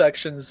shmup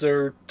sections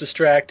are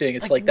distracting."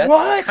 It's like that's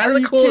what? kind Are of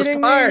the you coolest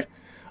kidding part. me?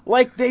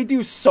 Like, they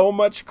do so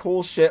much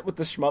cool shit with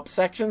the shmup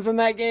sections in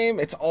that game.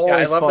 It's always Yeah,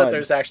 I love fun. that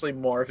there's actually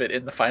more of it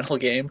in the final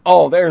game.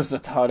 Oh, there's a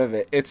ton of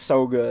it. It's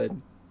so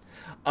good.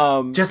 I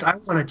want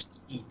to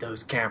just eat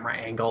those camera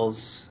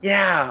angles.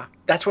 Yeah,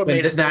 that's what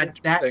made it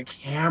that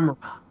camera.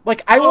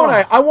 Like, I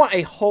want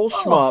a whole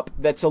shmup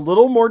that's a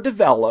little more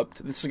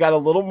developed. That's got a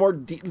little more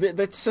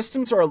the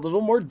systems are a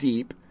little more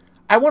deep.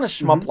 I want a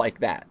shmup like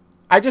that.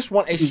 I just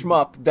want a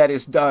shmup that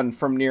is done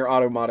from Nier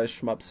Automata's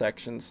shmup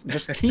sections.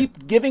 Just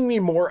keep giving me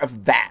more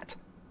of that.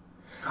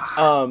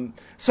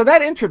 So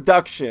that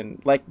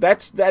introduction, like,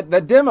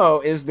 the demo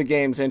is the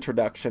game's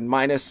introduction,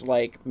 minus,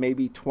 like,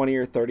 maybe 20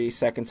 or 30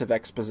 seconds of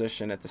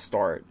exposition at the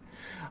start.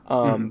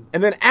 And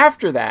then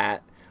after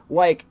that,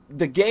 like,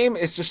 the game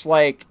is just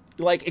like,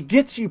 like, it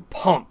gets you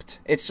pumped.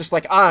 It's just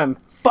like, I'm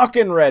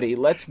fucking ready.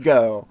 Let's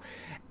go.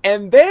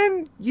 And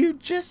then you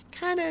just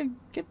kind of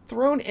get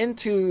thrown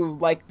into,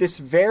 like, this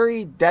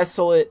very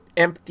desolate,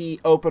 empty,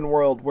 open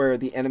world where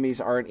the enemies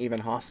aren't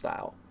even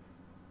hostile.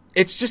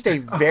 It's just a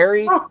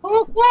very...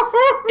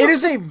 it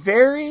is a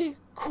very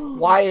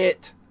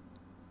quiet...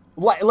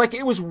 Like,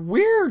 it was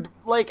weird.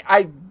 Like,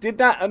 I did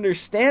not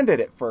understand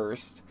it at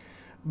first.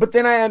 But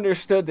then I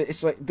understood that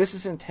it's like, this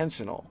is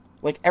intentional.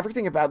 Like,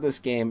 everything about this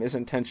game is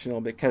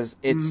intentional because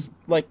it's,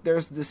 like,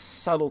 there's this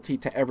subtlety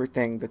to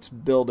everything that's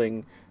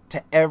building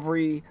to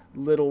every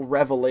little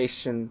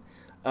revelation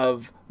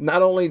of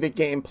not only the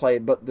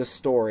gameplay, but the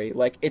story.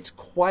 Like, it's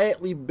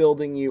quietly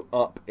building you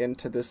up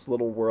into this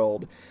little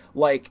world.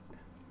 Like,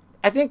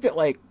 I think that,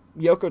 like,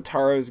 Yoko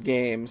Taro's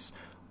games,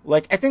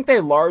 like, I think they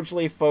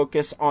largely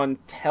focus on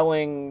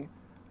telling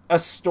a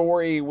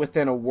story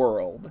within a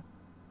world.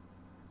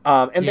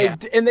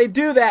 They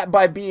do that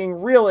by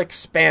being real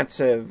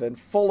expansive and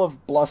full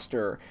of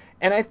bluster.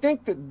 And I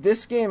think that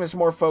this game is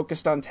more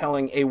focused on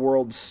telling a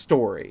world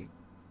story.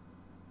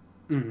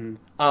 And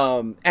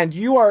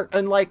you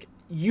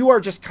are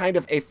just kind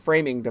of a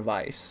framing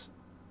device.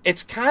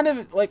 It's kind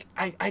of like,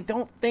 I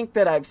don't think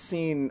that I've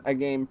seen a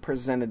game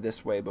presented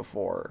this way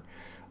before.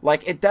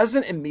 Like, it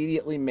doesn't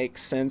immediately make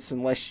sense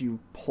unless you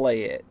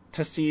play it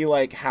to see,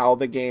 like, how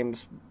the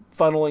game's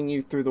funneling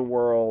you through the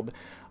world,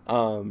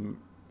 and,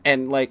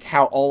 like,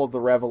 how all of the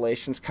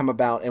revelations come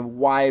about and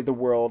why the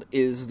world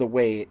is the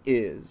way it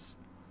is.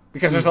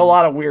 Because there's a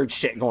lot of weird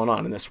shit going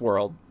on in this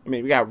world. I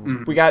mean,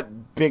 we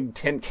got big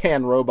tin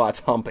can robots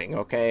humping,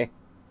 okay?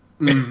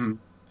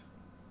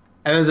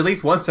 And there's at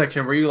least one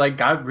section where you, like,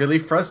 got really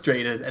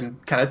frustrated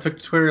and kind of took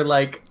to Twitter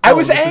like, I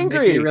was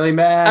angry. Really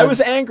mad. I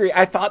was angry.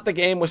 I thought the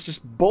game was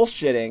just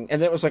bullshitting,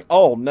 and then it was like,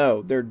 oh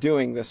no, they're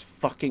doing this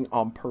fucking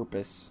on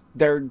purpose.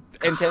 They're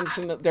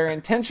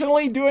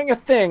intentionally doing a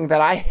thing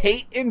that I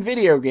hate in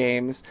video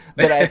games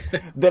that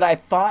I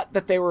thought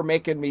that they were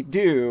making me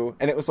do,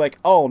 and it was like,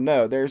 oh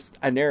no, there's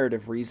a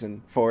narrative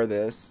reason for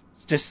this.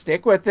 Just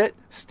stick with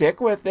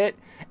it,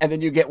 and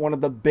then you get one of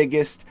the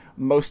biggest,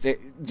 most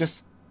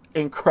just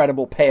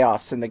incredible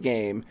payoffs in the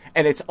game,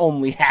 and it's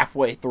only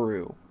halfway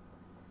through.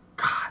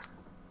 God.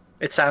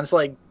 It sounds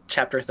like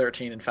Chapter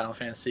 13 in Final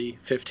Fantasy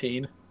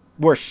 15.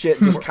 Where shit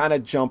just kind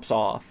of jumps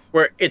off.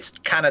 Where it's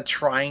kind of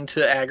trying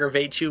to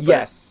aggravate you, but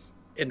yes.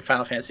 In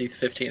Final Fantasy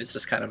 15 it's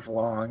just kind of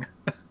long.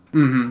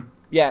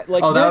 Yeah,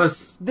 like,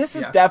 this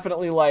is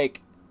definitely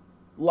like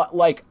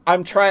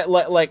I'm trying,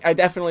 like, I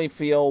definitely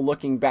feel,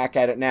 looking back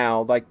at it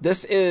now, like,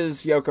 this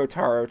is Yoko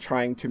Taro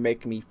trying to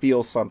make me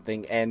feel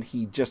something, and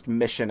he just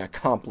mission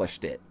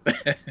accomplished it.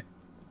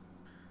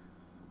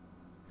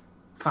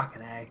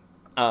 Fucking A.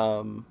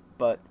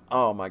 But,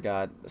 oh my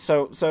god.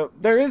 So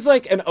there is,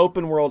 like, an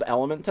open world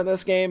element to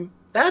this game.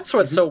 That's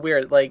what's so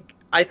weird. Like,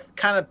 I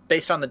kind of,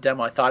 based on the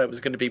demo, I thought it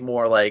was going to be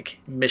more, like,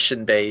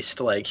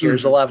 mission-based, like,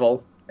 here's a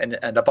level, and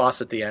a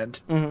boss at the end.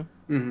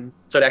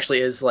 So it actually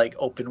is, like,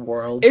 open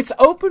world. It's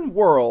open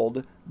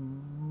world,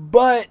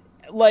 but,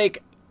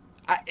 like,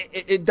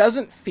 it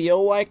doesn't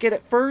feel like it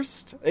at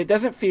first. It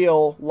doesn't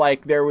feel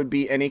like there would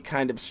be any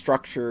kind of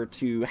structure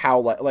to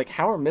how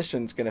are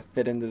missions going to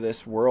fit into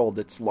this world.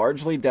 It's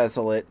largely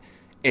desolate.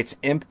 It's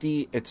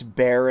empty. It's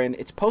barren.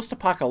 It's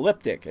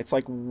post-apocalyptic. It's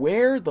like,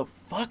 where the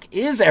fuck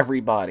is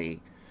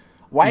everybody?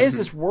 Why is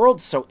this world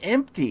so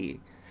empty?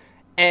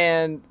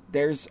 And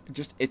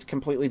it's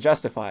completely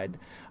justified.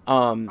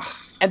 And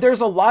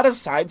there's a lot of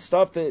side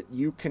stuff that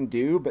you can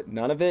do, but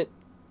none of it,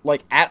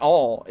 like, at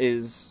all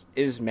is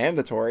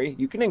mandatory.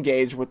 You can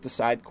engage with the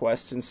side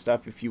quests and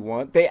stuff if you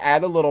want. They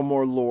add a little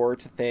more lore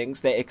to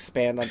things. They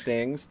expand on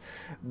things.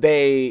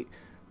 They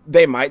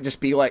might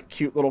just be, like,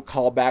 cute little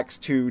callbacks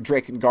to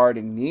Drakengard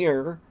and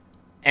Nier.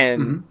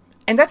 And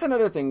that's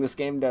another thing this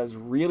game does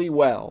really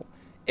well,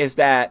 is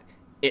that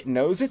it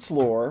knows its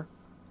lore.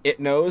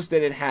 It knows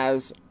that it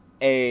has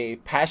a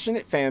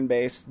passionate fan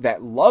base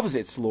that loves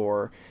its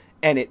lore,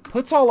 and it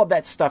puts all of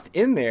that stuff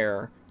in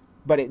there,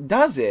 but it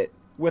does it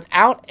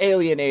without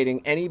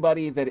alienating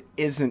anybody that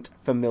isn't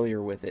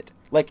familiar with it.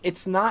 Like,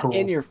 it's not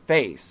in your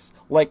face.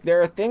 Like,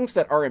 there are things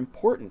that are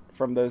important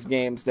from those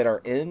games that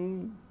are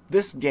in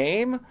this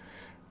game,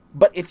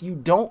 but if you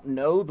don't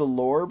know the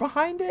lore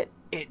behind it,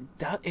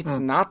 it's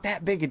not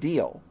that big a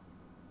deal.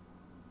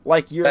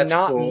 Like, you're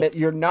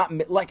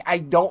not, like, I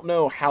don't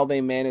know how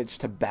they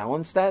managed to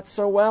balance that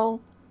so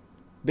well,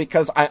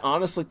 because I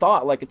honestly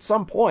thought, like, at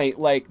some point,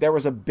 like, there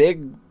was a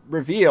big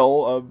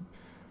reveal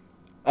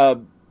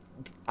of,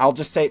 I'll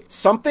just say,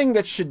 something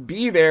that should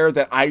be there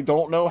that I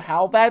don't know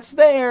how that's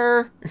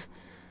there.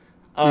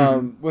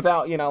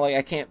 Without, like,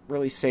 I can't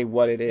really say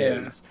what it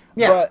is.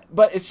 Yeah.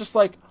 But it's just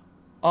like,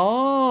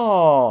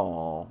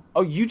 oh,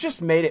 you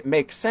just made it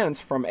make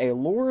sense from a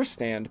lore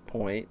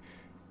standpoint,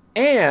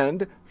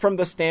 and from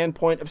the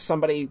standpoint of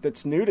somebody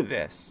that's new to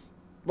this.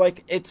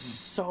 Like, it's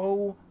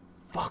so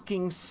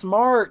fucking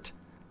smart.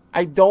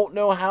 I don't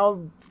know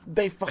how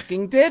they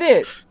fucking did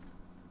it.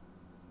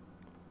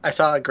 I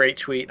saw a great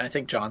tweet, and I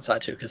think John saw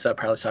it too, because I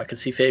probably saw it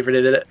because he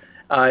favorited it.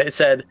 It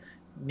said,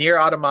 Nier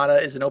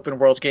Automata is an open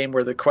world game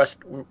where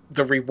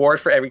the reward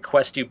for every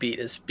quest you beat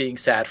is being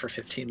sad for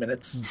 15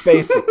 minutes.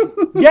 Basically.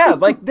 Yeah,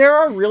 like there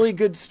are really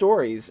good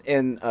stories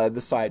in the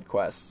side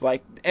quests.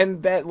 Like,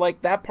 and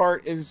that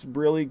part is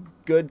really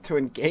good to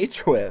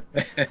engage with.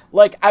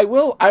 Like I'm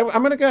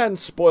going to go ahead and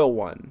spoil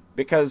one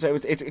because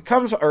it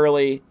comes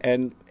early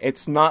and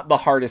it's not the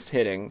hardest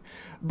hitting.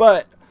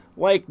 But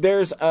like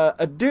there's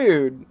a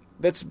dude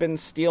that's been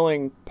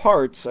stealing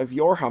parts of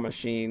Yorha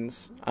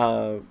machines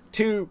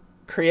to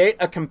create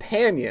a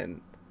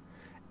companion,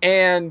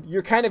 and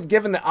you're kind of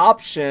given the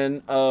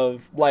option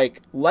of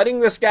like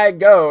letting this guy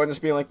go and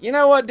just being like, you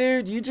know what,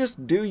 dude, you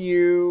just do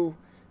you,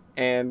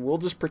 and we'll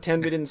just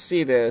pretend we didn't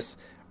see this,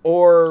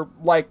 or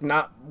like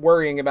not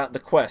worrying about the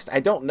quest. I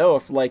don't know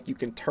if like you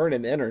can turn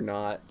him in or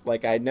not.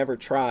 Like I never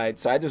tried,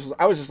 so I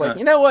was just like,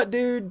 you know what,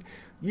 dude,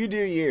 you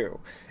do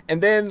you.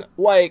 And then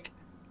like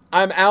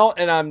I'm out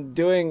and I'm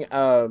doing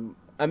a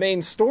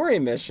main story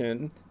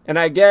mission. And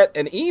I get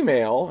an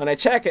email, and I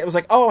check it. It was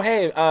like, oh,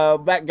 hey,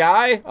 that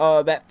guy,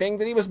 that thing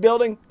that he was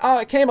building,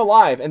 it came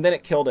alive, and then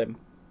it killed him.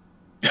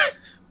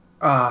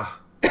 I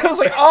was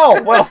like,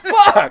 oh, well,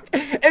 fuck.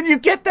 And you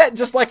get that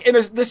just like in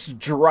this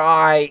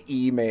dry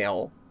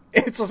email.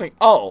 It's just like,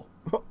 oh,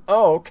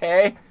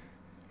 okay.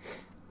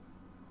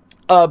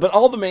 But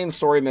all the main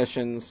story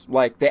missions,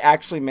 like, they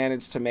actually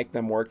managed to make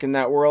them work in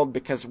that world,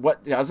 because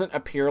what doesn't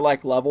appear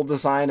like level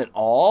design at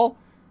all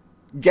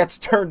gets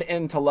turned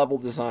into level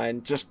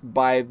design just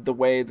by the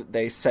way that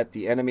they set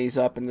the enemies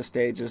up in the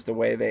stages, the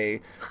way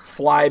they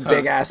fly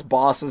big-ass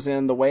bosses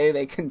in, the way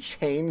they can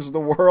change the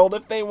world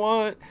if they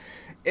want.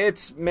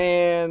 It's,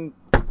 man,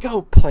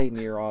 go play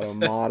Nier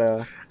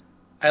Automata.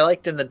 I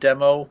liked in the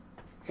demo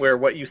where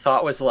what you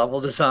thought was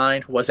level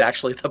design was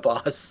actually the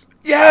boss.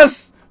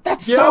 Yes!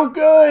 That's so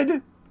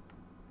good!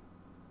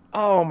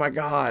 Oh, my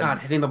God. God,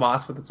 hitting the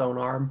boss with its own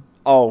arm.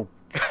 Oh.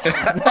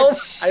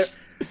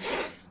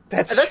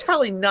 That's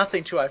probably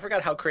nothing too. I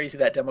forgot how crazy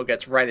that demo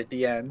gets right at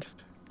the end.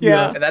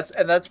 Yeah. And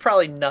that's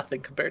probably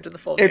nothing compared to the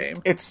full game.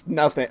 It's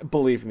nothing,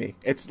 believe me.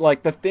 It's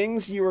like the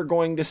things you are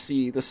going to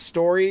see, the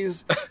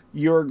stories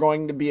you're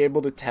going to be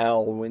able to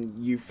tell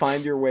when you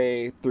find your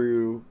way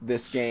through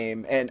this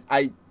game. And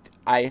I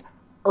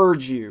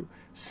urge you,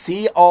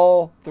 see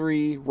all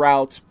 3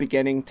 routes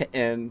beginning to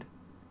end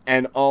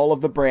and all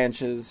of the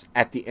branches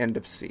at the end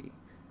of C.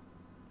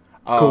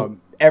 Cool.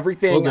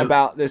 Everything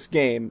about this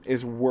game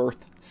is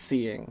worth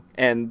seeing.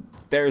 And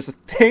there's a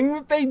thing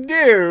that they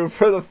do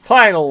for the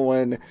final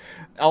one.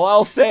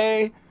 I'll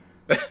say,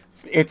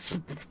 it's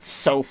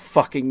so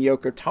fucking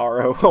Yoko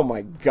Taro. Oh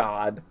my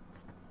God.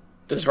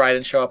 Does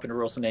Raiden show up in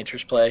Rules of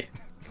Nature's Play?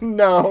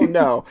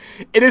 No.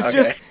 It is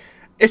okay.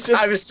 It's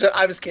just.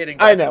 I was kidding.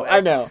 I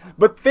know.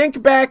 But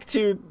think back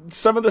to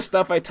some of the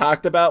stuff I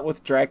talked about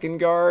with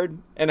Drakengard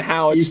and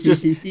how it's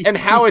just, and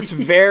how it's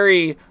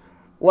very,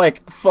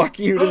 like, fuck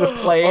you to the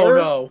player. Oh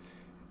no.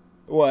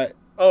 What?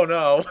 Oh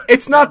no.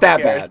 It's not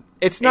that bad.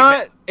 It's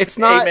not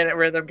 8-minute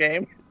rhythm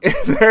game.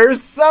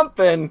 There's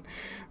something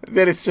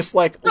that it's just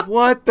like,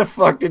 what the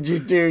fuck did you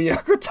do,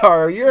 Yoko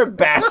Taro? You're a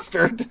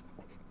bastard.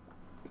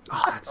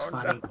 Oh, that's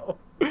funny. No.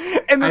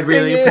 And the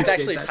thing is, it's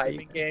actually a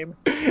typing game.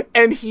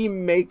 And he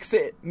makes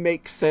it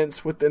make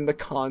sense within the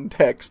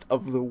context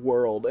of the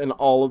world and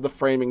all of the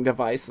framing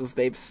devices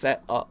they've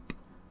set up.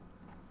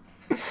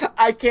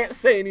 I can't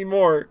say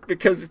anymore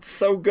because it's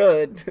so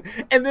good.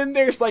 And then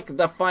there's like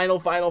the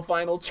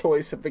final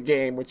choice of the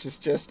game, which is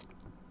just,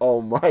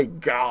 oh my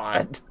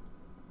God.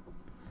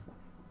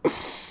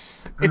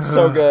 It's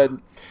so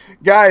good.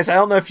 Guys, I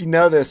don't know if you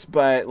know this,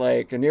 but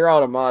like Nier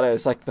Automata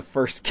is like the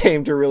first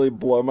game to really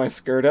blow my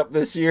skirt up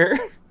this year.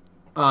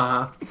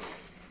 I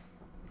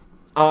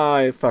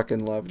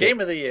fucking loved it. Game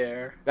of the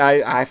year.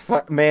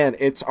 Man,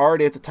 it's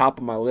already at the top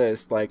of my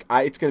list. Like,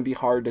 it's gonna be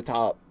hard to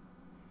top.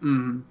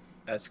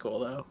 That's cool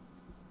though.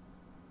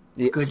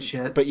 Good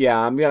shit. But yeah,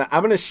 I'm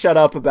gonna shut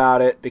up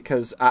about it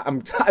because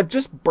I'm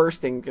just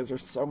bursting because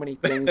there's so many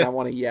things I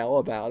want to yell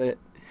about it.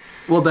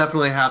 We'll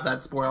definitely have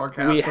that spoiler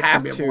cast. We That's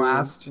have gonna be a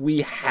blast.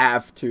 We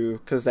have to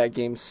because that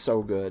game's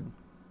so good.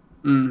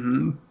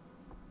 Jeez,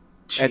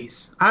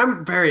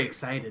 I'm very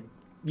excited.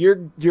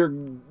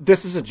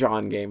 This is a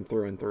John game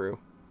through and through.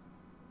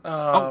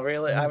 Oh,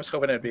 really? I was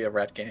hoping it'd be a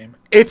Rhett game.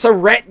 It's a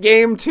Rhett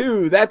game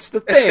too. That's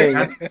the thing.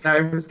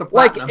 That's the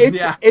like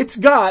platinum. it's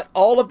got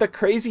all of the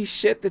crazy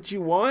shit that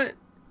you want,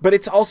 but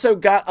it's also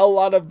got a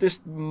lot of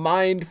this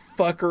mind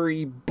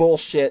fuckery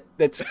bullshit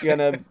that's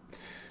gonna.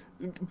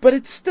 But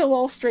it's still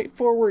all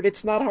straightforward.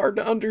 It's not hard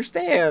to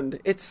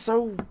understand. It's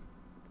so.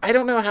 I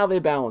don't know how they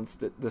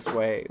balanced it this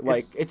way.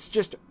 Like it's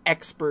just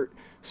expert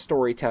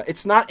storytelling.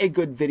 It's not a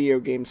good video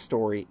game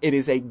story. It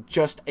is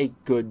just a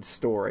good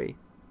story.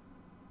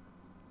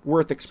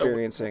 Worth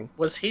experiencing. So,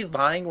 was he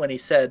lying when he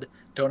said,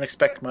 "Don't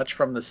expect much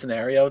from the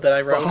scenario that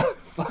I wrote"?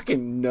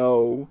 Fucking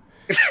no.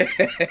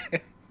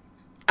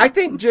 I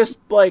think just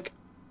like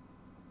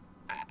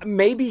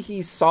maybe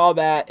he saw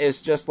that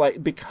as just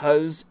like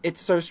because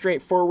it's so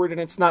straightforward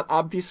and it's not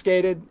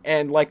obfuscated,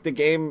 and like the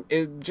game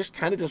it just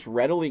kind of just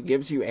readily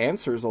gives you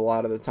answers a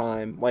lot of the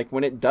time. Like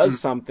when it does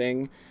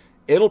something,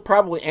 it'll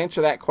probably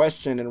answer that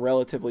question in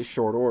relatively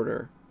short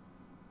order.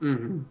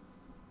 Mm-hmm.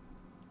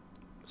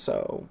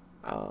 So,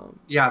 I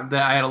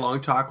had a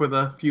long talk with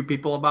a few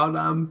people about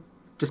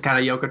just kind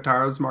of Yoko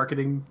Taro's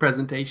marketing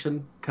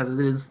presentation, because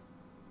it is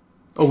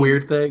a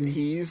weird thing.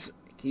 He's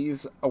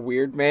a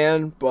weird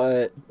man,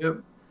 but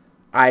Yep.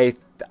 I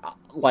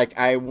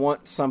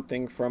want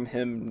something from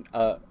him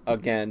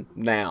again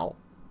now.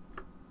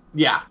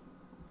 Yeah.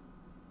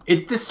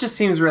 This just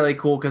seems really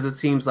cool because it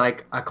seems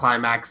like a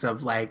climax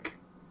of like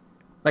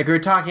we were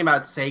talking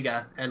about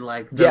Sega and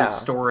like those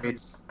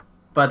stories,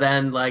 but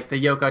then like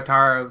the Yoko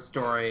Taro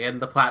story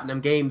and the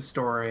Platinum Games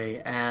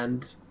story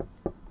and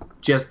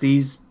just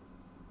these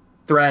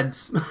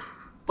threads.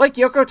 Like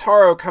Yoko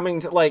Taro coming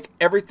to like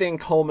everything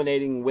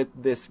culminating with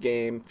this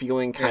game,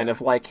 feeling kind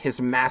of like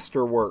his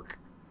masterwork.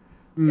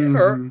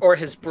 Or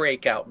his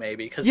breakout,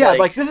 maybe. Cause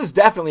like this is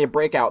definitely a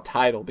breakout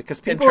title because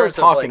people are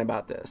talking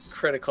about this.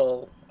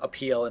 Critical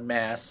appeal and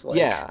mass. Like,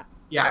 yeah,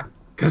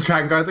 because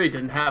Dragon Guard 3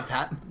 didn't have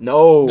that.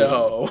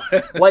 No.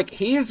 Like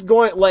he's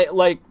going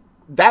like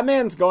that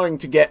man's going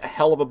to get a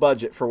hell of a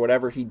budget for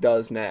whatever he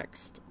does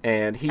next,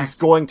 and he's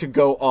going to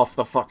go off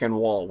the fucking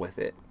wall with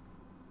it.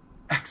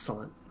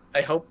 Excellent.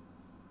 I hope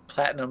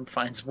Platinum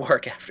finds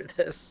work after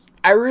this.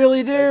 I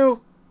really do.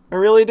 I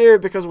really do,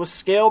 because with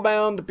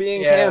Scalebound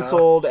being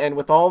canceled and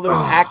with all those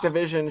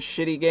Activision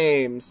shitty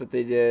games that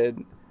they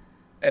did.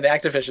 And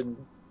Activision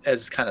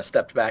has kind of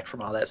stepped back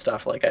from all that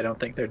stuff. Like, I don't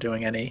think they're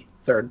doing any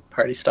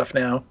third-party stuff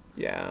now.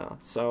 Yeah,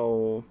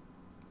 so...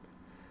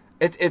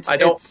 It's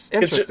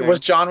interesting.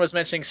 John was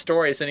mentioning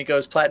stories, and he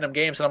goes Platinum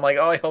Games, and I'm like,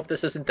 oh, I hope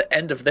this isn't the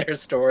end of their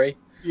story.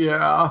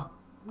 Yeah.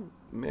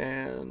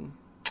 Man.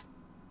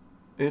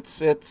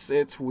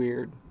 It's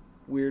weird.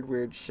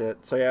 Weird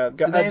shit. So yeah,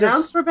 did they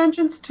announce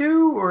Revengeance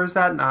 2, or is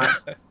that not?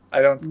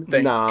 I don't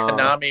think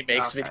Konami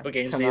makes video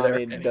games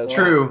Konami either.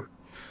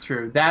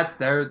 True. That's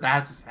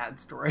a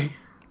sad story.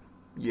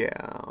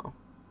 Yeah.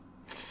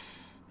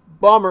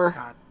 Bummer.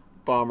 God.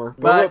 Bummer.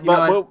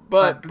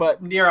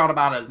 But Nier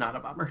Automata is not a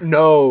bummer.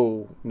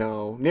 No.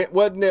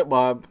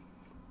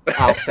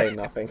 I'll say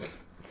nothing.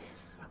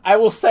 I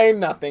will say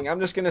nothing.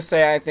 I'm just gonna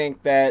say I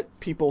think that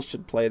people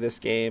should play this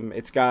game.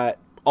 It's got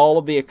all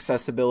of the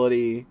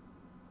accessibility.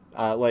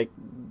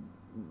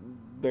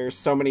 There's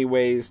so many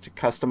ways to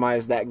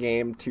customize that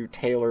game to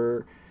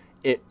tailor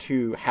it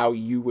to how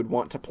you would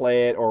want to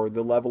play it or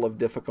the level of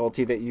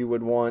difficulty that you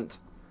would want.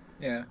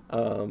 Yeah.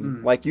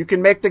 Like you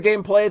can make the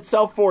game play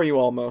itself for you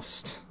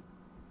almost.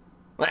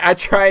 Like I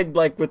tried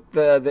with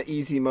the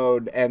easy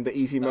mode and the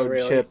easy mode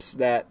chips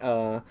that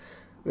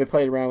they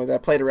played around with. I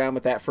played around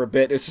with that for a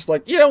bit. It's just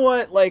like, you know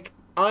what? Like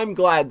I'm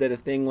glad that a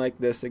thing like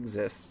this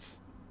exists.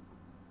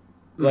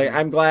 Like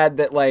I'm glad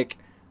that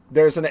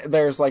there's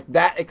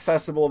that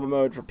accessible of a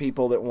mode for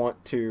people that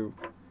want to,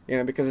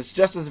 because it's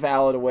just as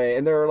valid a way,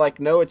 and there are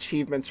no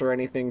achievements or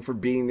anything for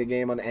beating the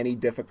game on any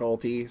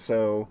difficulty.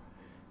 So,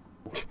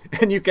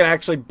 and you can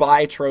actually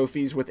buy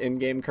trophies with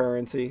in-game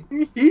currency.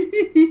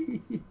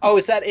 Oh,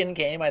 is that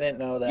in-game? I didn't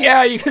know that.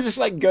 Yeah, you can just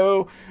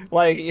go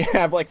you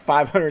have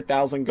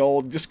 500,000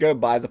 gold, just go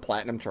buy the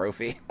platinum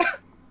trophy.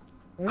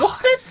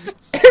 What?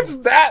 It's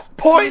that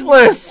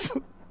pointless.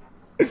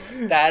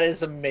 That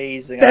is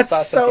amazing. I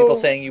saw some people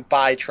saying you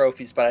buy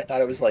trophies, but I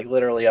thought it was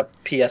literally a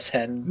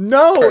PSN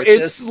purchase.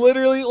 It's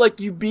literally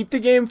you beat the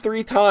game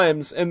 3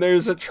 times and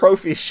there's a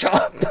trophy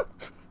shop.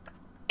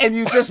 And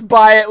you just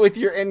buy it with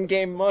your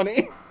in-game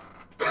money.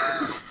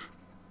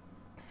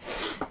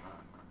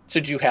 So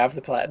do you have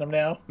the platinum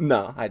now?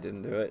 No, I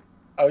didn't do it.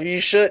 Oh,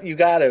 you should. You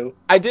got to.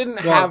 I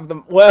didn't have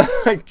them. Well,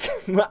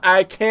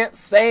 I can't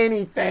say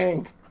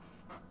anything.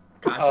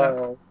 Gotcha.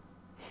 Oh.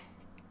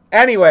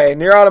 Anyway,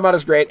 Nier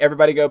Automata's great.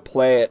 Everybody go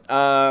play it.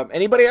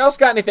 Anybody else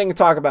got anything to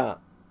talk about?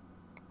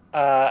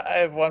 I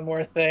have one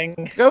more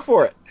thing. Go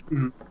for it.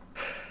 Mm-hmm.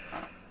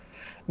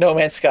 No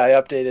Man's Sky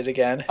updated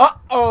again.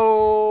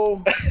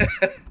 Uh-oh.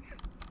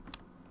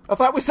 I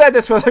thought we said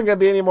this wasn't going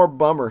to be any more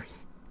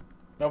bummers.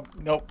 Nope.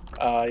 No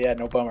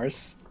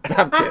bummers.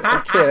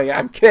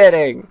 I'm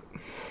kidding.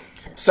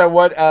 So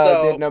what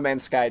did No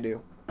Man's Sky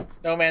do?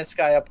 No Man's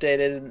Sky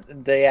updated,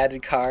 and they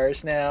added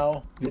cars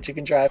now that you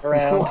can drive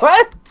around.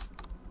 What?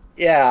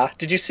 Yeah.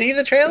 Did you see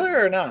the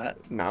trailer or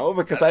not? No,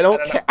 because I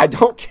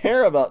don't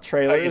care about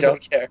trailers. Oh, you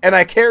don't care. And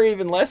I care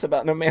even less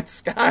about No Man's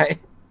Sky.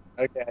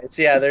 Okay.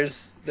 So yeah,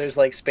 there's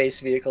space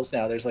vehicles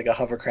now. There's a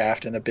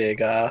hovercraft and a big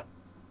kind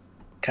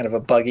of a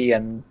buggy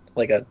and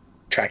a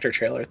tractor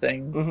trailer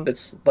thing. Mm-hmm.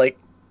 That's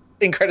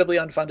incredibly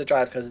unfun to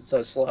drive because it's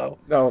so slow.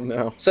 Oh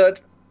no. So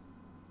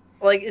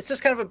it's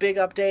just kind of a big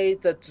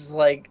update that's a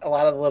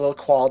lot of the little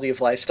quality of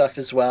life stuff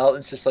as well.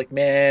 It's just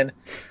man,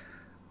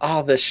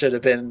 all this should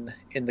have been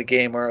in the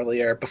game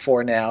earlier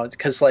before now. It's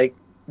because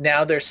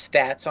now there's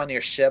stats on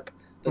your ship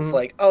that's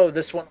Mm-hmm.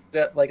 this one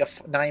got a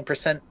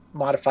 9%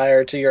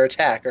 modifier to your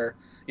attack or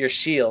your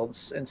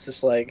shields. And it's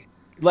just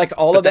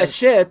all of that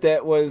shit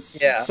that was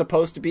Yeah.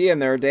 supposed to be in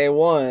there day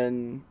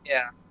one.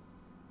 Yeah.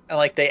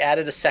 And they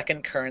added a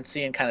second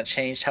currency and kind of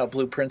changed how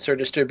blueprints are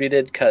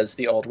distributed because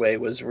the old way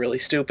was really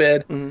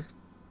stupid. Mm-hmm.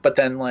 But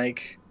then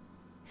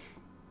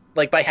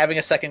like by having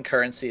a second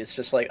currency, it's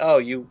just like, oh,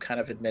 you kind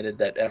of admitted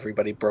that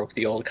everybody broke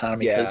the old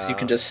economy because you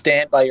can just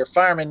stand by your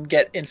farm and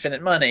get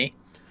infinite money.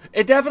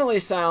 It definitely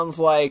sounds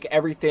like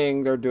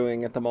everything they're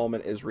doing at the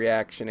moment is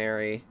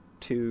reactionary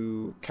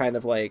to kind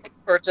of like...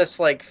 Or just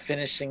like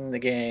finishing the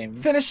game.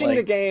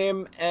 The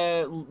game,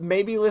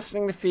 maybe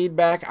listening to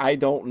feedback. I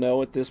don't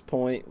know at this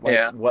point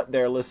what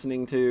they're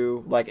listening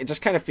to. Like, it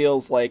just kind of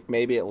feels like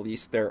maybe at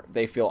least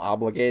they feel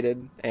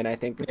obligated, and I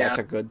think that's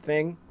a good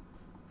thing.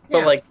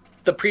 But like,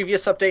 the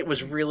previous update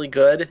was really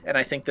good, and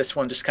I think this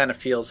one just kind of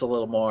feels a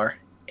little more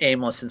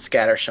aimless and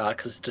scattershot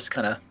because just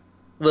kind of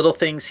little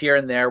things here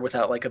and there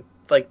without like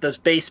the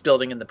base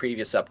building in the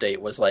previous update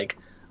was like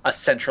a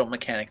central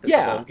mechanic that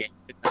the whole game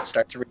could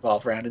start to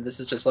revolve around, and this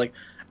is just like,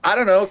 I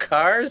don't know,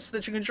 cars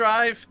that you can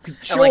drive.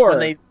 Sure. And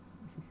like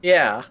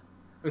when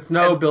with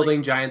no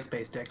building giant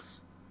space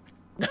dicks.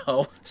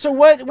 No. So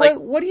what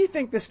do you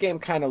think this game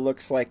kind of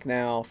looks like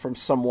now from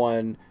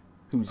someone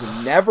who's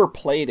never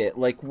played it?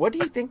 Like, what do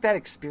you think that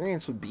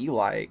experience would be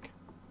like?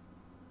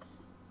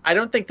 I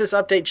don't think this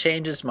update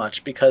changes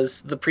much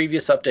because the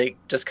previous update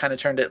just kind of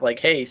turned it like,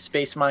 hey,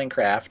 space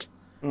Minecraft.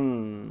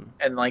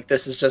 And like,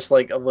 this is just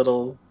like a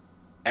little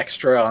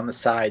extra on the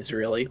sides,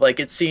 really. Like,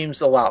 it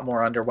seems a lot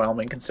more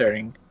underwhelming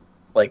considering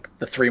like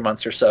the 3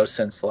 months or so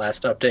since the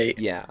last update.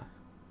 Yeah.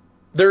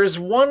 There's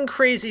one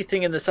crazy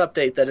thing in this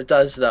update that it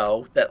does,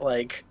 though, that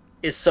like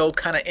is so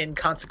kind of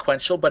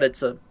inconsequential, but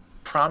it's a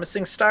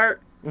promising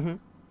start. Mm-hmm.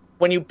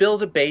 When you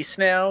build a base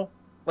now,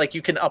 like,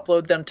 you can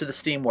upload them to the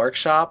Steam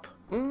Workshop,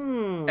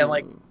 and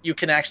like you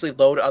can actually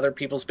load other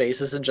people's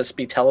bases and just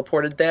be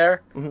teleported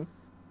there. Mm-hmm.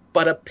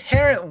 But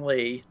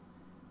apparently,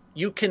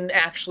 you can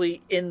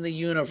actually in the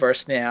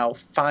universe now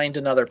find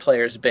another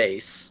player's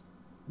base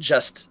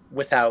just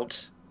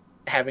without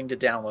having to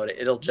download it.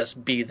 It'll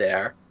just be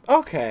there.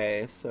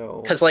 Okay, so...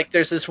 Because, like,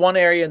 there's this one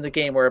area in the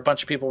game where a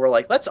bunch of people were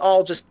like, let's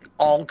all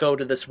go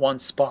to this one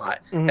spot.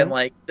 Mm-hmm. And,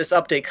 like, this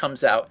update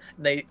comes out,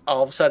 and they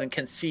all of a sudden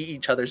can see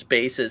each other's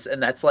bases,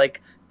 and that's,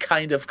 like,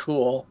 kind of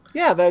cool.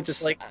 Yeah, that's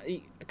just like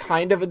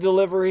kind of a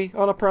delivery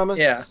on a premise.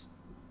 Yeah.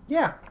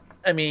 Yeah.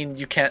 I mean,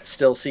 you can't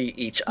still see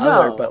each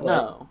other, but,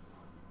 like...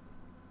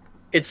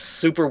 It's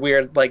super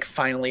weird, like,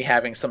 finally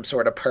having some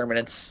sort of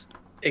permanence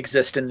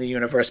exist in the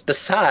universe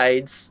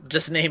besides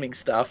just naming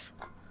stuff.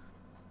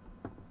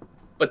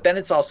 But then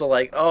it's also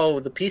like, oh,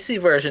 the PC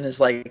version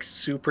is like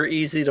super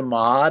easy to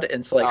mod,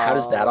 and it's like, how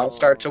does that all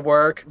start to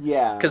work?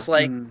 Yeah. Because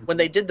like when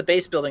they did the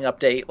base building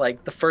update,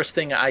 like the first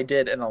thing I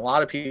did, and a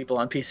lot of people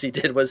on PC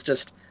did, was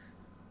just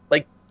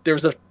like there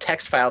was a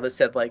text file that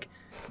said like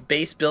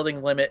base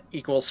building limit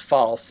equals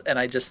false, and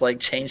I just like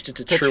changed it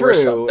to true or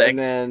something.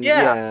 And then,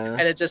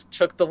 and it just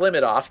took the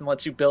limit off and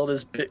lets you build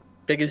as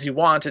big as you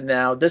want. And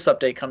now this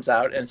update comes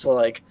out, and it's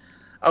like,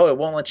 oh, it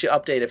won't let you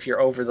update if you're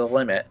over the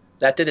limit.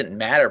 That didn't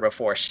matter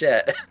before,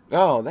 shit.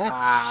 Oh, that's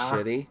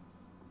shitty.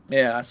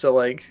 Yeah, so,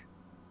 like,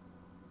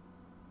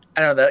 I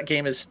don't know, that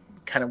game is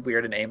kind of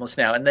weird and aimless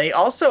now. And they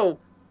also,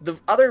 the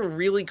other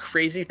really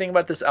crazy thing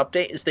about this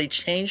update is they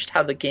changed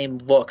how the game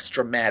looks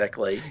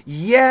dramatically.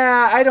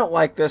 Yeah, I don't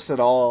like this at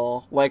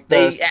all. Like,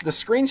 the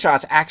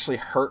screenshots actually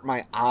hurt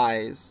my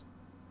eyes.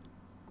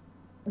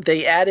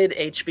 They added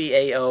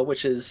HBAO,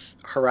 which is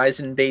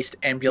Horizon-Based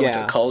Ambient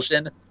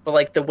Occlusion, but,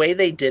 like, the way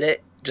they did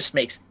it just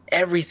makes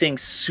everything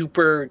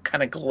super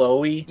kind of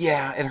glowy.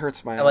 Yeah, it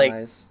hurts my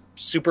eyes.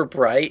 Super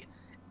bright.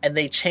 And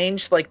they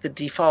changed like the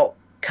default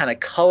kind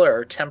of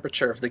color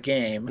temperature of the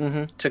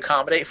game to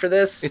accommodate for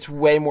this. It's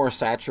way more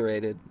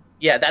saturated.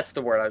 Yeah, that's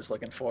the word I was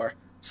looking for.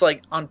 So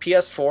like on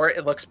PS4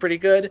 it looks pretty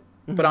good,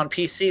 but on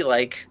PC,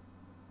 like,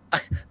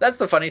 that's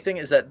the funny thing,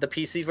 is that the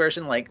PC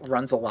version like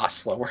runs a lot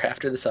slower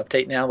after this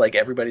update now. Like,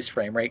 everybody's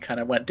frame rate kind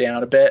of went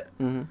down a bit.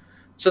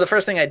 So the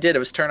first thing I did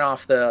was turn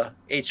off the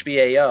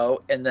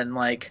HBAO, and then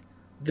like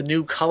the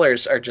new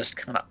colors are just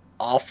kind of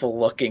awful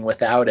looking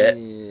without it.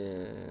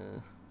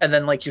 Yeah. And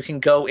then like you can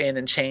go in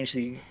and change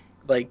the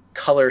like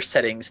color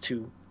settings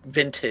to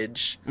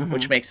vintage,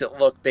 which makes it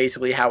look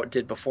basically how it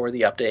did before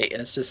the update.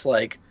 And it's just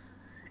like,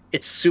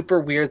 it's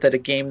super weird that a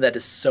game that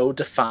is so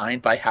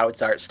defined by how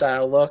its art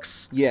style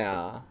looks,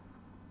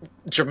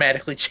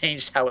 dramatically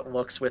changed how it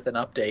looks with an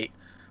update.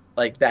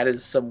 Like, that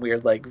is some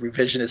weird, like,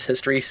 revisionist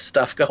history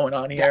stuff going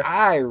on here. Yeah,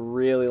 I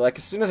really, like,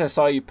 as soon as I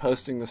saw you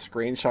posting the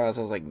screenshots,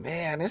 I was like,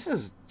 man, this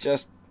is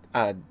just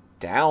a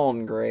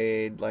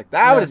downgrade. Like,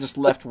 that would have just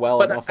left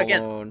well enough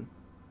alone.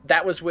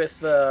 That was with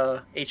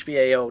the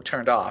HBAO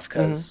turned off,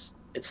 because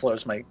it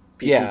slows my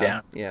PC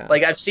down. Yeah.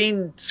 Like, I've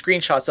seen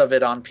screenshots of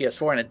it on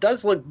PS4, and it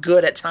does look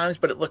good at times,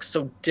 but it looks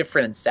so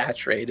different and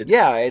saturated.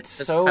 Yeah, it's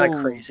so... kind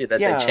of crazy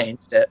that they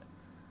changed it.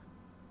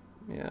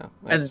 Yeah.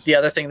 And the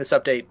other thing this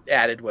update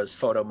added was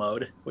photo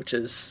mode, which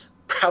is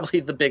probably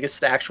the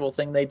biggest actual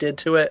thing they did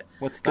to it.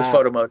 What's that?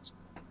 Because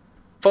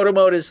photo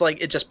mode is like,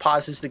 it just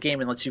pauses the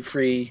game and lets you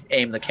free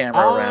aim the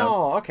camera around.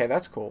 Oh, okay,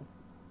 that's cool.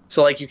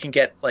 So like you can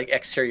get like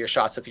exterior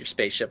shots of your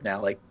spaceship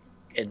now, like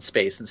in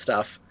space and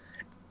stuff.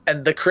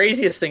 And the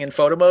craziest thing in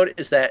photo mode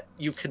is that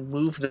you can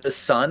move the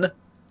sun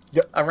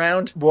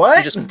around. What?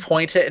 You just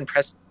point it and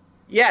press.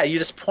 Yeah, you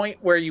just point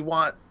where you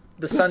want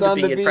the sun to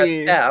be and press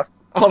F.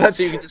 Oh, that's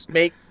so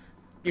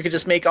you can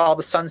just make all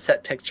the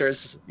sunset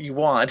pictures you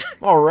want.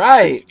 All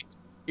right.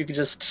 You can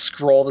just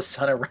scroll the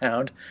sun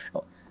around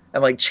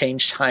and like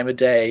change time of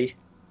day,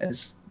 and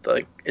it's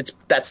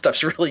that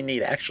stuff's really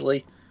neat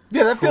actually.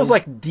 Yeah, that feels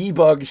like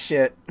debug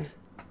shit.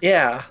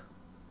 Yeah.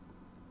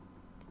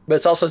 But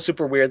it's also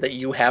super weird that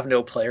you have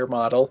no player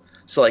model.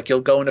 So like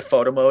you'll go into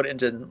photo mode and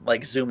then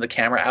like zoom the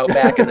camera out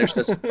back and there's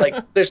just like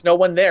there's no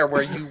one there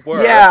where you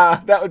were.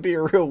 Yeah, that would be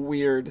real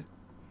weird.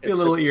 Be a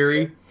little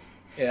eerie.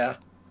 Yeah.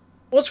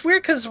 Well, it's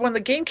weird because when the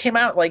game came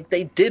out, like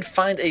they did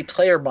find a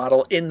player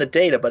model in the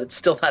data, but it's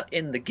still not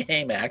in the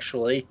game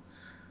actually.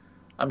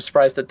 I'm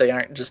surprised that they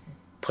aren't just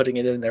putting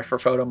it in there for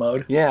photo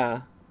mode.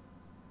 Yeah.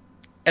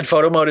 And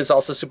photo mode is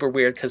also super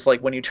weird because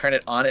like when you turn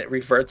it on, it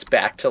reverts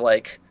back to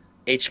like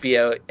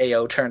HBO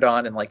AO turned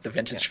on and like the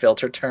vintage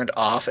filter turned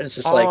off, and it's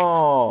just like,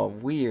 oh,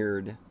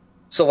 weird.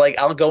 So like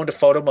I'll go into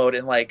photo mode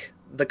and like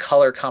the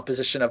color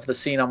composition of the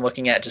scene I'm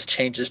looking at just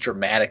changes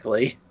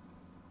dramatically.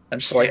 I'm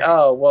just like,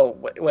 oh well,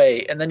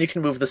 wait, and then you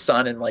can move the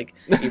sun and like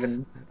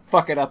even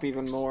fuck it up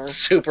even more.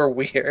 Super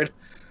weird.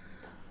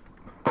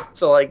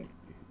 So like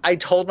I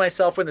told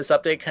myself when this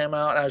update came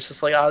out, and I was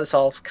just like, oh, this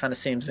all kind of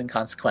seems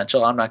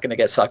inconsequential. I'm not going to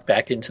get sucked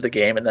back into the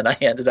game, and then I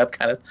ended up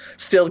kind of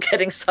still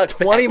getting sucked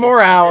 20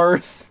 more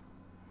hours.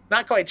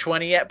 Not quite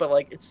 20 yet, but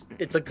like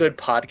it's a good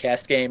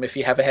podcast game if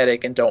you have a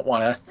headache and don't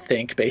want to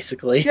think,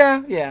 basically.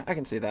 Yeah, I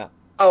can see that.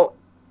 Oh,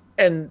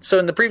 and so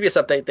in the previous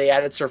update, they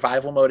added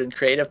survival mode and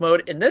creative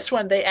mode. In this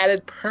one, they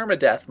added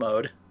permadeath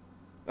mode.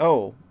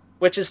 Oh.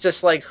 Which is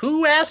just like,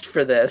 who asked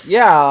for this?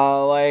 Yeah,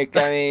 like,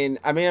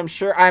 I'm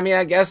sure,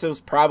 I guess it was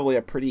probably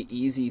a pretty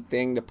easy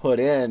thing to put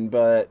in,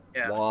 but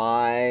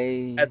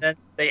why? And then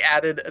they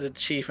added an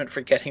achievement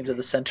for getting to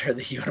the center of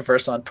the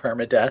universe on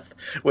permadeath,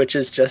 which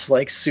is just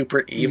like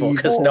super evil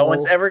because no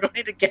one's ever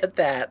going to get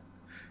that.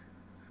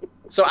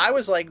 So I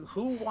was like,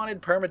 who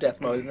wanted permadeath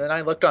mode? And then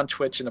I looked on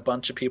Twitch and a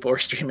bunch of people were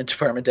streaming to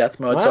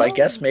permadeath mode, so I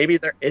guess maybe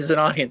there is an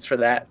audience for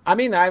that. I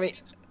mean,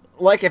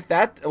 like if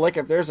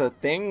there's a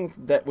thing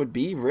that would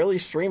be really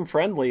stream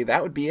friendly,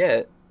 that would be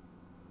it.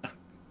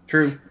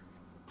 True.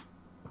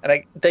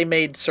 And they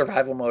made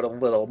survival mode a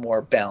little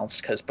more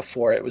balanced because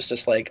before it was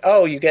just like,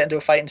 oh, you get into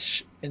a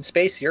fight in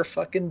space, you're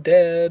fucking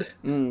dead.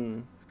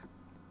 Mm.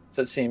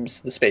 So it seems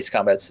the space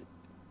combat's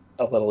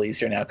a little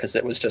easier now because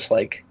it was just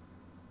like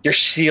your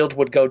shield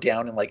would go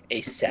down in like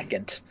a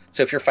second.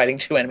 So if you're fighting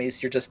two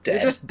enemies, you're just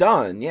dead. You're just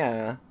done,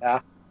 yeah. Yeah.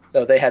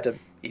 So they had to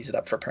ease it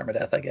up for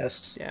permadeath, I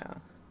guess. Yeah.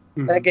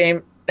 Mm-hmm.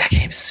 That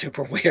game's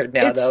super weird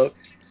now, though.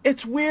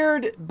 It's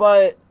weird,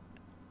 but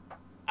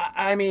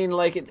I mean,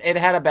 like it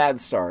had a bad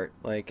start.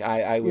 Like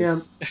I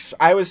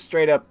was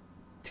straight up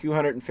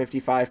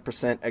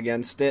 255%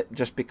 against it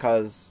just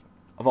because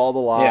of all the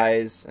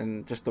lies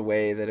and just the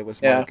way that it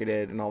was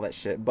marketed and all that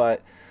shit.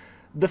 But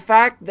the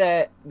fact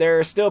that there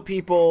are still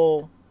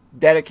people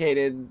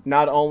dedicated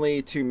not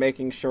only to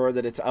making sure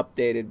that it's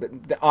updated,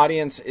 but the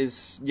audience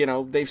is,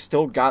 they've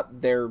still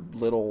got their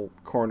little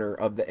corner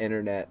of the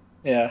internet.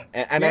 Yeah.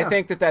 And I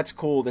think that that's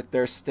cool that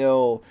they're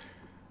still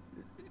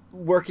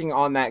working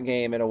on that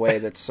game in a way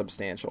that's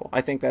substantial.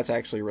 I think that's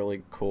actually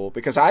really cool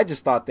because I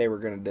just thought they were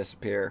going to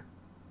disappear.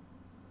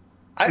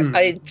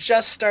 I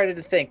just started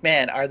to think,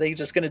 man, are they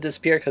just going to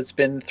disappear because it's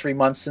been 3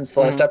 months since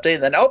the last update?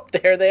 And then,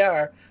 there they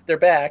are. They're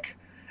back.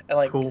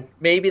 And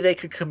maybe they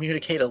could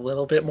communicate a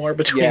little bit more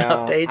between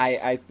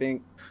updates. I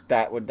think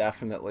that would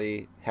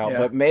definitely help.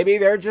 But maybe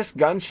they're just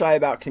gun shy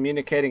about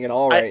communicating at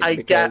all right. I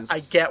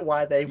get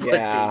why they would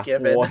be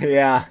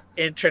given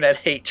internet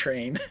hate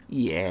train.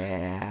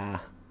 Yeah.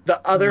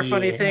 The other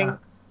funny thing,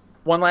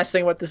 one last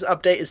thing about this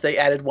update is they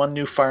added one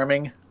new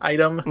farming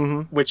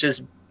item, which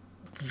is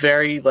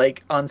very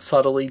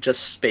unsubtly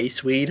just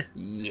space weed.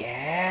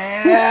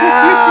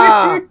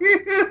 Yeah.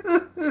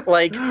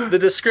 Like the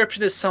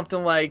description is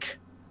something like,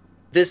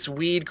 this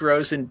weed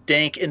grows in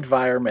dank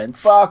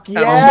environments. Fuck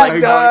yeah, I was like,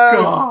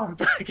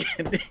 God.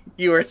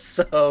 You are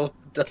so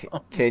dumb.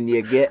 Can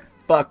you get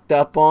fucked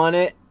up on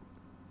it?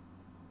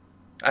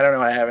 I don't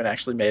know. I haven't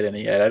actually made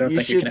any yet. I don't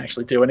think you can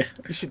actually do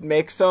anything. You should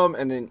make some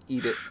and then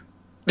eat it.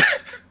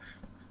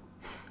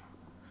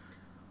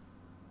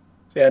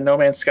 Yeah, No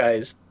Man's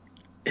Sky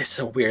is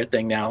a weird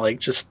thing now. Like,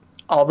 just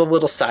all the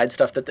little side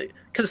stuff that they...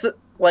 Because,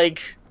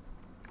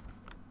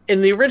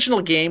 in the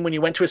original game, when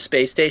you went to a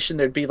space station,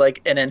 there'd be,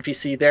 an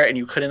NPC there, and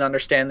you couldn't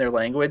understand their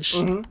language.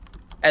 Mm-hmm.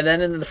 And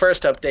then in the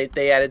first update,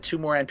 they added 2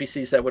 more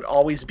NPCs that would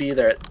always be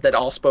there that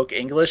all spoke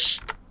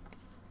English.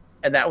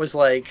 And that was,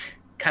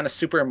 kind of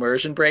super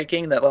immersion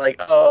breaking. That,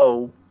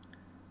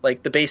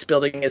 the base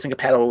building isn't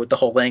compatible with the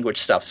whole language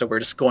stuff, so we're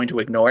just going to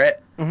ignore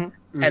it. Mm-hmm.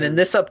 Mm-hmm. And in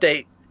this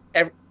update...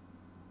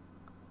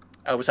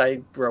 was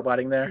I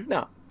roboting there?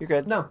 No, you're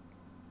good. No.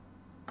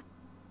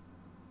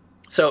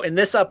 So in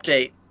this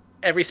update,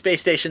 every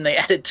space station, they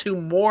added 2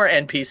 more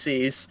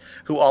NPCs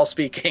who all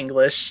speak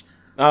English.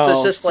 So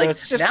it's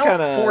just now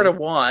kinda, 4 to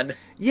 1.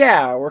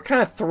 Yeah, we're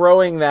kind of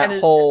throwing that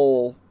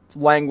whole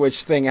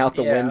language thing out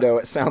the window,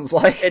 it sounds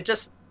like. It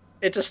just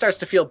starts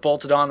to feel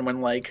bolted on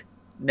when,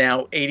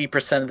 now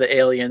 80% of the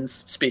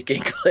aliens speak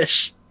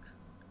English.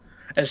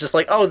 And it's just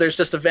like, oh, there's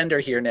just a vendor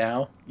here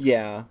now.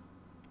 Yeah.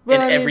 In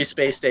every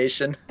space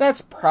station.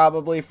 That's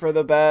probably for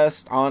the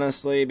best,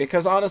 honestly,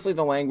 because honestly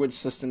the language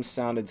system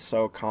sounded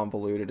so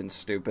convoluted and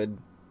stupid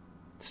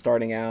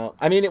starting out.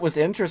 I mean, it was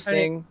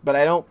interesting, but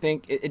I don't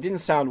think... It didn't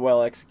sound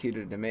well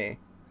executed to me.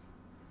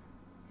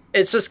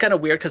 It's just kind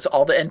of weird because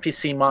all the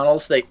NPC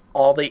models,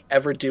 all they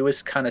ever do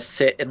is kind of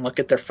sit and look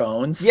at their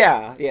phones.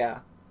 Yeah, yeah.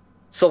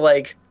 So,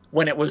 like,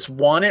 when it was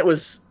one, it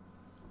was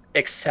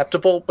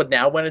acceptable, but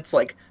now when it's,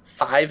 like,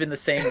 5 in the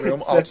same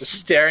room, all just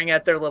staring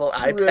at their little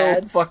iPads.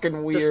 Real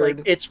fucking weird. Just,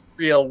 like, it's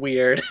real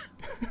weird.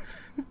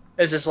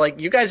 It's just like,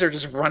 you guys are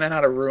just running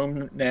out of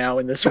room now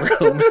in this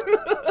room.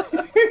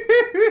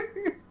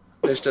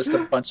 There's just a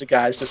bunch of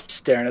guys just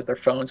staring at their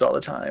phones all the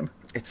time.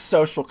 It's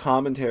social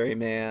commentary,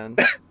 man.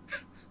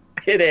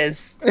 It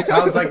is.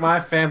 Sounds like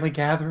my family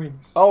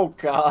gatherings. Oh,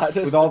 God.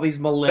 With all these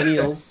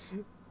millennials.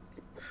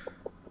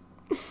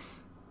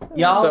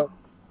 Y'all... So,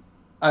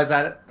 is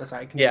that it? That's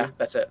right. Yeah,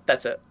 that's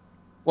it.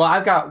 Well,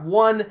 I've got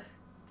one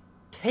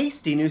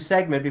tasty new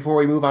segment before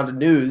we move on to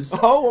news.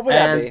 Oh, what would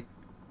that be?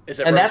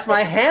 And that's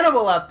my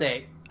Hannibal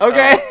update.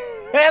 Okay.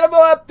 Hannibal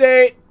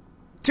update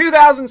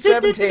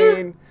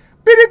 2017.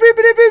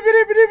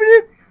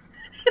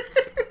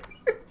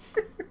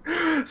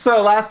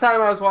 So last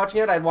time I was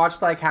watching it, I'd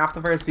watched like half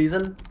the first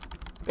season.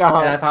 And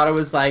I thought it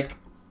was like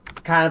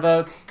kind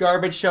of a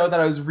garbage show that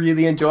I was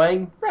really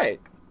enjoying.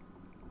 Right.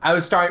 I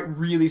was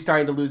really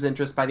starting to lose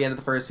interest by the end of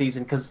the first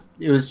season because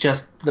it was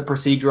just the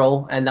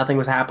procedural and nothing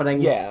was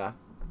happening. Yeah.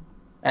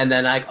 And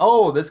then like,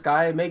 oh, this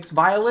guy makes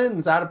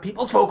violins out of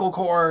people's vocal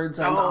cords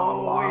and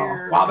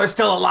while they're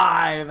still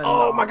alive. And,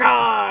 oh my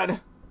God.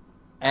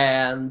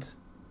 And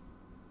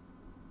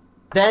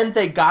then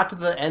they got to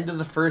the end of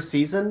the first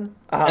season,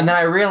 and then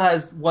I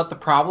realized what the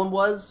problem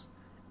was,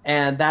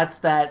 and that's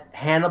that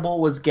Hannibal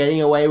was getting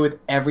away with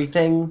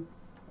everything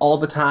all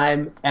the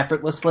time,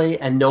 effortlessly,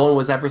 and no one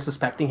was ever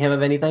suspecting him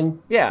of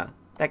anything. Yeah,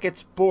 that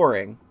gets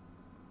boring.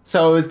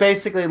 So it was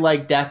basically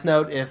like Death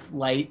Note if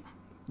Light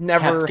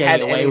never kept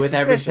getting away with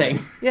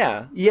everything.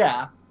 Yeah.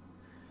 Yeah.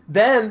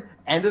 Then,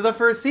 end of the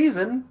first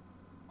season,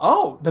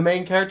 the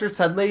main character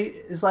suddenly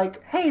is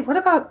like, hey, what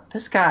about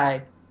this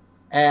guy?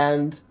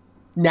 And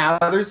now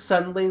there's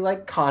suddenly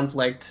like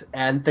conflict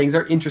and things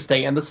are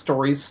interesting and the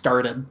story's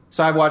started.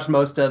 So I've watched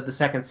most of the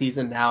second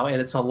season now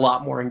and it's a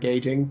lot more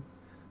engaging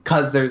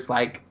because there's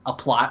like a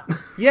plot.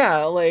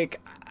 Yeah, like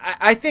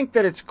I think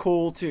that it's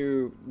cool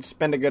to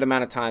spend a good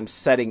amount of time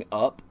setting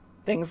up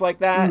things like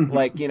that,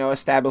 like, you know,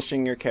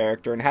 establishing your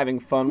character and having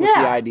fun with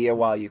the idea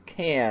while you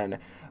can.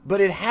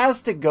 But it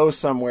has to go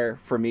somewhere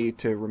for me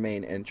to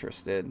remain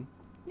interested.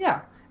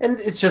 Yeah. And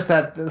it's just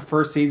that the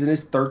first season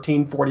is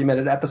 13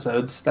 40-minute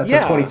episodes. That's a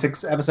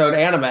 26-episode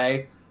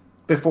anime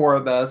before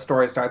the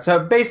story starts. So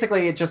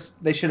basically,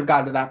 they should have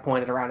gotten to that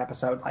point at around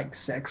episode,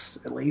 6,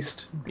 at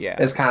least.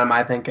 Yeah. Is kind of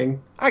my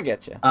thinking. I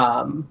get you.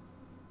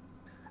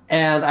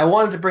 And I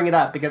wanted to bring it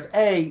up because,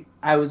 A,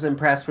 I was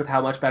impressed with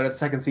how much better the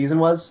second season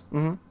was.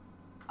 Mm-hmm.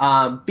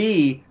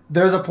 B,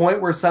 there's a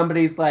point where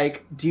somebody's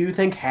like, do you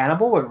think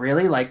Hannibal would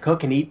really,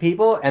 cook and eat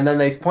people? And then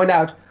they point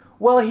out,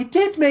 well, he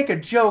did make a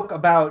joke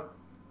about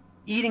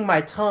eating my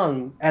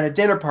tongue at a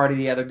dinner party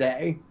the other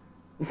day,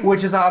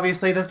 which is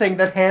obviously the thing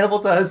that Hannibal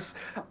does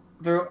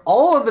through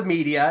all of the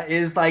media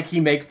is he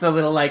makes the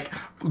little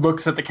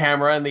looks at the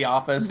camera in the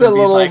office the and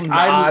little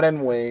nod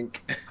and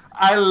wink.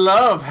 I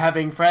love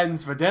having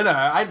friends for dinner.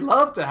 I'd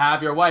love to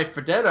have your wife for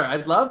dinner.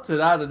 I'd love to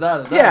da da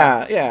da da.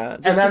 Yeah, yeah.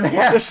 And then they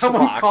have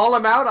someone call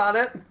him out on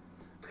it,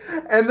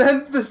 and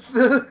then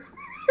the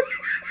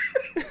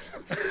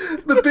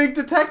the big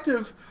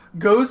detective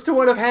goes to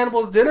one of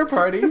Hannibal's dinner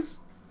parties.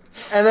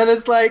 And then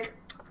it's like,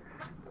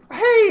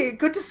 hey,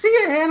 good to see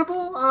you,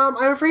 Hannibal.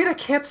 I'm afraid I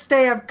can't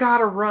stay. I've got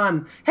to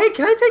run. Hey,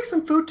 can I take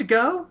some food to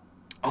go?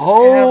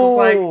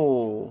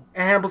 Oh.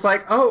 And Hannibal's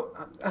like,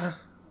 yeah,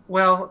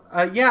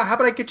 how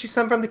about I get you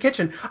some from the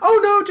kitchen? Oh,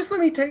 no, just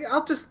let me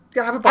I'll just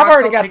have a box. I've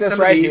already got this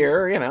right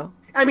here, you know.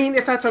 I mean,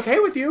 if that's okay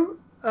with you.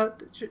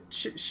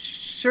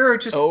 Sure,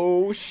 just...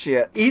 Oh,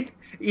 shit.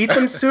 Eat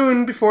them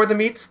soon before the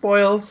meat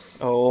spoils.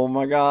 Oh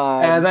my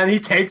God. And then he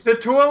takes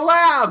it to a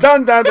lab.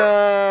 Dun dun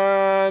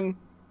dun.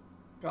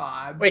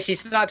 God. Wait,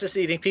 he's not just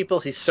eating people,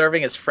 he's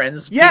serving his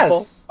friends people?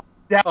 Yes.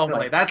 Definitely. Oh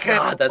my that's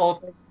God. The whole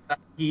thing.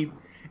 He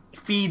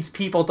feeds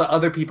people to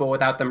other people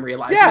without them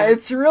realizing. Yeah,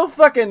 it's real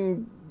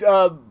fucking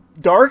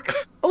dark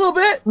a little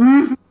bit.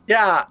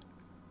 Yeah.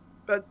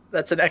 But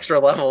that's an extra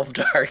level of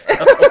dark.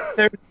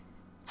 There's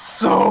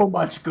so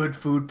much good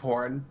food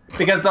porn.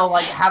 Because they'll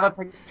have a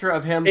picture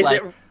of him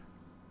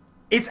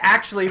It's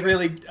actually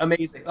really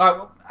amazing.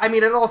 I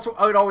mean, it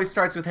always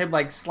starts with him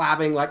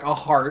slapping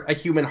a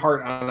human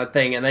heart on a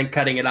thing and then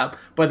cutting it up.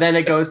 But then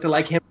it goes to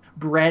him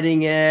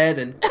breading it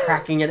and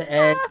cracking an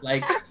egg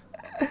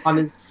on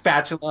his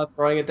spatula,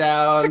 throwing it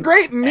down. It's a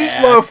great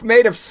meatloaf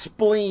made of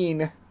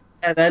spleen.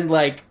 And then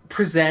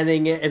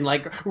presenting it and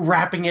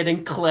wrapping it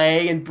in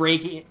clay and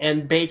baking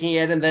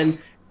it and then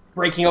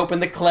breaking open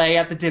the clay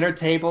at the dinner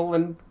table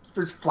and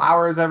there's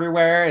flowers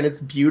everywhere, and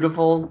it's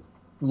beautiful.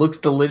 Looks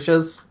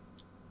delicious.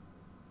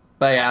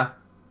 But yeah.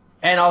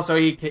 And also,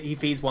 he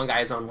feeds one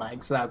guy his own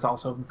leg, so that's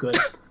also good.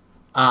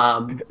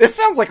 This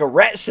sounds like a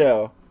Rhett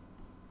show.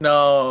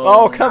 No.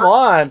 Oh, come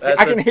on.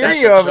 I can hear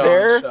you over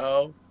there.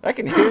 Show. I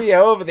can hear you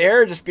over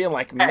there just being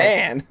like,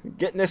 man,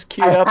 getting this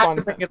queued up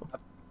on...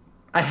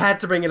 I had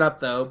to bring it up,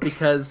 though,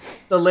 because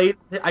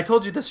I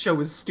told you this show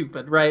was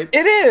stupid, right?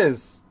 It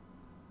is!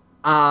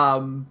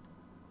 The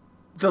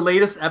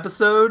latest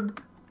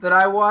episode that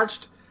I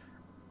watched,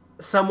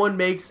 someone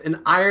makes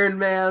an Iron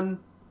Man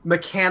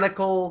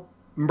mechanical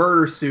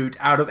murder suit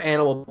out of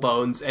animal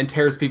bones and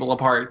tears people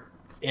apart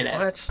in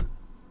it.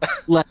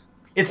 What?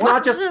 It's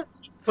not just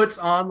puts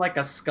on like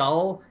a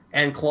skull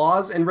and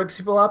claws and rips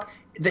people up.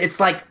 It's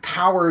like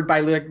powered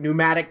by like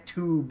pneumatic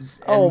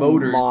tubes and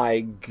motors. Oh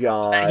my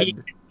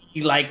god!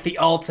 He like the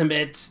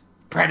ultimate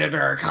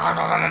predator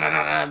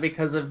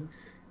because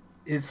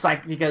his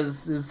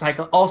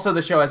also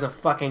the show has a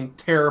fucking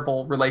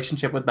terrible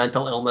relationship with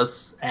mental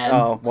illness and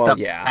stuff like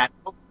that.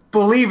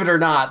 Believe it or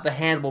not, the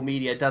Hannibal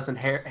media doesn't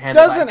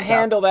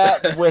handle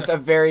that with a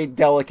very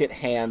delicate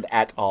hand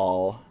at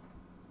all.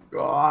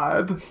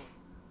 God.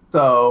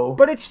 So,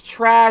 but it's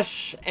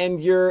trash, and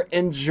you're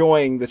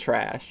enjoying the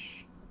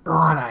trash.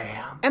 God, I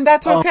am, and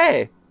that's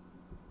okay.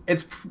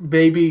 It's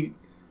maybe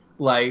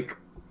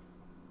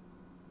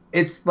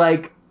it's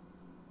like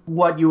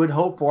what you would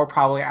hope for,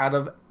 probably out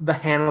of the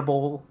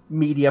Hannibal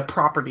media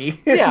property.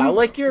 Yeah,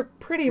 like you're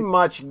pretty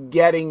much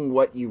getting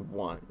what you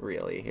want,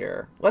 really.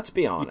 Here, let's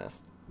be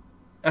honest.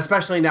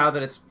 Especially now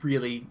that it's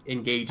really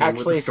engaging.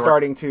 Actually, with the story.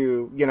 starting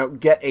to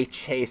get a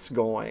chase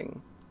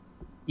going.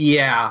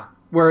 Yeah.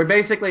 Where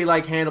basically,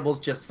 like, Hannibal's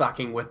just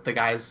fucking with the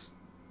guy's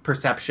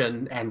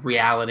perception and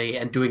reality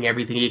and doing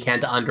everything he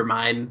can to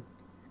undermine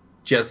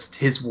just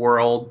his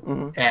world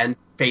and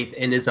faith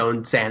in his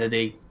own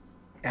sanity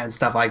and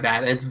stuff like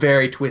that. And it's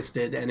very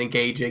twisted and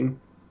engaging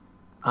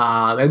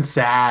and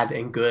sad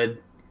and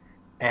good.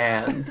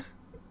 And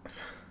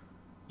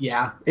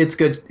yeah, it's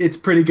good. It's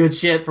pretty good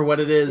shit for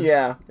what it is.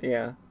 Yeah,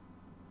 yeah.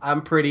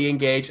 I'm pretty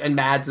engaged. And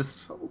Mads is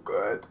so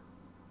good.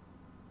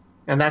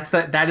 And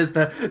that is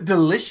the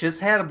delicious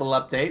Hannibal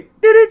update.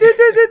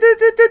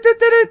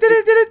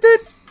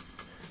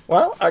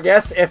 Well, I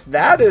guess if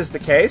that is the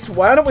case,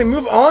 why don't we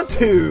move on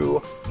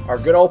to our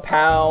good old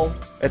pal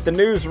at the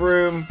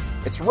newsroom.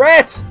 It's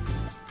Rhett!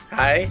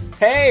 Hi.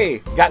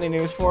 Hey! Got any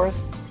news for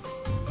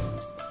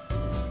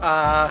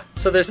us?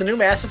 So there's a new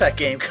Mass Effect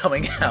game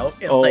coming out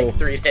in like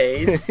 3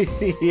 days.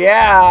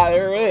 Yeah,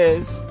 there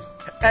is.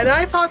 And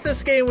I thought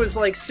this game was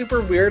like super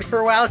weird for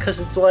a while because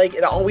it's like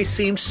it always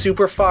seemed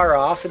super far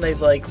off and they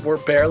like were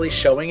barely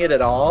showing it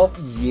at all.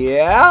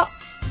 Yeah.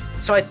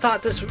 So I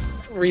thought this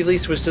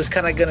release was just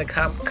kind of going to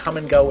come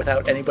and go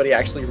without anybody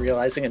actually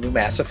realizing a new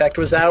Mass Effect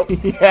was out.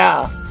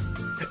 Yeah.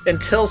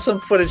 Until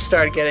some footage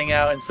started getting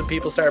out and some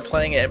people started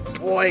playing it.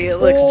 Boy, it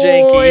looks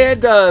janky. Boy,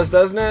 it does,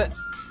 doesn't it?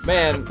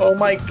 Man. Oh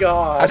my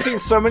god. I've seen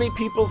so many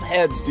people's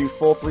heads do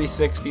full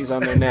 360s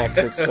on their necks.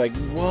 It's like,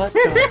 what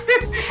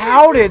the...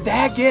 How did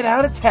that get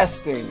out of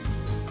testing?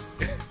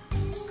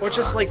 Or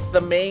just like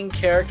the main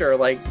character,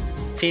 like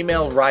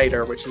female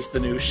Ryder, which is the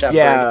new Shepard.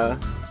 Yeah.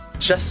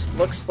 Just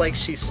looks like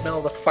she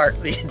smelled a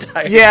fart the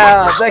entire time.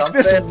 Yeah, like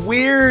this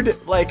weird,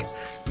 like,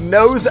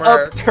 nose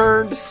Smirk.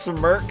 upturned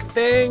smirk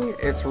thing.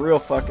 It's real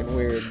fucking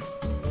weird.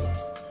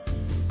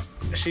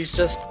 She's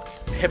just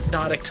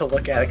hypnotic to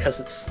look at it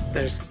because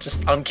there's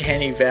just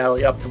uncanny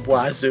valley up the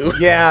wazoo.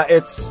 Yeah,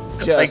 it's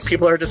just like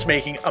people are just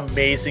making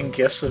amazing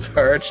gifs of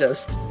her.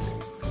 Just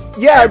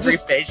every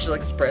facial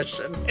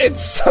expression.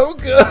 It's so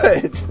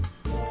good.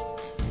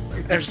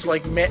 And it's just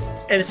like, man,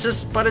 and it's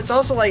just, but it's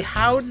also like,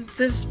 how did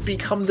this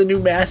become the new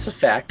Mass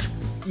Effect?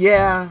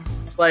 Yeah,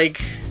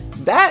 like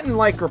that and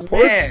like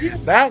reports,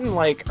 that and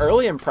like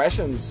early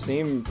impressions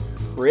seem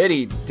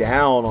pretty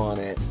down on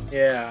it.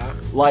 Yeah.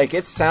 Like,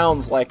 it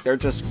sounds like they're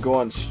just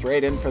going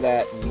straight in for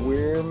that,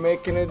 we're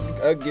making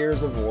a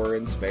Gears of War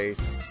in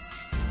space.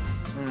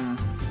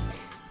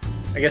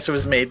 I guess it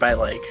was made by,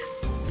 like,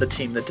 the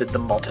team that did the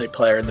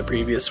multiplayer in the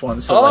previous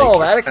one. So,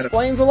 that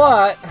explains a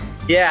lot.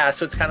 Yeah,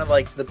 so it's kind of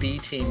like the B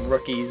team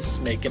rookies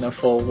making a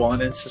full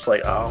one. It's just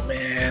like, oh,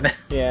 man.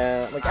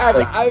 Yeah, like,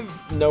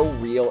 I've no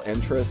real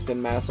interest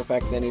in Mass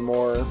Effect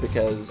anymore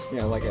because,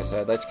 like I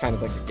said, that's kind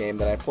of like a game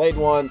that I played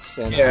once,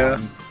 and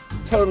I'm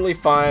totally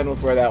fine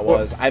with where that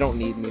was. I don't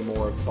need any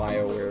more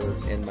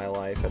BioWare in my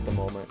life at the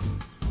moment.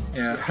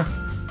 Yeah.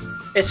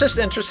 It's just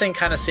interesting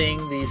kind of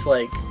seeing these,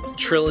 like,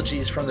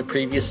 trilogies from the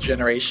previous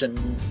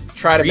generation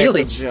try to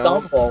really make them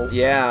stumble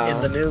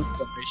in the new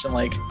generation.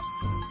 Like,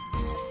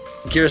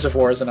 Gears of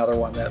War is another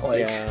one that, like...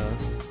 Yeah.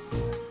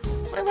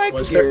 I like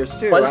Gears,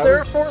 too. Was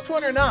there a fourth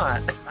one or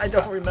not? I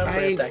don't remember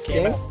if that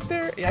came out.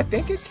 I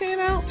think it came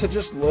out to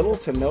just little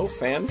to no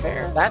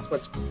fanfare. That's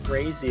what's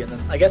crazy, and then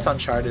I guess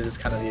Uncharted is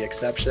kind of the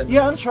exception.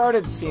 Yeah,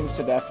 Uncharted seems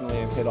to definitely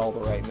have hit all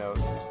the right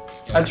notes.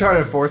 Yeah.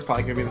 Uncharted 4 is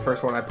probably going to be the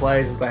first one I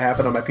play since I have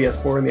it on my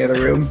PS4 in the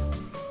other room.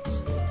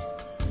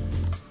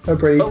 I'm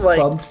pretty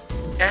pumped.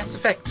 Mass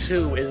Effect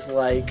 2 is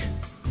like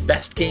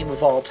best game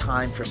of all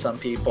time for some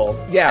people.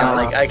 Yeah.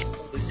 And, like, I can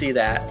totally see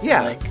that.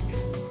 Yeah. Like,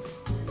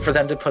 for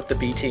them to put the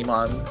B team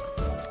on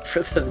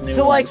for the new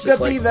to like ones,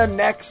 just to be the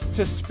next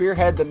to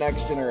spearhead the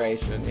next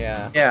generation.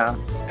 Yeah,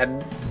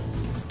 and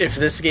if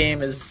this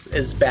game is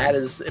as bad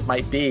as it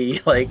might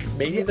be, like,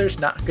 maybe there's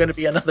not going to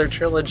be another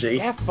trilogy.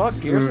 Yeah, fuck.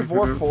 Gears of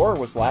War 4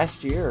 was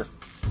last year.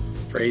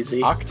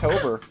 Crazy.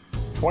 October.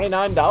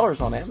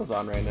 $29 on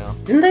Amazon right now.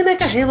 Didn't they make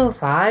a Halo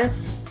 5?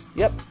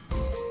 Yep.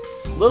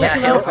 Little to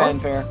no Halo-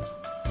 fanfare.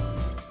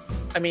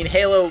 I mean,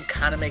 Halo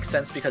kind of makes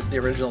sense because the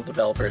original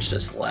developers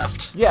just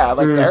left. Yeah,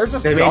 like they're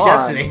just They made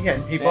gone. Destiny,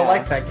 and people Yeah.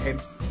 like that game.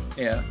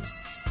 Yeah.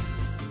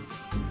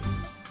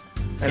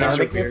 And Games I'm are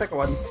making a weird. second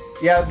one.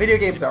 Yeah, video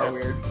games are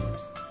weird.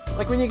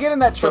 Like when you get in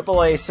that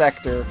AAA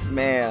sector,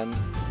 man,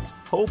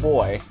 oh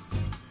boy.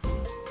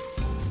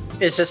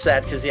 It's just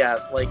sad because, yeah,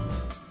 like,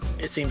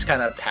 it seems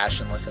kind of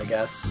passionless, I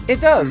guess.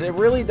 It does. It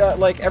really does.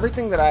 Like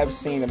everything that I've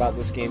seen about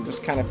this game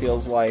just kind of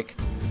feels like,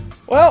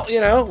 well, you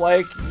know,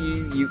 like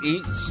you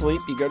eat,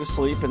 sleep, you go to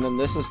sleep, and then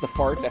this is the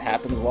fart that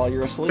happens while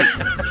you're asleep.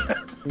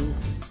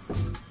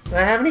 And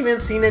I haven't even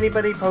seen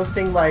anybody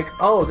posting like,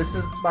 "Oh, this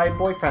is my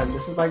boyfriend.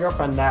 This is my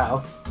girlfriend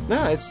now."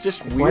 No, it's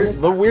just What weird. is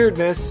The that?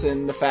 weirdness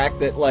and the fact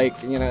that, like,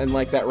 you know, and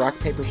like that Rock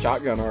Paper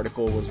Shotgun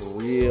article was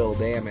real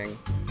damning.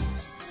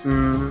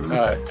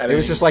 It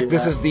was just like,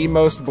 this is the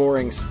most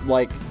boring,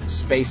 like,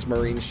 Space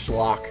Marine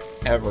schlock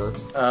ever.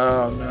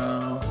 Oh,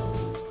 no.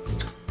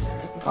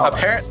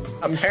 Oh,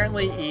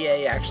 Apparently,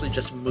 EA actually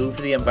just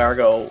moved the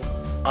embargo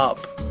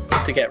up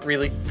to get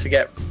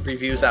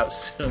reviews out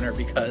sooner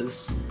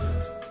because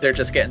they're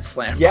just getting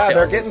slammed. Yeah, by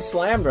they're all getting this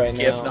slammed right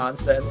GIF now.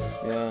 nonsense.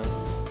 Yeah.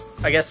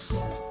 I guess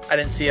I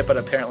didn't see it, but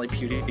apparently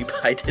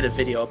PewDiePie did a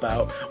video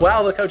about,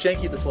 wow, look how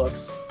janky this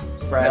looks.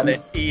 And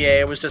then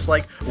EA was just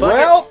like, fuck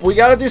Well, it. we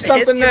gotta do Hit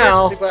something the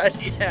now.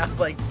 emergency button. Yeah,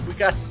 like, we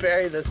gotta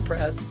bury this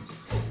press.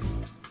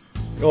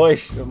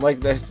 Oy,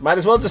 like, might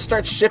as well just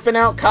start shipping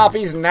out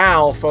copies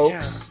now,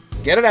 folks.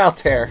 Get it out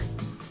there.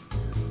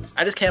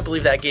 I just can't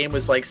believe that game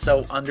was, like,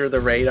 so under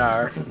the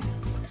radar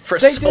for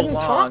They so didn't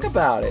long. talk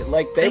about it.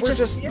 Like, they They were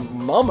just- just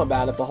mum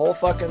about it the whole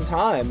fucking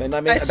time. And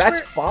I mean, I that's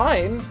swear-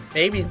 fine.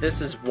 Maybe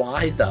this is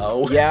why,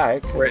 though. Yeah,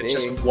 it could Where it be.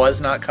 just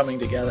was not coming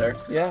together.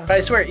 Yeah. But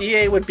I swear,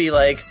 EA would be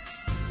like,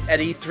 at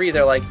E3,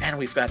 they're like, and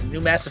we've got a new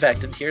Mass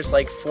Effect, and here's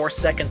like 4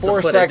 seconds 4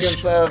 of footage.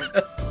 seconds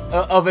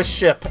of a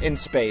ship in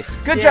space.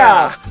 Good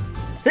Yeah. job.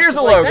 Here's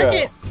a Like,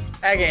 logo.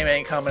 that game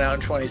ain't coming out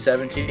in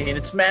 2017.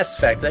 It's Mass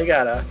Effect. They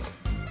gotta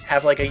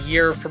have like a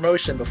year of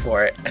promotion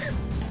before it.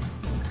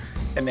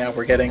 And now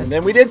we're getting. And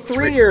then we did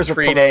 3 years of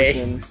 3-day.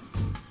 promotion.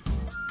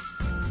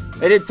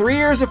 They did 3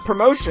 years of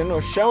promotion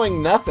of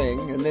showing nothing,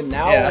 and then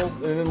now, Yeah.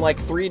 and then like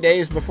 3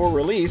 days before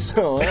release,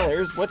 well,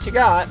 here's what you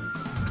got.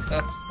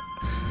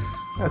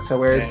 That's so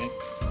weird. Okay.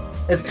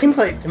 It seems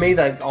like to me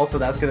that also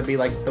that's going to be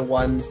like the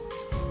one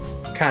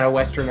kind of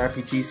Western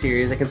RPG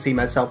series I can see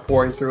myself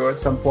pouring through at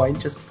some point,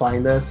 just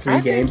playing the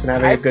three games and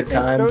having a good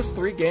time. Those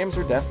 3 games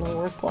are definitely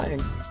worth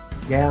playing.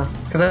 Yeah,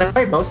 because I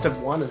played most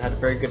of one and had a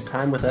very good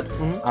time with it.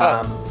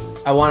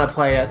 Mm-hmm. I want to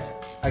play it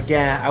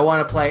again. I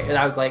want to play it.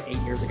 That was like 8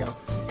 years ago,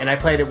 and I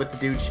played it with the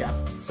Dude Chef,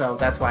 so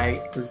that's why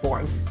it was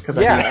boring. Because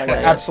I didn't play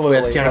it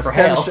absolutely. with Jennifer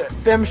Hale.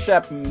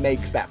 FemShep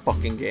makes that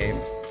fucking game.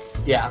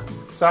 Yeah,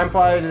 so I'm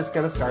probably just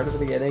gonna start at the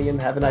beginning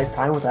and have a nice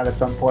time with that at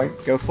some point.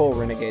 Go full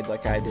Renegade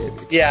like I did.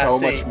 It's Yeah, so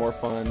see. much more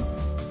fun.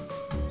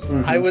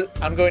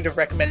 Mm-hmm. I'm going to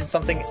recommend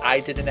something I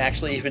didn't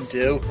actually even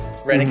do.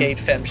 Renegade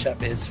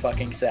FemShep is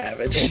fucking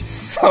savage. It's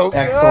so good.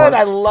 Excellent.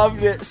 I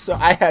loved it. So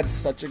I had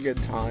such a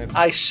good time.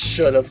 I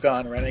should have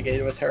gone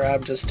Renegade with her.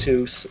 I'm just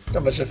too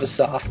much of a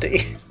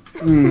softie.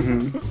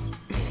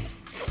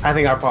 I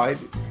think I'll probably,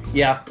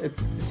 yeah. It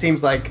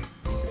seems like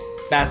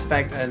Mass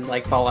Effect and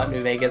like Fallout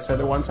New Vegas are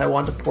the ones I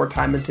want to pour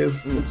time into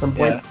at some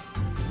point.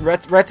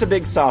 Yeah. Rhett's a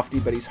big softie,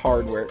 but he's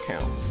hard where it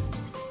counts.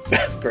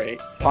 Great.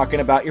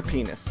 Talking about your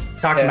penis.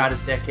 Talking Yeah. about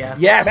his dick, yeah.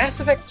 Yes. Mass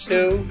Effect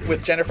 2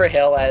 with Jennifer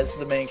Hale as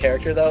the main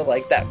character, though,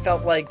 like that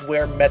felt like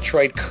where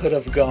Metroid could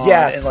have gone.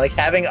 Yes. And like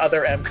having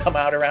Other M come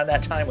out around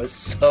that time was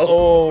so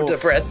Oh.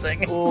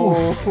 depressing.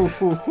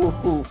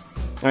 Ooh.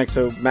 Alright,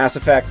 so Mass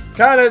Effect,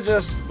 kind of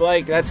just,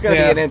 like, that's going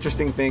to Yeah. be an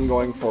interesting thing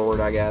going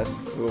forward, I guess.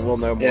 We'll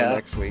know more Yeah.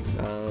 next week.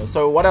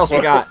 So what else we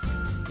got?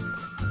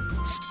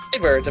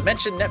 Cyber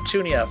Dimension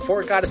Neptunia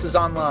 4 Goddesses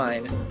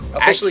Online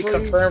officially Actually-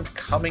 confirmed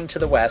coming to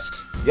the West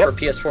Yep. for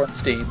PS4 and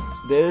Steam.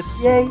 This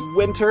Yay.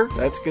 winter,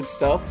 that's good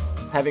stuff.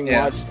 Having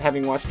Yeah.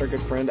 watched our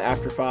good friend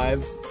After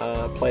 5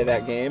 play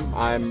that game,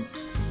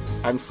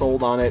 I'm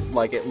sold on it.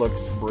 Like, it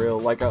looks real,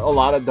 like a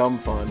lot of dumb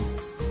fun.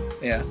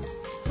 Yeah.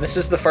 This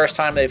is the first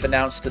time they've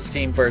announced a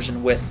Steam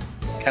version with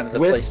kind of the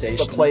with PlayStation.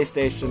 the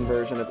PlayStation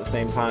version at the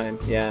same time.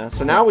 Yeah.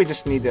 So now we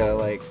just need to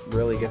like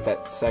really get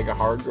that Sega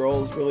Hard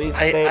Girls release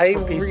date I for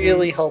PC.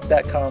 really hope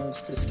that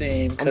comes to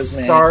Steam. I'm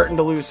starting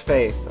to lose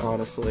faith,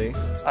 honestly.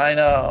 I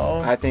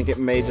know. I think it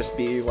may just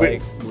be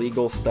like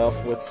legal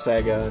stuff with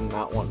Sega and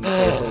not wanting to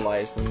pay for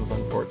license,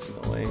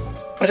 unfortunately.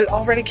 But it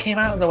already came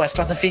out in the West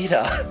on the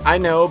Vita. I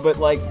know, but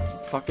like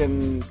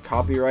fucking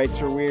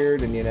copyrights are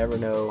weird, and you never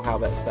know how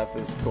that stuff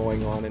is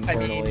going on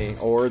internally,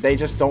 or they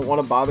just don't want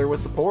to bother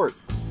with the port.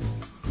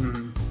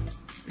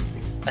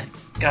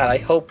 God, I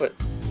hope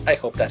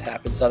that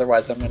happens.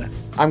 Otherwise, I'm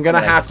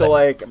gonna have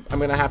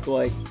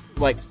to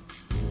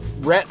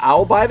Rhett,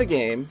 I'll buy the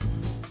game.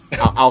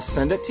 I'll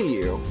send it to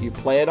you. You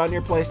play it on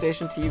your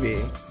PlayStation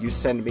TV. You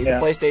send me the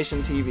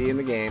PlayStation TV and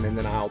the game, and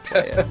then I'll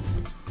play it.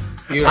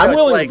 I'm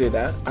willing to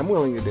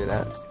do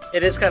that.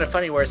 It is kind of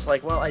funny where it's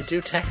like, well, I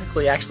do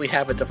technically actually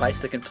have a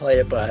device that can play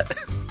it, but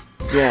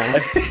yeah,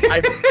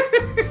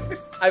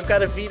 I've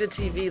got a Vita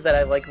TV that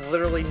I like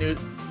literally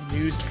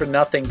used for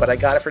nothing, but I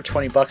got it for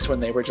 $20 when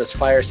they were just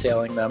fire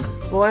sailing them.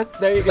 Well,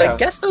 there you go. I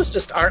guess those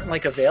just aren't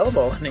like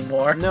available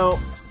anymore. No,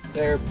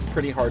 they're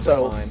pretty hard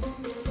to find.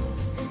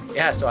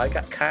 Yeah, so I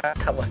got kind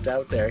of left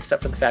out there,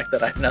 except for the fact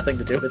that I have nothing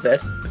to do with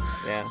it.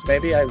 Yeah. So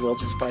maybe I will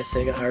just buy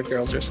Sega Hard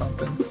Girls or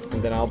something.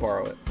 And then I'll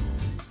borrow it.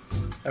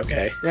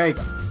 Okay. There you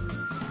go.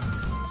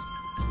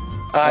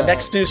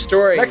 Next news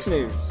story. Next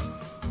news.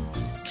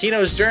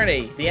 Kino's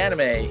Journey, the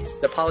anime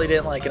that Polly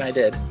didn't like and I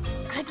did.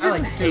 I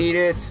didn't hate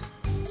it.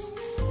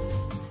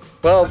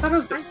 Well, I thought it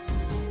was nice.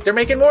 They're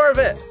making more of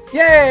it.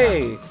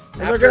 Yay!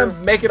 And they're gonna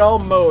make it all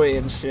moe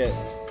and shit.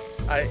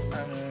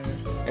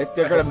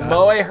 They're gonna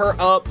moe her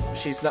up.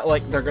 She's not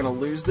like they're gonna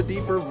lose the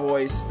deeper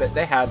voice that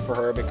they had for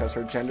her because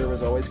her gender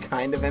was always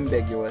kind of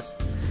ambiguous.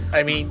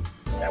 I mean,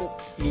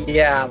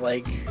 yeah,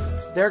 like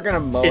they're gonna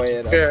moe it's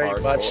it up very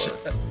hardcore. much.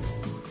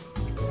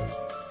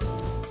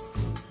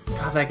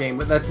 God, that game.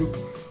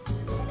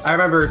 I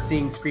remember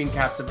seeing screen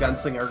caps of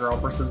Gunslinger Girl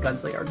versus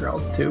Gunslinger Girl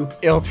 2.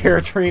 Il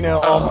Tiratrino.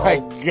 Oh my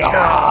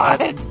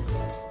god.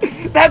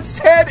 That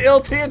said, Il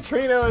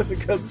Tiratrino is a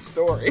good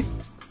story.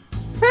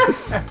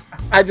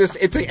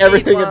 It's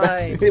everything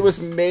about it. It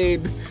was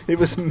made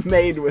with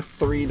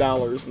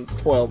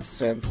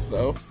 $3.12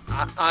 though.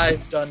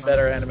 I've done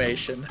better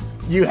animation.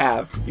 You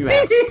have.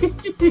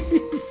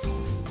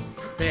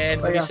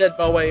 Man, when you said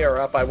Moe or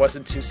Up, I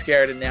wasn't too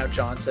scared, and now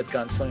John said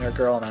Gunslinger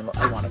Girl, and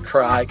I want to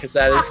cry, because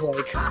that is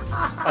like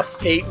a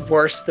fate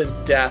worse than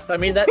death. I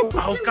mean,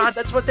 oh god,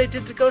 that's what they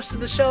did to Ghost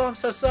in the Shell, I'm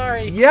so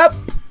sorry. Yep!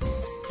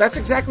 That's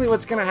exactly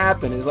what's going to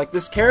happen, is like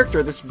this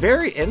character that's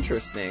very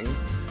interesting,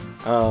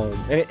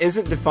 and it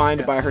isn't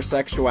defined by her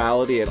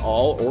sexuality at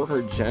all, or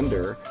her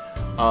gender.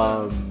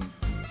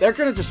 They're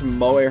going to just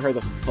moe her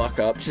the fuck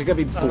up. She's going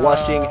to be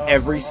blushing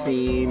every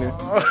scene.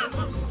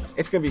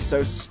 It's going to be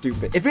so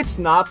stupid. If it's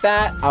not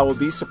that, I will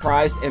be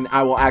surprised and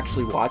I will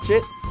actually watch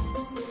it.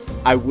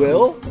 I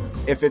will.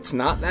 If it's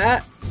not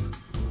that,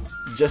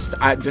 just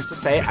to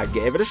say I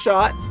gave it a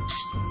shot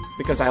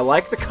because I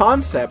like the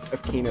concept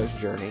of Kino's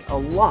Journey a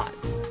lot.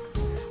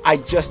 I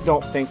just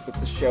don't think that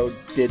the show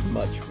did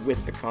much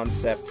with the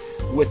concept,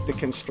 with the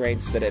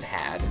constraints that it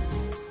had.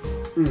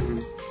 Mm-hmm.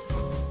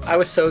 I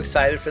was so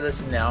excited for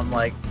this, and now I'm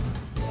like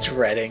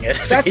dreading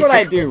it. That's what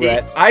I do,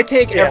 Rhett. I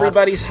take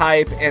everybody's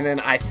hype and then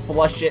I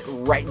flush it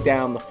right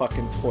down the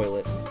fucking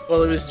toilet.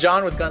 Well, it was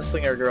John with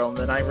Gunslinger Girl, and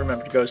then I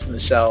remembered Ghost in the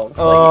Shell. Like,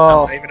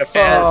 Oh. I'm not even a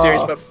fan of the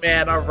series, but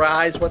man,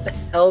 Arise, what the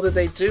hell did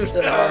they do to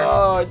her?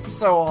 Oh, it's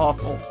so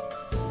awful.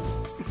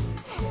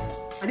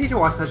 I need to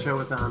watch that show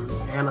with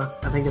Anna.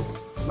 I think it's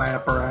right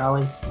up her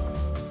alley.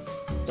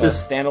 The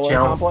Just standalone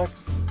chill. complex?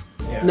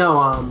 Yeah.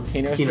 No,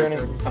 Kino's Journey?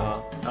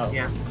 Oh.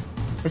 Yeah.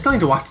 I still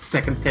need to watch the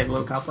second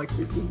standalone complex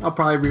season. I'll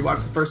probably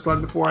rewatch the first one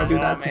before I do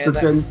that, since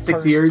it's been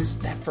 6 years.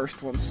 That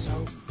first one's so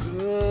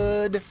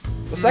good.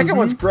 The second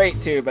one's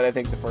great too, but I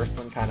think the first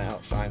one kind of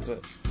outshines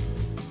it.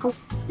 Cool.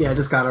 Yeah, I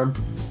just gotta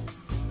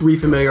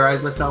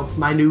refamiliarize myself,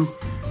 my new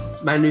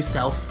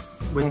self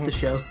with the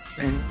show.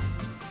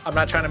 I'm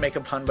not trying to make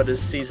a pun, but is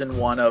season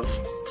 1 of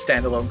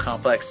Standalone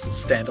Complex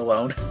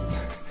standalone?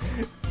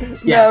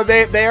 Yes.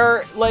 No, they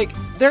are like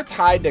they're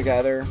tied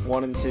together,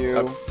 1 and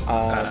 2.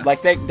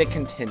 Like they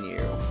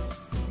continue.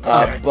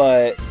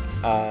 But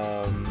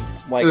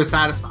like it was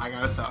satisfying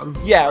on its own.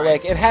 Yeah,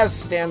 like it has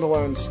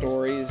standalone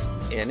stories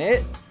in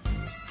it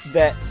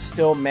that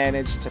still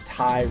manage to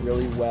tie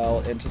really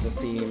well into the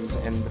themes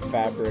and the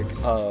fabric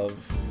of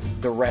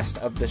the rest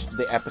of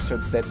the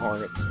episodes that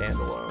aren't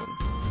standalone.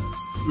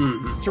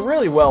 Mm-hmm. It's a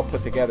really well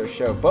put together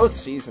show. Both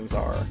seasons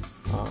are.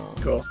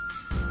 Cool.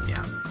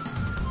 Yeah.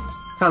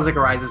 Sounds like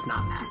Arise is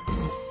not that.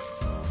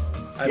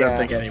 I don't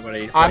think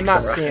anybody I'm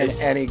not likes Arise.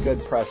 seeing any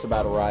good press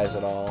about Arise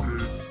at all.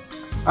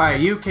 Alright,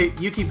 you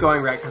keep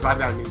going, Rhett, because I've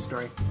got a news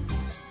story.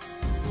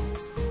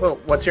 Well,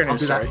 what's your I'll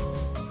news do that. story?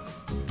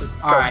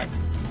 Alright,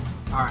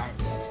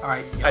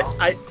 y'all.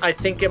 I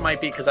think it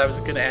might be because I was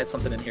going to add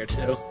something in here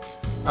too.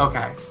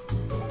 Okay.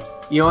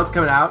 You know what's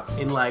coming out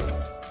in like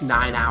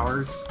 9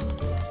 hours?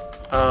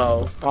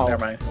 Oh, never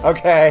mind.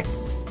 Okay.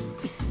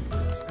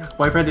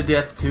 Boyfriend of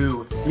Death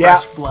 2, Yeah.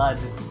 Fresh Blood,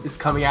 is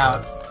coming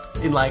out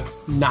in like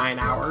 9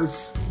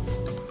 hours.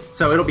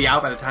 So it'll be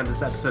out by the time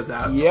this episode's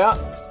out. Yeah.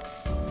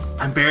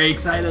 I'm very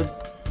excited.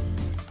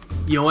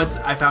 You know what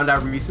I found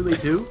out recently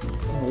too?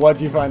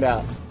 What'd you find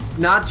out?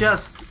 Not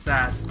just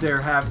that they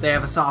have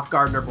a soft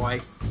gardener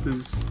boy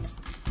who's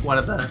one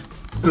of the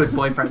good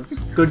boyfriends,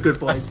 good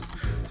boys.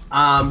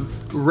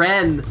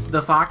 Ren,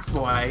 the fox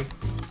boy,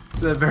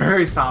 the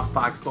very soft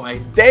fox boy,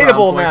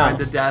 Dateable from now.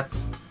 Boyfriend of Death.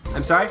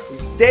 I'm sorry.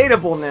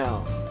 Dateable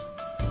now.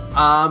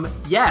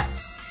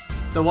 Yes,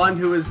 the one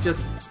who is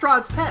just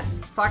Strahd's pet,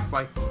 fox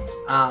boy,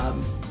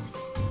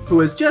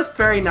 who is just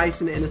very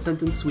nice and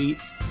innocent and sweet.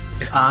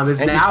 Is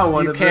And now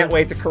one you of can't the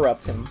wait to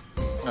corrupt him.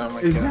 Oh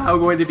my is god. now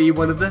going to be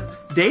one of the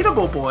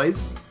dateable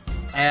boys,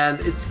 and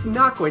it's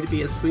not going to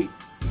be as sweet.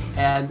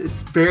 And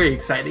it's very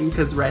exciting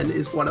because Ren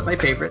is one of my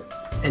favorite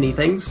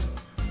anythings.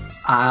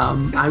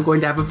 I'm going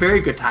to have a very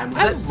good time with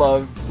I it.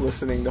 love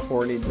listening to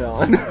Horny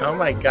John. Oh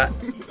my god.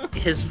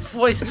 His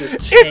voice just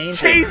It changes.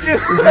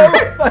 changes so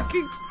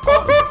fucking.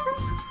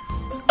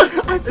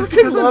 I It's fucking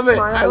because love I'm it.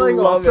 I smiling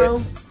love also.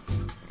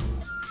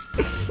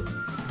 it.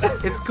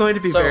 It's going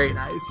to be So- very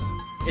nice.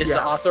 Is Yeah.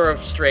 the author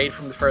of Strayed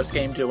from the first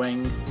game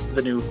doing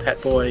the new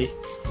Pet Boy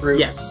route?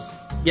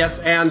 Yes,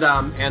 and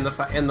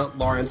the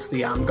Lawrence,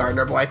 the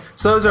gardener boy.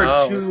 So those are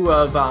Oh. 2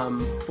 of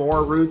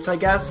 4 routes, I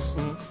guess,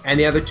 and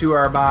the other 2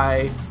 are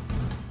by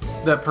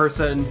the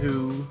person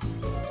who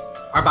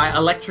are by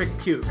Electric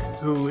Puke,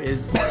 who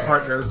is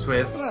partners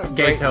with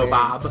Great Gato name.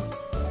 Bob,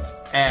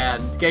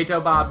 and Gato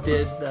Bob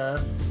did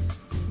the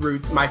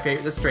route, my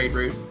favorite, the Strayed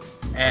route,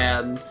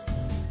 and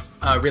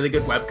a really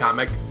good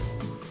webcomic.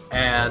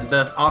 And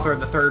the author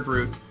of the 3rd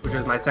route, which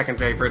was my second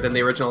favorite, and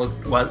the original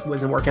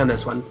wasn't working on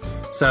this one.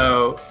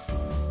 So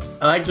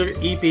Electric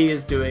EP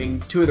is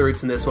doing 2 of the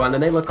routes in this one,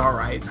 and they look all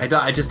right.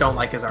 I just don't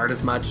like his art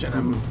as much, and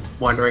I'm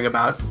wondering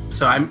about.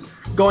 So I'm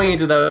going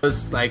into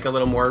those like a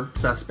little more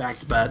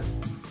suspect, but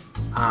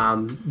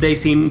they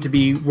seem to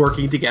be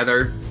working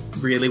together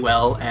really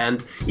well.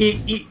 And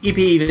EP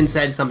even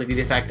said something to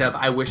the effect of,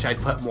 "I wish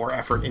I'd put more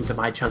effort into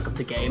my chunk of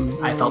the game.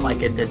 I felt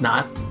like it did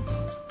not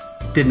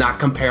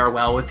compare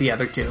well with the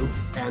other 2,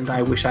 and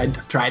I wish I'd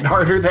tried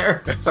harder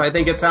there." So I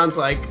think it sounds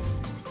like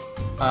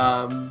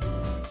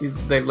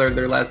they learned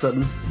their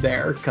lesson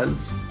there,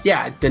 because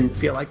it didn't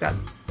feel like that.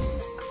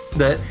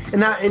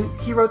 And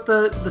he wrote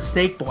the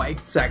Snake Boy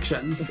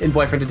section in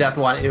Boyfriend to Death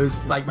 1. It was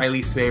like my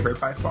least favorite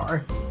by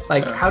far.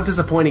 Like, how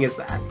disappointing is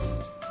that?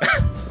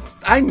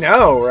 I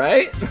know,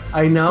 right?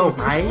 I know,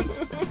 right?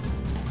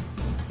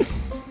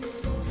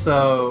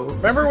 So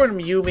Remember when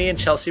me and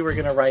Chelsea were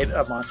gonna write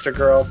a Monster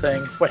Girl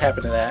thing? What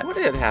happened to that? What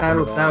did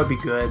happen? that would be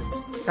good.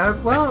 Yeah.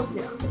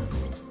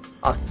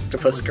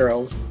 Octopus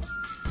Girls.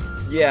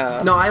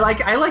 Yeah. No, I like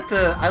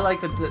the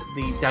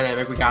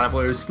dynamic we got of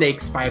where it was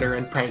Snake, Spider,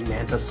 and Praying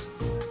Mantis.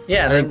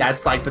 Yeah, I think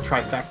that's like the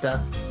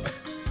trifecta.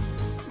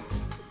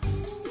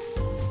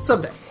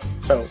 Someday.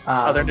 So,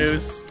 other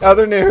news.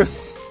 Other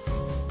news.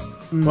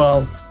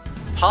 Well,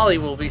 Polly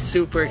will be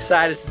super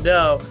excited to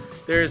know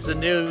there's a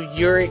new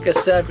Eureka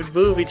 7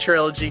 movie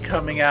trilogy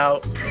coming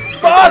out.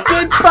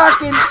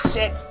 fucking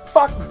shit.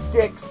 Fuck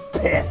dicks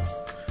piss.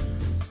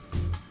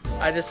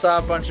 I just saw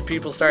a bunch of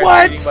people start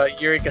What? tweeting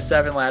about Eureka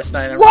 7 last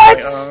night. And I'm What?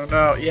 like, oh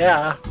no,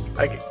 yeah.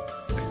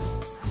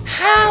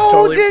 How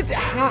Totally- did?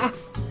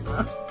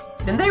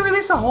 Didn't they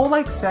release a whole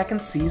like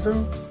second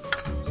season?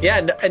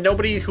 Yeah, and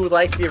nobody who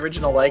liked the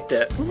original liked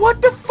it.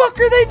 What the fuck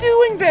are they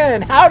doing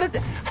then? How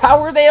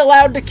are they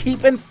allowed to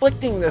keep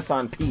inflicting this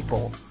on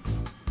people?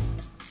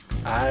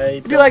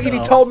 It'd be like if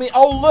you told me,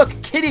 "Oh look,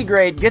 Kitty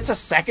Grade gets a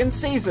second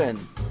season."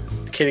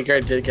 Kitty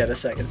Grade did get a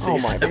second Oh my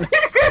season.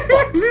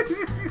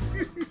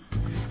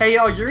 Hey,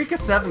 yo, Eureka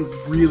 7's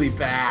really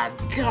bad.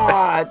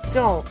 God,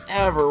 don't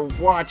ever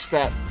watch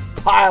that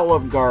pile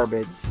of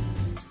garbage.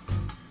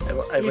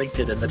 I linked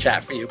it in the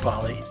chat for you,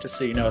 Polly, just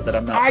so you know that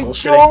I'm not I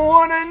bullshitting. don't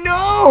want to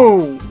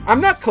know.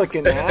 I'm not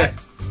clicking that.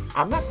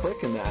 I'm not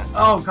clicking that.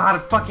 Oh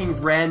god, fucking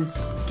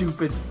Ren's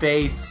stupid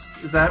face.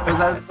 Was that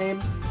his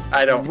name?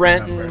 I don't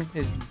Renton, remember.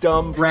 his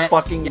dumb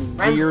fucking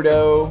Ren's-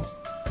 weirdo.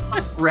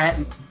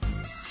 Renton.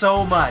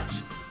 So much.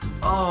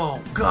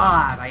 Oh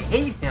god, I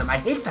hate him. I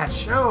hate that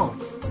show.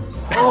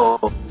 Oh,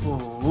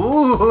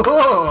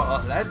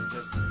 ooh, that's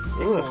just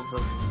tickles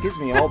of Gives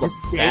me all the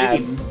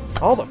disdain.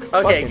 bad, all the. Okay,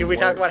 fucking can we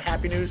talk words. about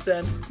happy news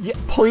then? Yeah,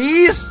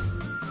 please.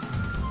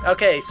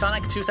 Okay,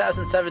 Sonic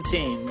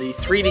 2017, the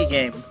 3D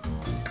game,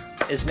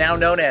 is now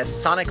known as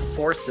Sonic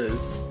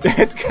Forces.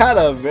 It's got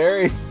a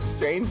very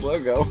strange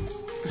logo.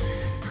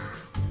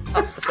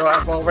 So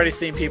I've already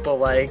seen people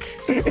like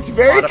It's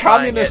very Modifying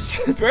communist.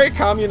 It's very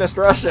communist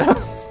Russia.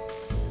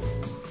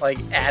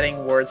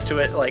 adding words to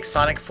it, like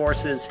Sonic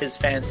forces his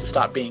fans to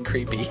stop being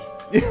creepy,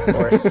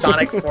 or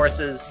Sonic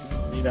forces,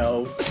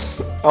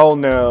 Oh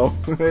no,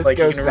 this like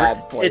goes bad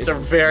It's places. a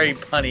very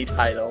punny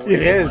title.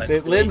 It is.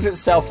 It lends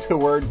itself to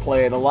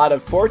wordplay in a lot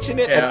of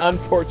fortunate Yeah. and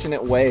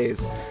unfortunate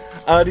ways.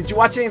 Did you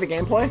watch any of the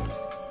gameplay?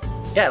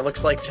 Yeah, it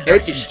looks like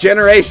Generations. It's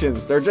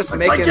Generations. They're just It's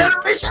making. like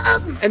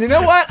Generations. And you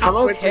know what? I'm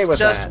Which okay is with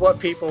just that. what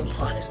people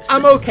want.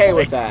 I'm okay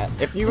with that.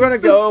 If you're gonna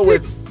go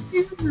with,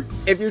 6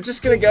 years. if you're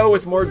just gonna go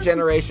with more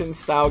Generations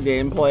style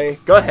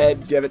gameplay, go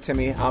ahead, give it to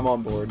me. I'm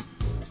on board.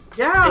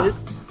 Yeah.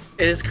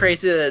 It is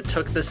crazy that it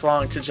took this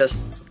long to just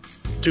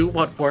do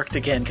what worked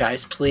again,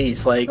 guys.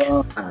 Please, like,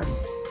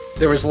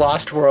 there was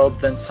Lost World,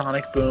 then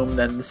Sonic Boom,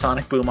 then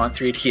Sonic Boom on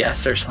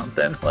 3DS or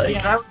something. Like,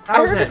 Yeah, that I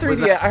was heard it. the Was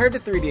 3DS. that- I heard the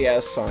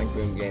 3DS Sonic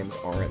Boom games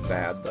aren't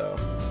bad though.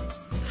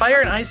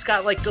 Fire and Ice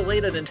got like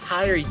delayed an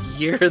entire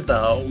year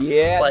though.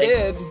 Yeah, like,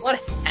 it did. what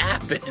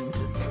happened?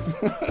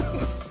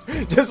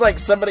 Just like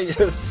somebody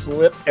just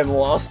slipped and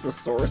lost the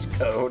source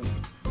code.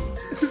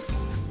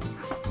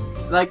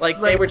 Like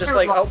they were just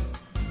like, oh,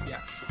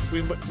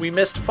 Yeah. we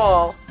missed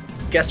fall.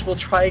 Guess we'll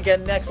try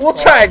again next. We'll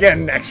fall. try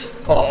again next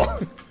fall.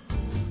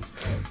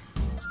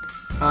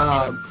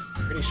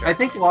 Pretty sure. I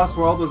think Lost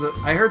World was.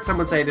 I heard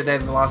someone say today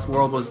that the Lost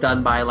World was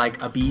done by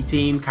like a B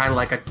team, kind of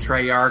like a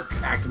Treyarch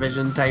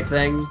Activision type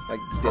thing, Like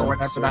or Dimps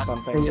whatever or that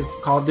something. thing is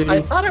called. Duty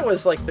I thought it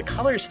was like the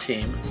Colors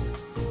team.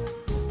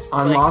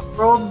 on like- Lost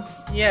World.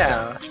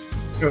 Yeah.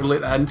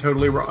 I'm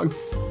totally wrong.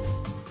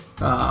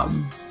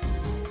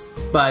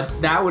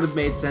 But that would have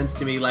made sense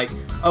to me. Like,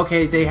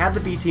 okay, they had the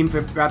B team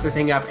wrap their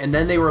thing up, and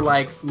then they were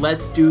like,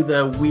 let's do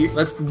the weird.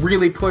 Let's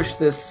really push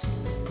this.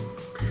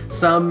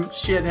 Some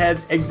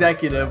shithead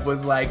executive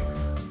was like,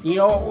 you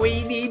know what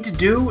we need to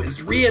do is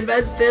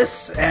reinvent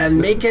this and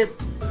make it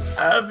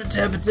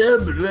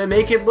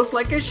make it look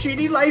like a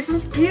shitty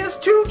licensed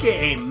PS2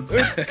 game.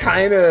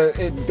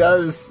 It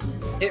does.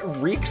 It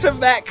reeks of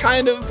that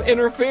kind of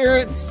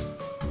interference.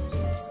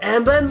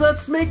 And then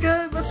let's make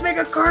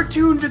a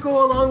cartoon to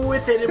go along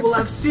with it. It will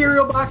have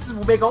cereal boxes.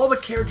 We'll make all the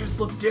characters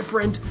look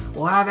different.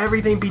 We'll have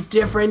everything be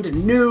different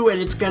and new,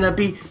 and it's gonna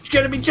be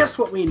just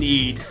what we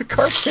need. The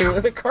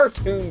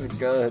cartoon's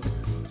good.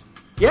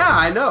 Yeah,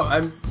 I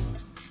know.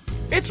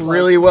 It's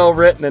really well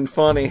written and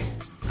funny.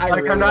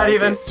 I'm not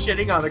even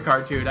shitting on the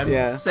cartoon.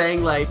 I'm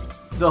saying like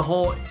the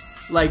whole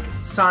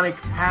Sonic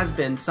has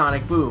been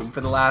Sonic Boom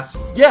for the last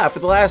for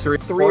the last 3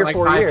 or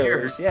 4 5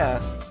 years.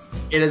 Yeah.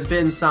 It has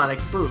been Sonic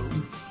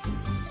Boom.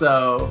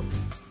 So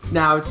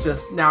now it's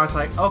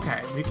like,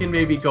 okay, we can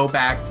maybe go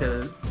back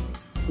to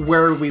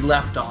where we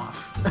left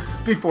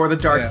off before the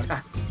dark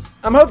times.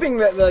 I'm hoping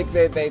that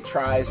they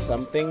try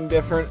something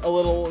different a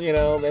little,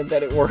 and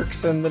that it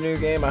works in the new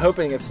game. I'm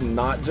hoping it's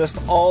not just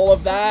all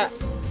of that.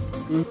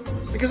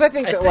 Because I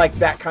think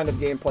that kind of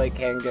gameplay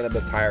can get a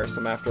bit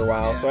tiresome after a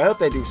while. So I hope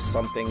they do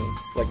something,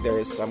 like there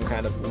is some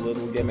kind of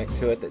little gimmick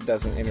to it that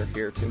doesn't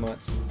interfere too much.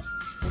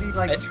 Maybe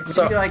have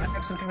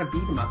some kind of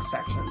beat 'em up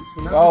sections.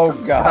 Oh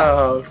god.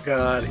 Oh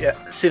god, yeah.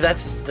 See,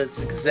 that's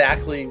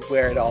exactly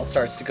where it all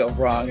starts to go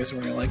wrong. Is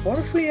when you're like, what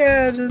if we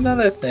add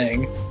another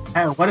thing?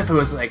 Hey, what if it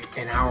was like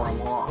an hour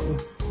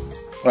long?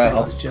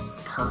 Well, it was just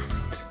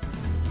perfect.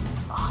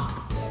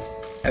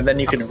 And then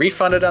you can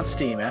refund it on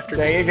Steam after.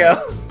 There you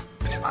go.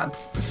 All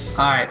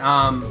right.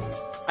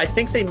 I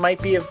think they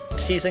might be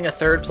teasing a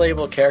third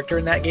playable character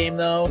in that game,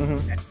 though.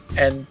 Mm-hmm.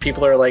 And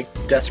people are like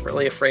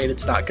desperately afraid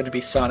it's not going to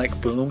be Sonic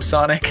Boom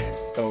Sonic.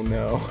 Oh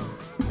no.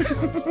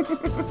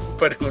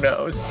 But who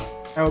knows?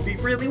 That would be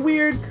really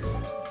weird.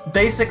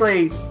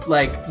 Basically,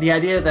 like the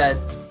idea that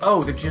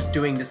they're just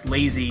doing this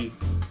lazy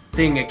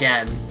thing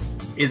again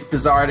is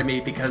bizarre to me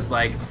because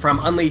like from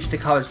Unleashed to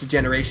Colors to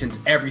Generations,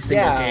 every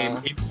single game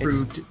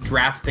improved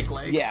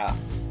drastically. Yeah.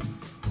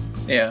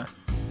 Yeah.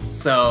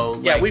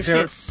 So we've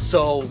seen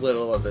so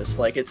little of this.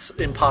 Like it's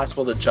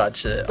impossible to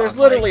judge it. There's on,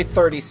 literally like,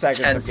 30 seconds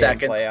 10 of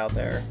seconds. gameplay out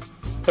there.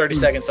 30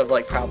 seconds of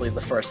like probably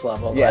the first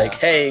level. Yeah. Like,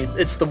 hey,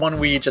 it's the one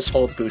where you just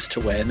hold boost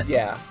to win.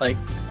 Yeah. Like,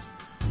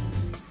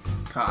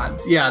 God,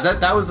 yeah,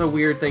 that was a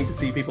weird thing to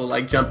see people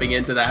like jumping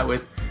into that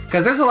with,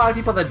 because there's a lot of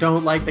people that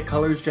don't like the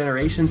Colors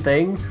Generation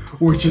thing,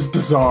 which is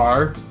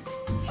bizarre.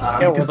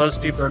 yeah, well, those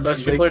people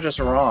are just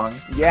wrong.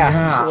 Yeah,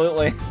 Yeah.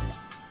 absolutely.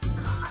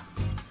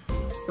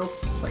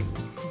 Don't like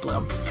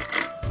blub.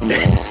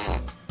 That's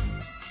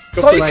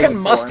all you like- can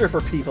muster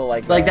for people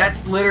like that. Like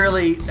that's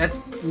literally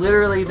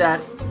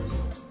that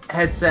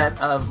headset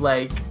of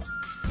like,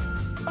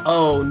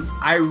 oh,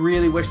 I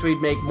really wish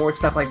we'd make more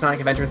stuff like Sonic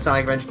Adventure and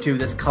Sonic Adventure 2.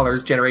 This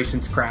Colors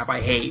Generations crap I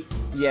hate.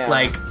 Yeah.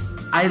 Like,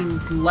 I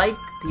like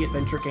the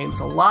adventure games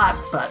a lot,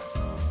 but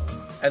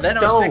And then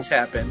Don't. 06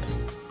 happened.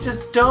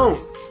 just don't,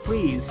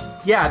 please.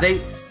 Yeah,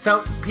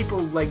 some people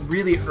like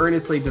really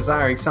earnestly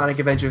desiring Sonic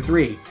Adventure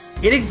 3.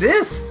 It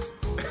exists.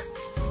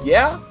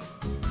 Yeah.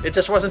 It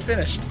just wasn't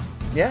finished.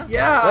 Yeah.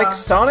 Yeah. Like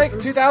Sonic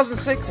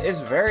 2006 is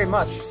very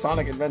much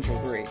Sonic Adventure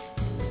 3.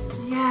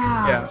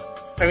 Yeah.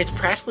 I mean, it's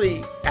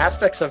practically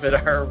aspects of it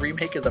are a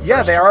remake of the first.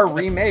 Yeah, they are one.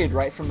 remade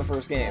right from the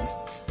first game.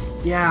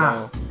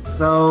 Yeah.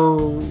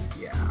 So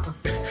yeah.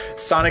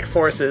 Sonic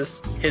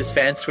forces his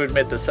fans to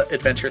admit this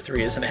Adventure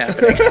 3 isn't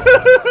happening.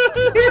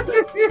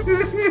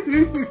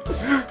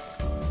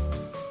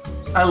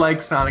 I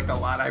like Sonic a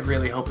lot. I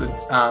really hope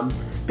that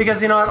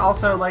because and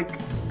also like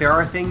there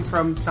are things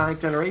from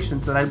Sonic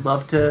Generations that I'd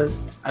love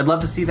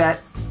to see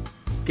that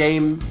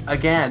game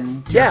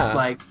again. Just Yeah.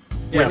 like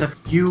with a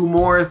few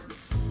more,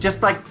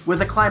 just like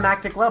with a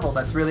climactic level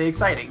that's really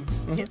exciting.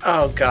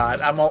 Oh God,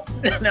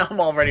 now I'm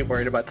already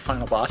worried about the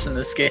final boss in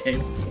this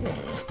game.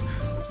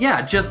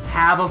 Yeah, just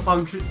have a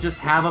function, just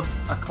have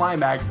a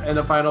climax and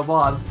a final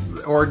boss,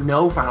 or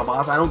no final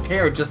boss. I don't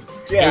care. Just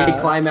a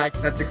climax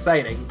that's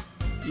exciting.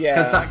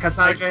 Yeah, because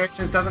Sonic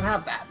Generations doesn't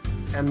have that,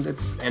 and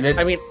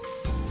it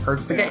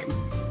hurts the game.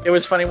 It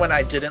was funny when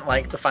I didn't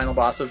like the final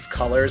boss of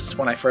Colors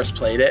when I first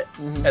played it,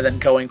 and then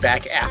going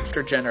back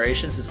after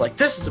Generations is like,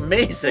 this is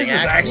amazing. This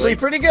is actually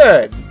pretty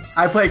good.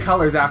 I played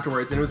Colors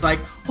afterwards, and it was like,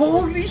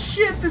 holy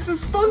shit, this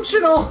is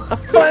functional! A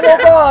final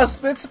boss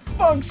that's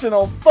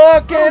functional.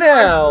 Fucking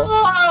hell!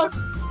 God.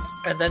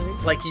 And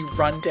then, like, you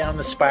run down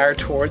the spire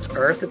towards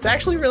Earth. It's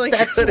actually really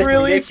That's good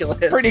really and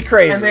ridiculous. pretty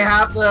crazy. And they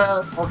have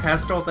the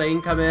orchestral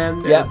thing come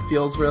in. Yep. And it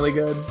feels really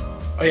good.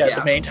 Oh yeah,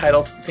 the main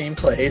title theme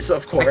plays,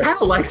 of course. I kind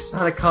of like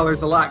Sonic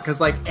Colors a lot, because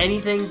like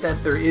anything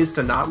that there is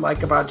to not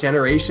like about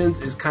Generations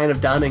is kind of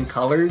done in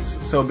Colors.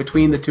 So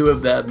between the two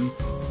of them,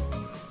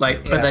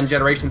 but then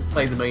Generations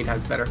plays a million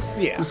times better.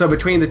 Yeah. So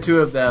between the two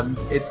of them,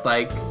 it's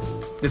like,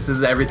 this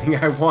is everything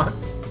I want.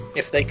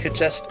 If they could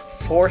just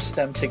force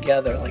them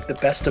together, like the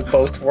best of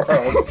both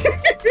worlds.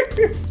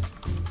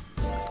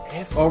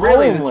 Well,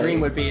 really, the only.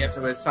 dream would be if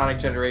it was Sonic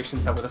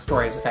Generations, but with the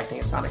stories affecting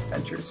a Sonic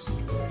Adventures.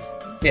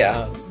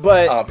 Yeah,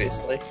 but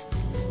obviously.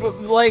 But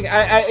like,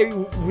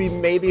 we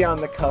may be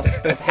on the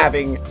cusp of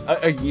having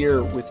a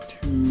year with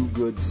 2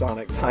 good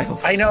Sonic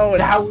titles. I know.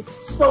 That would be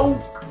so.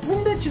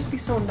 Wouldn't that just be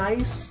so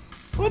nice?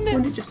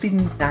 Wouldn't it just be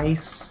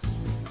nice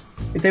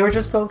if they were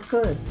just both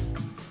good?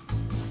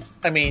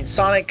 I mean,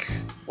 Sonic.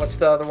 What's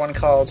the other one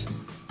called?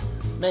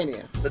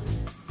 Mania.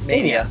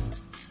 Mania.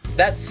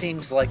 That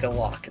seems like a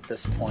lock at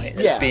this point.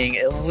 It's Yeah. being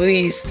at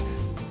least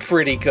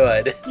pretty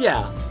good.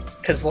 Yeah.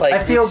 Because like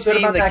I feel we've good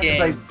seen about the that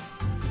game. because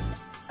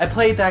I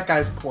played that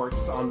guy's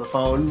ports on the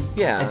phone.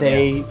 Yeah, and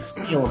they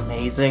feel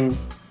amazing.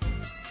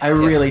 I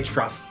really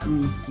trust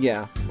them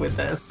Yeah. with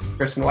this.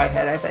 Christian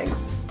Whitehead, I think.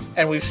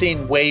 And we've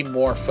seen way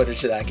more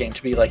footage of that game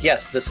to be like,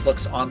 yes, this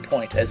looks on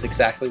point as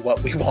exactly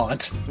what we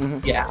want.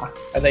 Yeah.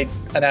 And they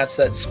announced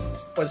that,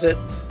 was it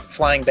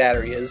Flying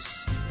Battery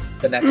is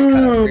the next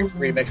kind of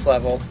remix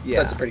level. Yeah.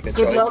 So that's a pretty good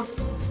Good choice. love.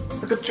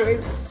 It's a good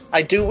choice.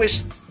 I do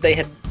wish they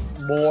had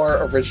more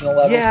original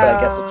levels, but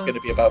I guess it's going to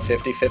be about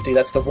 50-50.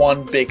 That's the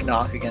one big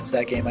knock against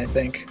that game, I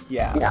think.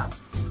 Yeah. Yeah.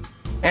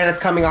 And it's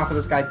coming off of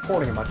this guy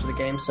porting a bunch of the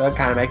game, so it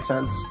kind of makes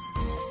sense.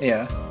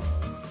 Yeah.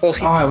 Well,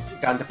 I would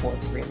have gotten to port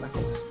Green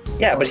Knuckles.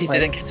 yeah, but he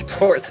didn't get to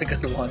port the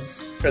good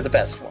ones, or the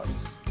best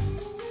ones.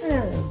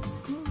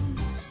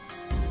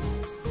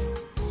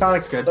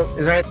 Sonic's good.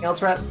 Is there anything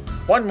else, Rhett?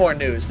 One more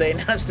news. They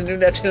announced a new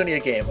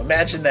Neptunia game.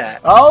 Imagine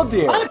that. Oh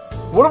dear.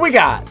 What do we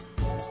got?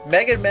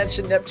 Megan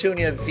mentioned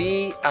Neptunia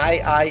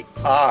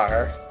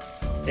VIIR.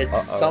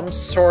 It's some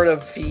sort of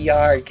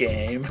VR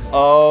game.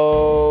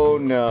 Oh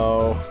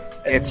no.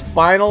 It's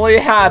finally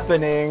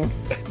happening.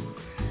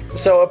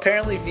 So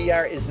apparently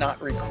VR is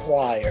not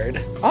required.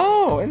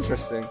 Oh,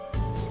 interesting.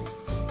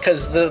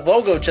 Because the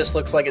logo just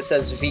looks like it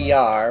says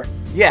VR.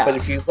 Yeah. But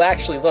if you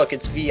actually look,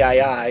 it's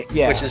VII,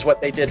 which is what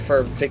they did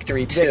for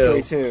Victory 2.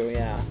 Victory 2,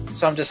 yeah.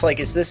 So I'm just like,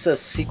 is this a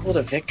sequel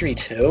to Victory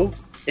 2?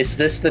 Is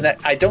this the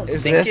next? I don't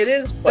think this it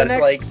is, but the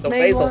like next the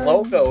way the mainline?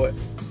 logo,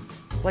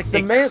 Like the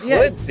it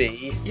could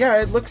be.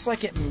 Yeah, it looks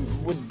like it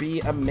would be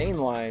a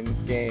mainline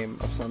game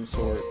of some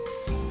sort.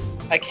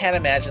 I can't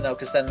imagine though,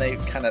 because then they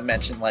kind of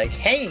mention like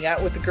hanging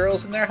out with the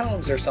girls in their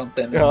homes or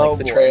something in Oh, like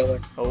the boy. trailer.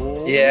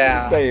 Oh,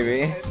 Yeah.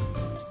 baby.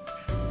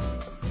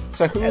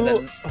 So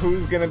then-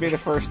 who's gonna be the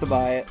first to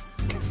buy it?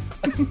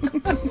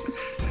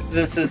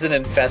 This is an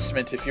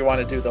investment if you want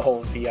to do the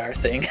whole VR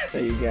thing.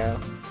 There you go.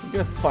 You're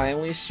gonna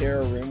finally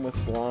share a room with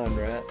Blonde,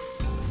 right?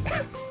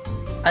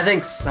 I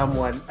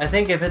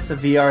think if it's a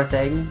VR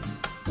thing,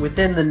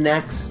 within the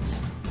next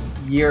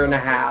year and a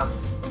half,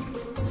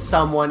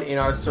 someone in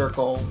our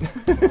circle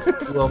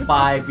will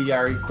buy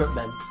VR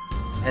equipment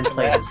and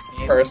play That this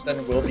game.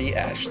 person will be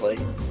Ashley.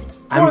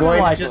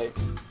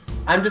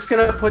 I'm just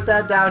gonna put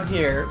that down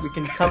here. We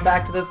can come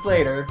back to this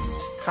later.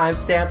 Just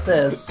timestamp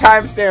this.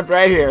 Timestamp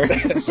right here.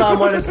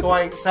 Someone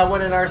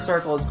in our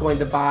circle is going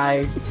to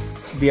buy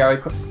VR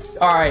equipment.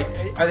 Alright,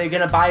 are they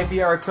gonna buy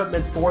VR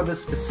equipment for this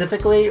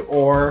specifically,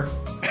 or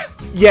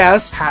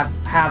Yes.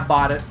 have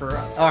bought it for...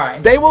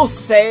 Alright. They will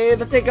say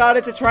that they got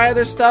it to try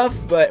other stuff,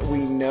 but we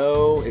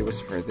know it was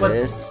for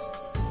this.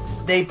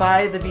 They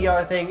buy the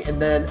VR thing,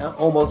 and then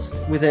almost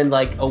within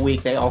like a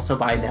week, they also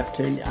buy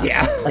Neptune.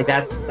 Yeah. Like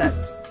that's that.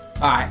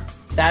 Alright.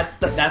 That's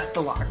the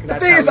lock. The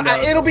That's thing is, how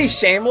we know. it'll be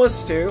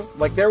shameless too.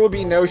 Like, there will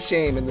be no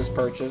shame in this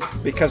purchase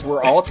because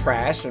we're all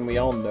trash, and we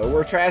all know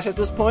we're trash at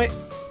this point.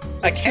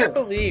 I can't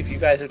believe you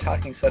guys are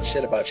talking such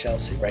shit about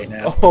Chelsea right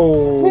now.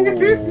 Oh,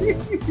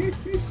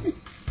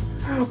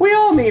 We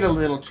all need a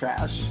little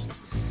trash.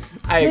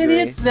 I Maybe agree.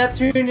 it's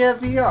Neptunia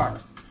VR.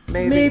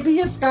 Maybe. Maybe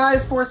it's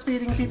guys force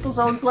feeding people's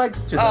own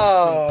legs to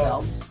Oh.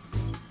 themselves.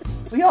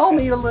 We all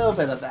need a little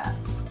bit of that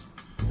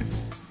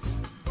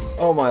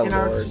Oh my in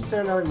lord.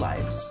 our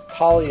lives.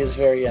 Polly is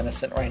very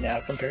innocent right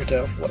now compared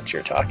to what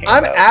you're talking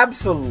I'm about.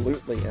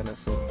 absolutely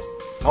innocent.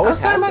 I Always was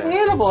talking have about been.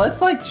 Hannibal. It's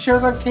like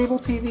shows on cable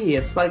TV.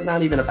 It's like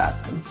not even a bad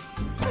thing.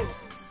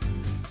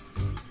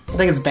 I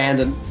think it's banned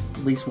in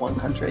at least one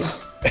country.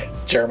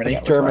 Germany.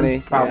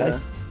 Germany, Probably. yeah.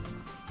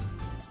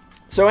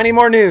 So, any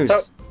more news?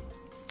 So,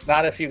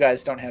 not if you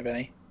guys don't have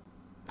any.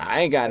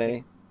 I ain't got any.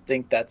 I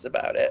think that's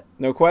about it.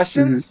 No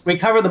questions? We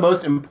cover the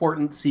most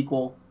important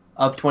sequel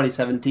of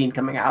 2017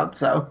 coming out,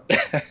 so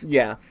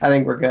Yeah. I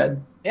think we're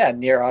good. Yeah,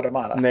 Nier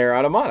Automata. Nier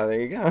Automata, there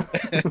you go.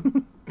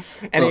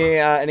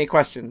 Any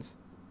questions?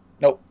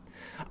 Nope.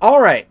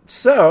 All right,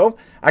 so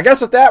I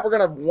guess with that, we're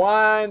going to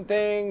wind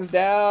things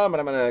down,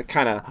 but I'm going to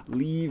kind of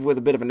leave with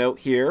a bit of a note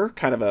here,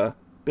 kind of a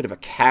bit of a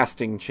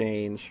casting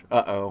change.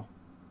 Uh-oh.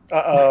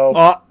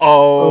 I'm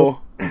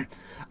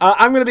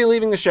going to be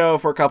leaving the show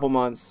for a couple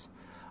months.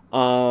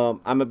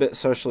 I'm a bit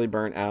socially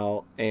burnt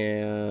out,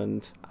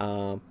 and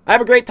I have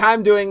a great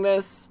time doing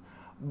this,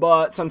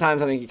 but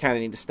sometimes I think you kind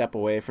of need to step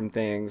away from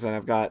things, and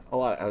I've got a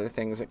lot of other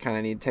things that kind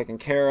of need taken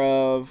care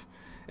of,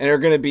 and are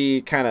going to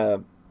be kind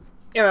of,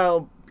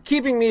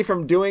 keeping me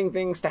from doing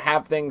things to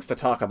have things to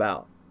talk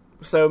about.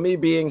 So me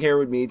being here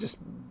would be just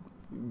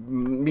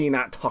me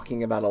not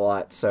talking about a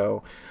lot.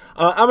 So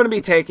I'm going to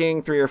be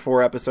taking 3 or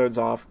 4 episodes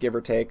off, give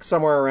or take,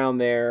 somewhere around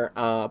there.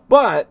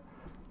 But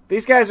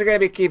these guys are going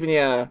to be keeping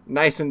you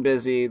nice and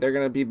busy. They're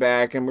going to be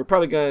back, and you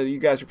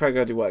guys are probably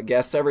going to do what?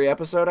 Guests every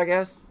episode, I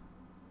guess?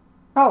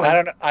 Oh, I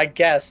don't know. I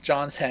guess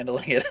John's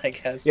handling it, I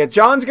guess. Yeah,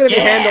 John's going to be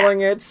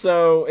handling it,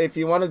 so if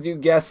you want to do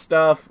guest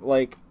stuff,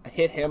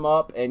 hit him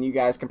up, and you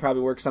guys can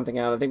probably work something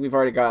out. I think we've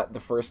already got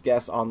the first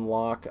guest on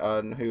lock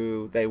on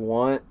who they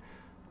want.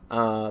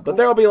 But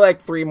there'll be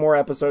 3 more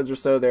episodes or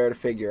so there to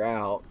figure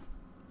out.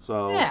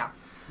 So yeah.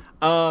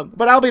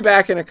 But I'll be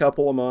back in a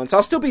couple of months.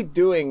 I'll still be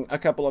doing a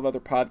couple of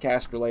other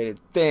podcast-related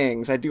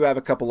things. I do have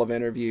a couple of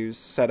interviews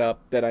set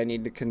up that I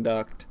need to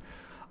conduct.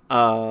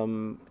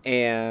 And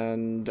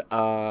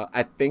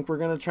I think we're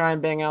going to try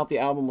and bang out the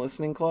album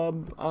listening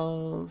club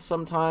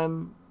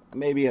sometime,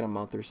 maybe in a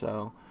month or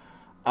so.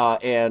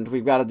 And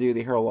we've got to do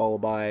the Hero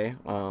Lullaby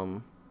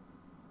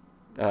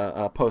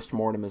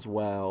post-mortem as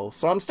well.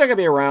 So I'm still going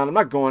to be around. I'm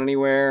not going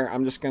anywhere.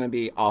 I'm just going to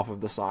be off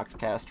of the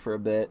Sockscast for a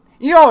bit.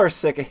 You all are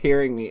sick of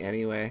hearing me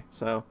anyway,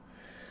 so...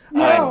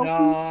 I'm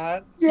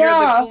not.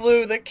 Yeah. You're the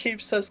glue that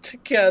keeps us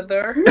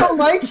together. We don't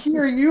like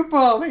hearing you,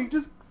 Polly.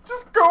 Just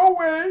go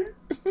away.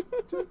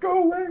 Just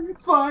go away.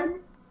 It's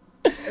fine.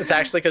 It's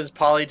actually because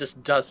Polly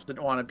just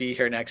doesn't want to be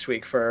here next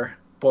week for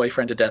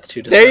Boyfriend to Death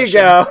 2 discussion. There you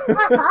go.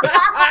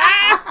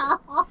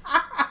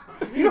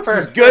 This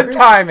is good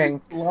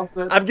timing. Loves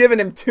it. I'm giving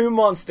him 2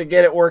 months to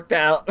get it worked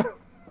out. God,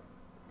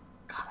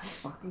 that's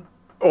funny.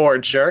 Or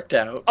jerked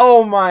out.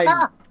 Oh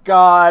my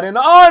God. And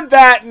on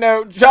that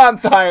note, John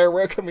Thayer,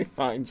 where can we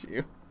find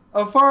you?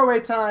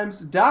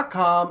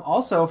 farawaytimes.com,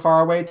 also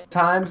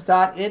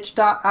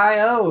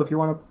farawaytimes.itch.io if you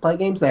want to play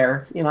games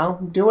there.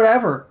 Do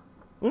whatever.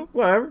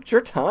 Whatever, it's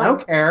your time. I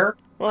don't care.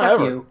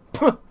 Whatever.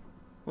 Fuck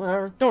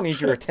Whatever. Don't need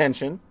your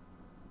attention.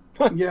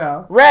 you.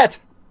 Yeah. Rhett,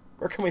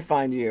 where can we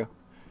find you?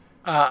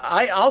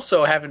 I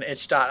also have an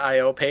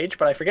itch.io page,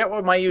 but I forget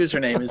what my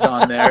username is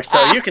on there.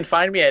 So you can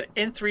find me at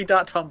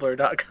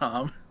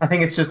in3.tumblr.com. I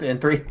think it's just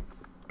N3.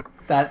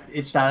 That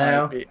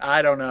itch.io.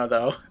 I don't know,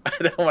 though. I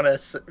don't want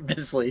to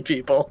mislead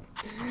people.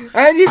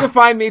 And you can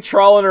find me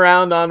trawling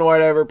around on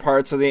whatever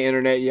parts of the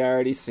internet you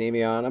already see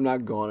me on. I'm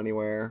not going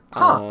anywhere.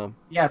 Huh.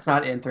 Yeah, it's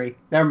not N3.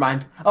 Never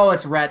mind. Oh,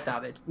 it's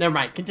ret.it. Never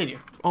mind. Continue.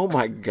 Oh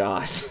my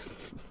God.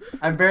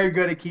 I'm very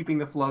good at keeping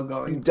the flow You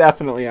going.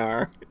 definitely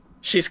are.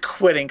 She's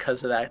quitting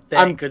because of that thing.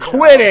 I'm Good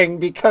quitting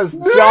because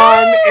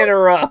John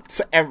interrupts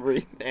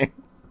everything.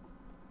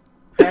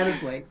 And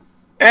it's late.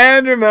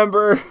 And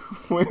remember,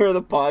 we're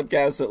the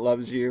podcast that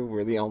loves you.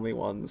 We're the only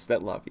ones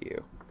that love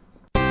you.